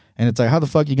 Yeah. And it's like, how the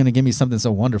fuck are you going to give me something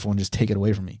so wonderful and just take it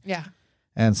away from me? Yeah.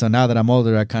 And so now that I'm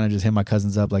older, I kind of just hit my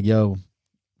cousins up like, yo,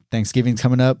 Thanksgiving's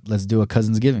coming up. Let's do a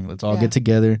Cousinsgiving. Let's all get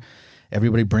together.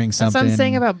 Everybody bring something. That's what I'm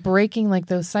saying about breaking like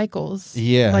those cycles.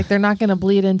 Yeah. Like they're not going to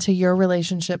bleed into your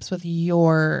relationships with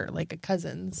your like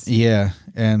cousins. Yeah.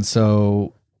 And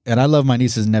I love my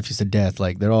nieces and nephews to death.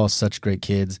 Like they're all such great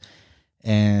kids.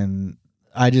 And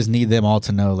I just need them all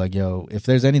to know, like, yo, if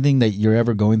there's anything that you're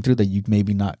ever going through that you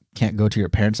maybe can't go to your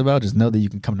parents about, just know that you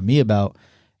can come to me about,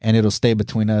 and it'll stay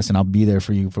between us, and I'll be there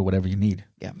for you for whatever you need.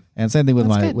 Yeah. And same thing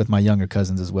with my younger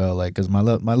cousins as well, like, because my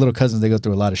little cousins, they go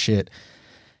through a lot of shit,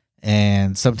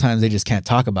 and sometimes they just can't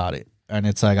talk about it, and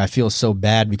it's like I feel so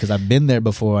bad because I've been there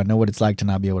before. I know what it's like to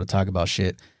not be able to talk about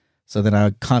shit. So then I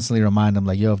constantly remind them,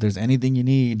 like, yo, if there's anything you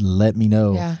need, let me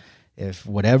know. Yeah. If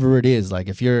whatever it is, like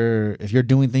if you're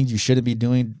doing things you shouldn't be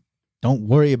doing, don't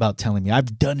worry about telling me.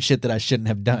 I've done shit that I shouldn't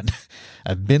have done.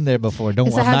 I've been there before.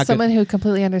 It's to have someone who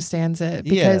completely understands it,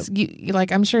 because you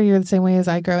like, I'm sure you're the same way as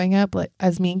I growing up, like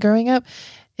as me growing up,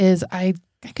 is I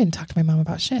couldn't talk to my mom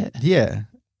about shit. Yeah.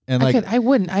 And I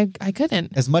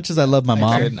couldn't. As much as I love my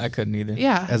mom, I couldn't either.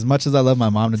 Yeah. As much as I love my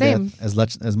mom to Same. death,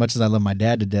 as much as I love my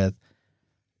dad to death,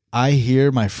 I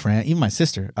hear my friend, even my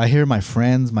sister. I hear my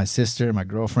friends, my sister, my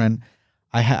girlfriend.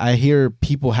 I hear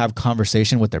people have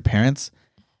conversation with their parents,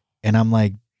 and I'm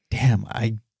like, damn,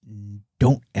 I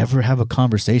don't ever have a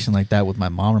conversation like that with my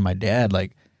mom or my dad.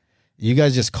 Like, You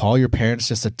guys just call your parents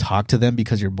just to talk to them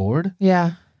because you're bored?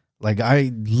 Yeah. Like,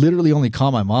 I literally only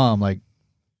call my mom, like,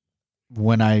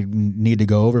 when I need to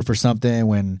go over for something,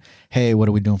 when, hey, what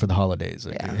are we doing for the holidays?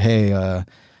 Like, hey,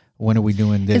 when are we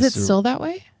doing this? Is it still that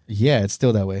way? Yeah, it's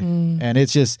still that way. And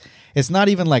it's not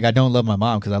even like I don't love my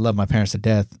mom, because I love my parents to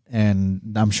death, and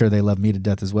I'm sure they love me to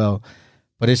death as well.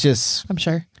 But it's just, I'm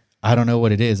sure. I don't know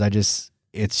what it is. I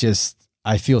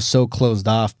feel so closed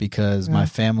off because my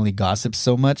family gossips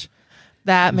so much.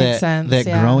 That makes sense. That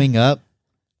growing up,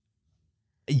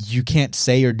 you can't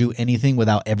say or do anything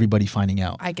without everybody finding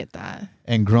out. I get that.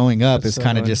 And growing up is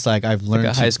kind of just like I've learned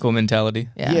like a high school mentality.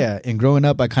 Yeah. And growing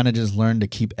up, I kind of just learned to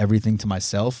keep everything to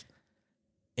myself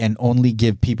and only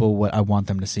give people what I want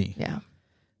them to see. Yeah.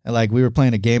 And like we were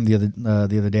playing a game the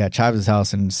other day at Chavez's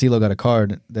house, and CeeLo got a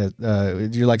card that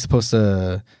you're like supposed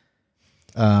to,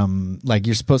 like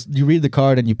you read the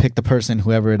card and you pick the person,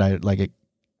 whoever it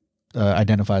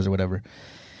identifies or whatever.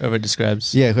 Whoever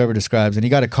describes. Yeah, whoever describes. And he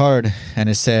got a card and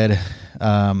it said,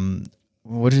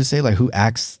 what did it say? Like, who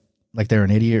acts like they're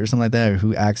an idiot or something like that? Or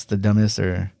who acts the dumbest?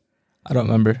 Or I don't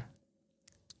remember.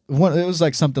 It was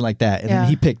like something like that. And then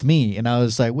he picked me. And I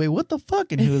was like, wait, what the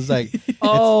fuck? And he was like,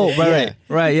 oh, right.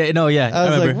 Yeah, no, yeah. I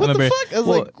was remember, like, what the fuck? I was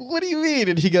like, what do you mean?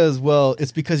 And he goes, well,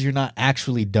 it's because you're not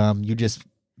actually dumb. You just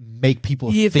make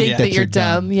people think that you're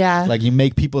dumb. Yeah. Like, you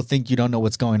make people think you don't know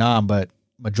what's going on, but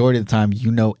majority of the time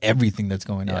you know everything that's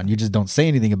going on. You just don't say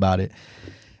anything about it.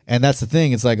 And that's the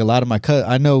thing. It's like a lot of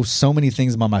I know so many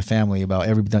things about my family, about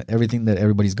everything that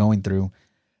everybody's going through.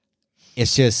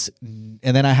 It's just, and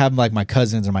then I have like my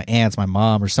cousins or my aunts, my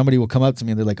mom, or somebody will come up to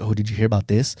me and they're like, oh, did you hear about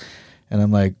this? And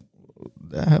I'm like,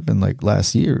 that happened like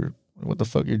last year. What the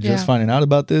fuck? You're just finding out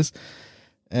about this?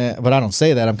 But I don't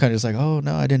say that. I'm kind of just like, oh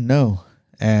no, I didn't know.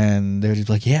 And they're just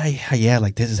like, yeah,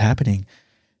 like this is happening.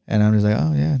 And I'm just like,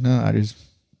 oh yeah, no,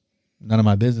 none of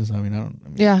my business. But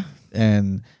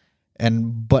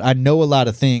I know a lot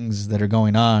of things that are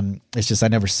going on. It's just I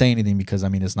never say anything because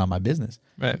it's not my business.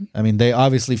 Right. They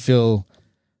obviously feel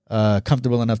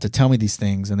comfortable enough to tell me these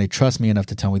things, and they trust me enough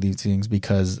to tell me these things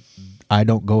because I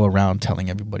don't go around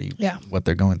telling everybody what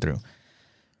they're going through.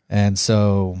 And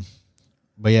so,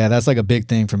 but yeah, that's like a big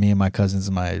thing for me and my cousins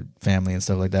and my family and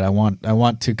stuff like that. I want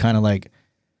to kind of like,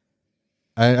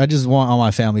 I just want all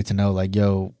my family to know, like,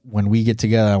 yo, when we get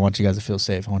together, I want you guys to feel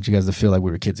safe. I want you guys to feel like we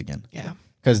were kids again. Yeah.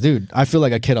 Because, dude, I feel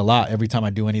like a kid a lot every time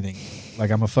I do anything. Like,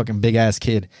 I'm a fucking big ass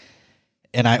kid,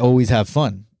 and I always have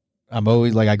fun. I'm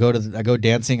always like, I go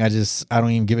dancing. I don't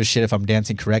even give a shit if I'm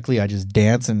dancing correctly. I just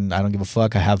dance, and I don't give a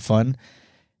fuck. I have fun.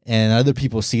 And other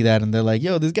people see that and they're like,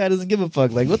 yo, this guy doesn't give a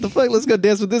fuck. Like, what the fuck? Let's go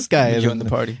dance with this guy. Join the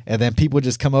party. And then people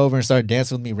just come over and start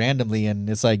dancing with me randomly. And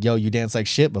it's like, yo, you dance like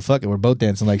shit, but fuck it. We're both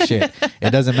dancing like shit.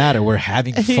 It doesn't matter. We're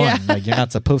having fun. Like, you're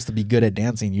not supposed to be good at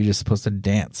dancing. You're just supposed to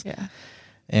dance. Yeah.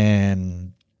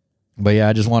 But yeah,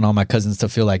 I just want all my cousins to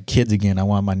feel like kids again. I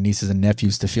want my nieces and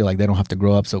nephews to feel like they don't have to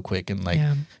grow up so quick. And like,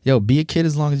 yo, be a kid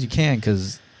as long as you can,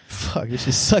 because fuck, it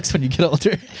just sucks when you get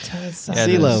older. It does suck.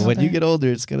 CeeLo, when you get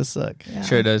older, it's gonna suck. Yeah.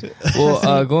 Sure does.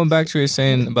 Well, going back to what you're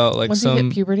saying about like once you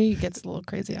hit puberty, it gets a little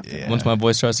crazy after that. Once my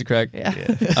voice starts to crack. Yeah.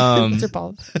 It's your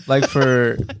balls. Like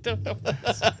for I don't know what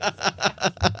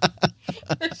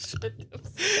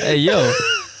hey yo.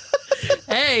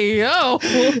 Hey yo.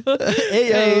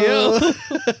 Hey yo.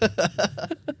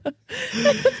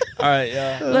 All right,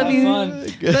 yeah. Love you.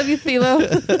 Love you,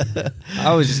 CeeLo.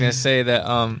 I was just gonna say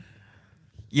that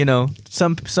you know,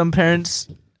 some parents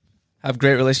have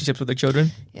great relationships with their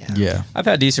children. Yeah. I've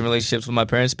had decent relationships with my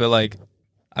parents, but like,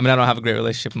 I don't have a great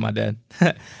relationship with my dad.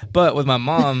 But with my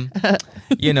mom,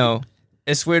 you know,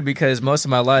 it's weird because most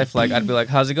of my life, like, I'd be like,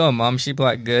 how's it going, Mom? She'd be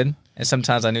like, good. And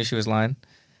sometimes I knew she was lying.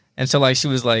 And so like, she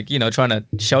was like, you know, trying to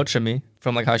shelter me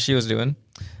from like how she was doing.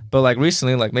 But like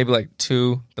recently, like maybe like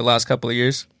the last couple of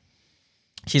years,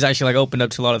 she's actually like opened up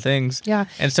to a lot of things. Yeah.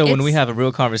 And so when we have a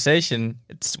real conversation,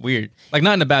 it's weird. Like,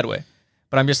 not in a bad way,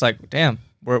 but I'm just like, damn,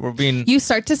 we're being. You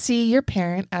start to see your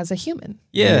parent as a human.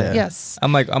 Yeah. Yes.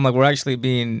 I'm like, we're actually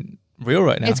being real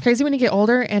right now. It's crazy when you get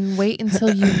older and wait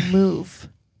until you move.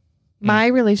 My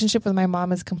relationship with my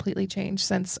mom has completely changed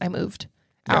since I moved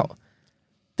out.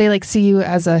 They like see you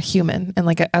as a human and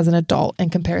like as an adult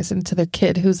in comparison to the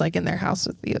kid who's like in their house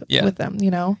with you, with them, you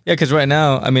know? Yeah, because right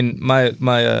now, I mean, my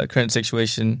current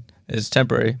situation is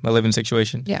temporary, my living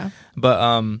situation. Yeah.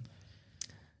 But,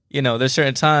 you know, there's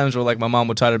certain times where like my mom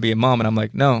would try to be a mom and I'm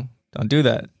like, no, don't do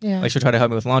that. Yeah. Like, she'll try to help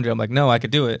me with laundry. I'm like, no, I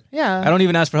could do it. Yeah. I don't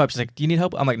even ask for help. She's like, do you need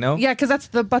help? I'm like, no. Yeah, because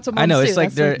that's what moms I know. It's do.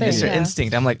 like That's their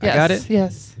instinct. I'm like, yes, I got it.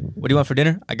 Yes. What do you want for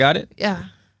dinner? I got it. Yeah.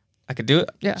 I could do it.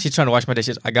 Yeah. She's trying to wash my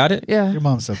dishes. I got it. Yeah. Your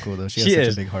mom's so cool though. She has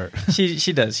such a big heart.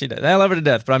 She does. I love her to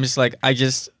death. But I'm just like,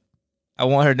 I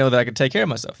want her to know that I can take care of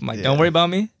myself. I'm like, don't worry about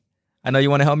me. I know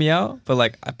you want to help me out, but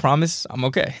like, I promise I'm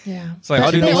okay. Yeah. It's like,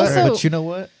 I'll do they this. also- But you know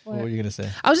what? What were you gonna say?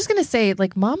 I was just gonna say,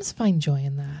 like, moms find joy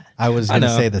in that. I was I gonna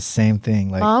know. say the same thing.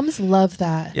 Like, Moms love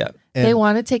that. Yeah. They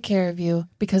want to take care of you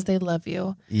because they love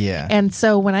you. Yeah. And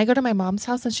so when I go to my mom's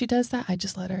house and she does that, I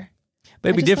just let her. But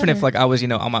it'd be I just different let if her. like I was,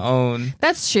 on my own.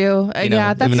 That's true. You know,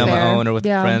 Yeah, that's living on fair. my own or with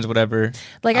Yeah. friends, whatever.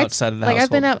 Like outside of the like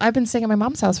household. I've been staying at my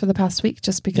mom's house for the past week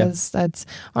just because that's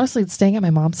honestly staying at my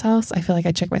mom's house. I feel like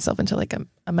I check myself into like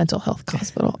a mental health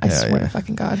hospital. I swear to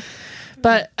fucking God.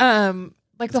 But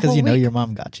like the because whole you know week. your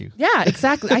mom got you. Yeah,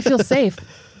 exactly. I feel safe.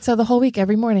 So the whole week,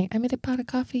 every morning, I made a pot of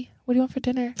coffee. What do you want for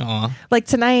dinner? Aw. Like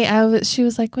tonight, she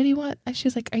was like, "What do you want?" And she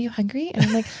was like, "Are you hungry?" And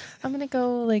I'm like, "I'm gonna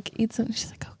go like eat some."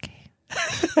 She's like, "Okay."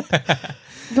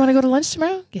 You want to go to lunch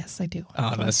tomorrow? Yes, I do.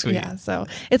 Oh, that's sweet. Yeah, so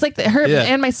it's like her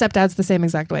and my stepdad's the same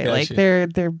exact way. Got Like you.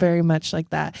 they're very much like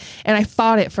that. And I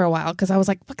fought it for a while because I was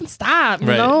like, "Fucking stop!" You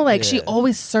Right. know, like she Yeah.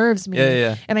 always serves me.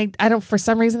 Yeah. And I don't, for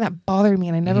some reason that bothered me,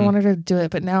 and I never wanted her to do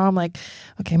it. But now I'm like,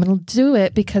 okay, I'm gonna do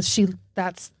it because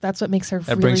that's what makes her That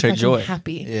really brings her fucking joy.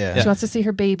 happy. Yeah. She wants to see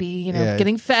her baby, Yeah.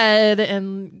 getting fed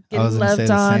and I was getting gonna say loved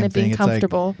the on same and being thing. It's like-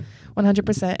 comfortable.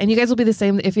 100%. And you guys will be the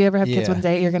same. If you ever have kids Yeah. one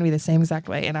day, you're going to be the same exact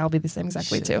way. And I'll be the same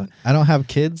exact way too. I don't have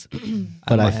kids,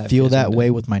 but might I have feel kids that one day.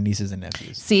 way with my nieces and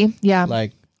nephews. See? Yeah.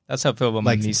 Like, That's how I feel about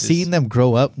my like nieces. seeing them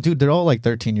grow up, dude. They're all like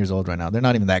 13 years old right now. They're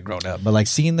not even that grown up, but like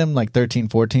seeing them like 13,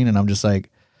 14, and I'm just like,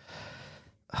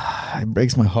 it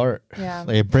breaks my heart. Yeah.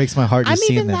 Like it breaks my heart I'm just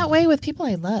seeing even them. that way with people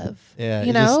I love. Yeah,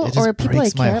 You know, it just or people I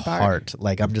breaks my care about. heart.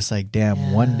 Like I'm just like, damn.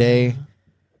 Yeah.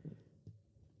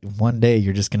 One day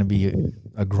you're just gonna be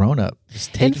a grown up. Just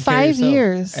In taking care of 5 yourself.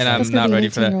 years. And I'm that's gonna not be ready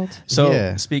for that. 18-year-old. So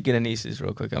Yeah. speaking of nieces,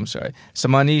 real quick, I'm sorry. So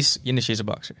my niece, she's a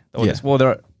boxer. The Yeah. oldest.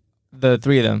 Well, the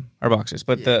three of them are boxers,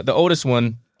 but the oldest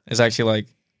one is actually like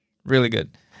really good,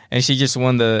 and she just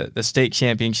won the state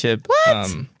championship.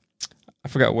 What? I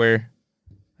forgot where.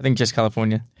 I think just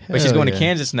California, but she's Hell going yeah. to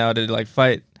Kansas now to like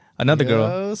fight another girl.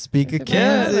 Yo, speak of Yeah.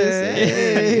 Kansas.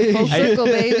 Hey. Full circle,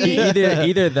 baby.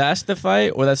 Either that's the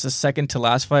fight or that's the second to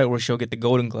last fight where she'll get the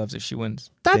golden gloves if she wins.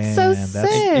 That's so Damn, sick.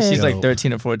 that's And she's like Dope.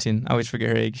 13 or 14. I always forget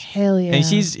her age. Hell yeah. And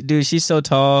she's so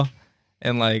tall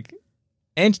and like,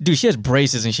 and dude, she has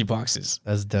braces and she boxes.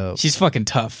 That's dope. She's fucking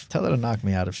tough. Tell her to knock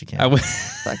me out if she can. I would.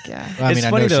 Fuck yeah. Well, I It's mean, I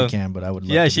funny know though. she can, but I would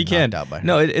love Yeah, to she be can. knocked out by her.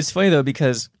 No, it's funny though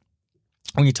because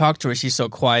when you talk to her, she's so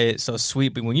quiet, so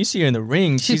sweet. But when you see her in the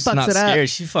ring, She she's fucks not it up. scared.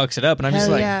 She fucks it up, and I'm just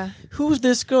Hell like, yeah. who's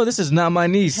this girl? This is not my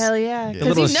niece. Hell yeah. The Because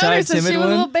little you shy, noticed that timid she was a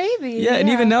one. little baby. Yeah, and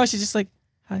even now she's just like,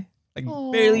 hi, like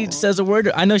barely Aw. says a word.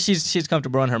 I know she's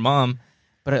comfortable around her mom,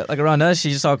 but like around us,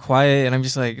 she's just all quiet, and I'm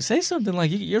just like, say something.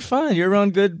 Like you're fine. You're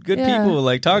around good Yeah. people.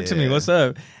 Like talk to me. Yeah. What's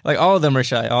up? Like all of them are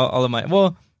shy. All of my.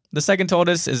 Well, the second to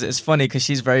oldest is funny because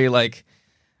she's very like,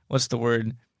 what's the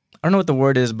word? I don't know what the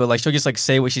word is, but like she'll just like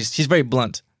say what she's very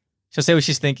blunt. She'll say what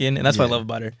she's thinking, and that's what I Yeah. love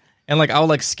about her. And like I'll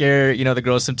like scare the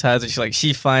girls sometimes, and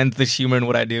she finds the humor in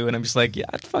what I do, and I'm just like, yeah,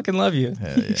 I fucking love you.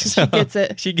 Hell yeah. So, She gets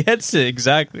it. She gets it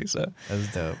exactly. So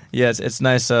That's dope. yeah, it's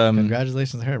nice.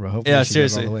 Congratulations to her, bro. Hopefully yeah, she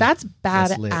goes all seriously. the way. That's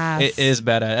That's lit. badass. It is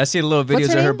badass. I see little What's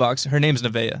videos her of her name? box. Her name's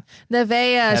Nevaeh.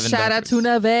 Nevaeh. Heaven Shout out to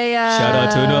backwards. Nevaeh. Shout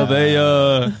out to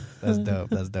Nevaeh. That's dope.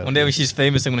 That's dope. One day when she's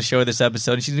famous, I'm gonna show her this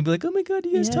episode, and she's gonna be like, "Oh my god,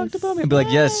 you guys Yes. talked about me." And be like,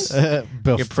 "Yes,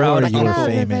 before proud you were of her.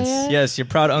 famous. Nevaeh. yes, your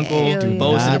proud uncle Hell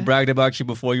boasted yeah. and bragged about you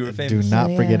before you were Do famous." not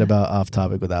Yeah. forget about off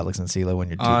topic with Alex and CeeLo when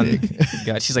you're too On big.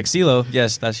 God, she's like, "CeeLo,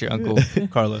 yes, that's your uncle,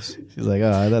 Carlos." She's like, oh,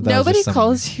 I thought that was Nobody just some-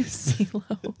 calls you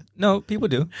CeeLo. No, people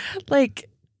do. Like,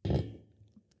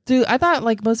 dude, I thought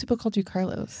like most people called you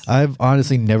Carlos. I've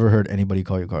honestly never heard anybody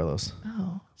call you Carlos.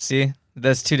 Oh. See,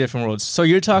 that's two different worlds. So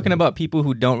you're talking about people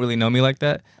who don't really know me like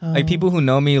that, like Oh. people who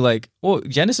know me like, well,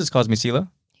 Genesis calls me CeeLo.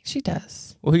 She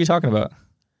does. Well, who are you talking about?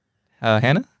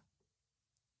 Hannah?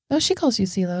 No, she calls you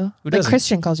CeeLo. Who Like doesn't?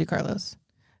 Christian calls you Carlos.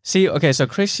 See, okay, so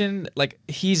Christian, like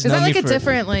he's Is known that like me a for,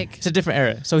 different like? It's a different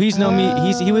era. So he's known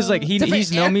me. He was like Different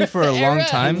he's known me for a long era. He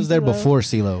time. was there before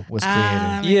CeeLo was created.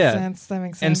 That makes Yeah. sense. That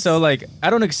makes sense. And so like I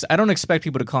don't expect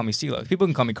people to call me CeeLo. People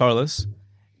can call me Carlos.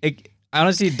 I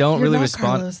honestly don't You're really not respond.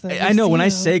 Carlos, though. I You're know when I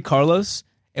CeeLo. say Carlos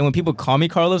and when people call me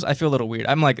Carlos, I feel a little weird.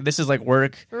 I'm like, this is like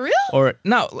work for real? or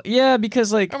no, yeah,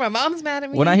 because like Or my mom's mad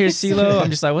at me. when I hear CeeLo,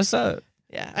 I'm just like, what's up?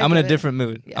 yeah, I'm in a get it. different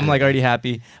mood. Yeah. I'm like already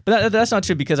happy. But that's not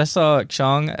true because I saw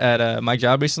Chong at my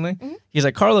job recently. Mm-hmm. He's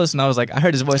like Carlos, and I was like, I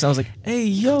heard his voice, and I was like, hey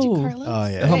Called you yo. Carlos? Oh,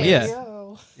 yeah. Hey, yeah.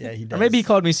 yo. Yeah, he does. Or maybe he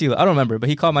called me CeeLo. I don't remember, but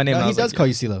he called my name. No, and I he was does like, call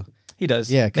you CeeLo. He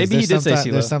does. Yeah, maybe he did say There's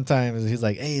CeeLo. sometimes he's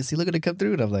like, hey, is he looking to come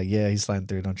through? And I'm like, yeah, he's sliding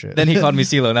through. Don't trip. Then he called me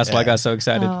CeeLo, and that's why I Yeah. got so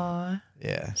excited. Aw.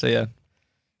 yeah. So yeah,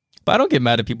 but I don't get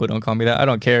mad at people who don't call me that. I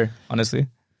don't care, honestly.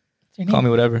 What's your Call name? me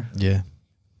whatever. Yeah.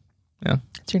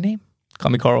 What's your name?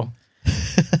 Call me Carl.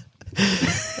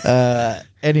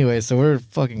 Anyway, so we're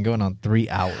fucking going on 3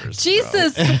 hours.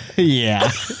 Jesus. Yeah.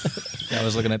 Yeah, I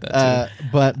was looking at that too.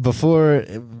 But before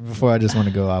I just want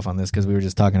to go off on this because we were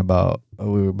just talking about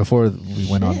before we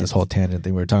went on this whole tangent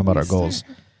thing, we were talking about our goals.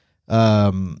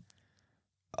 I'm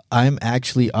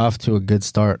actually off to a good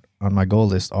start on my goal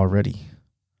list already.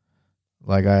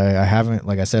 Like I haven't,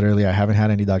 like I said earlier, I haven't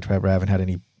had any Dr. Pepper, I haven't had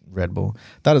any Red Bull.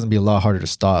 Thought it was gonna be a lot harder to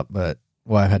stop, but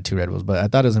I've had 2 Red Bulls, but I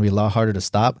thought it was gonna be a lot harder to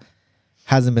stop.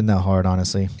 Hasn't been that hard,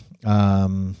 honestly.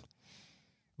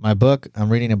 My book,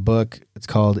 I'm reading a book. It's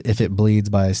called If It Bleeds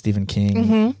by Stephen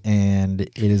King, and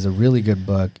it is a really good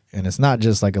book. And it's not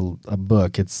just like a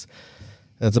book. It's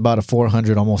about a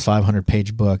 400, almost 500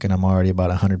 page book, and I'm already about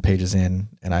 100 pages in,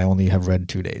 and I only have read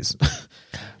 2 days.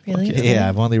 Really? Okay. Yeah,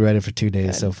 I've only read it for 2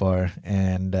 days so far.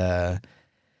 And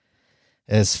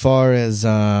as far as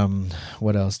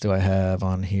what else do I have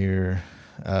on here?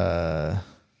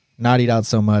 Not eat out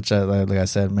so much. Like I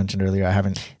said, mentioned earlier, I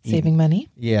haven't Saving money.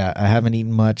 Yeah, I haven't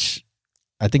eaten much.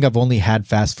 I think I've only had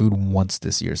fast food once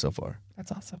this year so far.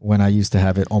 That's awesome. When I used to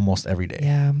have it almost every day.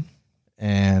 Yeah.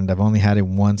 And I've only had it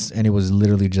once, and it was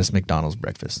literally just McDonald's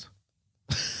breakfast.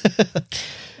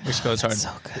 Which goes hard.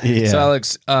 So good. Yeah. So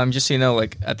Alex, just so you know,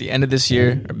 like at the end of this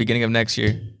year or beginning of next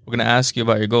year, we're gonna ask you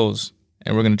about your goals,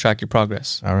 and we're gonna track your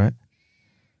progress. All right.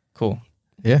 Cool.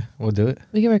 Yeah, we'll do it.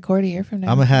 We can record a year from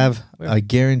now. I'm going to have, I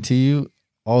guarantee you,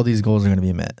 all these goals are going to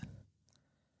be met.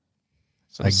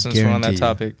 So since we're on that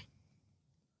topic.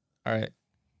 All right.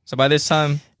 So by this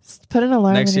time. Put an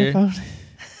alarm next in your year, phone.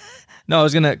 No, I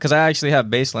was going to, because I actually have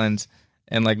baselines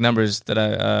and like numbers that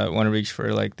I want to reach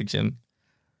for like the gym.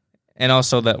 And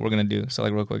also that we're going to do. So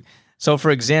like real quick. So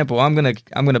for example, I'm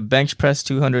gonna bench press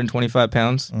 225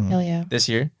 pounds Hell yeah. this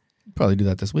year. Probably do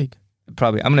that this week.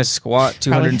 Probably. I'm going to squat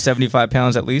 275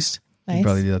 pounds at least. Nice. You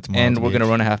probably do that tomorrow. And we're going to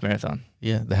run a half marathon.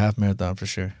 Yeah, the half marathon for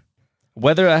sure.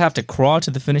 Whether I have to craw to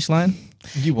the finish line,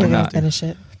 You We're will gonna not. finish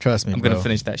it. Trust me, I'm going to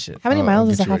finish that shit. How many I'll miles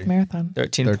get is a you half ready. marathon?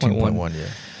 13.1. 13.1, yeah.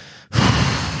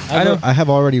 I know. I have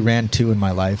already ran 2 in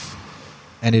my life,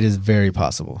 and it is very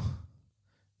possible.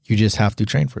 You just have to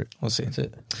train for it. We'll see. That's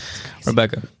it.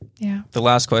 Rebecca, Yeah. the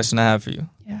last question I have for you.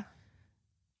 Yeah.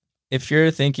 If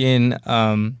you're thinking,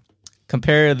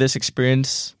 compare this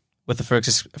experience with the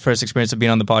first experience of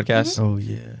being on the podcast, Oh,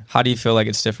 yeah. how do you feel like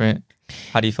it's different?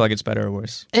 How do you feel like it's better or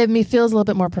worse? It feels a little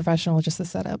bit more professional, just the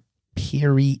setup.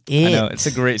 Period. I know. It's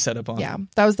a great setup on. Yeah.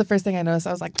 That was the first thing I noticed.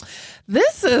 I was like,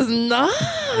 this is nice.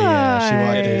 Yeah, she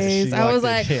walked in. She I was walked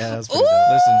in. like, Yeah, that's ooh, pretty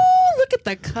dope. Listen. look at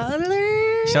the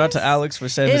colors. Shout out to Alex for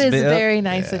setting It this is bit up. very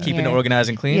nice in Keeping here. it organized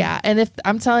and clean. Yeah. And if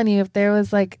I'm telling you, if there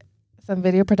was like some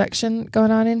video production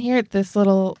going on in here, this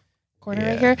little corner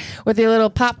right here with your little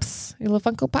pops, your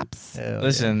little Funko Pops. Hell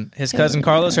Listen, his cousin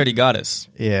Carlos already got us.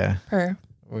 Yeah. Her.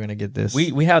 We're going to get this.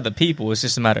 We have the people. It's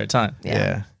just a matter of time.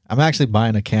 Yeah. I'm actually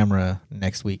buying a camera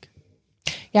next week.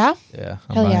 Yeah. Yeah.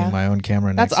 I'm Hell buying yeah. my own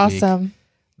camera That's next week. awesome.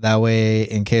 That way,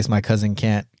 in case my cousin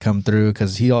can't come through,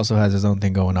 because he also has his own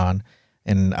thing going on,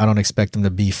 and I don't expect him to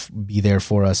be there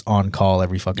for us on call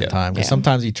every fucking time. Because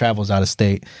sometimes he travels out of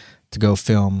state to go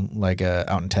film, like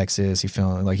out in Texas. He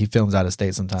films out of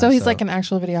state sometimes. So he's like an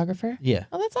actual videographer. Yeah.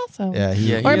 Oh, that's awesome.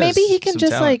 Yeah. Or has maybe he can some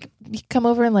just talent. like come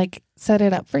over and like set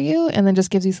it up for you, and then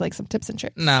just gives you like some tips and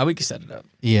tricks. Nah, we can set it up.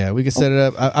 Yeah, we could set it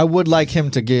up. I would like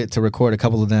him to record a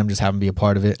couple of them, just have him be a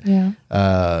part of it. Yeah.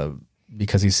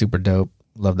 Because he's super dope.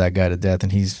 Love that guy to death,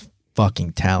 and he's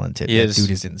fucking talented. He that is.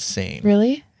 dude is insane.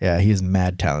 Really? Yeah, he is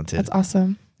mad talented. That's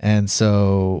awesome. And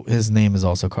so his name is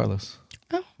also Carlos.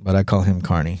 Oh. But I call him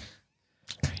Carney.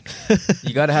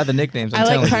 You got to have the nicknames. I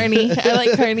like Carney. I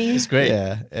like Carney. It's great.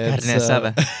 Yeah. And Carne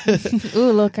asada.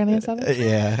 Ooh, little Carney asada.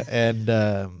 yeah. And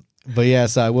but yeah,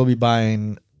 so I will be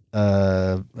buying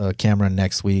a camera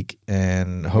next week,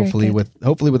 and hopefully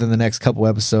within the next couple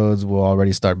episodes we'll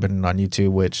already start putting it on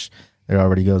YouTube, which there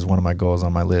already goes one of my goals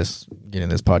on my list, getting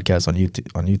this podcast on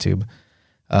YouTube.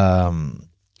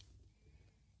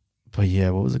 But yeah,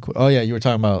 what was it? Oh yeah, you were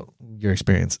talking about your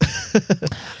experience.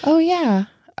 Oh yeah.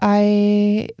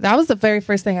 That was the very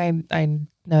first thing I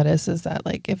noticed, is that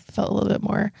like it felt a little bit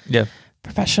more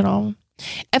professional.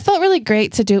 It felt really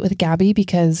great to do it with Gabby,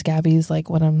 because Gabby's like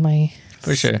one of my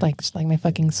For sure. like my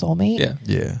fucking soulmate. Yeah.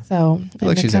 Yeah. So feel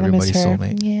like she's kinda miss everybody's her.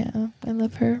 soulmate. Yeah, I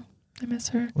love her. I miss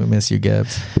her. We miss you,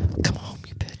 Gabs. Come home,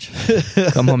 you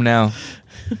bitch. Come home now.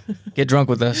 Get drunk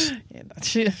with us. Yeah,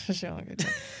 she won't get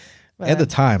drunk. But, At the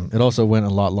time, it also went a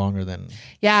lot longer than.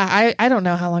 yeah, I don't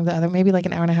know how long the other, maybe like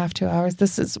an hour and a half, 2 hours.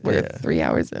 This is we're 3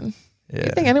 hours in. Yeah.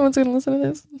 You think anyone's gonna listen to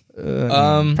this?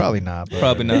 Probably not. But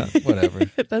Probably not. Whatever.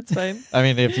 That's fine. I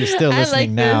mean, if you're still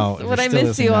listening now, When I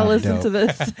miss you, I'll listen to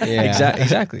this. Yeah.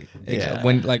 Exactly. Yeah.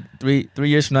 When like 3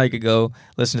 years from now, you could go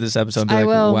listen to this episode and be I like,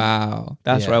 will. wow,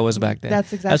 that's where I was back then.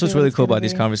 That's exactly. That's what's what really it's cool gonna about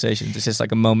these be. conversations. It's just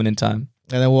like a moment in time.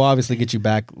 And then we'll obviously get you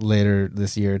back later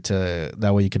this year to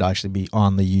that way you could actually be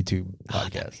on the YouTube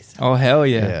podcast. Oh, hell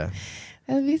yeah.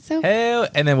 That'd be so. Hell,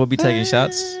 and then we'll be taking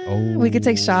shots. Oh, We could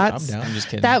take shots. I'm down. I'm just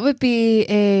kidding. That would be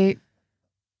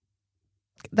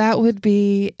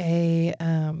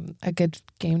a good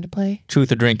game to play.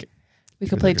 Truth or drink. We could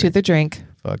Truth or play drink. Truth or Drink.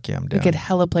 Fuck yeah, I'm We down. could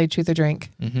hella play Truth or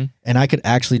Drink. Mm-hmm. And I could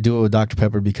actually do it with Dr.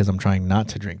 Pepper because I'm trying not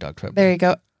to drink Dr. Pepper. There you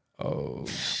go. Oh,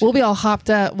 We'll be all hopped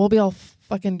up. We'll be all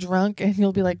fucking drunk, and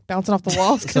you'll be like bouncing off the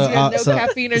walls because we have no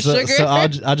caffeine or sugar. So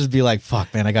I'll just be like,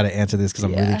 fuck, man, I got to answer this because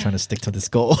I'm really trying to stick to this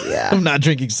goal. Yeah. I'm not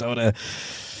drinking soda.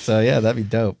 So yeah, that'd be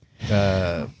dope.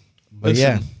 But listen,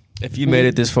 yeah, if you made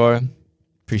it this far,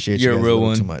 appreciate You're you a guys real little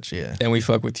one. too much. Yeah. then we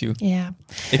fuck with you. Yeah.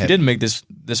 If you didn't make this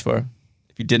far,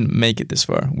 if you didn't make it this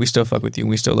far, we still fuck with you and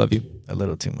we still love you. A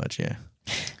little too much, yeah.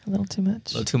 A little too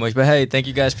much. A little too much. But hey, thank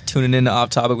you guys for tuning in to Off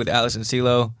Topic with Alex and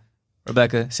CeeLo.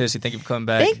 Rebecca, seriously, thank you for coming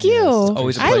back. Thank you. It's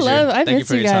always a pleasure. I Thank miss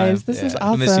for you your guys. time. This is Yeah.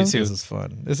 awesome. I miss you too. This is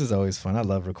fun. This is always fun. I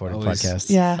love recording Always. podcasts.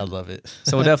 Yeah. I love it.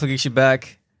 So we'll definitely get you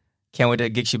back. Can't wait to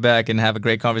get you back and have a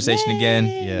great conversation again.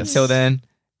 Yes. Until then,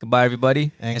 goodbye,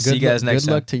 everybody. And see you guys next Good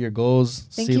time. luck to your goals.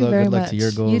 Thank CeeLo, you very good luck much. to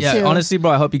your goals. You Yeah, too. honestly,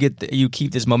 bro, I hope you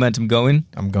keep this momentum going.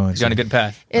 I'm going You're on a to. good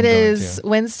path. It I'm going is to.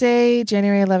 Wednesday,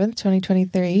 January 11th,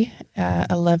 2023,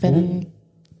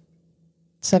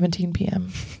 11:17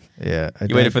 p.m. Yeah.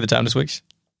 You waited for the time to switch?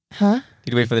 Huh?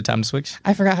 Did you wait for the time to switch?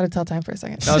 I forgot how to tell time for a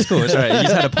second. No, it's cool. It's all right. You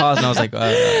just had to pause, and I was like,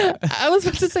 I was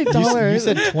about to say You dollars.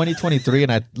 said 2023,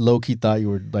 and I low-key thought you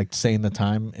were like saying the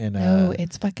time in No,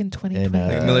 it's fucking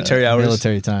 2020. Like military hours?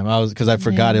 Military time. Because I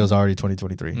forgot Yeah. it was already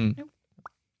 2023. Mm.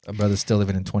 My brother's still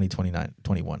living in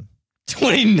 2021.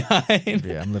 29.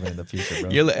 Yeah, I'm living in the future, bro.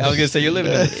 I was gonna say you're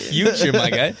living in the future, my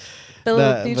guy. the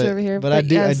little future but, over here. But I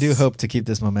do yes. hope to keep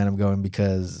this momentum going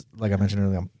because, like I mentioned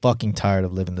earlier, I'm fucking tired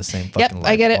of living the same fucking I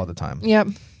life get it. all the time. Yep.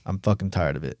 I'm fucking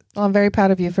tired of it. Well, I'm very proud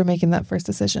of you for making that first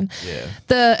decision. Yeah.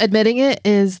 The admitting it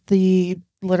is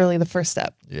literally the first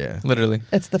step. Yeah. Literally.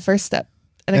 It's the first step.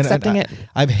 And accepting it.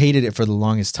 I've hated it for the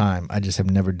longest time. I just have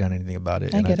never done anything about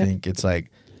it. I And I get it. think it's like,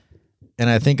 and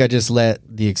I think I just let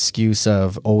the excuse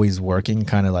of always working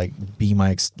kind of like be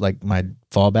my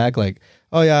fallback. Like,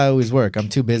 oh yeah, I always work. I'm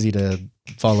too busy to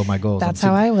follow my goals. That's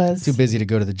I'm how I was. too busy to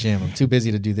go to the gym. I'm too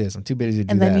busy to do this. I'm too busy to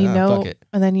do and then that. Fuck it.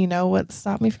 and then you know what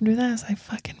stopped me from doing that is I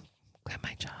fucking quit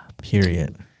my job.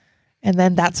 Period. And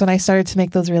then that's when I started to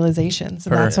make those realizations.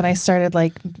 And that's when I started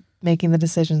like making the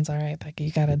decisions. All right, Becca,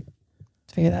 you gotta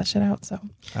figure that shit out. So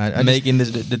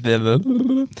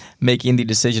Making the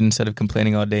decision instead of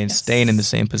complaining all day and staying in the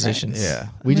same position. Yeah.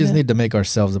 We just need to make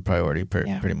ourselves a priority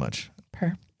pretty much.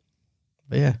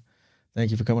 But yeah. Thank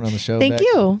you for coming on the show. Thank Beck.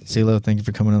 you. CeeLo, thank you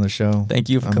for coming on the show. Thank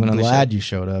you for coming on the show. I'm glad you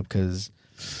showed up because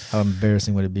how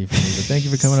embarrassing would it be for me? But thank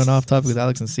you for coming on Off Topic with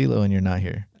Alex and CeeLo and you're not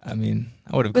here. I mean,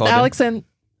 I would have With called Alex and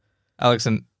Alex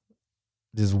and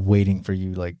Just waiting for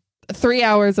you like 3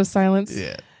 hours of silence.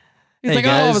 yeah. He's hey like, oh,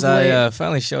 I guys, was late. I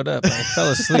finally showed up. I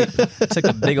fell asleep. Took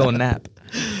a big old nap.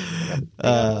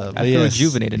 But I feel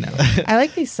rejuvenated now. I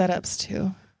like these setups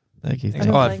too. Thank you. I don't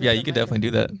Oh, like yeah, the you could mic. definitely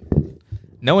do that.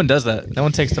 No one does that. No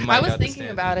one takes the mic I was out the thinking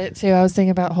stand. about it too. I was thinking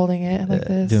about holding it like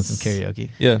this. Doing some karaoke.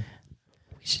 Yeah.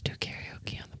 We should do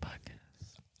karaoke on the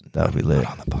podcast. That would be lit.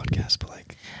 Not on the podcast, but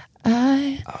like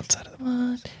I outside of the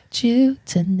want you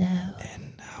to know.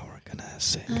 And now we're gonna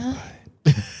say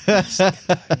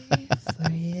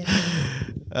For you.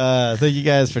 Thank you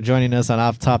guys for joining us on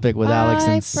Off Topic with Alex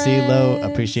and Bye, CeeLo.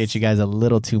 friends. Appreciate you guys a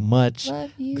little too much.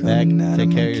 Love you. Beck, Good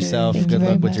take care of night. yourself. Thank you Good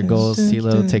very luck with your much. goals.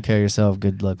 CeeLo, take care of yourself.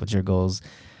 Good luck with your goals.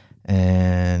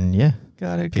 And yeah,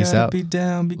 Peace out. Be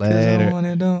down because Later. I want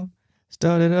it on.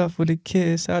 Started off with a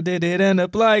kiss. How did it end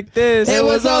up like this? It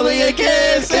was only a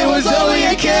kiss. It was only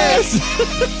a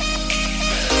kiss.